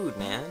wants food,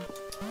 man.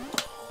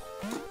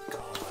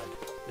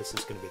 This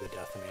is gonna be the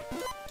death of me.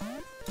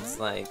 It's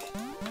like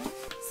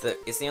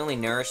it's the only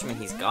nourishment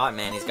he's got,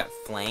 man. He's got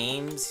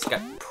flames. He's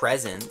got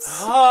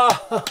presents.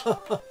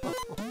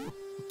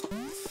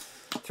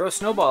 Throw a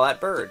snowball at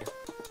bird.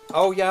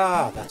 Oh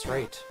yeah, that's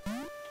right.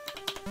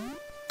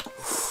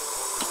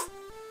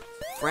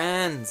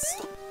 Friends.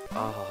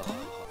 Oh,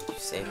 you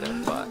saved our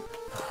butt.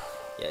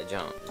 Yeah,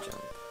 jump.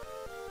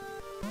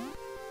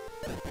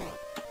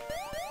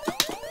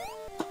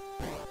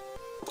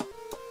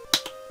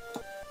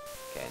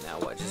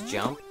 Just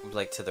jump,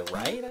 like, to the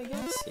right, I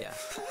guess? Yeah.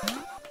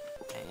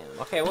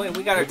 Damn. Okay, wait,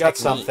 we got our technique.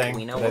 Something.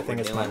 We know what what I think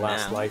we're it's doing my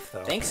last now. life,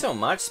 though. Thanks so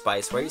much,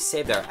 SpiceWare. You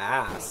saved our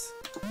ass.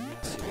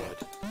 Yes, you did.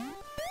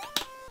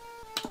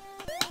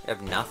 You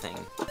have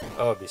nothing.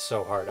 Oh, it'd be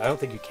so hard. I don't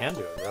think you can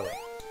do it, really.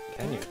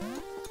 Can you?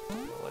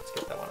 Well, let's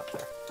get that one up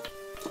there.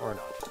 Or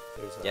not.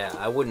 Yeah,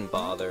 I wouldn't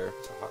bother.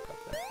 There's a hawk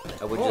up there.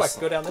 I would I just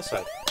could go down this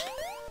side.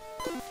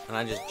 And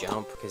I just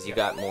jump, because you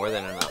got more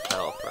than enough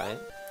health, right?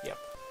 Yep.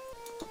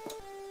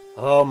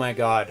 Oh my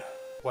god.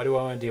 Why do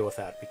I want to deal with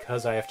that?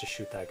 Because I have to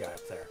shoot that guy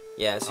up there.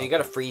 Yeah, so you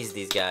gotta freeze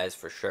these guys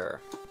for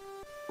sure.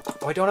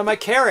 Oh, I don't have my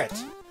carrot!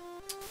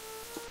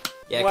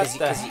 Yeah, because you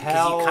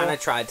kind of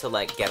tried to,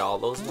 like, get all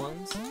those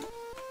ones.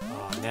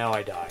 Oh, now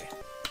I die.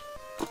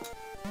 I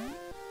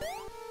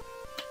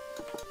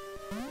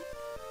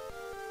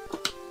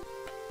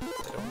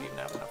don't even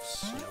have enough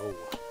snow.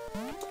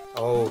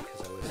 Oh,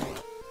 because I was...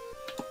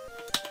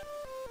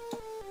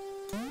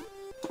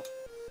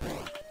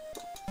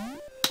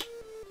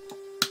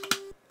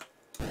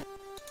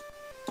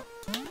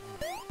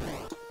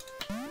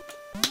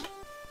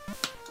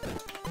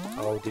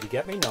 Oh, did he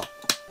get me? No.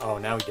 Oh,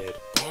 now he did.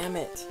 Damn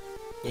it.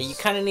 Yeah, you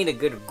kind of need a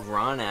good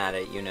grunt at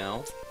it, you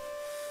know?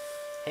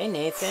 Hey,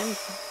 Nathan.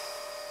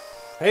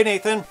 Hey,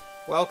 Nathan.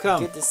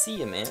 Welcome. Good to see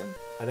you, man.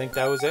 I think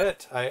that was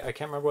it. I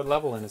can't remember what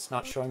level, and it's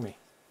not showing me.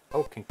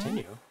 Oh,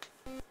 continue?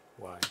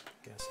 Why?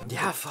 Yes.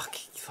 Yeah,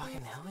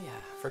 fucking hell yeah.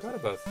 I forgot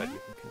about that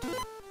you can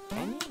continue.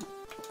 Can you?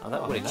 Oh,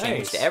 that would have nice.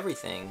 changed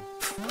everything.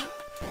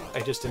 I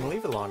just didn't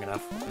leave it long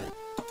enough.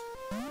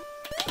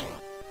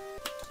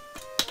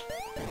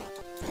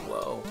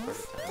 Whoa.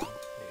 Perfect time.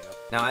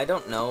 Now, I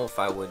don't know if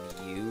I would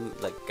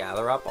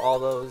gather up all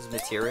those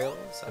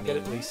materials. I'll get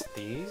at least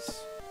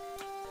these,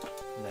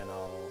 and then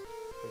I'll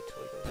wait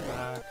till it goes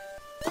back.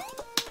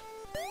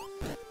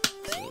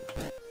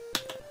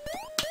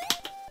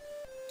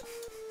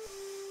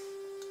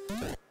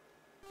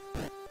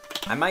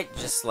 I might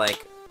just,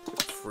 like,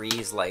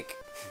 freeze, like,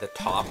 the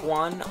top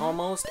one,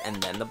 almost,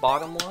 and then the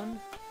bottom one.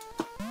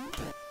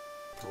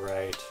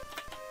 Right.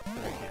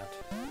 I can't.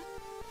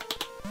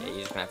 Yeah, you're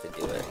just gonna have to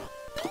do it.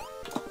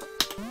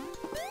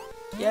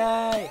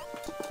 Yay!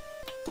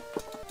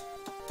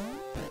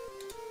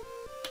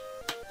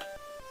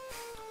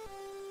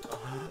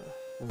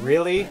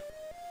 Really?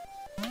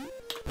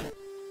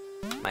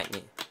 Might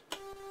need...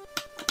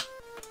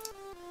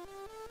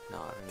 No, I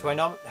don't know. Do I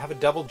not have a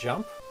double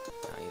jump?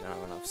 No, you don't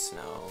have enough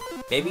snow.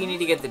 Maybe you need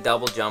to get the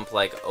double jump,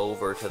 like,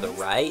 over to the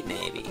right,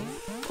 maybe.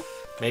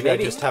 Maybe I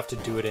just have to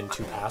do it in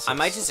 2 passes. I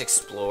might just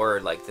explore,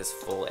 like, this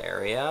full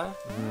area.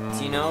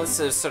 Do you know,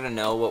 so sort of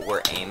know what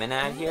we're aiming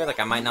at here? Like,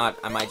 I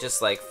might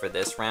just, like, for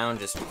this round,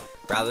 just,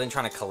 rather than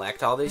trying to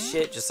collect all this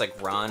shit, just, like,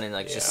 run and,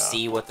 like, just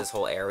see what this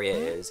whole area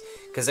is.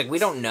 Because, like, we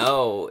don't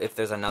know if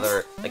there's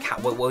another, like,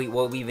 what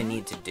we even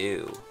need to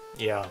do.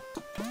 Yeah.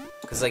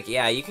 Because, like,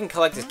 yeah, you can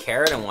collect this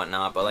carrot and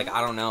whatnot, but, like,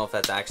 I don't know if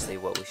that's actually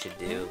what we should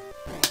do.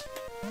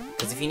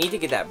 Because if you need to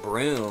get that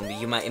broom,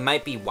 it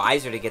might be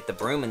wiser to get the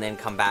broom and then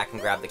come back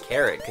and grab the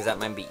carrot, because that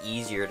might be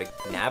easier to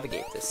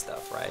navigate this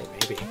stuff, right?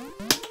 Maybe.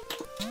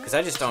 Because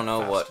I just don't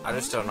know what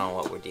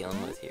we're dealing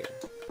with here.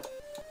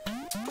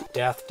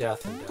 Death,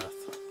 death, and death.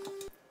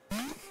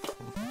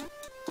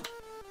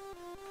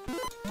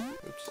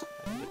 Oops,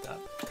 I did that.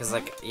 Because,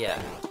 like,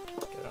 yeah.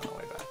 Get on the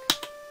way back.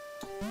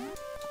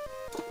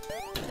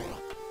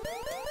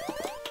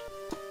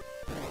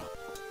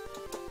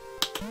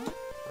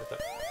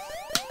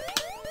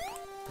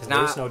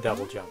 There's no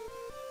double jump.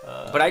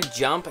 But I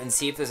jump and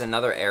see if there's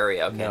another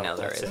area. Okay, no,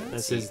 there isn't.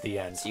 This is the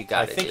end. So you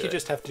got I think you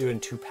just have to do it in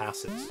 2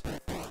 passes.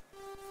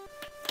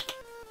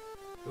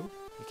 Ooh,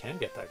 you can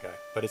get that guy,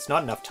 but it's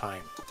not enough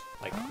time.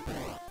 Like,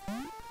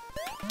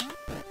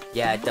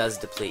 yeah, it does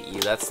deplete you.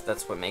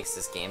 That's what makes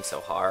this game so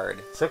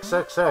hard.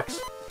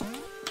 666.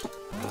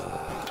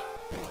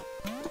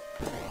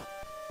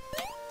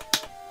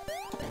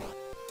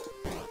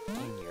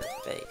 In your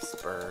face,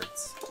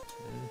 birds.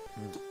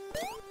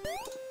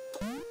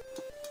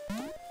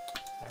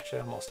 Actually,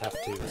 I almost have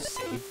to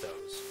save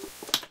those.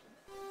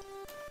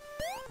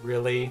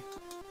 Really?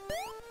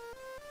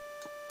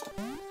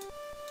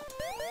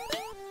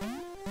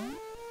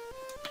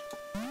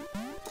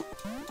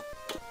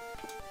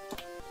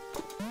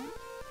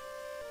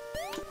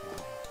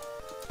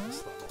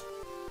 This level.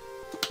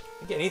 I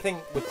think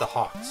anything with the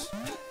hawks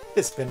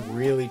has been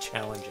really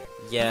challenging.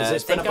 Yeah,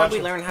 thank God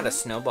we learned how to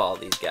snowball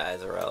these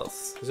guys, or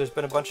else. Because there's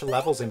been a bunch of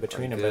levels in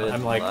between them, and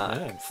I'm like,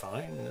 I'm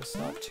fine. It's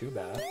not too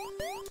bad.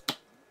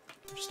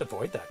 Just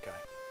avoid that guy.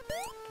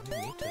 Don't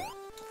even need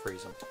to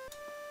freeze him.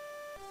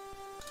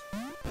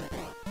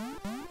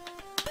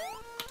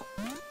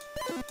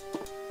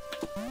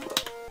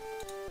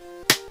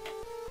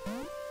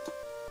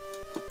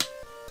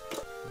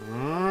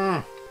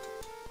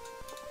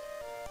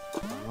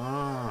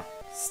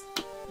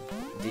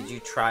 Did you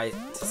try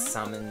to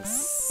summon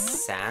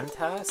Satan?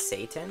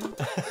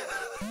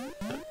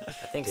 I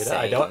think Satan.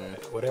 I don't.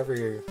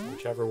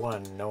 Whichever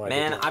one. No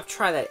idea. Man, I've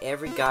tried that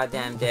every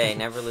goddamn day.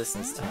 Never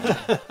listens to me.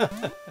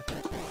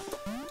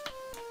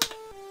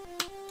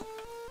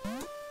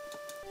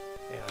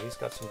 Yeah, he's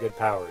got some good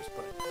powers,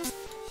 but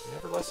he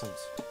never listens.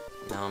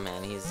 No,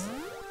 man,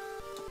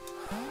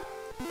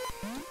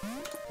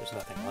 There's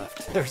nothing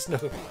left. There's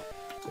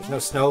no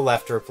snow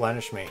left to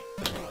replenish me.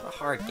 What a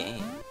hard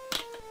game.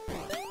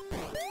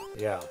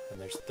 Yeah, and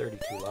there's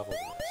 32 levels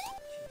in this.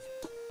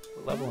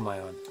 What level am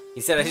I on?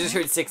 He said I just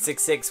heard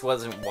 666,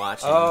 wasn't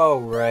watching. Oh,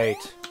 right.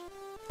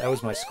 That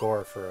was my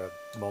score for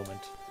a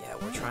moment. Yeah,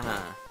 we're trying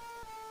to...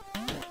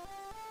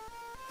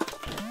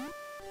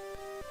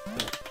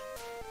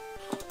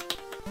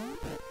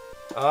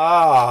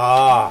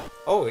 Ah!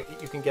 Oh,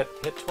 you can get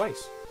hit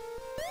twice.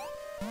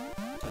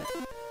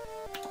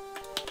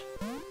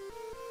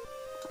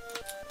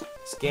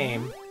 This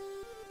game,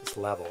 this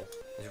level...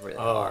 is really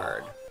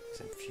hard. It's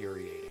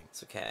infuriating.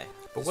 It's okay.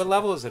 But what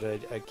level is it?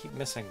 I keep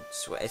missing.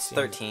 It's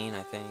 13,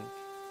 I think.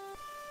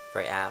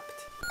 Very apt.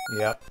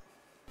 Yep.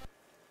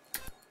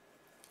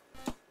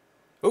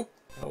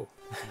 Oh,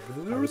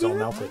 I was all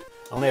melted.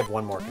 I only have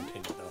one more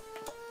continue, though.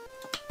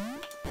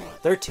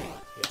 13,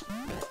 yeah.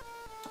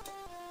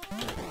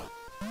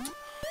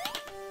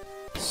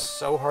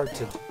 So hard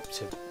to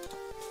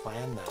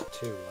plan that,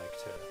 too, like,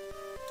 to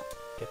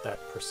get that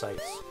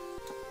precise.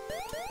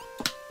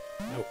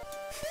 Nope.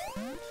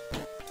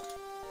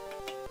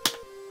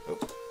 Oh.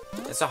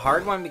 It's a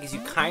hard one because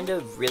you kind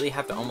of really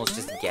have to almost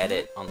just get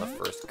it on the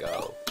first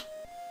go.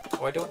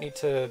 Oh, I don't need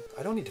to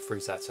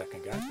freeze that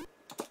second guy.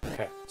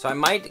 Okay. So I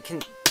might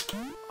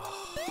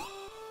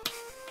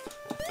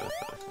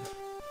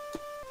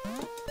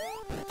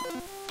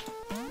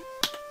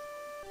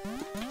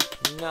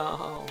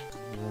No.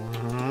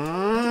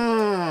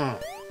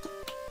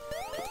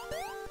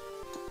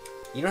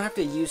 You don't have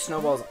to use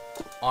snowballs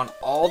on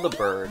all the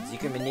birds. You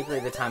can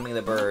manipulate the timing of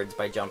the birds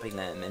by jumping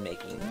them and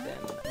making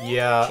them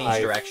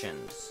change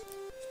directions.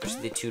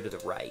 Especially the two to the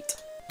right.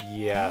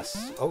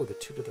 Yes. Oh, the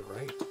two to the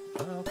right.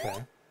 Oh, okay.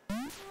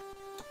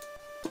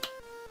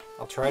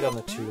 I'll try it on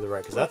the two to the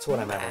right, because that's what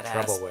I'm having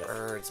trouble with.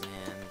 Birds,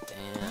 man.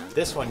 Damn.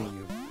 This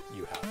one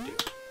you have to.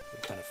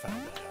 We kind of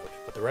found that out.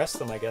 But the rest of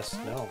them, I guess,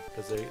 no,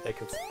 because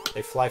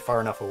they fly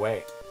far enough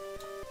away.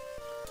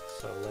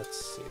 So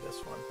let's see this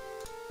one.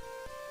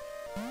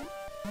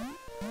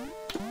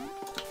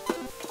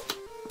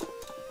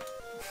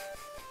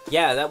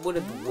 Yeah, that would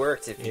have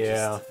worked if you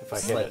just if I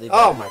hit slightly it.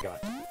 better. Oh my god.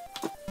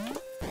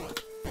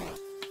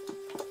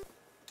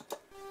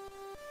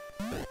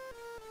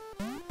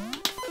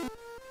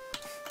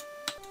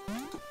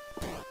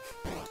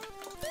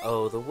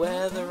 Oh, the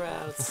weather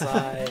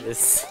outside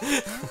is...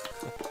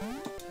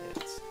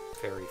 It's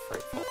very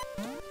frightful.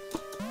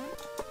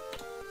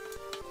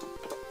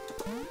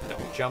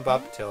 Don't jump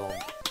up till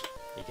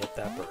you get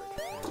that bird.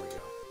 There we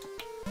go.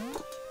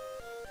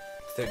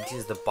 This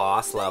is the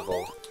boss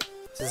level.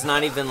 This is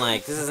not even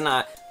like... This is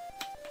not...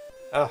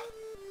 Oh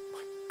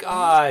my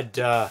god.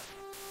 Yeah.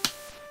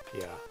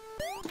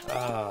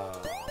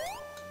 Oh, no.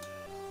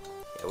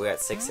 Yeah, we're at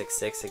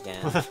 666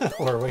 again.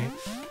 Were we?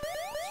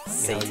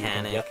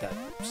 Satanic. Get that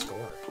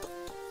score.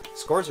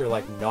 Scores are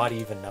like not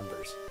even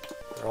numbers.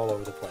 They're all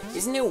over the place.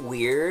 Isn't it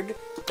weird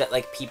that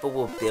like people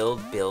will build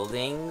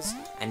buildings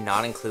and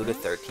not include a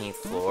 13th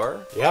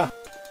floor? Yeah.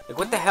 Like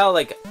what the hell?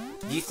 Like,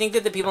 do you think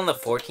that the people on the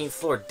 14th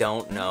floor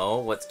don't know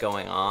what's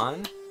going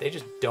on? They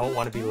just don't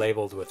want to be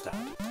labeled with that.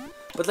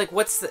 But like,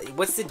 what's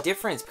the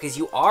difference? Because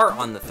you are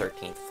on the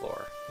 13th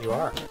floor. You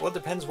are. Well, it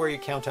depends where you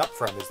count up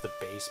from. Is the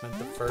basement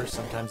the first?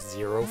 Sometimes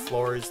 0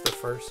 floor is the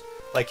first.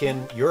 Like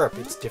in Europe,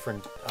 it's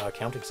different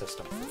counting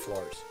system for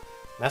floors.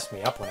 Messed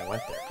me up when I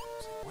went there. I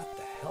was like, what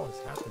the hell is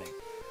happening?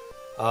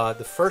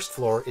 The first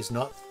floor is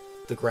not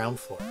the ground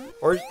floor.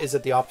 Or is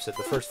it the opposite?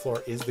 The first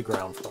floor is the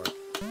ground floor. I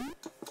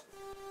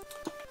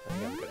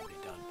think I'm going to be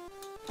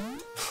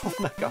done. Oh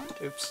my god,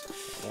 oops.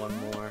 One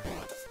more.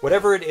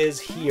 Whatever it is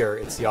here,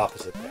 it's the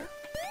opposite there.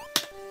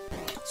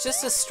 It's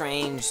just a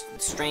strange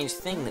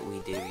thing that we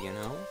do, you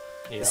know?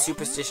 Yeah. The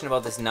superstition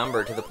about this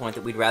number to the point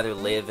that we'd rather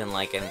live in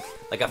like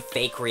a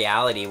fake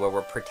reality where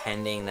we're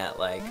pretending that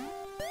like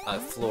a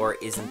floor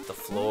isn't the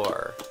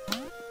floor.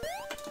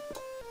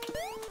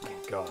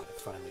 Thank God, I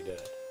finally did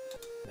it.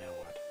 Now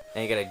what?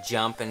 Now you gotta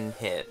jump and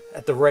hit.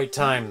 At the right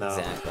time, though.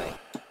 Exactly.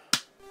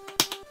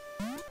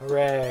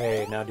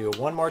 Hooray! Now do it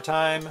one more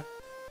time,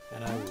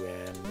 and I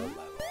win the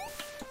level.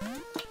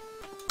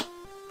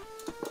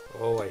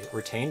 Oh, I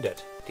retained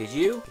it. Did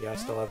you? Yeah, I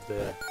still have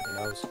the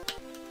nose.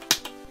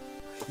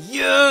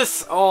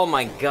 Yes! Oh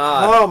my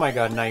god. Oh my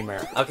god,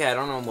 nightmare. Okay, I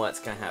don't know what's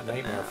gonna happen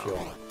Nightmare now.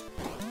 fuel.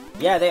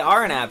 Yeah, they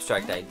are an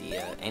abstract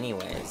idea.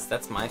 Anyways,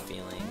 that's my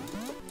feeling.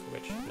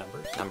 Which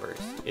numbers? Numbers.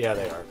 Yeah,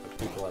 they are, but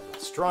people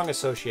have strong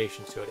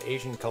associations to it.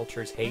 Asian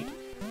cultures hate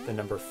the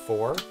number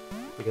 4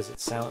 because it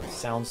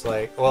sounds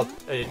like, well,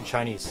 in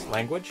Chinese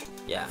language,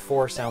 Yeah.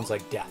 4 sounds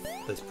like death.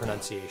 The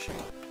pronunciation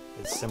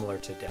is similar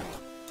to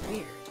death.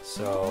 Weird.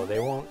 So they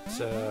won't,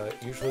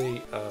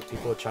 usually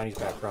people with Chinese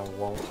background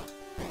won't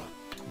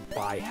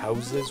buy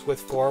houses with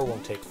 4,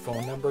 won't take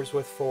phone numbers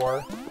with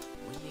 4. Weird.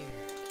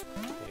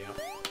 Yeah.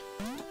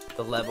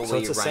 The level So where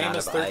it's you the run same out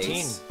as of 13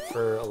 ice.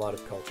 for a lot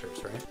of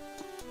cultures, right?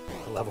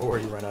 The level where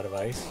you run out of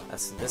ice.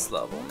 That's this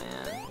level,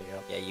 man.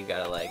 Yep. Yeah, you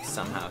gotta like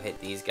somehow hit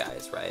these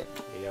guys, right?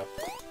 Yep.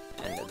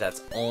 And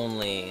that's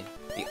only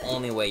the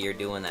only way you're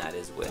doing that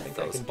is with I think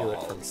those I can do it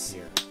from balls.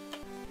 here.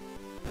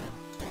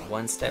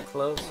 One step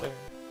closer.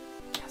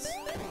 Yes.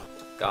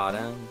 Got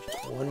him.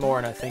 One more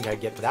and I think I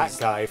get that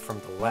guy from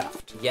the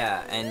left.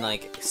 Yeah, and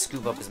like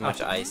scoop up as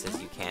much ice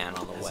as you can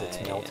on the As way.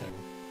 it's melting.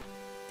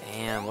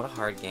 Damn, what a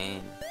hard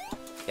game.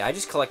 Yeah, I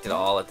just collected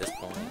all at this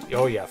point.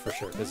 Oh yeah, for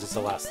sure, because it's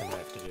the last thing I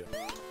have to do.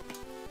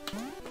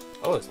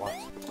 Oh, there's lots.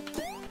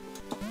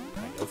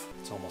 Kind of.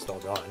 It's almost all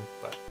gone,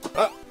 but...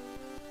 Oh!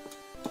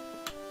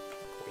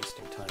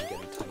 Wasting time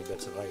getting tiny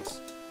bits of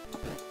ice.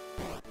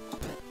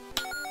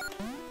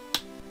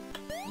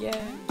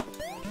 Yeah.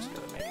 I just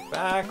gotta make it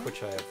back,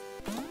 which I have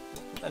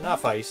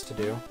enough ice to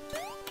do.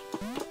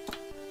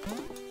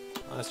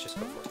 Let's just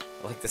go for it.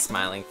 Like the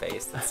smiling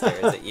face that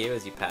stares at you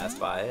as you pass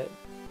by it.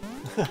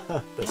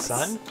 The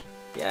sun?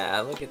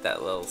 Yeah, look at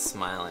that little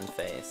smiling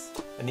face.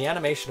 And the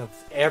animation of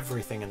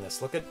everything in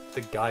this. Look at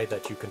the guy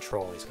that you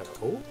control. He's got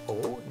a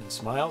and he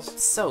smiles.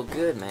 It's so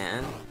good,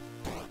 man.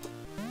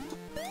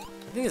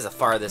 I think it's the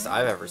farthest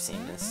I've ever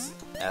seen this,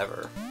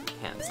 ever.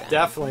 Hands down.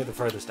 Definitely the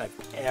furthest I've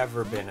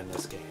ever been in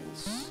this game.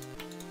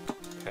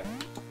 Okay.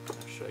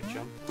 Should I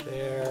jump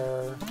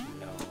there?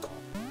 No.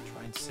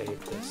 Try and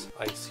save this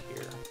ice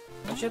here.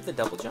 Don't you have the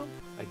double jump?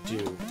 I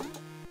do.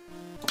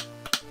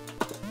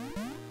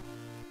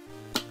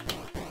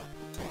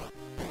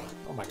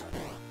 Oh my god.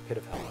 Pit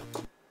of hell.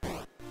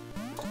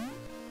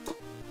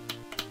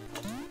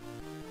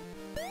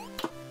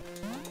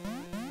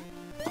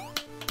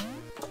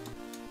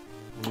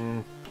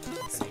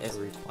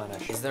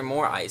 Is there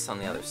more ice on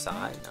the other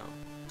side? No.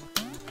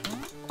 Can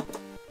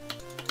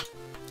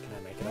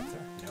I make it up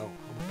there? No. Oh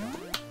my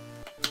god.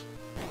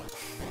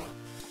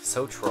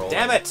 So troll.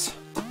 Damn it!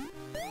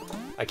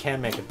 I can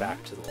make it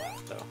back to the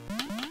left, though.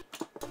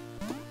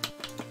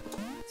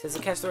 Says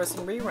to catch the rest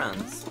of the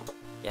reruns.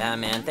 Yeah,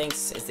 man,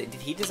 thanks. Did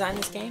he design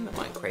this game? Am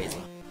I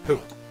crazy?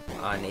 Who?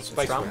 Nathan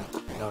SpiceWare. Strum?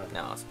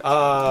 No.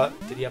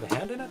 SpiceWare. Did he have a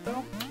hand in it,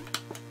 though?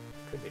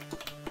 Could be.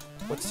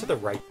 What's to the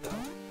right, though?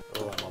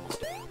 Oh, I'm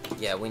almost dead.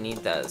 Yeah, we need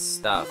that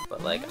stuff,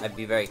 but, like, I'd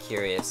be very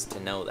curious to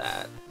know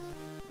that.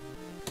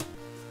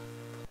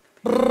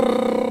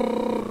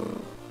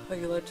 How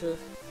you like to...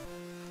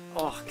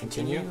 Oh,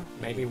 continue?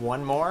 Maybe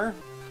one more?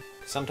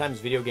 Sometimes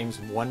video games,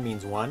 one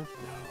means one.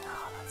 No,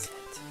 that's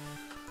it.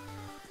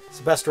 It's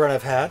the best run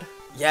I've had.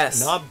 Yes.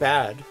 Not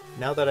bad.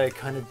 Now that I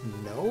kind of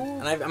know.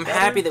 And I'm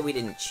happy that we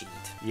didn't cheat.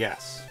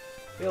 Yes.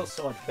 Feels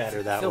so much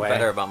better that way. I feel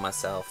better about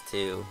myself,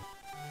 too.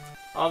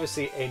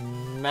 Obviously, a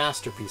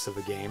masterpiece of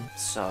a game.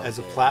 So as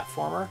good. a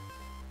platformer.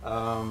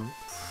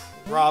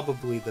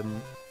 Probably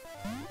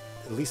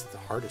at least the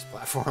hardest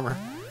platformer.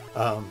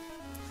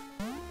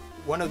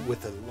 One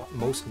with the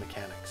most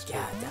mechanics, too.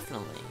 Yeah,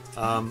 definitely.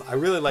 I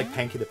really like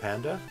Panky the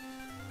Panda.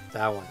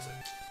 That one's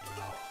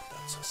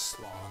that's a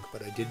slog,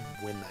 but I did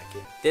win that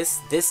game.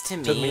 This to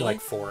me took me like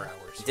 4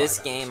 hours. This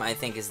game, I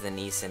think, is the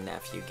niece and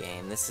nephew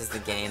game. This is the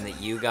game that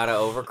you gotta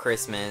over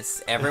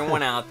Christmas.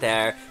 Everyone out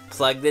there,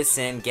 plug this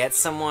in. Get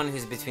someone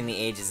who's between the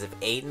ages of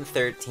 8 and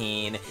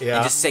 13,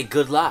 and just say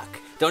good luck.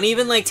 Don't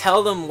even like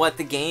tell them what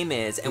the game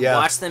is, and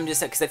watch them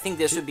just because I think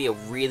this would be a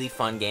really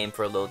fun game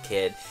for a little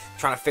kid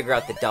trying to figure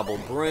out the double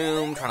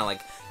broom, trying to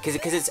like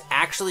because it's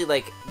actually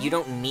like you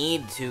don't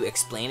need to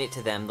explain it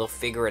to them; they'll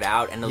figure it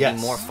out, and it'll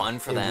be more fun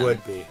for them. It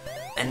would be.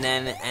 And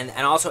then and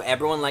also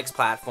everyone likes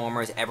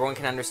platformers. Everyone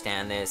can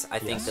understand this. I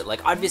think that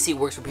like obviously it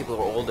works for people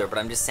who are older, but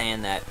I'm just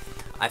saying that.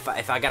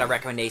 If I got a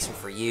recommendation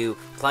for you,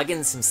 plug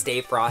in some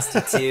Stay Frosty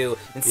 2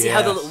 and see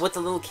how what the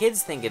little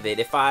kids think of it.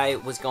 If I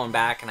was going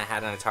back and I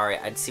had an Atari,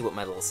 I'd see what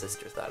my little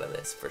sister thought of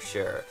this for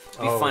sure.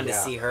 It'd be fun to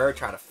see her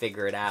try to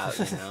figure it out,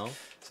 you know?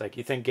 It's like,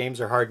 you think games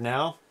are hard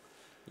now?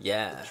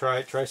 Yeah.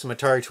 Try some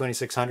Atari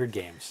 2600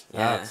 games.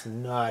 Yeah. That's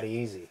not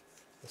easy.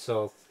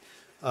 So,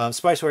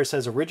 SpiceWare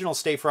says original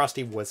Stay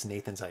Frosty was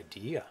Nathan's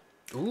idea.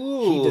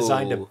 Ooh. He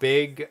designed a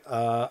big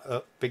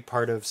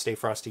part of Stay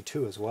Frosty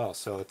 2 as well,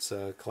 so it's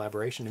a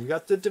collaboration. And we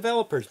got the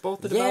developers, both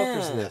the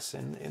developers of this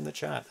in the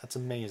chat. That's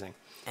amazing.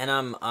 And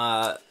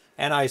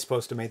and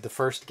iesposta made the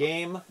first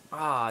game.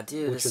 Ah,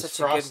 dude, it's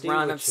such Frosty, a good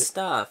run of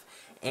stuff.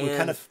 And we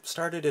kind of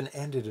started and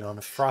ended it on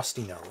a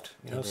Frosty note.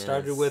 You know,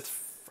 started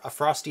with a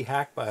Frosty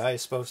hack by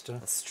iesposta.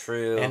 That's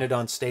true. Ended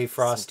on Stay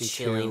Frosty 2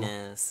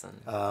 chilliness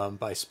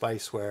by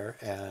SpiceWare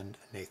and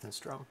Nathan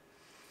Strum.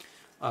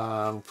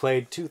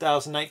 Played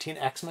 2019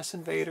 XMas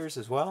Invaders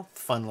as well.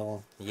 Fun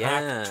little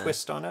hack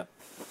twist on it.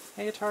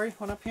 Hey Atari,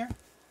 one up here.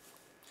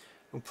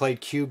 We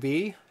played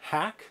QB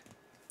hack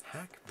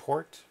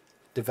port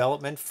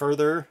development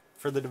further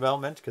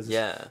development because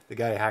the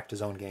guy hacked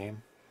his own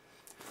game.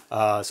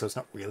 So it's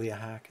not really a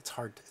hack. It's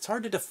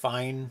hard to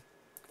define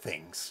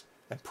things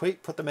and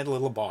put them in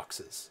little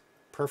boxes.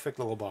 Perfect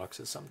little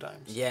boxes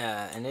sometimes.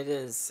 Yeah, and it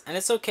is, and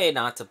it's okay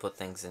not to put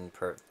things in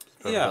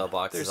little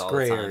boxes all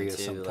the time too.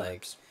 Sometimes.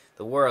 Like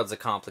the world's a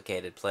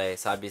complicated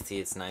place. Obviously,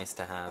 it's nice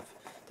to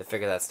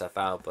figure that stuff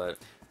out, but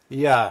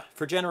yeah,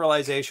 for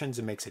generalizations,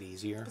 it makes it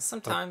easier.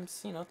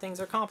 Sometimes you know things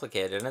are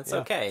complicated, and it's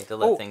okay to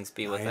let things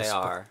be what they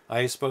are.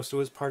 iesposta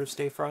was part of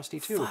Stay Frosty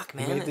 2. Fuck,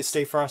 man, we made the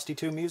Stay Frosty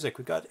 2 music.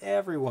 We got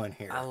everyone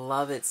here. I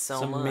love it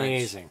so much. It's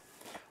amazing.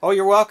 Oh,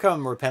 you're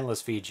welcome,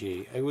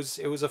 RepentlessVG. It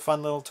was a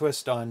fun little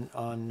twist on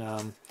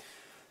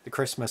the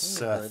Christmas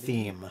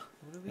theme. What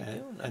are we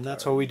doing? And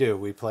that's what we do.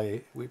 We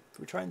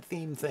try and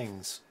theme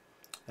things.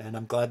 And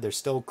I'm glad there's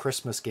still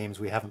Christmas games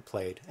we haven't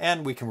played.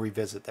 And we can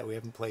revisit that we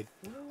haven't played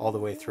all the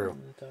way through.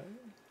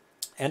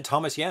 And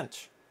Thomas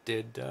Jentzsch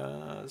did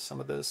some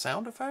of the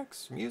sound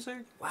effects, music,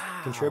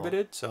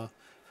 contributed. So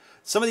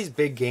some of these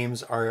big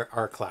games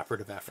are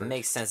collaborative effort. It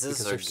makes sense. This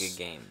is a good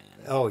game,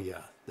 man. Oh,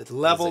 yeah. The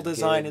level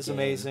design is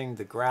amazing.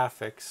 The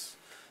graphics,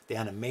 the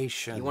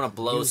animation. You want to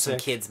blow some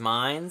kids'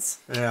 minds?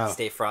 Yeah.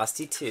 Stay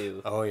Frosty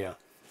 2. Oh, yeah.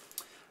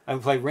 I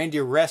played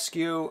Reindeer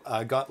Rescue.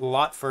 Got a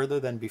lot further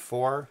than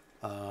before.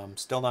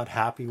 Still not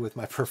happy with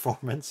my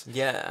performance.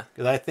 Yeah.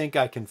 Because I think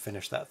I can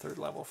finish that 3rd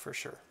level for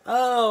sure.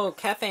 Oh,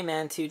 Cafe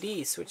Man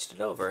 2D switched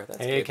it over. That's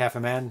hey, good. Cafe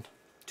Man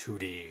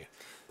 2D.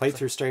 Played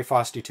through Stray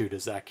Frosty 2.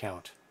 Does that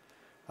count?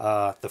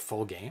 The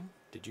full game?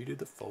 Did you do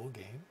the full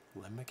game?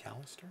 Lim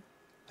McAllister?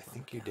 I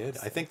think you did.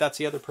 I think that's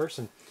the other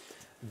person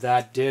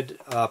that did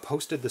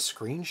posted the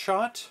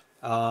screenshot.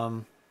 Let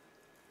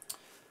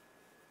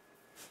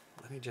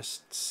me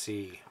just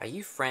see. Are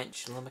you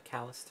French, Lim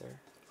McAllister?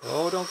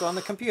 Oh, don't go on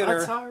the computer.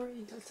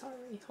 Atari.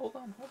 Hold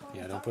on.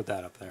 Yeah, don't put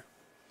that up there.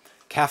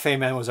 Cafe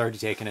Man was already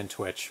taken in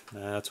Twitch.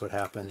 That's what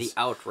happens. The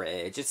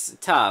outrage. It's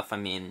tough. I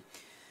mean,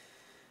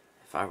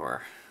 if I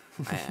were...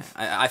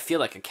 I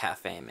feel like a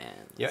cafe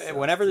man. Yeah, so.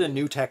 whenever the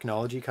new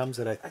technology comes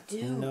that I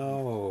do.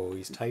 No,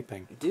 he's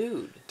typing.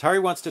 Dude.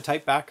 Atari wants to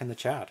type back in the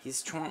chat.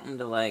 He's trying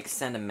to, like,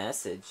 send a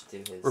message to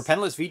his...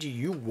 RepentlessVG,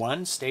 you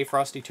won Stay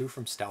Frosty 2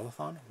 from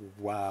Stellathon?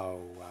 Wow.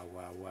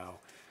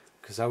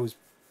 Because I was...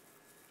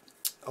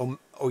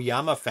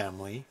 Oyama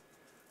family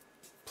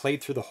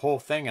played through the whole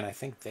thing, and I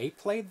think they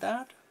played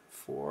that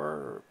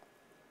for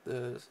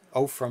the...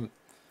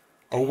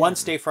 won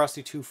Stay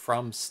Frosty 2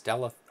 from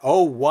Stella...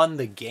 won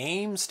the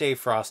game Stay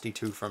Frosty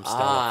 2 from Stellathon.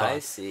 Ah, I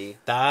see.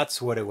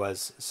 That's what it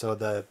was. So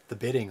the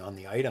bidding on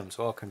the items.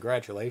 Well,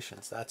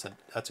 congratulations. That's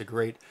a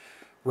great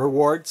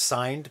reward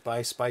signed by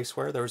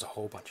SpiceWare. There was a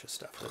whole bunch of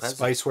stuff that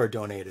SpiceWare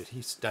donated.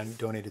 He's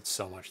donated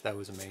so much. That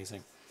was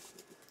amazing.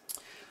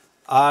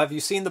 Have you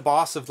seen the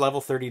boss of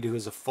level 32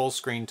 is a full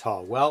screen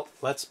tall? Well,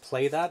 let's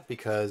play that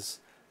because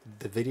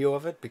the video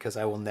of it, because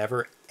I will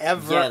never,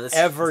 ever,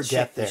 ever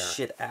get there. This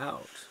shit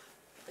out.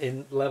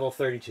 In level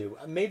 32.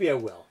 Maybe I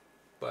will,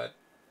 but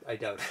I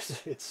doubt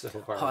it. It's so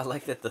hard. Oh, I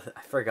like that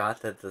I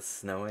forgot that the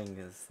snowing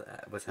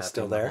was happening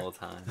still there? the whole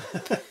time.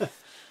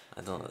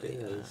 I don't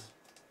know.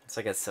 It's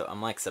like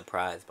I'm like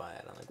surprised by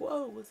it. I'm like,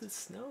 whoa, what's it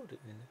snowed?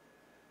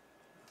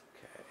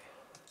 Okay,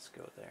 let's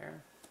go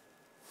there.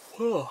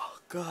 Oh,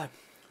 God.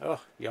 Oh,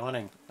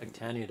 yawning like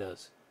Tanya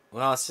does.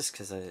 Well, it's just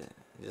because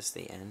just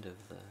the end of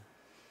the...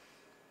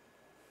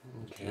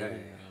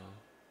 Okay.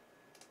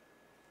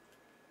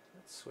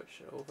 Let's switch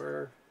it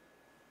over.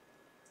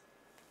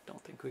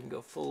 Don't think we can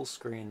go full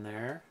screen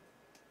there.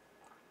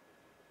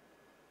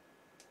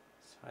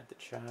 Let's hide the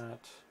chat.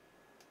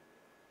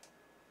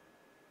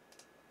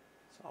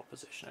 So I'll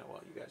position it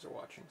while you guys are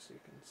watching so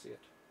you can see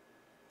it.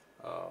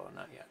 Oh,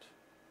 not yet.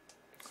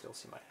 I can still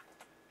see my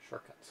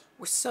shortcuts.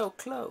 We're so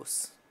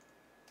close.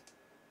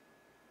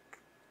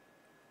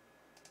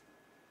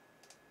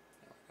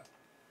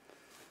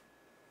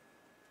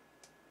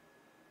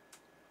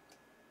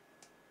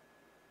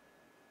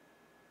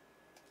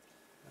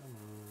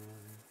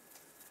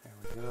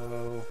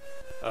 Go.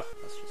 Oh,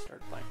 let's just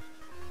start playing.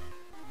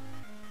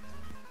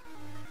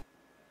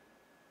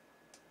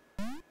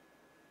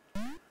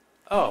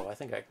 Oh, I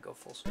think I can go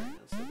full screen.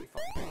 It'll still be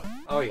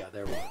fine. Oh yeah,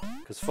 there we go.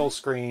 Because full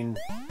screen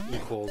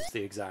equals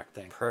the exact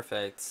thing.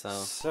 Perfect.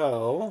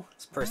 So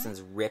this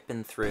person's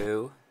ripping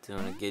through,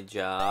 doing a good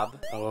job.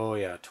 Oh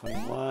yeah,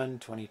 21,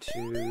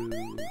 22,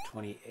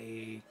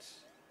 28.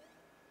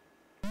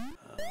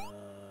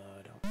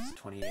 It's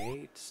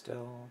 28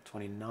 still.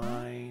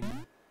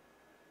 29.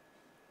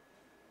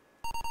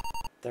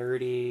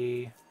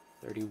 30,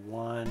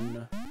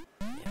 31. Yeah,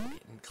 we're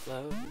getting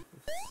close.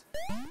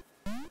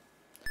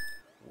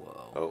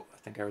 Whoa. Oh, I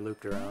think I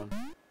looped around.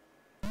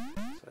 So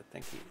I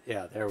think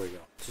yeah, there we go.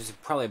 Which is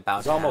probably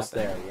about it's almost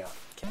there, yeah.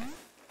 Okay.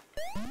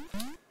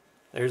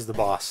 There's the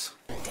boss.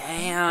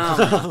 Damn!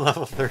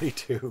 Level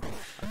 32.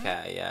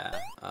 Okay, yeah.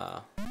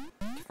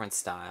 Different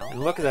style. And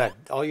look at that.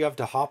 All you have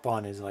to hop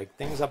on is like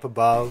things up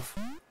above,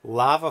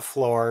 lava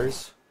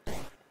floors. You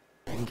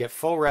can get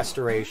full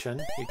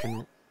restoration. You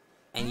can...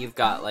 And you've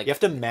got, like... You have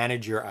to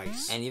manage your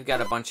ice. And you've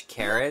got a bunch of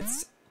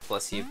carrots,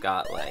 plus you've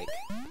got, like...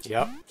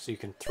 Yep, so you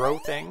can throw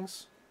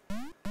things.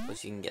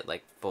 Plus you can get,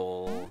 like,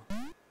 full...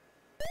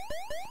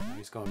 Now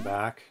he's going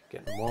back,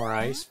 getting more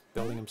ice,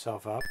 building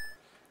himself up.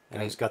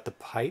 And he's got the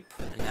pipe.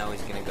 And now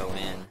he's going to go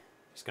in.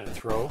 He's going to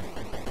throw.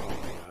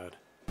 Oh, my God.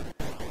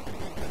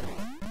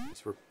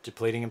 He's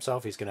depleting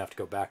himself. He's going to have to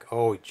go back.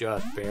 Oh, he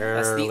just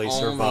barely survived. That's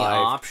the only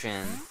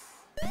option.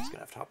 He's going to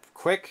have to hop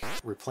quick,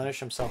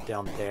 replenish himself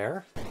down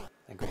there.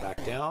 And go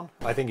back down.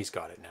 I think he's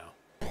got it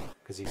now.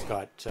 Because he's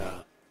got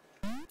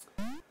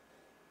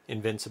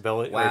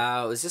invincibility.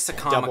 Wow, it was just a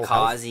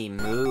kamikaze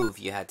move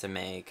you had to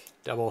make.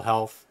 Double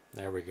health.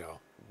 There we go.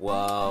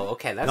 Whoa,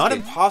 okay, that's not good.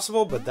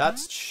 Impossible, but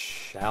that's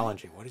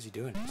challenging. What is he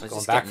doing? He's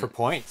going back for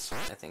points.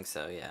 I think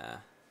so, yeah.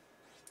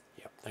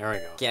 Yep, there we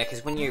go. Yeah,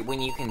 because when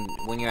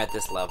you're at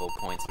this level,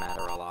 points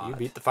matter a lot. You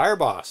beat the fire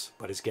boss,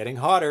 but it's getting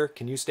hotter.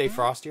 Can you stay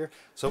frostier?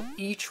 So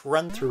each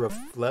run through of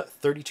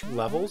 32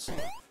 levels,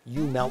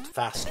 you melt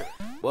faster.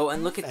 Whoa,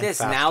 and look at this.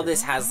 Faster. Now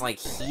this has, like,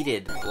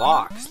 heated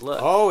blocks. Look.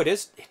 Oh, it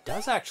is. It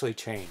does actually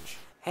change.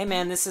 Hey,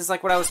 man, this is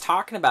like what I was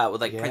talking about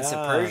with, like, Prince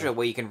of Persia,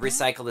 where you can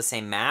recycle the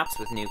same maps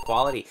with new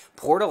quality.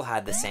 Portal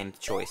had the same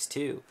choice,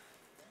 too.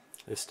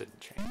 This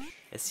didn't change.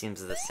 It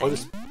seems the same.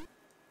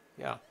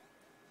 Yeah.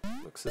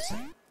 Looks the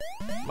same.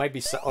 Might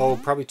be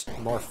probably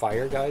more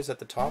fire guys at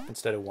the top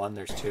instead of one.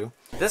 There's two.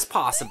 That's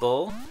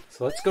possible.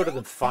 So let's go to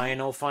the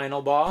final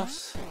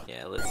boss.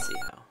 Yeah, let's see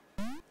how.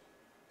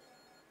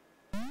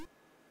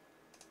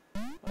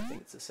 I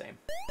think it's the same.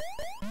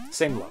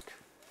 Same look.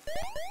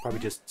 Probably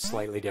just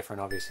slightly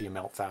different. Obviously, you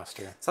melt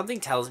faster. Something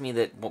tells me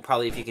that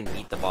probably if you can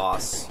beat the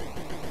boss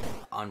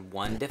on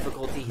one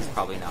difficulty, he's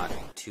probably not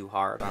too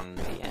hard on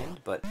the end.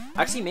 But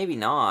actually, maybe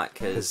not,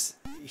 because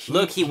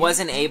look, he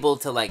wasn't able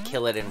to like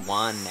kill it in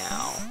one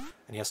now.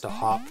 And he has to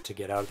hop to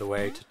get out of the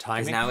way to time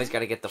it. Because now he's got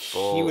to get the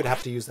full... He would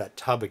have to use that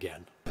tub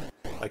again.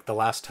 Like the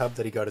last tub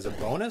that he got as a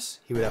bonus,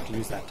 he would have to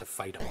use that to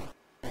fight him.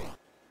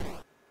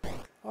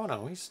 Oh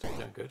no, he's still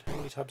doing good. How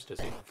many tubs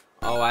does he have?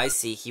 Oh, I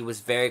see. He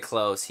was very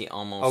close. He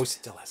almost... Oh, he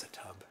still has a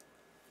tub.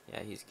 Yeah,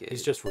 he's good.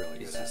 He's just really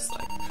good. Just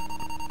like...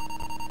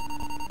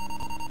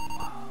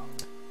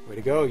 Way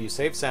to go. You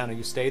saved Santa.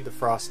 You stayed the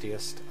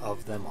frostiest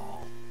of them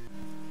all.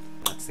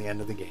 That's the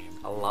end of the game.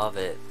 I love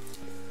it.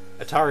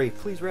 Atari,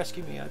 please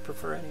rescue me. I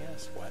prefer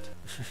NES. What?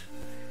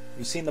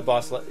 You've seen the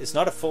boss. It's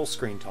not a full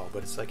screen tall,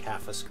 but it's like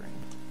half a screen.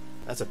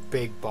 That's a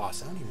big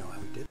boss. I don't even know how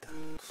he did that.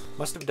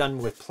 Must have done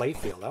with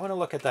Playfield. I want to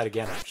look at that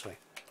again, actually.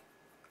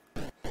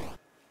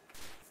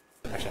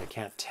 Actually, I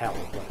can't tell.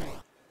 But...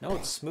 No,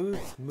 it's smooth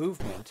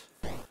movement.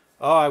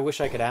 Oh, I wish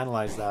I could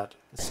analyze that.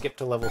 Skip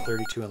to level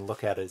 32 and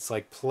look at it. It's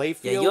like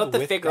Playfield. Yeah, you'll have to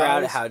with figure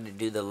guys. out how to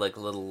do the like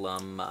little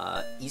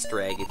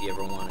Easter egg if you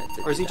ever wanted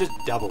to. Or is he just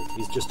doubled?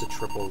 He's just a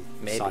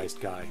triple-sized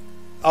guy.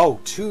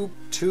 Oh, two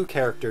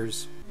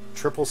characters,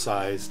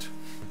 triple-sized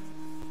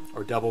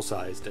or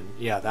double-sized, and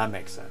yeah, that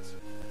makes sense.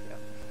 Yeah.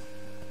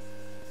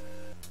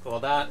 Well,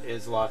 that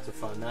is lots of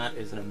fun. That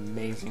is an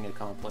amazing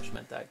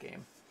accomplishment, that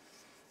game.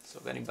 So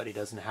if anybody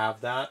doesn't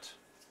have that,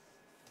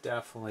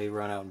 definitely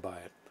run out and buy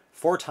it.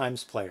 4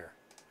 times player.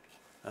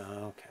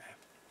 Okay.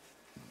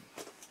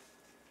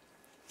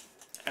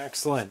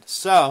 Excellent.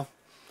 So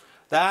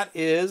that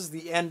is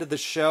the end of the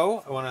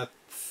show. I want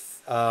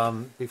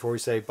to, before we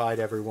say bye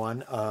to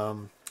everyone,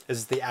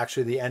 is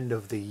actually the end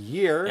of the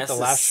year. That's the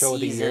last show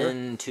of the year.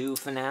 Season 2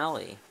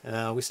 finale.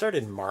 We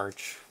started in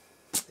March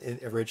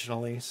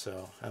originally,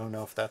 so I don't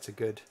know if that's a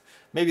good.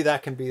 Maybe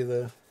that can be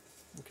the.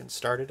 We can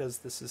start it as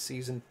this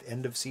is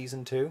end of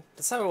season 2.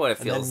 That's not what it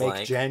feels like. And then make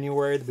like.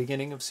 January the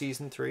beginning of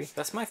season 3.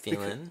 That's my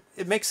feeling.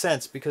 It makes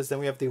sense because then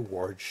we have the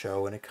award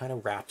show and it kind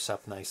of wraps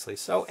up nicely.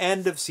 So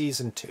end of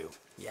season 2.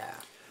 Yeah.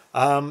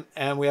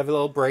 And we have a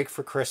little break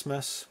for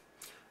Christmas.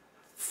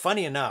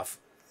 Funny enough,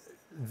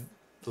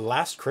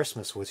 last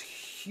Christmas was a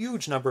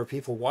huge number of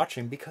people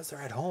watching because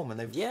they're at home and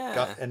they've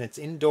got, and it's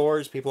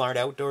indoors. People aren't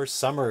outdoors.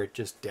 Summer it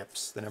just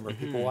dips the number of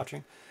people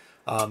watching.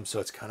 So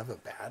it's kind of a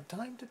bad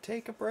time to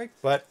take a break,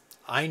 but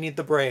I need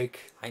the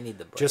break. I need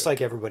the break. Just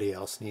like everybody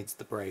else needs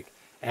the break.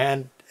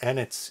 And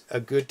it's a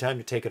good time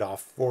to take it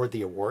off for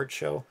the award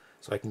show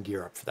so I can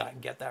gear up for that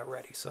and get that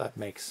ready. So that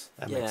makes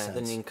sense. Yeah,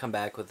 then you can come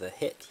back with a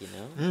hit, you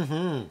know?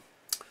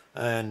 Mm-hmm.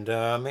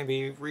 And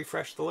maybe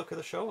refresh the look of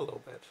the show a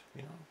little bit,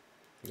 you know?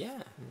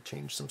 Yeah. And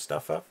change some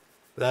stuff up.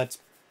 But that's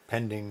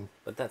pending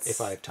if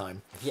I have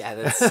time. Yeah,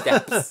 that's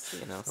steps,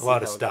 you know. A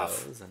lot of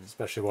stuff,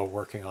 especially while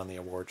working on the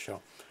award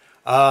show.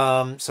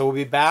 So we'll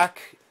be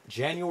back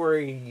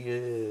January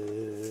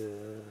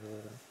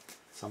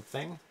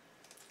something.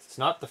 It's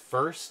not the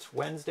first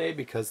Wednesday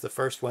because the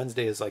first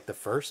Wednesday is like the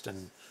first,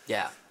 and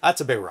yeah,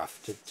 that's a bit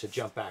rough to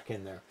jump back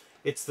in there.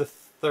 It's the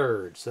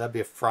 3rd, so that'd be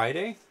a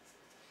Friday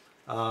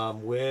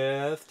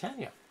with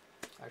Tanya.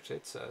 Actually,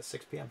 it's a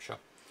 6 p.m. show.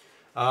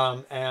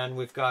 And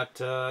we've got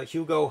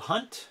Hugo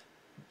Hunt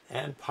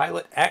and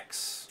Pilot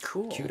X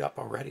queued up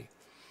already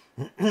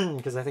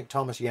because I think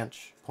Thomas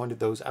Jensch pointed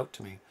those out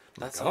to me.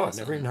 That's awesome. awesome. I've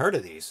never even heard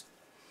of these.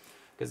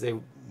 Because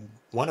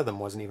one of them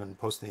wasn't even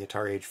posted in the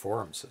Atari Age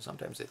forums, so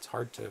sometimes it's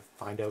hard to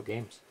find out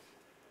games.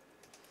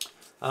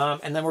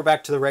 And then we're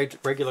back to the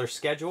regular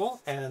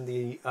schedule, and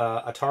the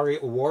Atari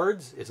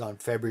Awards is on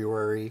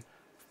February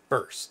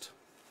 1st,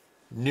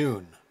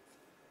 noon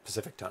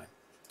Pacific time.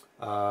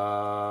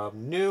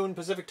 Noon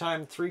Pacific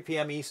time, 3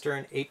 p.m.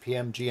 Eastern, 8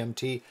 p.m.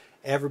 GMT.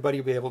 Everybody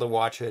will be able to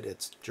watch it.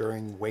 It's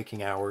during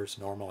waking hours,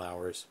 normal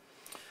hours.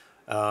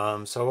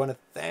 So I want to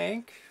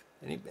thank...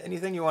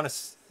 Anything you want to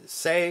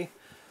say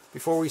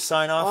before we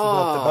sign off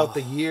about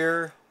the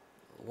year?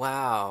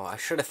 Wow, I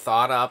should have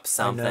thought up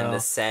something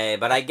to say,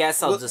 but I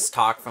guess I'll just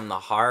talk from the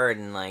heart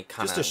and like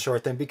kind of... Just a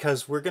short thing,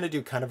 because we're going to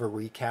do kind of a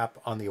recap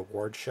on the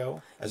award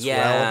show as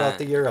well about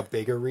the year, a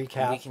bigger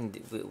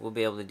recap. We'll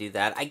be able to do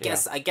that. I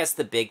guess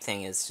the big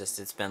thing is just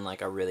it's been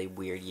like a really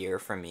weird year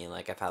for me.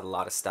 Like I've had a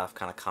lot of stuff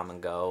kind of come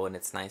and go, and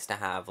it's nice to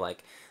have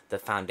like the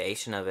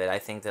foundation of it. I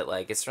think that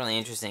like it's really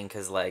interesting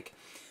because like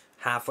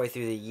halfway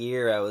through the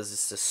year, I was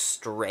just a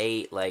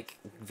straight, like,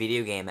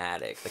 video game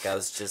addict. Like, I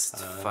was just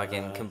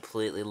fucking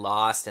completely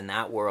lost in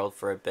that world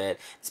for a bit.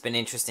 It's been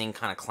interesting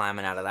kind of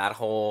climbing out of that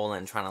hole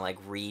and trying to, like,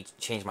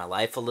 change my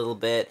life a little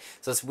bit.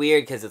 So it's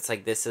weird because it's,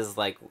 like, this is,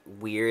 like,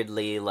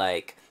 weirdly,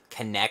 like,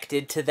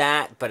 connected to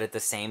that, but at the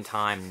same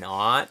time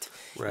not.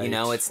 Right. You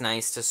know, it's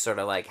nice to sort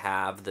of like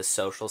have the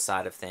social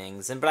side of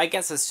things. But I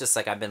guess it's just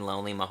like I've been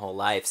lonely my whole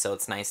life, so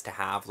it's nice to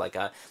have like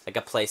a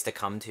place to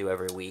come to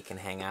every week and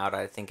hang out.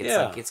 I think it's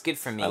like it's good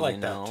for me. I like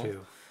you that know?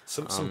 too.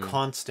 Some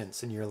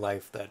constants in your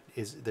life that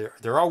is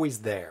they're always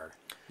there.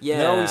 Yeah,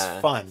 and they're always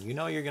fun. You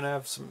know, you're gonna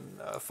have some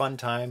fun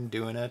time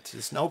doing it.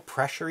 There's no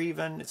pressure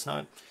even. It's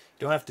not.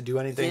 You don't have to do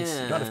anything.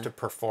 Yeah. You don't have to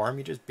perform.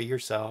 You just be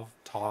yourself.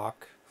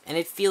 Talk. And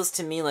it feels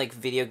to me like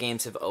video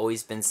games have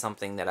always been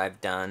something that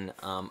I've done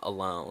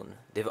alone.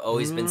 They've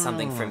always been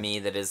something for me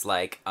that is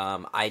like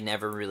I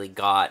never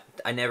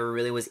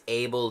really was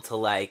able to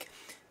like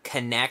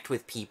connect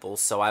with people,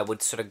 so I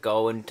would sort of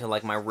go into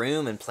like my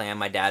room and play on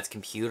my dad's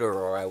computer,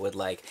 or I would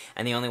like,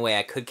 and the only way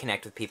I could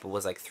connect with people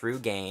was like through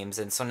games.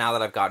 And so now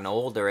that I've gotten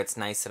older, it's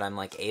nice that I'm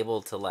like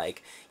able to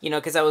like, you know,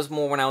 because I was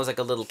more when I was like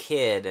a little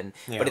kid, and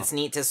but it's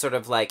neat to sort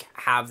of like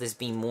have this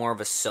be more of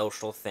a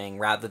social thing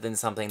rather than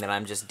something that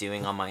I'm just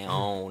doing on my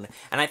own.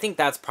 And I think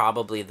that's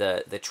probably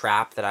the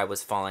trap that I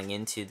was falling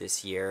into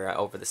this year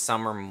over the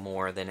summer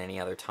more than any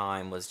other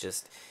time, was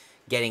just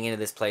getting into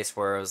this place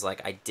where I was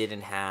like, I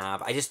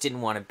just didn't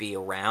want to be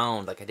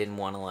around. Like,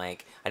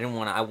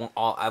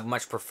 I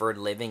much preferred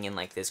living in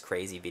like this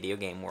crazy video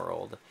game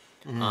world.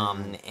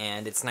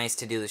 And it's nice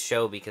to do the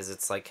show because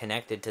it's like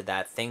connected to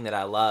that thing that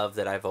I love,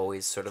 that I've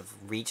always sort of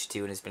reached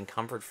to and has been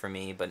comfort for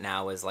me, but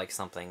now is like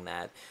something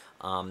that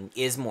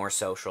is more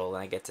social,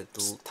 and I get to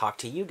talk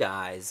to you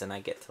guys, and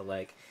I get to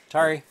like,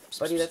 Sorry,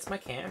 buddy, that's my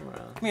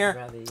camera. Come here. I'd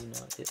rather you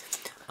know it.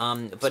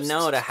 But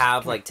no, to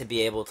have like to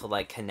be able to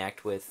like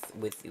connect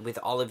with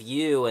all of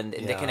you and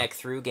to connect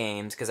through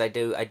games, because I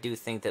do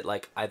think that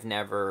like I've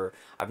never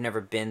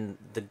been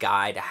the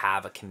guy to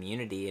have a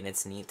community, and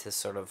it's neat to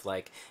sort of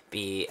like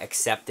be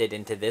accepted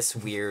into this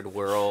weird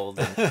world,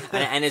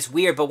 and it's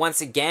weird, but once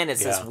again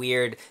it's this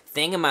weird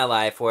thing in my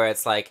life where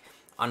it's like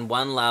on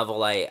one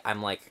level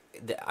I'm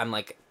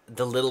like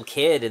the little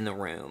kid in the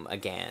room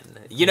again,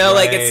 you know,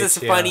 like it's this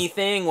funny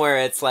thing where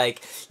it's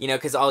like, you know,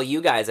 because all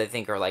you guys I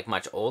think are like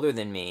much older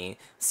than me,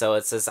 so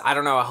it's just, I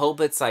don't know, I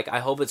hope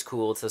it's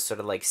cool to sort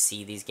of like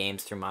see these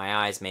games through my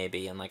eyes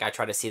maybe, and like I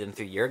try to see them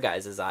through your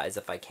guys' eyes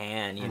if I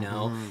can, you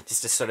know,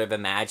 just to sort of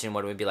imagine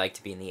what it would be like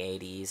to be in the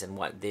 80s and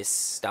what this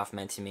stuff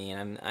meant to me.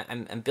 And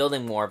I'm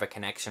building more of a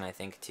connection, I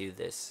think, to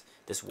this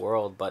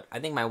world, but I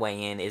think my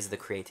way in is the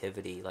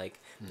creativity, like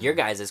your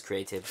guys'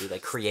 creativity,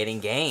 like creating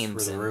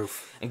games through the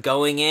roof and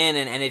going in,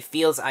 and it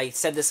feels, I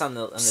said this on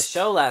the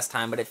show last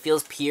time, but it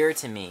feels pure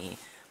to me.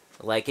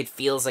 Like, it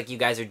feels like you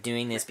guys are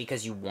doing this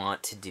because you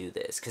want to do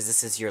this, because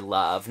this is your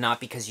love,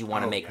 not because you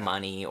want to make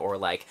money or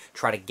like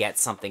try to get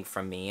something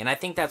from me. And I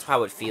think that's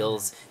how it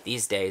feels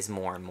these days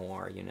more and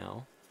more, you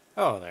know.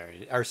 Oh, there.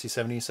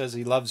 RC70 says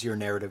he loves your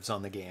narratives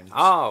on the games.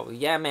 Oh,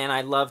 yeah, man,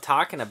 I love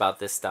talking about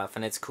this stuff,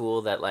 and it's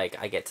cool that, like,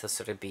 I get to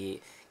sort of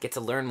get to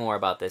learn more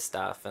about this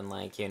stuff, and,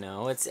 like, you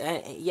know, it's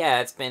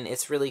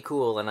really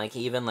cool, and, like,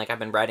 even, like, I've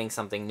been writing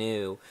something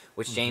new,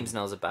 which James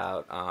knows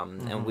about,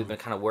 and we've been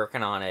kind of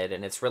working on it,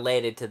 and it's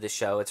related to the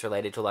show, it's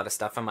related to a lot of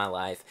stuff in my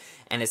life,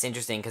 and it's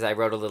interesting, because I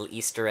wrote a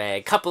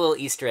couple little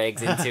Easter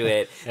eggs into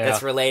it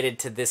that's related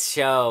to this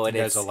show, and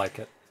you guys will like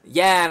it.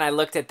 Yeah, and I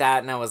looked at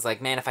that and I was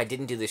like, man, if I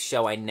didn't do this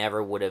show, I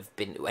never would have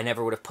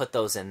put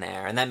those in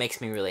there, and that makes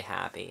me really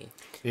happy.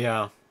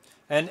 Yeah,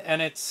 and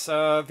it's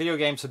video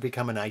games have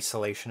become an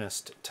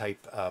isolationist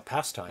type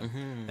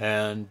pastime,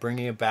 and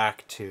bringing it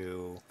back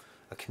to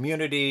a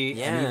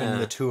community, and even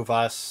the two of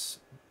us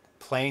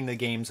playing the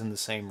games in the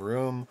same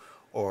room,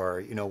 or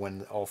you know,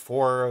 when all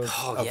four of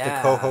the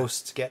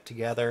co-hosts get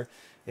together,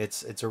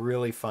 it's a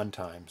really fun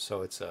time.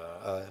 So it's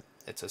a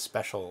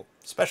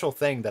special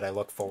thing that I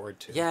look forward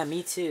to. Yeah,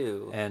 me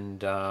too.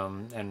 And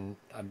I'm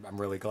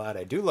really glad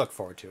I do look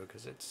forward to it,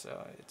 because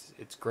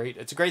it's great.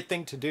 It's a great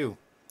thing to do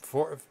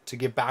to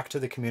give back to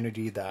the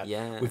community that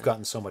we've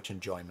gotten so much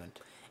enjoyment.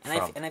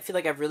 And I feel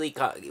like I've really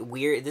got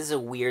weird. This is a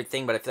weird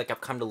thing, but I feel like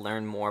I've come to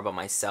learn more about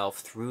myself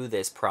through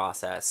this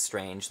process.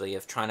 Strangely,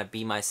 of trying to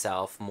be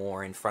myself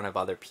more in front of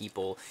other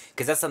people,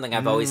 because that's something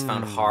I've always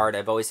found hard.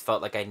 I've always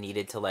felt like I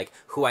needed to, like,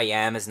 who I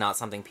am is not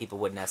something people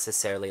would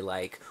necessarily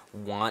like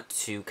want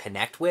to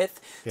connect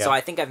with. Yeah. So I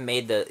think I've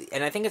made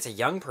and I think it's a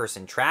young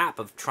person trap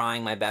of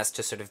trying my best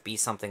to sort of be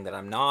something that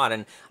I'm not.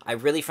 And I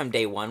really, from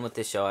day one with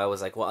this show, I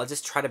was like, well, I'll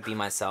just try to be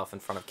myself in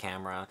front of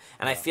camera.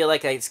 And I feel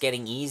like it's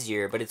getting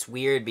easier, but it's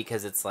weird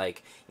because it's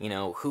like, you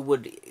know,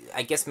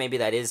 I guess maybe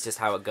that is just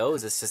how it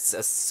goes. It's just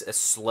a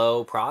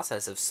slow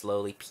process of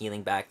slowly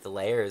peeling back the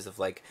layers of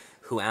like,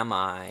 who am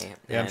I?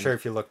 Yeah, I'm sure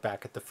if you look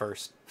back at the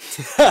first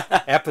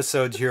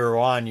episodes you were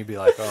on, you'd be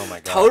like, oh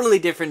my god. Totally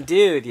different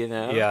dude, you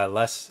know? Yeah,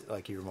 less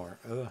like you were more,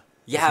 ugh.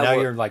 Yeah. Now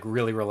you're like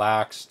really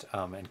relaxed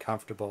and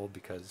comfortable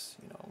because,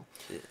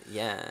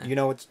 you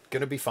know it's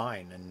going to be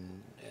fine,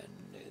 and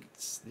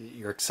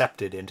you're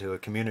accepted into a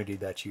community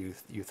that you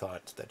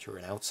thought that you were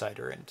an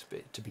outsider in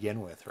to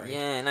begin with, right?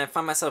 Yeah, and I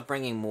find myself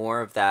bringing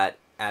more of that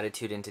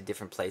attitude into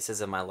different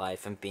places of my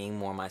life and being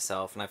more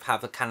myself.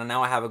 And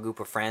now I have a group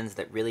of friends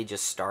that really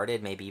just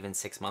started maybe even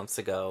 6 months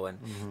ago, and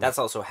that's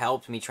also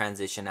helped me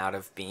transition out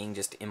of being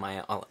just in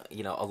my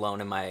alone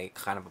in my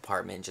kind of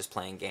apartment just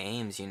playing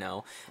games,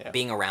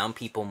 being around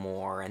people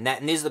more. And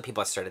these are the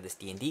people I started this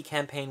D&D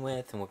campaign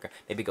with, and we'll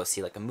maybe go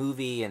see like a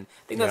movie. And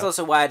I think that's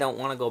also why I don't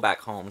want to go back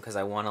home, because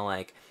I want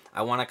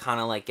to kind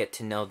of like get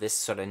to know this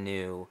sort of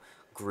new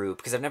group,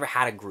 because I've never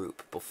had a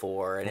group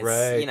before, and it's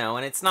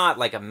and it's not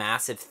like a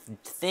massive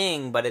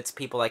thing, but it's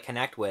people I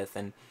connect with,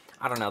 and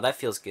I don't know, that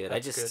feels good. I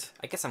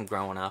guess I'm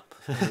growing up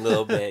a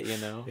little bit,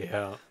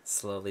 Yeah,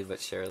 slowly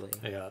but surely.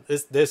 Yeah,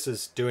 this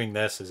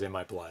is in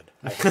my blood.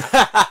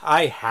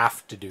 I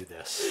have to do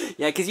this.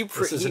 Yeah, because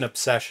this is an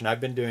obsession.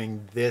 I've been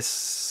doing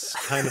this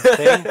kind of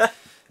thing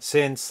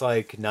since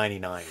like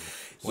 '99.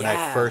 When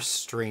I first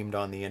streamed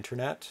on the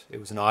internet,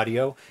 it was an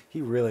audio.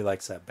 He really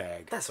likes that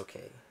bag. That's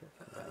okay.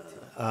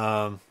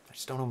 I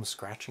just don't know I'm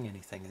scratching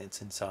anything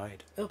that's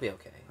inside. It'll be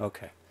okay.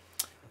 Okay.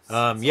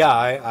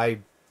 I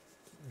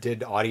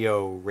did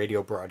audio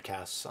radio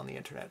broadcasts on the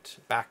internet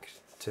back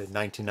to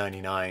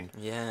 1999.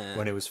 Yeah.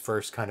 When it was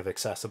first kind of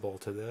accessible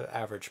to the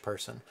average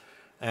person.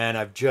 And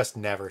I've just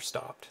never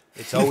stopped.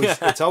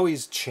 It's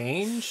always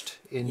changed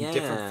in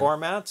different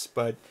formats,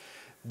 but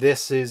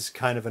this is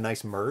kind of a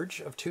nice merge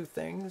of two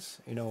things.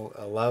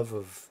 A love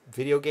of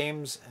video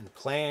games and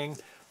playing,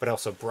 but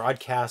also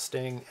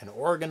broadcasting and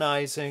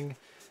organizing,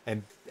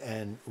 and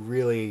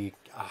really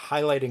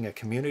highlighting a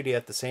community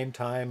at the same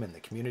time, and the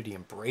community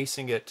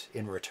embracing it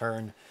in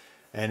return.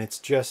 And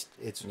it's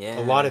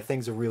a lot of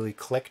things have really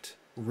clicked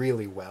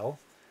really well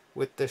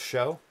with this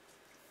show.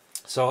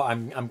 So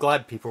I'm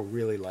glad people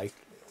really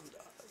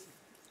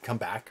come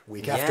back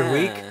week after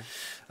week,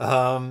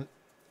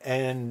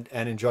 and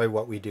enjoy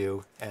what we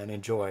do, and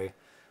enjoy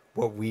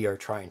what we are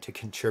trying to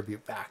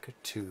contribute back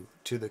to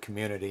the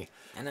community,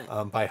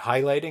 by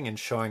highlighting and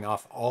showing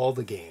off all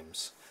the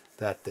games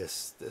that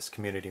this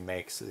community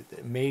makes.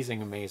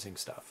 Amazing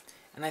stuff.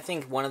 And I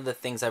think one of the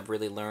things I've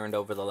really learned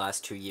over the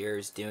last 2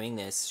 years doing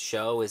this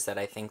show is that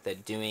I think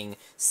that doing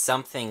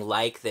something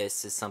like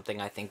this is something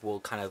I think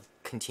we'll kind of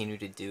continue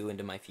to do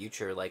into my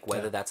future, like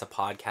whether that's a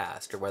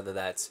podcast or whether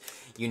that's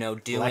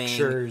doing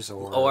lectures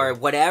or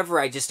whatever.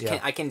 I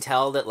can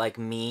tell that, like,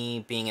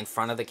 me being in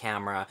front of the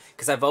camera,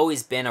 because I've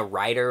always been a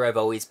writer, I've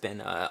always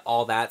been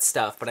all that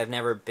stuff, but I've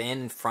never been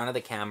in front of the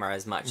camera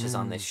as much as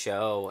on this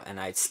show. And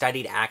I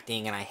studied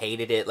acting and I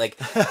hated it,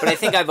 but I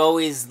think I've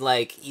always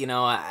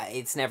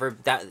it's never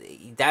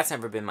that's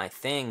never been my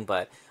thing.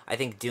 But I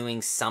think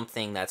doing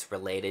something that's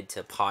related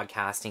to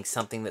podcasting,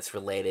 something that's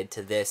related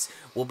to this,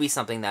 will be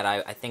something that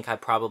I think I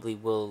probably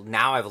will.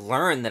 Now I've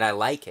learned that I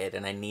like it,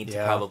 and I need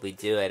to probably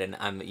do it. And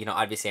I'm,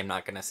 obviously I'm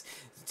not going to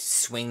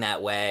swing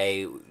that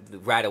way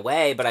right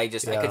away, but I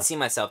could see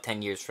myself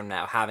 10 years from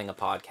now having a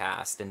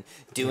podcast and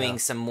doing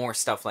some more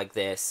stuff like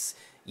this,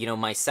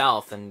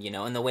 myself, and,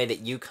 in the way that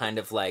you kind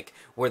of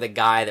were the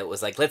guy that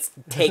was like, let's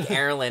take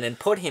Erlen and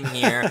put him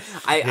here.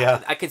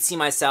 I could see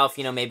myself,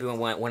 maybe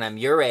when I'm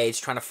your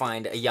age, trying to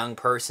find a young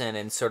person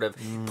and sort of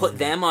put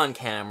them on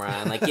camera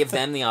and give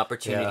them the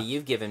opportunity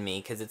you've given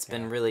me, because it's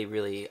been really,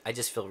 really, I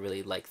just feel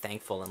really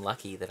thankful and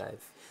lucky that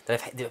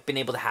I've been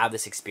able to have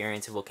this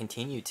experience and will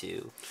continue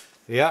to.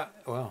 Yeah,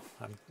 well,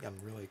 I'm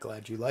really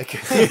glad you like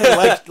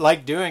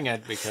doing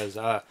it, because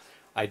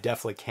I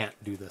definitely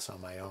can't do this on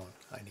my own.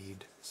 I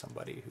need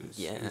somebody who's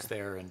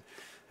there,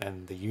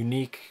 and the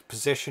unique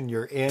position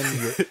you're in.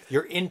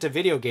 You're into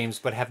video games,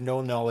 but have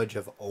no knowledge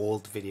of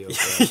old video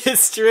games.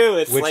 It's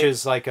true. Which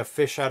is like a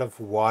fish out of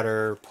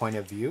water point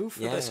of view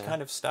for this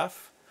kind of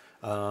stuff.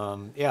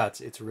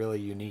 It's really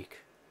unique,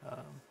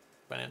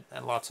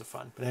 and lots of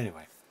fun. But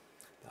anyway.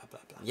 Blah, blah,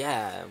 blah.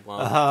 Yeah,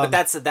 well, but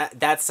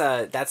that's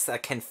a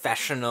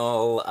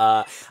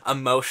confessional,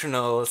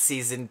 emotional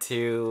season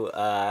 2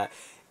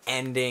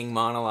 ending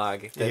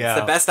monologue. That's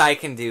the best I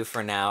can do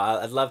for now.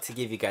 I'd love to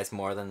give you guys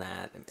more than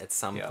that at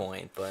some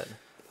point, but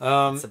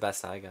it's the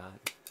best I got.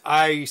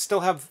 I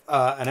still have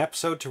an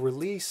episode to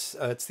release.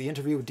 It's the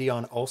interview with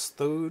Dion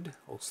Olstud.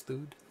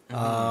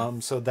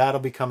 So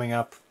that'll be coming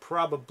up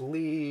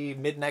probably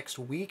mid next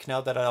week, now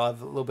that I'll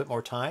have a little bit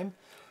more time.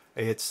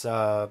 It's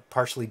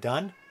partially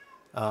done.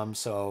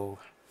 So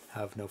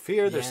have no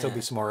fear. There'll still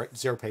be some more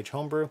ZeroPage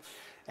homebrew,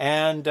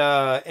 and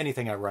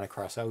anything I run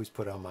across, I always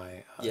put on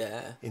my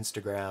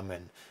Instagram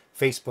and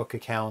Facebook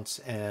accounts,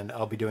 and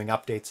I'll be doing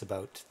updates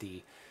about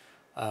the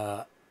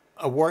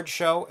award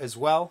show as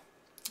well.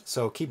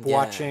 So keep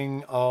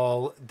watching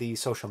all the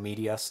social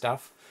media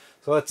stuff.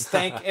 So let's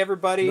thank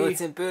everybody.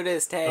 Militant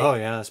Buddhist, hey. Oh,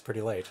 yeah, it's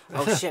pretty late.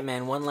 Oh, shit,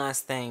 man. One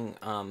last thing.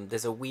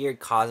 There's a weird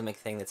cosmic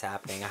thing that's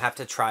happening. I have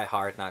to try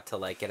hard not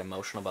to, get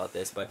emotional about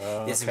this, but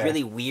this is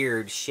really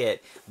weird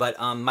shit. But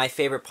my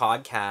favorite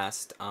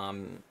podcast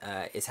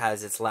had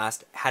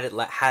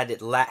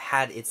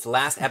its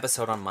last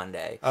episode on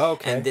Monday. Oh,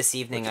 okay. And this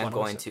evening I'm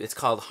going to... It's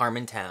called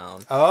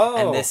Harmontown. Oh.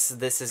 And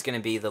this is going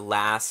to be the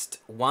last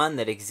one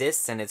that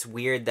exists, and it's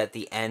weird that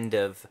the end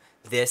of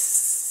this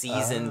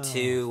season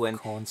too, and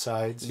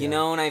coincides. You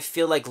know, and I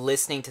feel like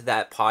listening to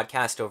that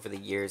podcast over the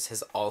years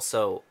has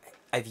also,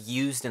 I've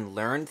used and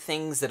learned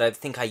things that I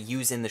think I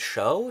use in the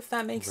show, if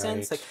that makes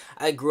sense. Like,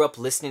 I grew up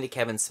listening to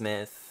Kevin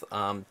Smith,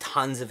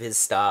 tons of his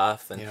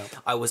stuff, and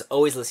I was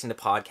always listening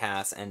to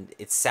podcasts, and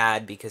it's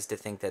sad because to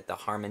think that the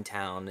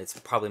Harmontown, it's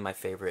probably my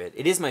favorite,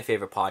 it is my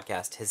favorite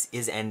podcast,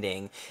 is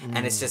ending,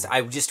 and it's just,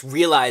 I just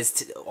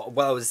realized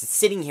while I was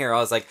sitting here, I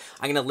was like,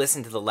 I'm going to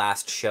listen to the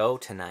last show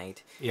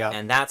tonight,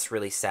 and that's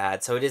really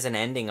sad. So it is an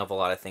ending of a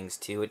lot of things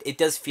too. It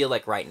does feel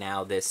like right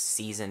now this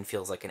season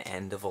feels like an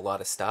end of a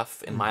lot of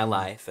stuff in my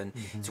life, and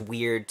it's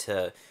weird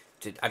to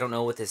I don't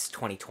know what this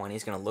 2020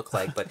 is going to look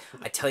like, but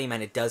I tell you,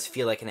 man, it does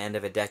feel like an end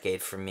of a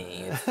decade for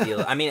me.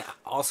 I mean,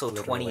 also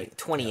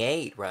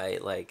 28,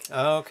 right? Like,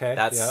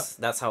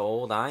 that's how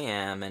old I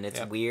am, and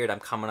it's weird.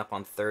 I'm coming up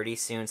on 30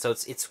 soon, so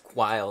it's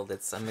wild.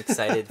 I'm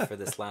excited for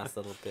this last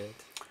little bit.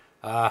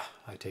 I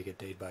take it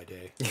day by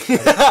day.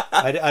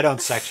 I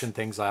don't section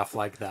things off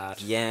like that.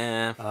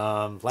 Yeah.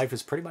 Life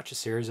is pretty much a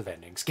series of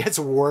endings. Gets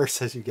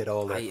worse as you get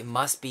older. It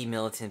must be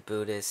militant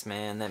Buddhist,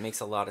 man. That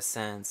makes a lot of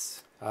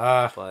sense.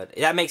 But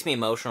that makes me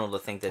emotional to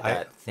think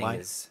that thing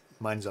is...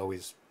 Mine's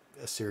always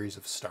a series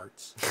of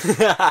starts.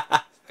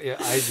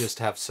 I just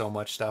have so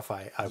much stuff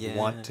I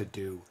want to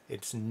do.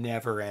 It's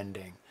never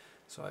ending.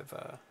 So I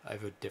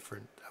have a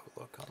different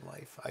outlook on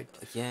life. I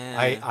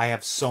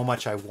have so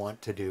much I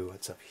want to do.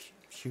 It's a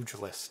huge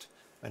list,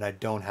 and I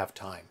don't have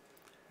time.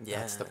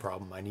 That's the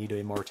problem. I need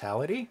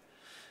immortality.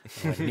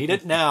 I need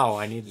it now.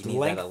 I need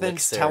lengthened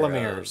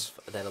telomeres.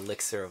 That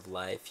elixir of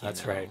life.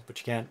 That's right. But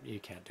you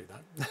can't do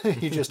that.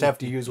 You just have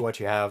to use what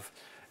you have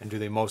and do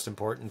the most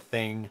important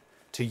thing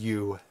to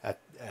you at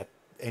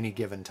any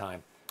given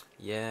time.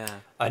 Yeah.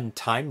 A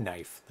time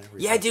knife.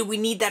 Yeah, dude, we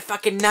need that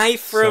fucking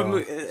knife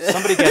from...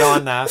 somebody get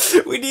on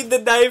that. We need the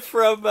knife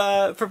from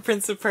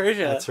Prince of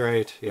Persia. That's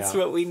right. Yeah. That's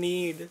what we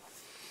need.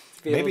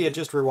 Maybe it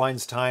just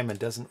rewinds time and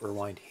doesn't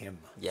rewind him.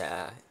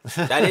 Yeah,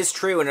 that is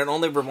true, and it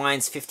only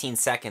rewinds 15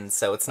 seconds,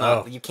 so it's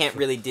not. You can't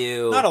really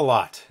do. Not a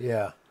lot.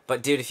 Yeah.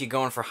 But dude, if you're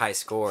going for high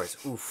scores,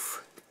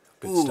 oof.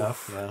 Good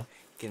stuff. Yeah.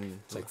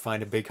 It's like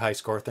find a big high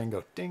score thing,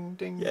 go ding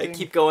ding. Yeah, ding.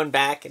 keep going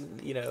back, and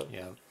Yeah.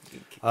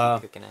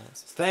 Keep kicking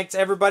ass. Thanks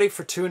everybody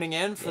for tuning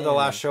in for the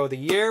last show of the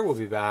year. We'll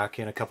be back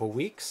in a couple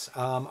weeks.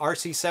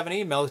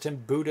 RC70,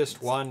 Militant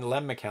Buddhist 1,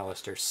 Lem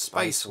McAllister,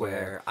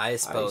 SpiceWare,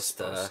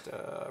 iesposta,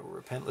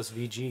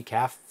 RepentlessVG,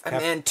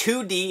 Man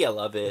 2D, I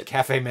love it.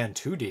 Cafe Man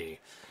 2D,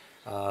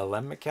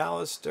 Lem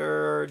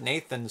McAllister,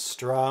 Nathan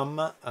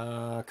Strum,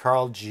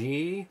 Carl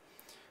G.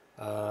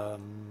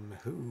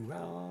 Who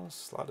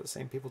else? A lot of the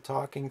same people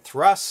talking.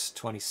 Thrust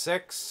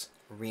 26,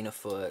 Rena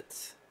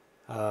Foot.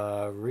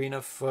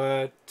 Real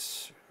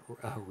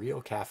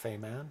Cafe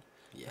Man,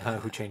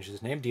 who changed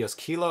his name. Dios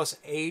Kilos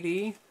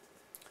 80.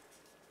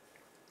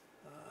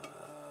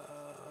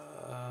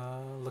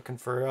 Looking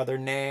for other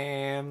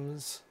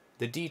names.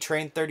 The D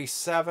Train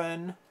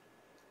 37.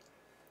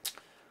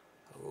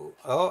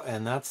 Oh,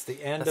 and that's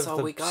the end of the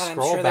all we got.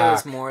 Scroll I'm sure back. There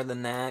was more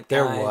than that,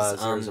 guys.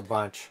 There was a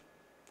bunch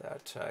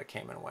that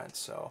came and went.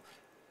 So,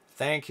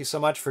 thank you so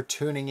much for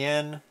tuning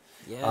in.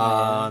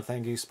 Yeah.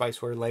 Thank you,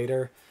 SpiceWare,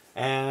 later.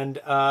 And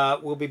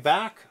we'll be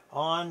back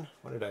on,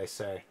 what did I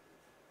say?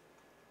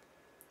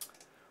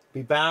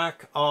 Be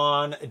back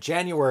on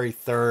January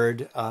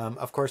 3rd.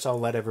 Of course, I'll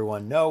let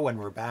everyone know when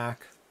we're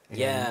back.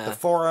 In the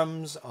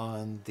forums,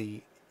 on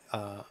the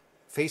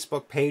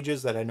Facebook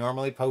pages that I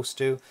normally post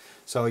to.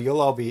 So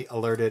you'll all be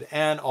alerted.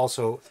 And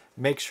also,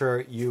 make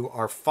sure you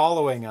are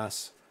following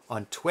us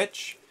on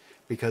Twitch,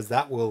 because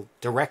that will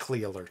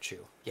directly alert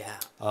you. Yeah.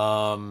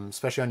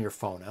 Especially on your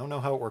phone. I don't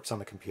know how it works on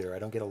the computer. I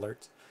don't get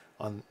alerts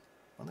on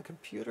the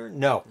computer?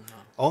 No,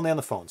 only on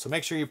the phone. So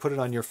make sure you put it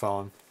on your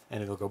phone,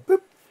 and it'll go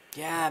boop.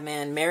 Yeah,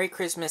 man. Merry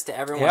Christmas to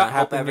everyone. Yeah, I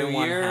hope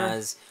everyone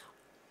has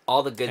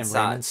all the good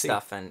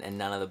stuff and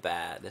none of the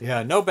bad.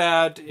 Yeah, no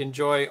bad.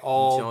 Enjoy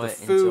the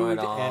food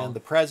and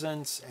the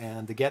presents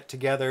and the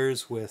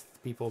get-togethers with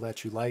people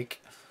that you like.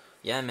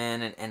 Yeah,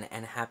 man,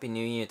 and Happy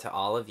New Year to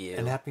all of you.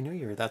 And Happy New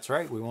Year. That's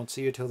right. We won't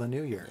see you till the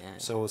New Year. Yeah.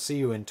 So we'll see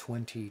you in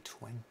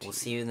 2020. We'll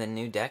see you in the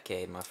new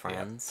decade, my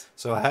friends. Yeah.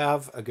 So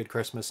have a good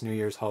Christmas, New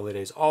Year's,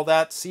 holidays, all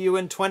that. See you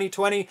in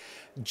 2020,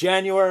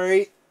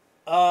 January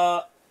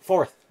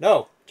 4th.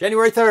 No,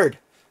 January 3rd.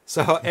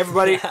 So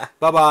everybody,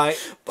 bye-bye.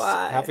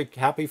 Bye.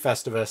 Happy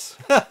Festivus.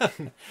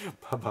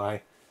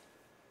 Bye-bye.